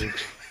kijkersvragen doen.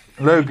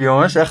 Leuk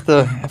jongens, echt,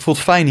 het voelt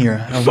fijn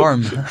hier en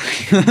warm.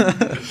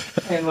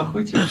 Helemaal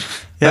goed,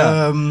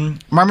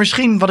 maar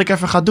misschien wat ik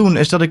even ga doen,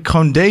 is dat ik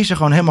gewoon deze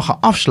gewoon helemaal ga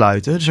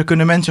afsluiten. Dus dan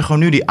kunnen mensen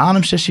gewoon nu die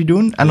ademsessie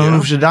doen. En dan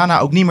hoeven ze daarna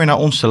ook niet meer naar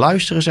ons te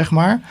luisteren, zeg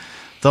maar.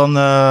 Dan,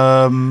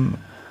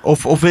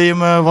 of wil je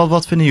me,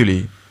 wat vinden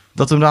jullie?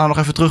 Dat we hem daarna nog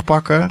even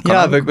terugpakken?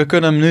 We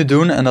kunnen hem nu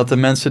doen en dat de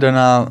mensen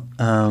daarna,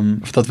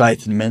 of dat wij,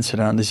 de mensen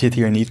daarna, die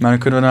zitten hier niet. Maar dan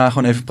kunnen we daarna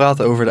gewoon even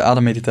praten over de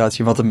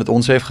ademmeditatie, wat het met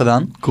ons heeft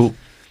gedaan. Cool.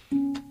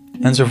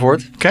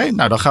 enzovoort. Oké,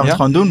 nou dan gaan we het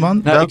gewoon doen,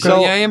 man. Nou,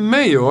 Zal jij hem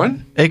mee, hoor?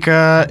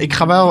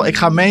 Ik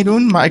ga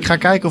meedoen, maar ik ga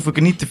kijken of ik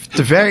er niet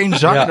te ver in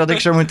zak, dat ik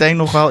zo meteen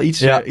nog wel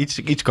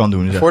iets kan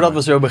doen. Voordat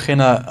we zo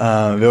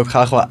beginnen, wil ik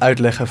graag wel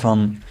uitleggen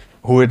van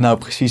hoe het nou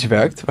precies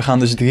werkt. We gaan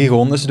dus 3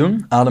 rondes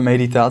doen,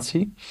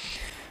 ademmeditatie.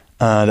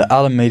 De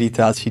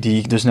ademmeditatie die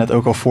ik dus net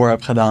ook al voor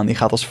heb gedaan, die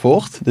gaat als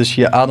volgt. Dus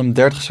je ademt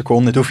 30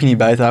 seconden, dit hoef je niet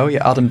bij te houden.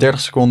 Je ademt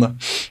 30 seconden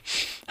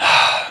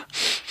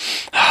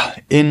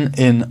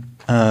in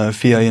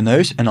via je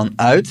neus en dan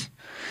uit.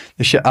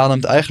 Dus je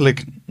ademt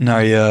eigenlijk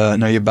naar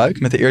je buik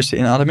met de eerste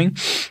inademing.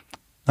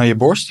 Naar je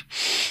borst.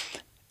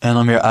 En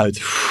dan weer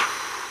uit.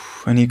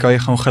 En hier kan je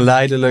gewoon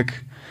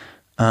geleidelijk,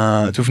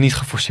 het hoeft niet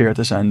geforceerd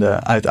te zijn,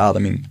 de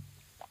uitademing.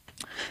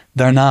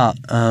 Daarna,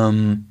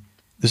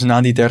 dus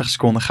na die 30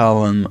 seconden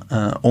gaan we hem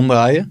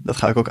omdraaien. Dat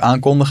ga ik ook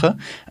aankondigen.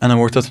 En dan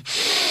wordt het...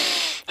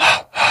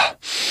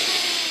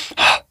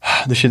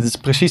 Dus het is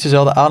precies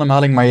dezelfde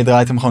ademhaling, maar je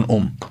draait hem gewoon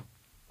om.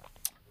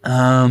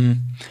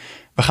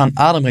 We gaan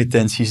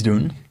ademretenties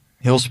doen.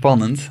 Heel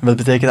spannend. Dat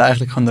betekent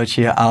eigenlijk gewoon dat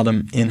je je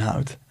adem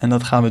inhoudt. En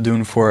dat gaan we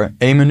doen voor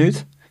 1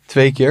 minuut,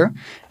 2 keer.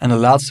 En de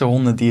laatste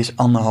ronde die is 1,5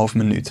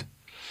 minuut.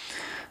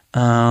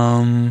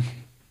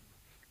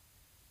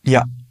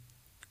 Ja.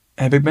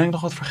 Ben ik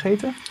nog wat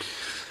vergeten?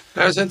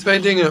 Nou, er zijn 2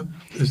 dingen.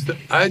 Dus de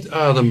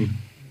uitadem,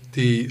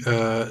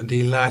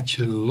 die laat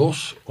je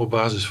los op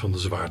basis van de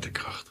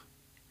zwaartekracht.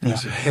 Ja. Dat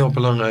is heel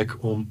belangrijk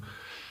om...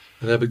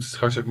 Daar heb ik het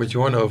straks ook met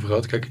Jorn over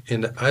gehad. Kijk,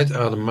 in de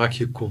uitadem maak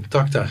je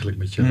contact eigenlijk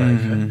met je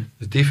lijf.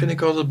 Dus die vind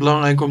ik altijd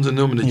belangrijk om te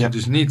noemen. Dat je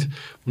dus niet...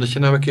 Omdat je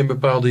namelijk in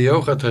bepaalde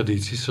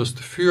yoga-tradities, zoals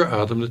de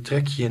vuuradem, dan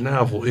trek je je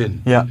navel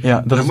in. Ja,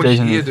 dat dan moet je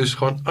hier niet. dus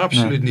gewoon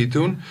absoluut niet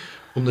doen.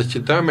 Omdat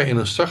je daarmee in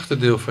een zachte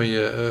deel van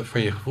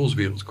je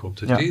gevoelswereld komt.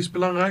 Dus die is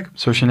belangrijk.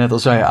 Zoals je net al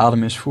zei,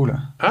 adem is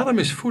voelen. Adem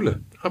is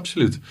voelen,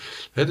 absoluut.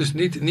 Dus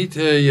niet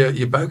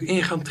je buik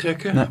in gaan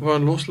trekken. Nee.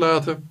 Gewoon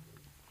loslaten.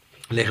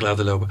 Leeg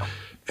laten lopen.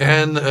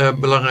 En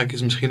belangrijk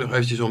is misschien nog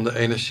eventjes om de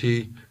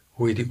energie,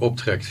 hoe je die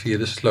optrekt via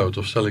de sloot.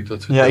 Of zal ik dat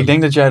vertellen? Ja, ik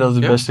denk dat jij dat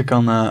het beste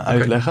kan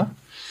uitleggen. Okay.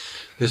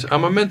 Dus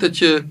aan het moment dat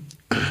je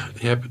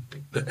hebt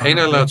de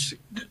ene laatste...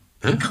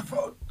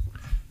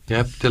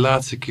 de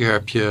laatste keer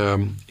heb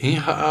je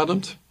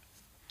ingeademd.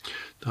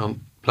 Dan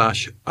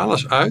blaas je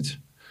alles uit.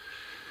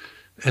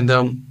 En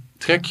dan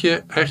trek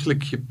je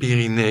eigenlijk je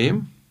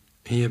perineum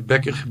in je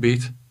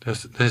bekkengebied.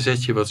 Daar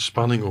zet je wat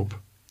spanning op.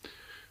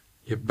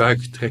 Je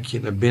buik trek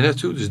je naar binnen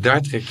toe. Dus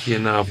daar trek je je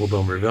navel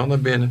dan weer wel naar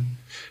binnen.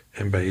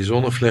 En bij je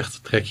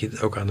zonnevlecht trek je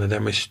het ook aan. En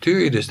daarmee stuur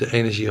je dus de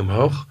energie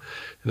omhoog.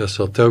 En dat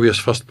zal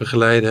Tobias vast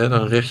begeleiden. Hè?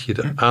 Dan richt je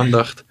de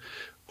aandacht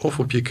of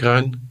op je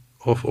kruin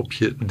of op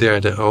je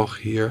derde oog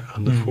hier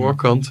aan de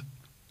voorkant.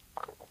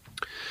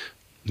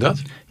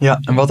 Dat? Ja,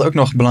 en wat ook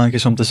nog belangrijk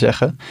is om te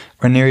zeggen.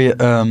 Wanneer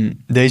je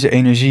deze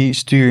energie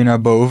stuur je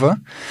naar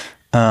boven.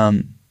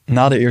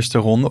 Na de eerste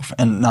ronde.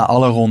 En na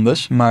alle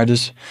rondes. Maar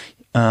dus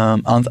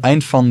aan het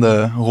eind van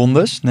de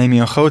rondes neem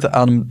je een grote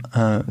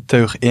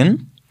ademteug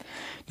in.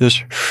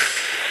 Dus...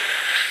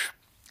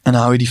 En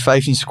dan hou je die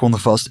 15 seconden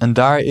vast. En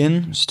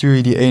daarin stuur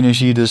je die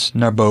energie dus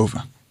naar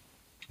boven.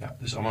 Ja,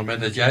 dus op het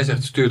moment dat jij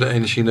zegt stuur de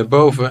energie naar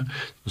boven.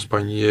 Dan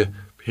span je je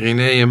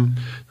perineum.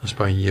 Dan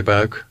span je je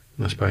buik.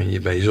 Dan span je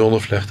bij je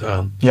zonnevlecht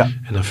aan. Ja.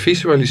 En dan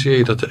visualiseer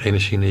je dat de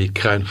energie naar je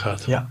kruin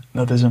gaat. Ja,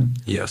 dat is hem.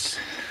 Yes.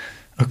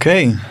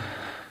 Oké.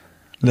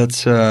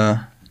 Let's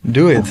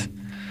do it.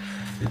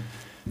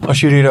 Als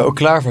jullie er ook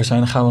klaar voor zijn,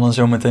 dan gaan we dan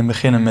zo meteen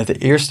beginnen met de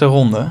eerste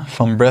ronde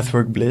van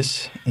Breathwork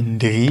Bliss in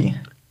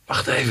 3.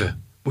 Wacht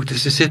even. Moeten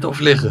ze zitten of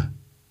liggen?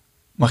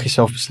 Mag je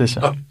zelf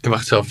beslissen. Oh, je mag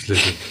het zelf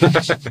beslissen.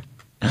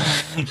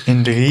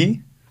 In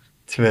 3,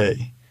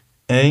 2,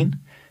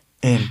 1.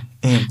 In,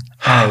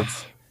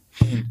 uit.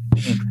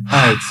 In,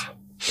 uit.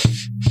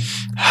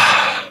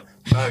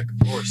 Buik,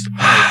 borst,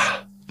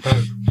 uit.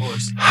 Buik,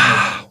 borst,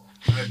 uit.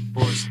 Buik,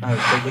 borst, uit.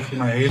 Kijk dat je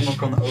maar helemaal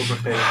kan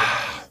overgeven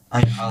aan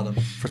je adem.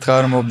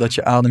 Vertrouw er maar op dat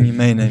je adem je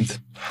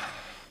meeneemt.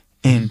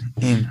 In,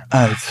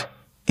 uit.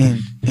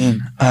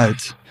 In,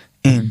 uit.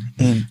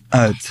 In,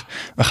 uit.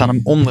 We gaan hem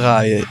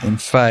omdraaien in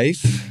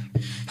 5,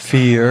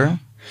 4,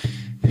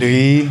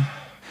 3,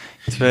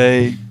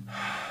 2,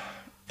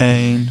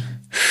 1.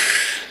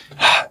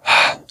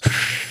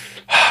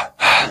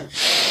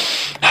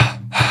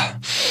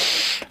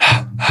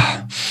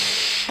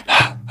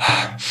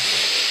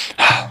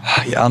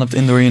 Je ademt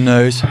in door je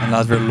neus en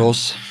laat weer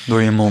los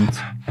door je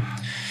mond.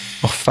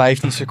 Nog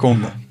 15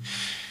 seconden.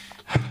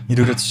 Je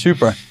doet het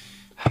super.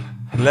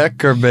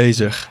 Lekker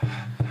bezig.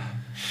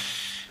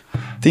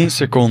 10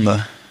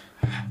 seconden.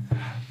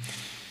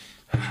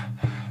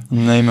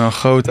 Dan neem je een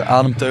grote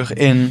ademteug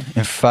in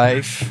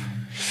 5,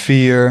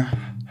 4,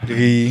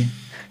 3,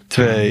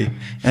 2,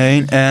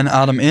 1. En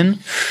adem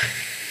in.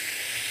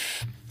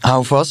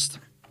 Hou vast.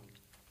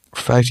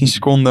 15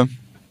 seconden.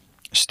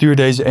 Stuur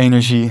deze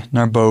energie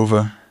naar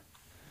boven.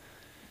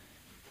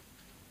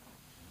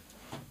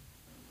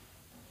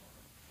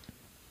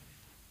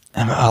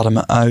 En we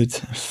ademen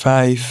uit.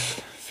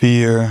 5,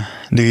 4,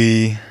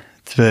 3,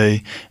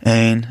 2,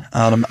 1.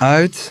 Adem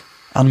uit.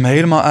 Adem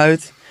helemaal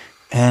uit.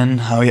 En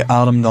hou je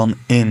adem dan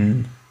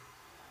in.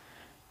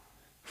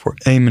 Voor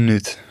 1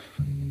 minuut.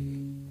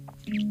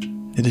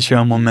 Dit is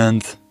jouw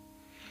moment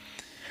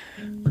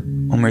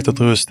om weer tot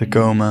rust te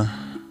komen.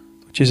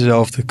 Tot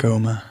jezelf te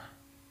komen.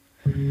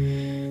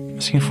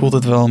 Misschien voelt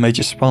het wel een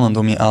beetje spannend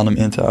om je adem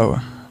in te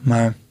houden.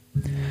 Maar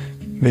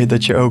weet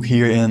dat je ook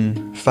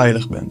hierin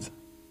veilig bent.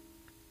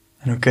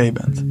 En oké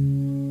bent.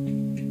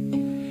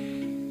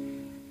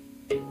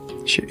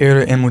 Als je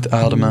eerder in moet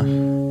ademen,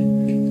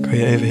 kan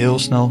je even heel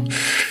snel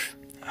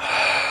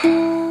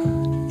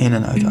in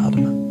en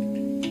uitademen.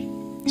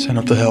 We zijn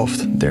op de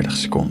helft, 30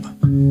 seconden.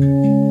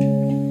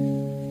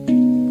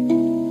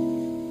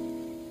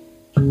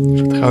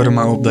 Vertrouw er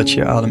maar op dat je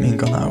je adem in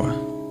kan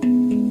houden.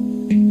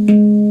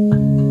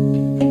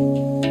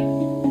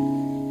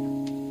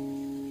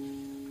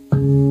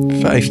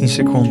 ...15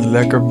 seconden,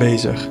 lekker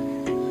bezig.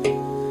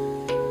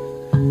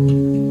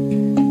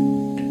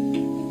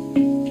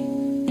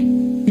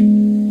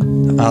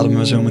 Dan ademen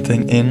we zo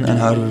meteen in en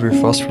houden we weer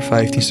vast voor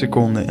 15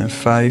 seconden. In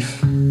 5,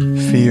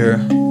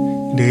 4,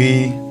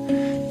 3,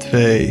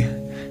 2,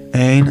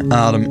 1.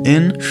 Adem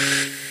in.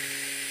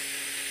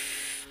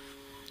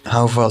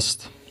 Hou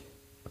vast.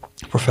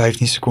 Voor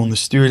 15 seconden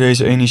stuur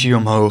deze energie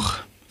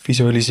omhoog.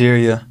 Visualiseer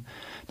je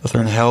dat er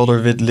een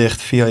helder wit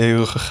licht via je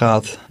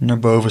ruggengraat naar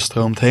boven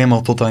stroomt,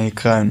 helemaal tot aan je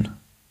kruin.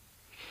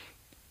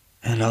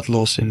 En laat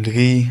los in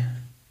 3,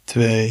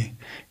 2,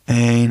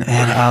 1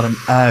 en adem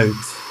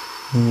uit.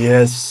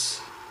 Yes.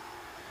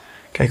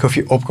 Kijk of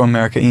je op kan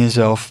merken in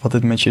jezelf wat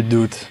dit met je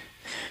doet.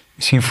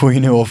 Misschien voel je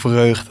nu al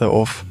vreugde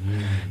of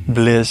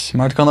bliss.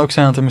 Maar het kan ook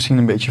zijn dat er misschien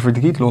een beetje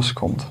verdriet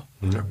loskomt.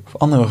 Ja. Of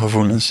andere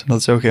gevoelens. Dat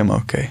is ook helemaal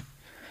oké.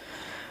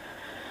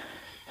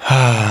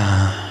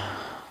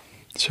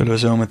 Zullen we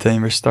zo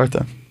meteen weer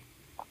starten.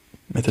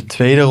 Met de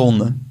tweede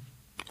ronde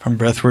van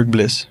Breathwork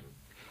Bliss.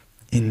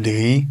 In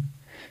 3,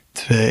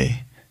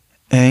 2,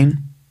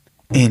 1.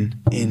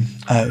 In,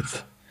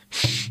 uit.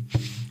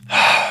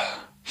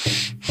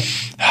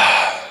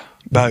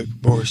 Buik,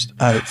 borst,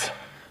 uit.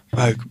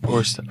 Buik,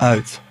 borst,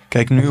 uit.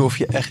 Kijk nu of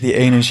je echt die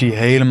energie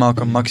helemaal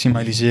kan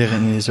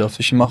maximaliseren in jezelf.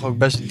 Dus je mag ook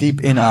best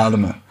diep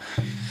inademen.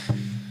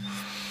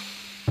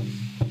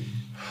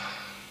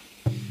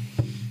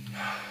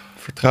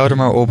 Vertrouw er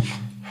maar op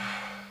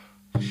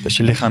dat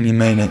je lichaam je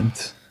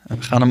meeneemt. En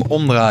we gaan hem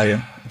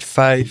omdraaien.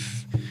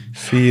 5,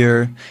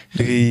 4,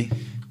 3,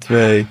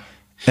 2,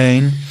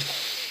 1.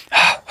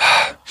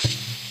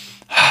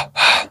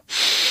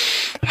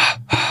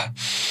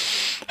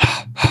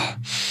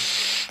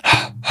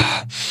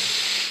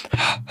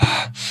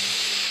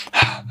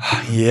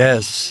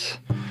 Yes.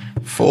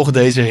 Volg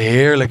deze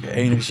heerlijke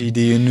energie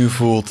die je nu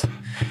voelt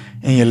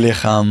in je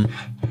lichaam.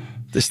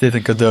 Is dit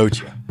een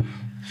cadeautje?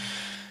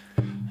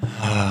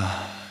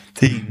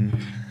 10,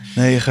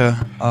 9,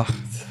 8,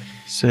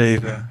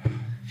 7,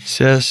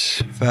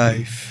 6,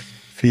 5,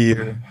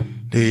 4,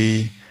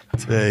 3,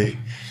 2,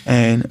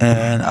 1.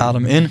 En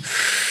adem in.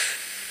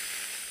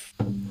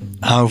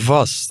 Hou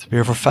vast.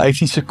 Weer voor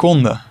 15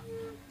 seconden.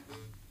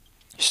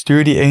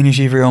 Stuur die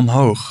energie weer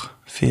omhoog.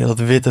 Via dat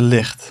witte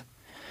licht.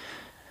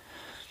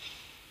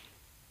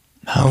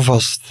 Hou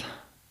vast.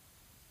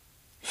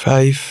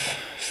 5,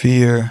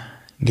 4,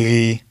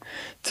 3,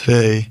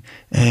 2,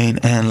 1.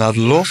 En laat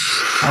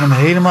los. Adem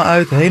helemaal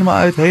uit, helemaal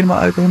uit, helemaal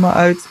uit, helemaal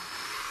uit.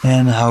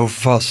 En hou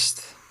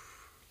vast.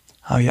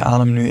 Hou je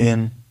adem nu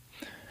in.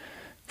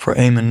 Voor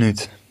 1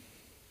 minuut.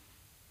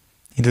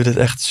 Je doet het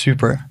echt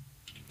super.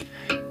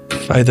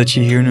 Het feit dat je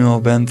hier nu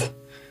al bent.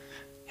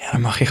 Ja,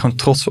 daar mag je gewoon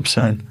trots op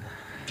zijn.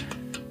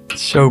 Het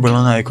is zo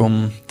belangrijk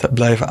om te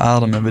blijven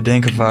ademen. We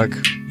denken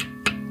vaak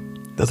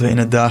dat we in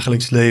het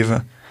dagelijks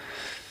leven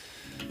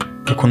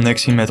de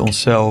connectie met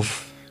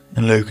onszelf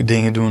en leuke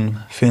dingen doen,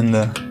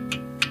 vinden,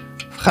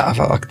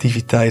 gave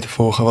activiteiten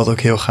volgen, wat ook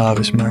heel gaaf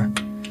is, maar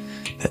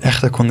de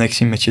echte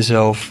connectie met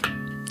jezelf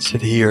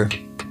zit hier,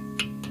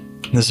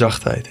 in de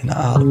zachtheid, in de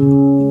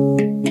adem.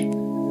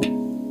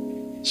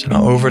 We zijn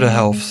al over de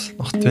helft,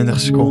 nog 20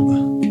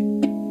 seconden.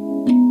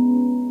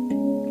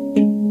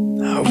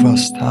 Hou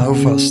vast,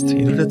 hou vast,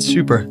 je doet het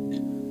super.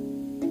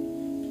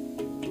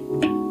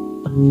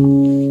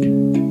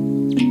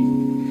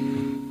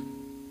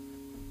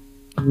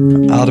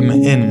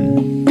 Ademen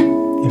in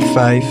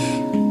 5,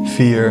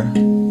 4,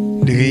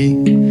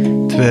 3,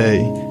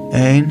 2,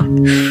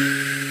 1.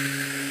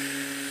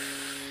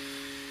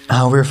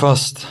 Hou weer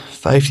vast.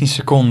 15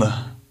 seconden.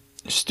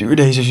 Stuur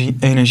deze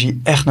energie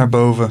echt naar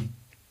boven.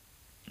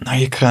 Naar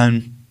je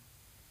kruin.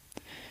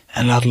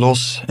 En laat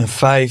los in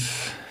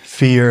 5,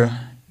 4,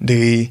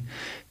 3,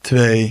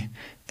 2,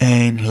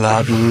 1.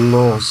 Laat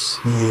los.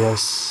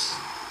 Yes.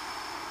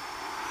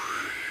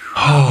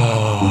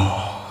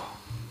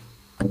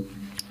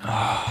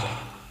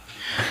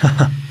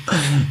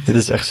 Dit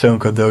is echt zo'n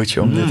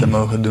cadeautje om dit te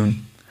mogen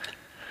doen.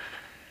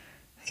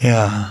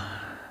 Ja.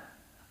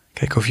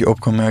 Kijk of je op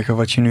kan merken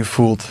wat je nu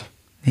voelt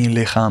in je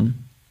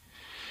lichaam.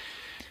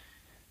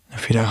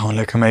 Of je daar gewoon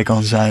lekker mee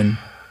kan zijn.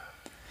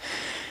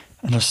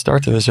 En dan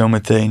starten we zo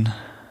meteen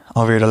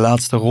alweer de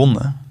laatste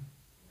ronde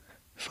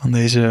van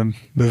deze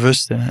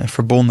bewuste en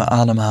verbonden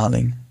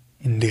ademhaling.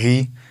 In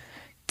 3,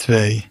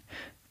 2,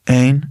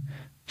 1.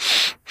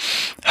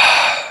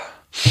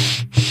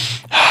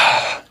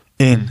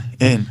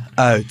 In,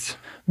 uit.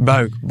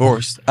 Buik,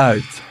 borst,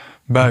 uit.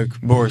 Buik,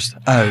 borst,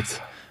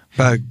 uit.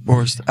 Buik,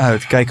 borst,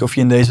 uit. Kijken of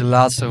je in deze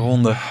laatste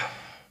ronde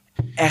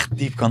echt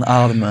diep kan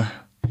ademen.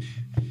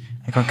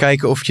 En kan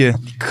kijken of je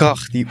die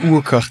kracht, die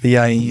oerkracht die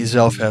jij in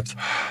jezelf hebt,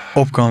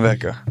 op kan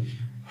wekken.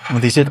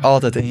 Want die zit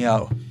altijd in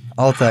jou.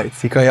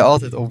 Altijd. Die kan je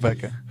altijd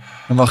opwekken.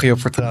 Daar mag je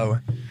op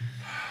vertrouwen. We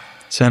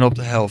zijn op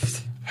de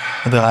helft.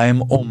 We draaien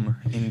hem om.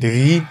 In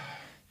 3,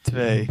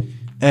 2,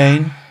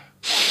 1.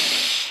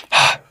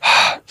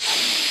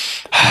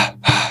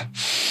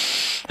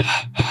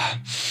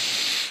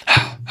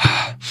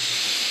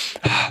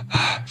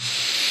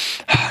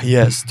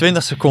 Yes,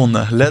 20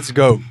 seconden. Let's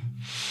go.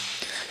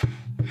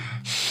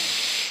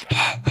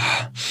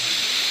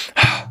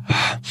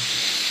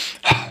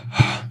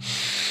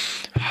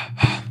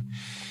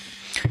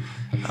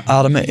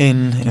 Ademen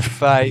in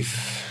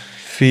 5,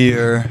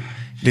 4,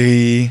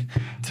 3,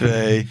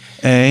 2,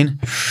 1.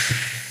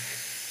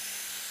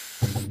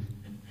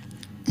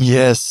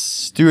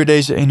 Yes, stuur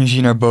deze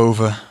energie naar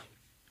boven.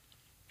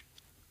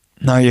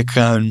 Naar je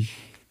kruin.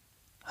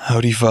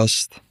 Hou die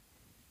vast.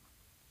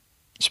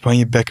 Span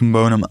je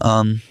bekkenbodem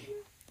aan.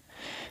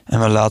 En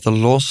we laten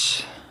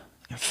los.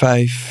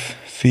 5,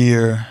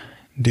 4,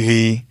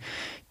 3,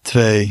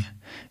 2,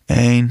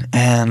 1.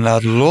 En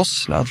laat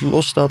los, laat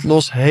los, laat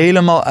los.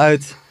 Helemaal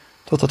uit.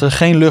 Totdat er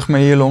geen lucht meer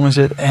in je longen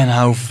zit. En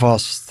hou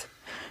vast.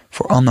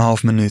 Voor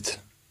 1,5 minuut.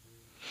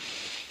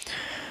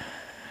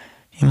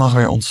 Je mag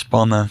weer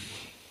ontspannen.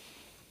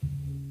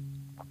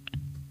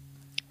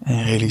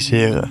 En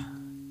realiseren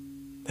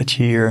dat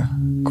je hier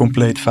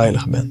compleet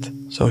veilig bent.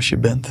 Zoals je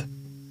bent.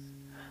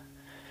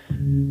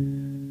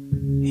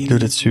 Je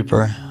doet het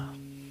super.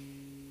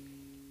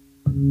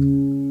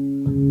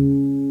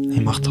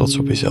 Je mag trots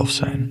op jezelf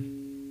zijn.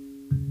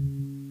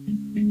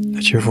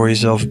 Dat je er voor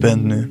jezelf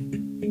bent nu.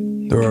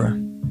 Door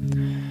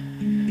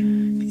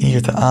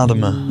hier te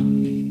ademen.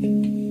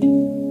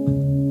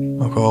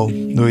 Ook al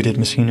doe je dit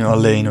misschien nu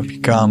alleen op je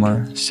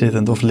kamer,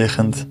 zittend of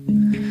liggend.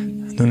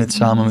 Doe het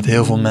samen met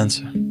heel veel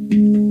mensen.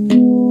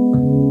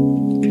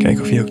 Kijk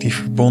of je ook die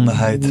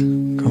verbondenheid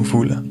kan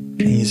voelen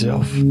in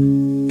jezelf.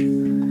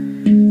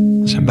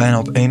 We zijn bijna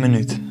op 1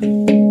 minuut.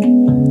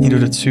 Je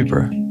doet het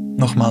super.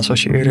 Nogmaals,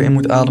 als je eerder in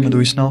moet ademen, doe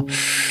je snel.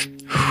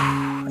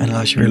 En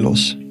laat je weer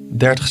los.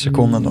 30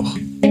 seconden nog.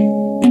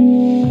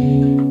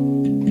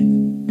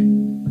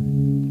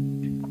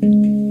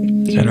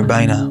 We zijn er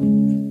bijna.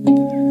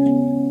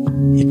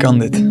 Je kan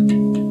dit.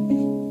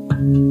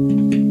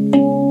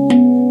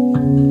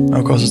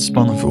 Ook als het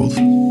spannend voelt.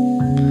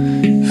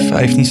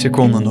 15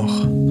 seconden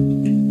nog.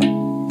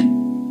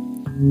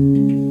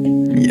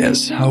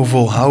 Yes, hou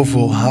vol, hou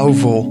vol, hou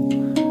vol.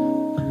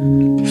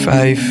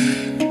 5,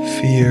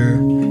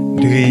 4,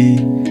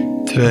 3,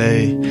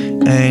 2,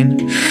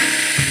 1.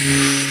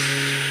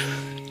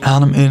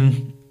 Adem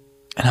in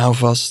en hou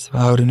vast. We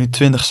houden nu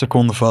 20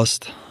 seconden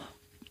vast.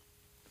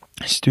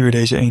 Stuur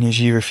deze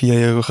energie weer via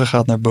je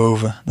ruggengraat naar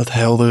boven. Dat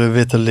heldere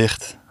witte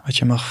licht wat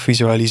je mag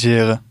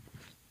visualiseren.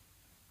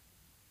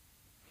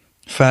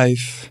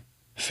 5,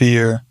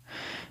 4,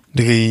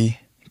 3,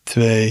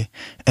 2,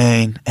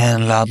 1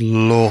 en laat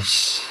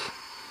los.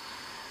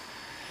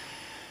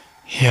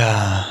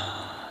 Ja,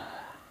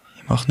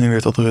 je mag nu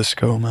weer tot rust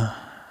komen.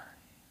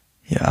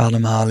 Je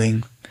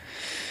ademhaling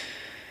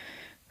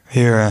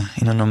weer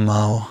in een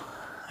normaal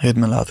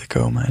ritme laten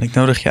komen. En ik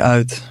nodig je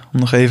uit om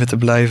nog even te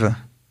blijven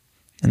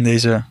in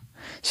deze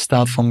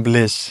staat van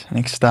bliss en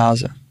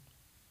extase.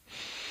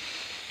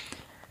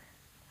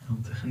 En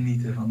om te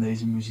genieten van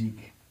deze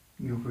muziek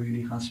die we voor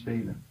jullie gaan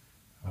spelen.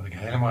 Wat ik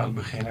helemaal aan het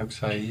begin ook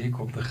zei, hier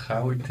komt de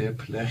gouden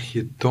tip. Leg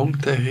je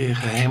tong tegen je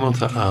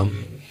gehemelte aan.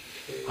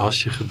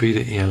 Als je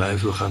gebieden in je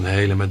lijf wil gaan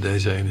helen met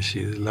deze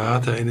energie.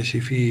 Laat de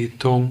energie via je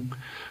tong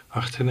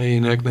achter naar je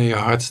nek, naar je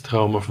hart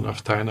stromen.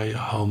 Vanaf daar naar je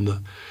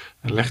handen.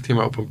 En leg die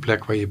maar op een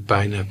plek waar je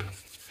pijn hebt.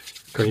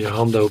 Je kan je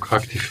handen ook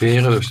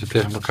activeren, dus ze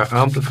tegen elkaar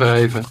aan te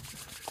wrijven.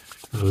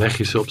 Dan leg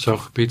je ze op zo'n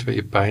gebied waar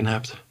je pijn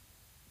hebt.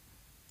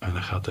 En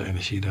dan gaat de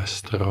energie daar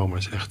stromen.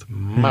 Het is echt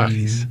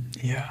magisch.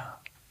 Ja.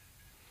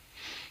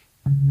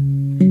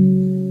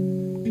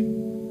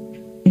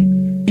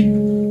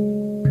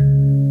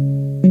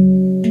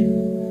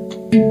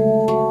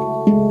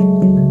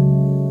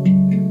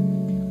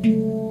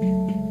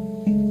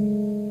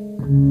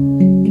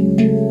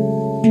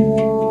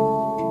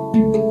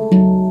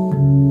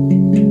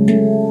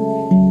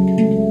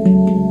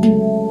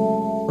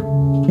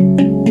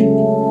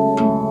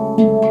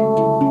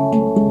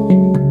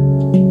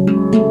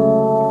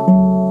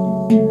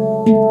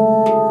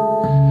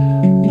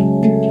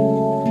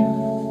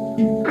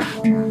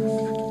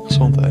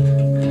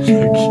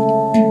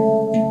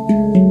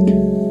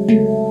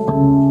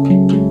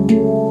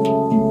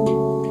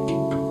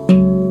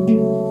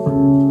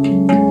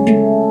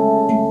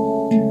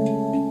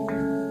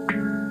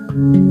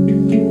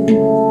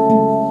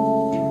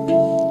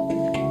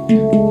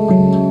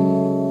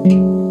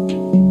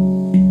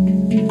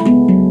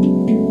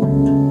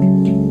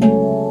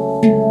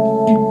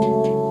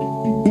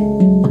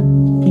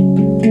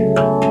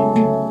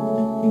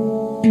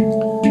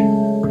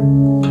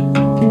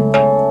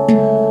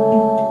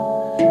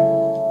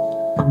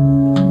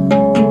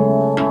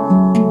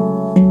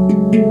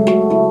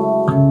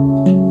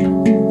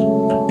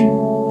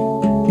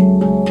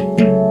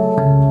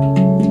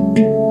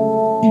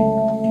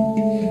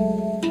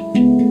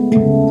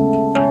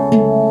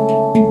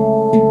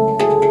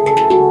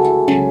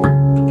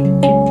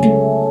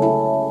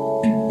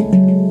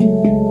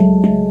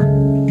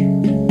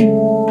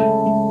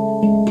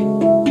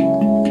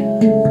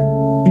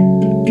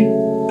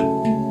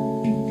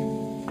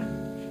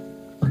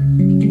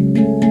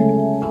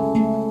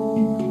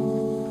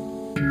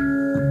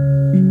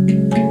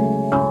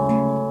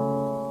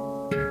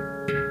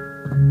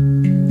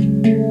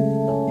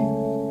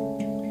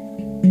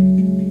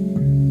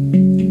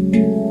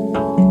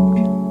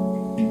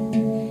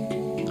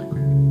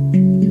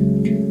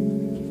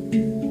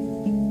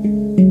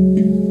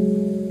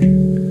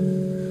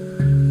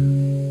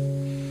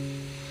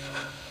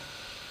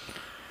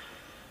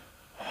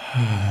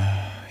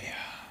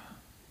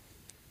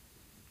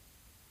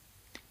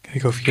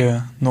 Kijk of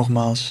je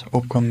nogmaals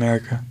op kan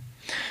merken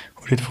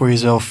hoe dit voor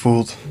jezelf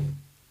voelt.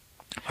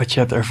 Wat je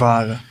hebt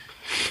ervaren.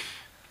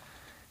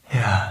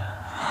 Ja.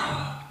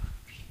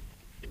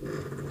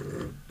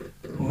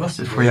 Hoe was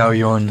dit voor jou,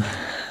 Jorn?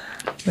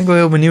 Daar ben ik wel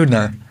heel benieuwd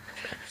naar.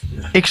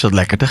 Ik zat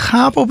lekker te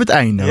gapen op het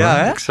einde. Ja,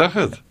 hoor. hè? Ik zag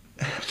het.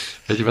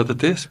 Weet je wat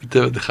het is,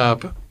 de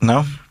gapen?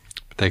 Nou,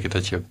 Betekent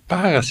dat je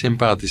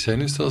parasympathisch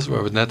zenuwstelsel, waar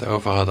we het net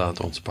over hadden, aan het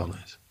ontspannen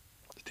is.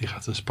 Dus die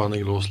gaat zijn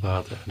spanning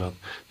loslaten en dan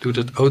doet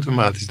het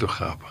automatisch door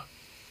gapen.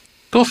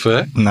 Tof,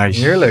 hè? nice.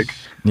 Heerlijk.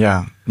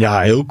 Ja,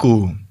 heel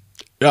cool.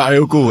 Ja,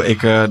 heel cool.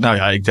 Ik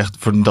dacht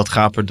voor dat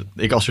gapen,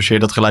 ik associeer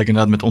dat gelijk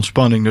inderdaad met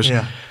ontspanning. Dus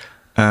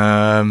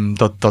Ja.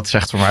 dat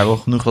zegt voor mij wel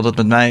genoeg wat het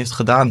met mij heeft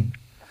gedaan.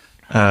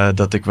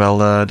 Dat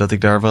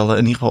ik daar wel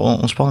in ieder geval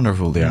ontspannender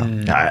voelde. Ja,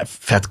 ja,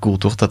 vet cool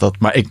toch? Maar op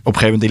een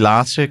gegeven moment die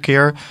laatste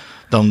keer,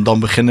 dan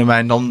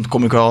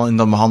kom ik wel en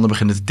dan mijn handen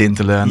beginnen te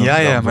tintelen. En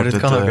Ja, maar dat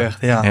kan ook echt.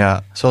 Ja.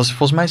 Ja. Zoals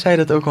volgens mij zei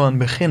je dat ook al in het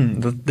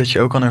begin. Dat je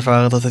ook kan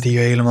ervaren dat het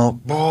hier helemaal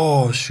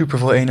super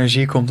veel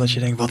energie komt. Dat je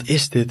denkt, wat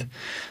is dit?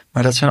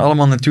 Maar dat zijn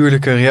allemaal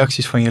natuurlijke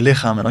reacties van je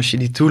lichaam. En als je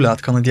die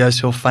toelaat, kan het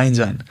juist heel fijn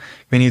zijn.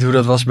 Ik weet niet hoe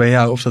dat was bij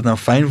jou. Of dat nou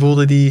fijn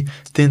voelde, die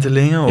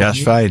tintelingen? Of Ja, is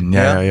niet? fijn.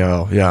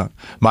 Ja.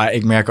 Maar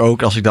ik merk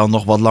ook, als ik dan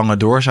nog wat langer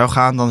door zou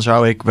gaan,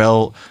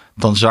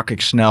 dan zak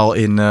ik snel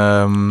in,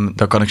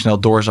 dan kan ik snel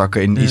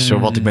doorzakken in iets zo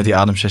wat ik met die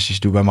ademsessies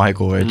doe bij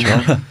Michael, weet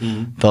je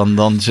wel.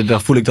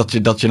 Dan voel ik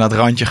dat je naar het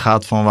randje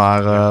gaat van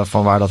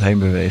waar dat heen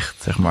beweegt,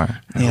 zeg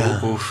maar. Ja.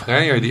 Hoe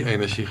vrijer die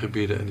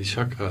energiegebieden en die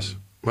chakras,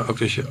 maar ook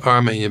dus je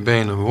armen en je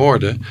benen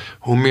worden,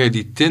 hoe meer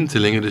die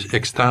tintelingen dus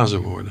extase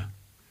worden.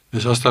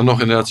 Dus als daar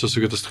nog inderdaad, zoals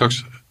ik het er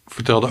straks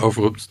vertelde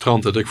over op het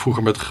strand, dat ik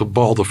vroeger met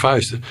gebalde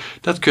vuisten,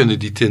 dat kunnen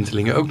die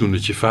tintelingen ook doen,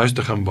 dat je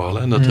vuisten gaan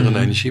ballen en dat er een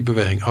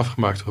energiebeweging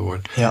afgemaakt wil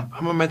worden. Ja. Maar op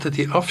het moment dat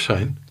die af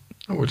zijn,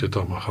 dan wordt het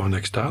allemaal gewoon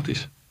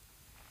extatisch.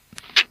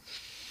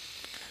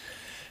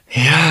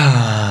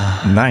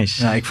 Ja.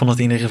 Nice. Ja, ik vond het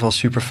in ieder geval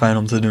super fijn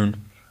om te doen.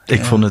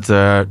 Ik vond het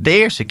de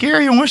eerste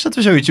keer, jongens, dat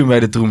we zoiets doen bij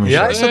de Trueman Show.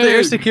 Ja, is dat de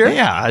eerste keer?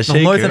 Ja, Nog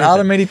zeker. nooit een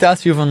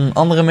ademmeditatie of een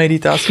andere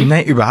meditatie?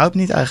 Nee, überhaupt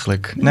niet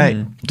eigenlijk.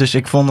 Nee. Dus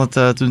ik vond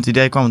het, toen het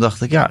idee kwam,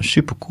 dacht ik, ja,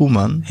 super cool,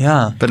 man.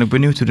 Ja. Ben ook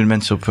benieuwd hoe de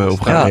mensen op gaan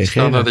Stel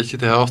reageren. nou dat je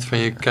de helft van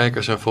je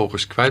kijkers en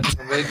volgers kwijt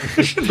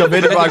bent, Dan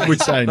weet ik waar ik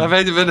moet zijn. dan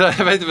weten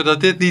we dat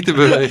dit niet de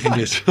beweging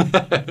is.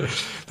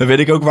 Dan weet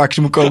ik ook waar ik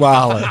ze moet komen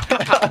halen.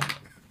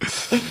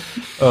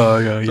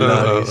 Oh, ja,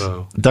 hilarisch.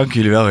 Dank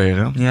jullie wel weer.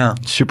 Hè? Ja.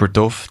 Super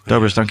tof.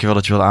 Dobers, dankjewel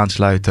dat je wilde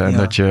aansluiten en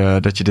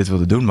dat je dit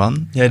wilde doen,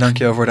 man. Jij,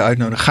 dankjewel voor de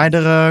uitnodiging. Ga je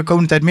er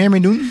komende tijd meer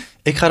mee doen?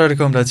 Ik ga er de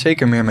komende tijd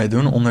zeker meer mee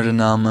doen onder de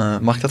naam,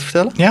 mag ik dat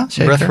vertellen? Ja,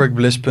 zeker.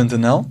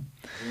 Breathworkbliss.nl.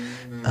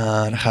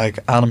 Dan ga ik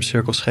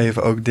ademcirkels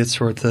geven, ook dit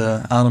soort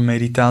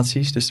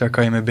ademmeditaties. Dus daar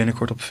kan je me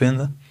binnenkort op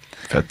vinden.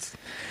 Vet.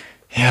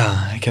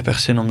 Ja, ik heb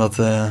echt zin om dat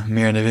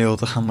meer in de wereld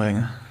te gaan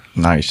brengen.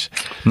 Nice.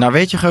 Nou,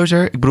 weet je,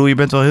 gozer, ik bedoel, je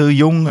bent wel heel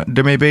jong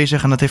ermee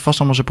bezig en dat heeft vast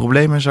allemaal zijn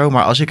problemen en zo.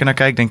 Maar als ik er naar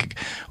kijk, denk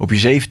ik, op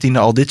je 17e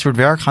al dit soort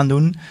werk gaan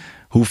doen.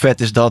 Hoe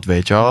vet is dat,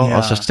 weet je wel? Ja.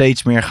 Als er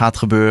steeds meer gaat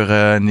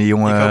gebeuren en die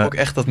jongen... Ik hoop ook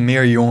echt dat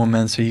meer jonge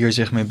mensen hier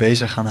zich mee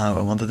bezig gaan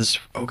houden. Want het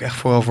is ook echt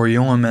vooral voor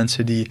jonge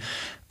mensen die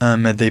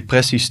met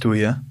depressie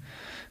stoeien.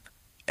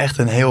 Echt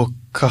een heel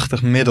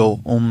krachtig middel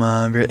om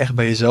weer echt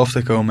bij jezelf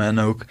te komen en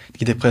ook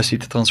die depressie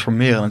te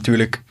transformeren.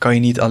 Natuurlijk kan je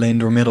niet alleen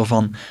door middel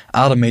van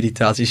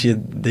ademmeditaties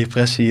je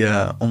depressie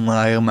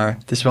omdraaien, maar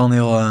het is wel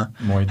een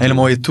hele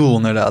mooie tool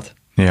inderdaad.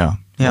 Ja,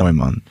 mooi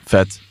man.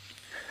 Vet.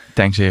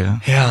 Thanks, heren.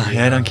 Ja,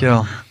 jij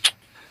dankjewel.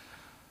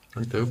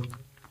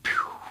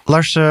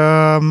 Lars,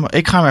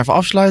 ik ga hem even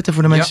afsluiten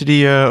voor de mensen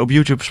die op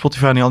YouTube,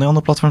 Spotify en al die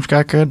andere platforms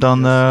kijken.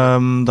 Dan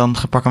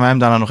pakken wij hem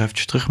daarna nog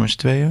eventjes terug met z'n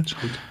tweeën. Is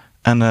goed.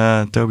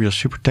 En Tobias,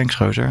 super thanks,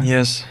 gozer.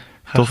 Yes.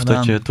 Tof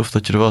dat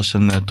je er was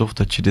en tof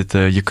dat je dit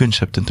je kunst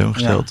hebt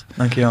tentoongesteld. Ja,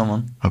 dankjewel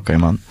man. Oké,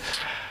 man.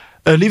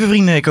 Lieve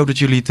vrienden, ik hoop dat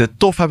jullie het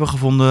tof hebben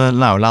gevonden.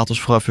 Nou, laat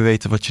ons vooral even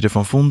weten wat je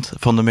ervan vond,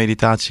 van de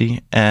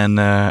meditatie. En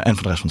van de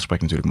rest van het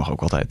gesprek natuurlijk, mag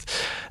ook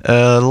altijd.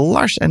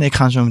 Lars en ik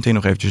gaan zo meteen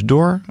nog eventjes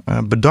door.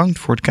 Bedankt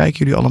voor het kijken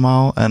jullie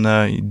allemaal. En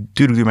natuurlijk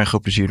doe je mij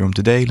groot plezier door om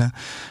te delen.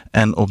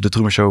 En op de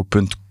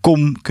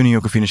truemanshow.com kun je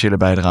ook een financiële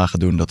bijdrage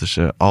doen. Dat is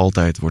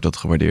wordt dat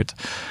gewaardeerd.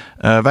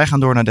 Wij gaan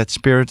door naar That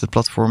Spirit, het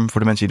platform. Voor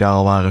de mensen die daar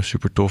al waren,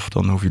 super tof.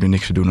 Dan hoeven jullie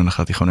niks te doen en dan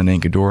gaat hij gewoon in één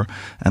keer door.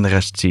 En de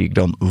rest zie ik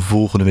dan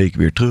volgende week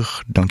weer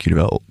terug. Dank jullie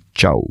wel.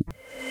 Ciao.